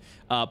crime.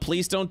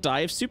 Please don't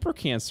die of super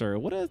cancer.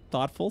 What a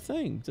thoughtful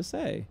thing to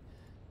say.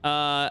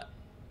 No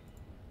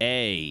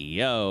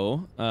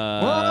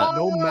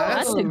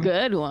mask. That's a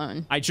good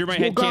one. I drew my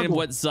head canon of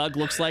what Zug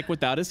looks like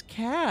without his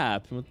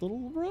cap and with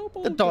little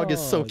robo. The dog is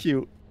so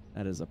cute.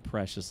 That is a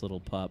precious little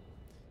pup.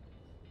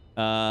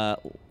 Yo,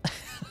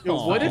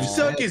 what if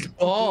Zug is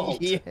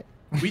bald? Yeah.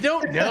 We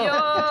don't know.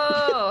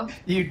 Yo.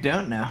 You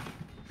don't know.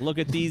 Look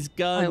at these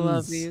guns. I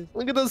love these.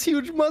 Look at those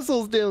huge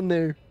muscles down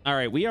there. All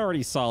right, we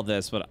already saw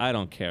this, but I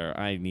don't care.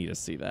 I need to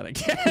see that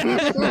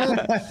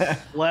again.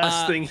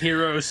 Last thing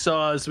Hero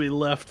saw as we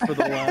left for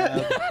the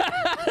lab.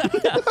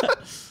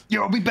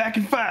 Yo, I'll be back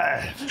in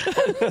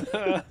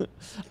 5.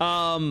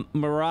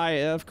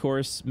 Mariah, of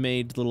course,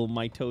 made little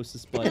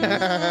mitosis buddies.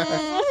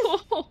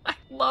 Oh, I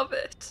love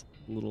it.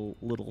 little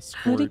What a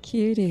squirt.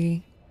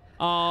 cutie.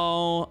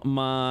 Oh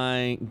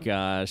my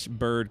gosh,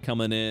 Bird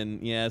coming in.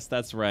 Yes,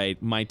 that's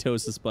right.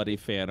 Mitosis buddy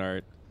fan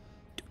art.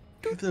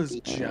 Look at those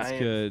good.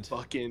 giant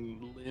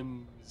fucking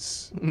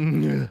limbs.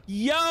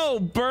 Yo,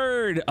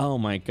 Bird! Oh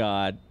my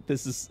god.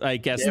 This is, I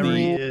guess, There the...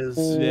 he is.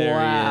 There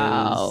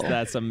Wow. he is.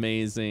 That's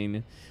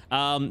amazing.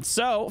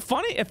 So,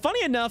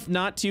 funny enough,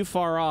 not too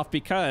far off,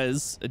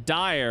 because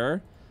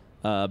Dyer,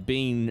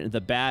 being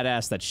the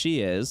badass that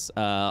she is,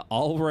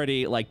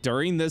 already, like,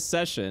 during this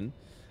session,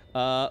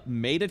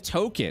 made a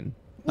token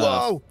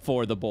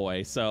for the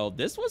boy. So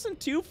this wasn't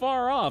too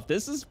far off.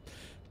 This is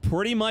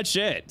pretty much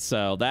it.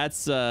 So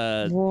that's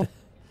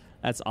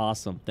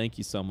awesome. Thank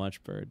you so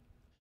much, Bird.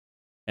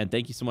 And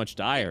thank you so much,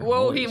 Dyer.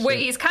 Whoa, Holy wait,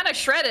 shit. he's kind of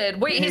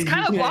shredded. Wait, he's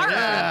kind of large.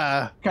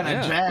 Yeah. Kind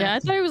of jacked. Yeah, I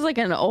thought he was like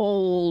an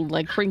old,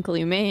 like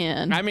crinkly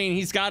man. I mean,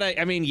 he's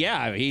gotta. I mean,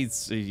 yeah,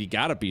 you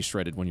gotta be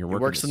shredded when you're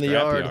working works in the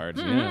scrap yard.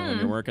 Yeah, when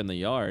you're working the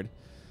yard.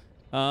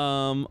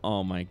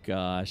 Oh my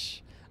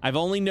gosh. I've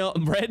only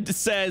known. Red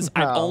says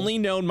I've only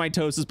known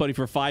Mitosis Buddy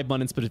for 5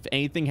 months, but if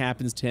anything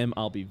happens to him,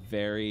 I'll be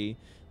very,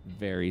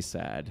 very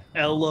sad.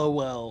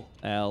 LOL.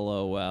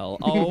 LOL.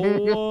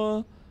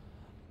 Oh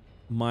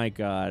my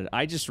god.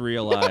 I just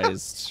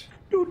realized.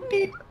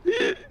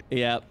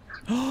 Yep.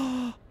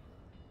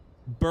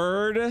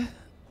 Bird.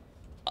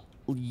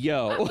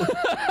 Yo.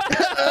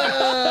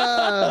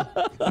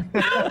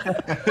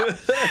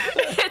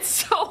 It's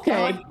so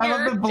Okay. weird. I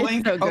love the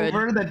blink so good.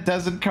 over that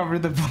doesn't cover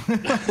the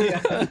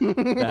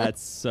blink.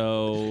 That's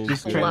so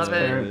Just good. Love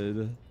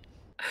it.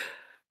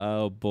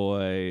 Oh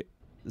boy.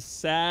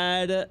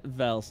 Sad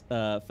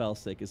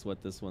Felsic is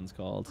what this one's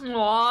called.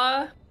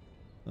 Aw.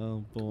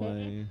 Oh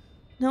boy.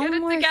 No Get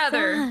it more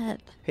together.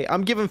 sad. Hey,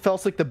 I'm giving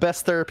Felsic the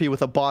best therapy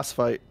with a boss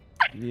fight.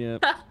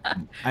 Yep.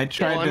 I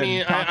tried Well,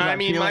 to talk about my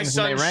feelings and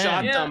son they ran.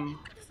 shot Yeah. them.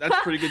 That's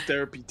pretty good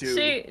therapy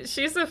too.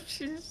 She's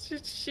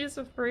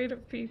afraid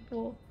of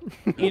people.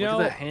 You Look at know,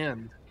 that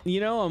hand.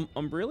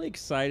 I'm really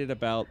excited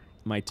about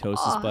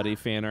Mitosis Buddy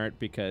fan art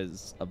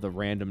because of the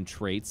random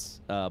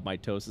traits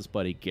Mitosis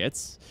Buddy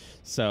gets.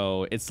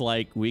 So it's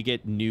like we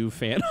get new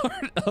fan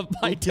art of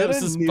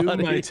Mitosis New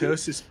Buddy.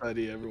 Mitosis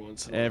Buddy every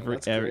once in a while.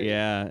 That's great.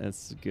 Yeah,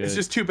 it's good. It's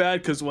just too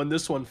bad because when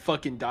this one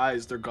fucking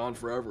dies, they're gone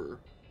forever.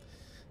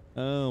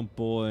 Oh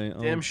boy.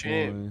 Oh Damn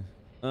shame.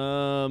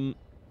 boy.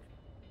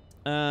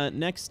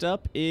 Next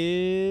up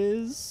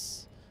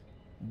is.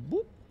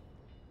 Whoop.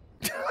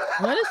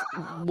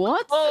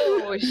 What?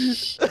 Oh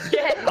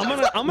shit!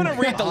 I'm gonna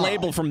read the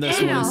label from this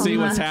one and see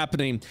what's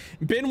happening.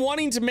 Been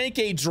wanting to make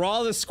a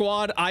draw the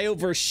squad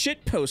Ioverse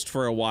shit post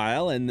for a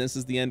while, and this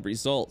is the end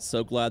result.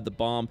 So glad the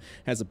bomb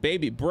has a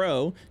baby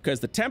bro, because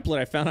the template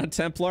I found on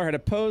Templar had a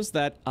pose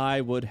that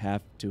I would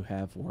have to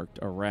have worked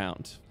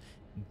around.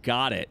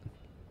 Got it.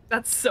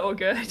 That's so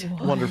good.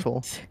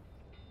 Wonderful.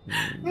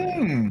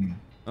 Hmm.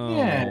 Oh.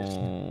 Yes.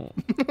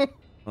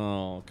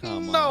 Oh,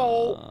 come on.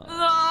 No.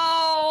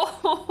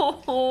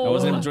 I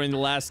wasn't enjoying the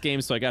last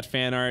game, so I got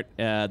fan art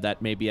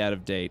that may be out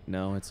of date.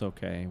 No, it's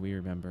okay. We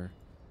remember.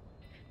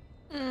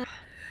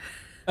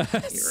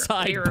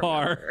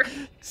 Sidebar.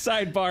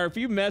 Sidebar. If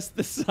you mess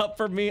this up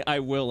for me, I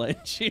will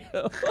end you.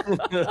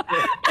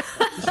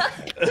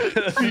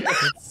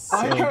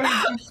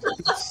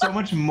 So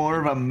much more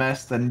of a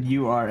mess than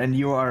you are, and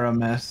you are a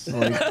mess.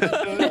 Like.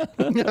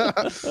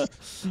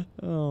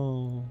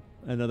 Oh,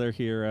 another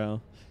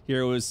hero.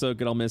 Hero was so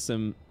good. I'll miss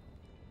him.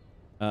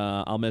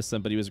 I'll miss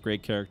him, but he was a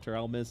great character.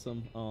 I'll miss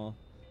him. Oh,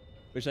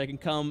 wish I can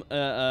come.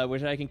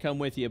 Wish I can come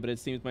with you, but it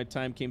seems my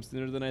time came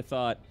sooner than I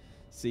thought.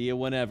 See you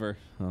whenever.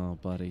 Oh,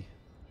 buddy.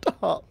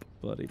 Stop.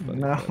 Buddy.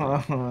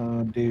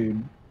 No,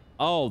 dude.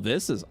 Oh,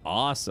 this is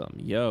awesome.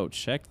 Yo,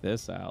 check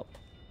this out.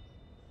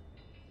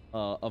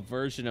 A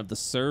version of the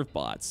serve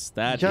bots.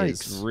 That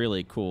is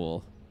really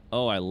cool.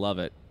 Oh, I love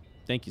it.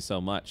 Thank you so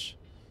much.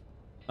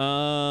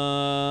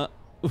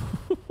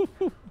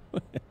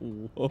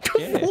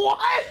 Okay.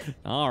 What?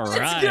 All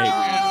right.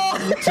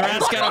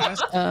 Draz got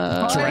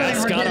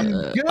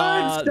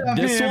a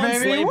this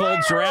one's labeled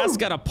Draz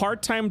got a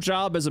part-time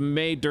job as a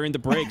maid during the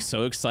break.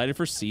 So excited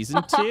for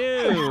season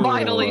 2.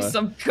 Finally,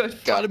 some good.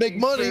 Gotta make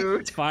money.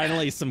 Food.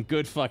 Finally, some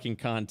good fucking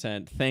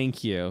content.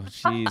 Thank you.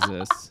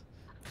 Jesus.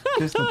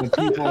 Just what the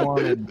people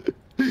wanted.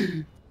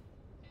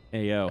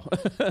 Hey yo.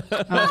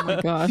 Oh my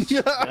gosh.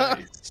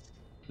 Nice.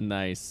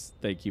 Nice.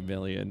 Thank you,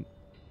 Million.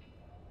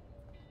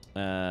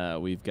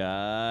 We've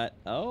got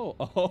oh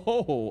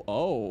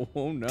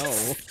no.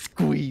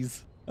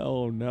 Squeeze.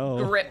 Oh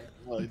no. Grip.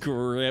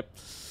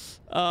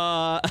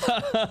 Oh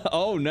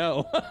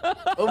no.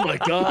 Oh my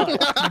god.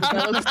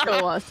 That looks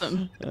so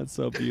awesome. That's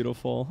so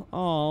beautiful.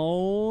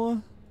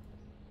 Oh.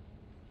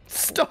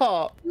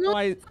 Stop.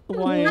 Why is it?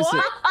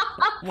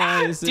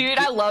 Why is it? Dude,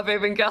 I love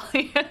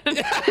Evangelion.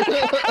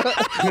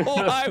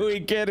 Why are we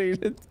getting?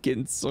 It's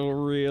getting so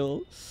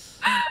real.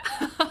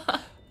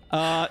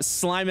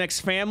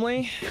 Slimex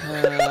family.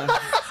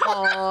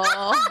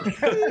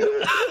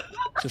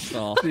 Just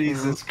all.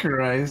 Jesus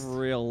Christ.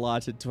 Real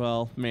logic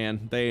 12.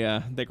 Man,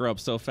 they grow up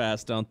so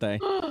fast, don't they?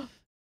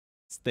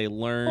 They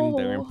learn.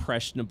 They're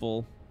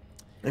impressionable.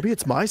 Maybe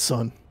it's my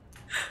son.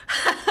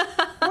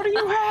 What do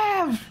you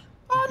have?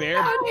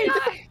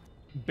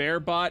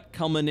 Bearbot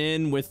coming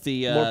in with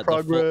the More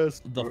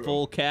progress. the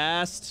full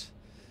cast.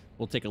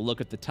 We'll take a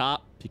look at the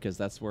top because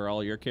that's where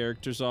all your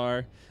characters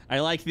are. I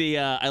like the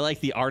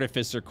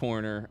artificer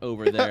corner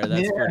over there.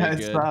 That's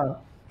pretty good.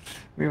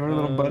 We have our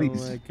little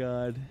buddies. Oh my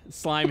god.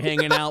 Slime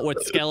hanging out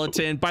with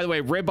skeleton. By the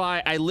way,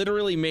 Ribeye, I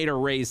literally made a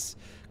race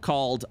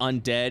called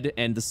Undead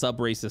and the sub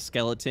race is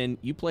skeleton.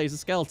 You play as a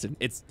skeleton.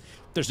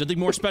 There's nothing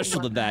more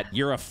special than that.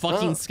 You're a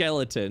fucking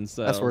skeleton.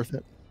 So that's worth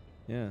it.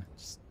 Yeah.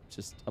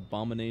 Just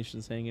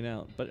abominations hanging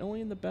out, but only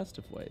in the best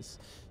of ways.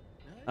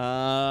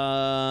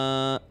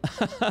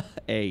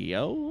 Hey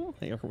yo,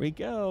 here we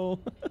go.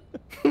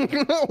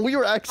 We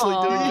were actually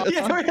doing it.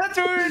 Yeah, that's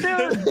what we were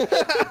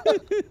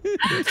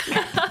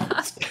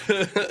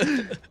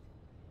doing.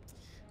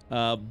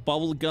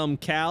 Bubblegum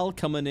Cal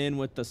coming in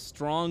with the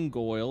strong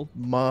goil.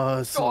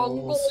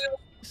 Muscles.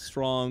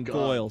 Strong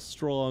goil.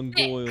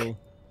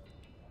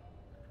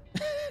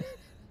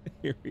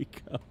 Here we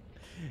go.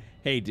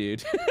 Hey,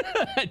 dude.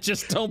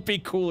 Just don't be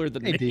cooler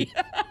than me.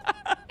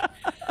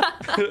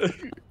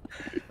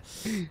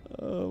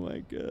 Oh my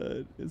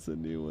god, it's a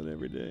new one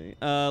every day.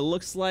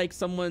 Looks like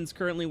someone's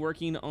currently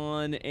working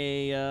on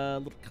a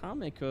little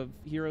comic of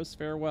Heroes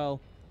Farewell.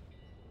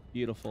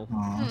 Beautiful.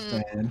 Aw,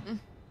 sad.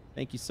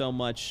 Thank you so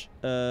much,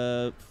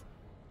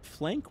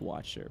 Flank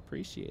Watcher.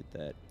 Appreciate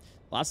that.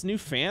 Lots of new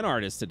fan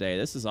artists today.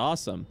 This is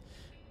awesome.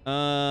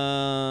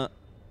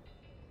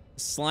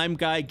 Slime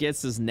Guy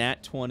gets his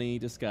Nat 20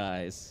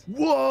 disguise.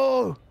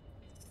 Whoa!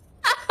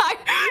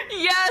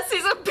 Yes,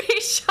 he's a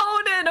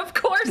Bishonen. Of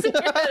course he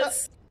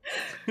is.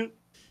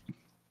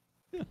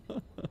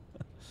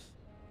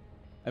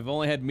 I've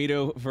only had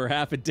Mito for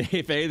half a day.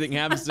 If anything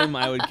happens to him,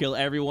 I would kill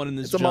everyone in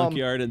this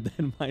junkyard and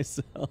then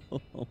myself.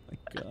 Oh my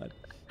god.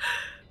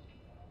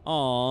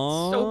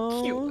 Aww.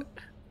 So cute.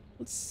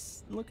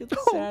 Let's look at the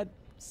sad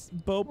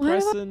bow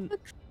pressing.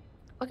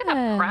 Look at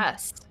that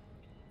press.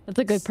 That's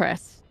a good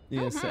press.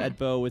 Yeah, sad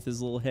bow with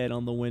his little head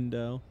on the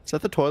window. Is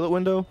that the toilet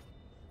window?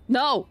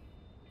 No.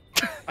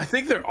 I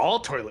think they're all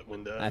toilet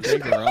windows. I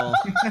think they're all.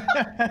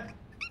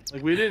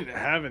 Like we didn't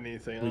have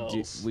anything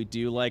else. We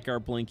do like our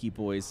Blinky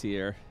boys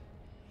here.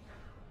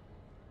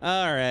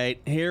 All right,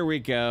 here we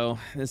go.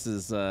 This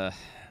is there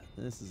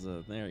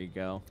you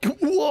go.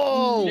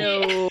 Whoa!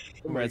 No.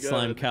 Red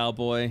slime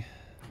cowboy.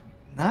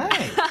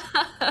 Nice.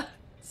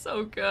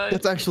 So good.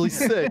 That's actually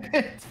sick.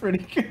 It's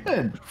pretty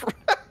good.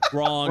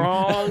 Wrong.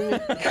 Wrong.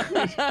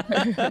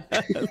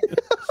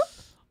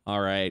 All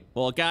right.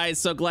 Well, guys,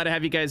 so glad to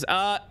have you guys.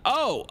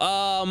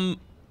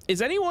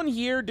 Is anyone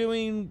here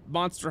doing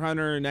Monster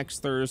Hunter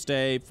next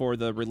Thursday for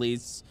the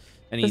release?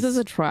 This is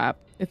a trap.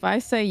 If I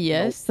say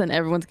yes, then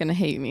everyone's gonna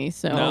hate me.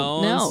 So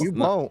no. You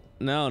won't.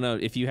 No.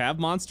 If you have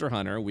Monster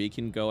Hunter, we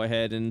can go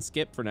ahead and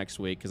skip for next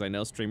week because I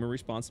know streamer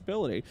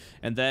responsibility,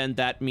 and then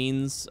that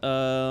means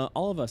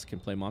all of us can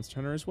play Monster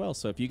Hunter as well.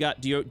 So if you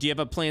got, do you have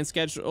a planned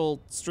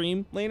scheduled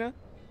stream, Layna?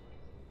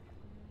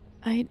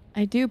 I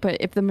do, but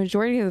if the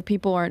majority of the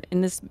people are in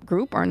this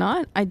group are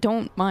not, I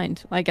don't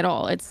mind, like, at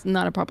all. It's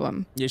not a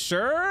problem. You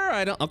sure?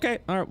 I don't. Okay.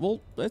 All right.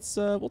 Well, let's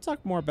we'll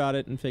talk more about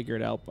it and figure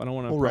it out. I don't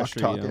want to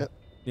pressure you. It.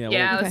 Yeah,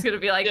 we'll, it's gonna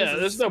be like. Yeah,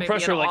 there's no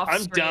pressure. Like,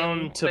 I'm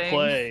down to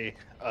play.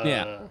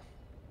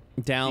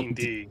 Down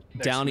D&D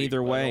down week,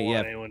 either way. I don't Yeah.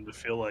 want anyone to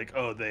feel like,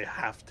 oh, they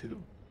have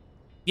to.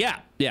 Yeah.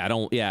 I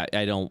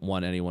don't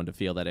want anyone to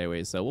feel that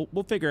anyway. So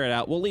we'll figure it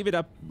out. We'll leave it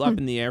up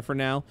in the air for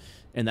now,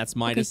 and that's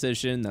my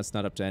decision. That's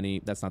not up to any.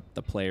 That's not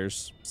the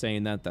players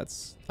saying that.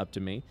 That's up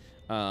to me.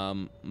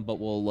 But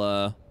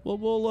we'll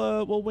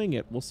wing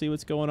it. We'll see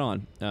what's going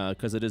on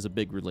because it is a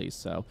big release.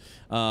 So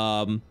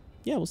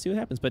yeah, we'll see what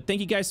happens. But thank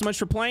you guys so much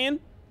for playing.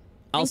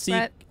 I'll see.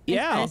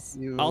 Yeah,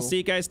 I'll see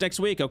you guys next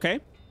week. Okay.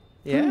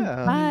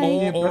 Yeah.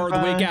 Bye. Or the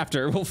week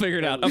after. We'll figure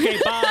it out. Okay.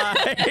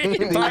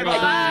 Bye.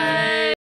 Bye.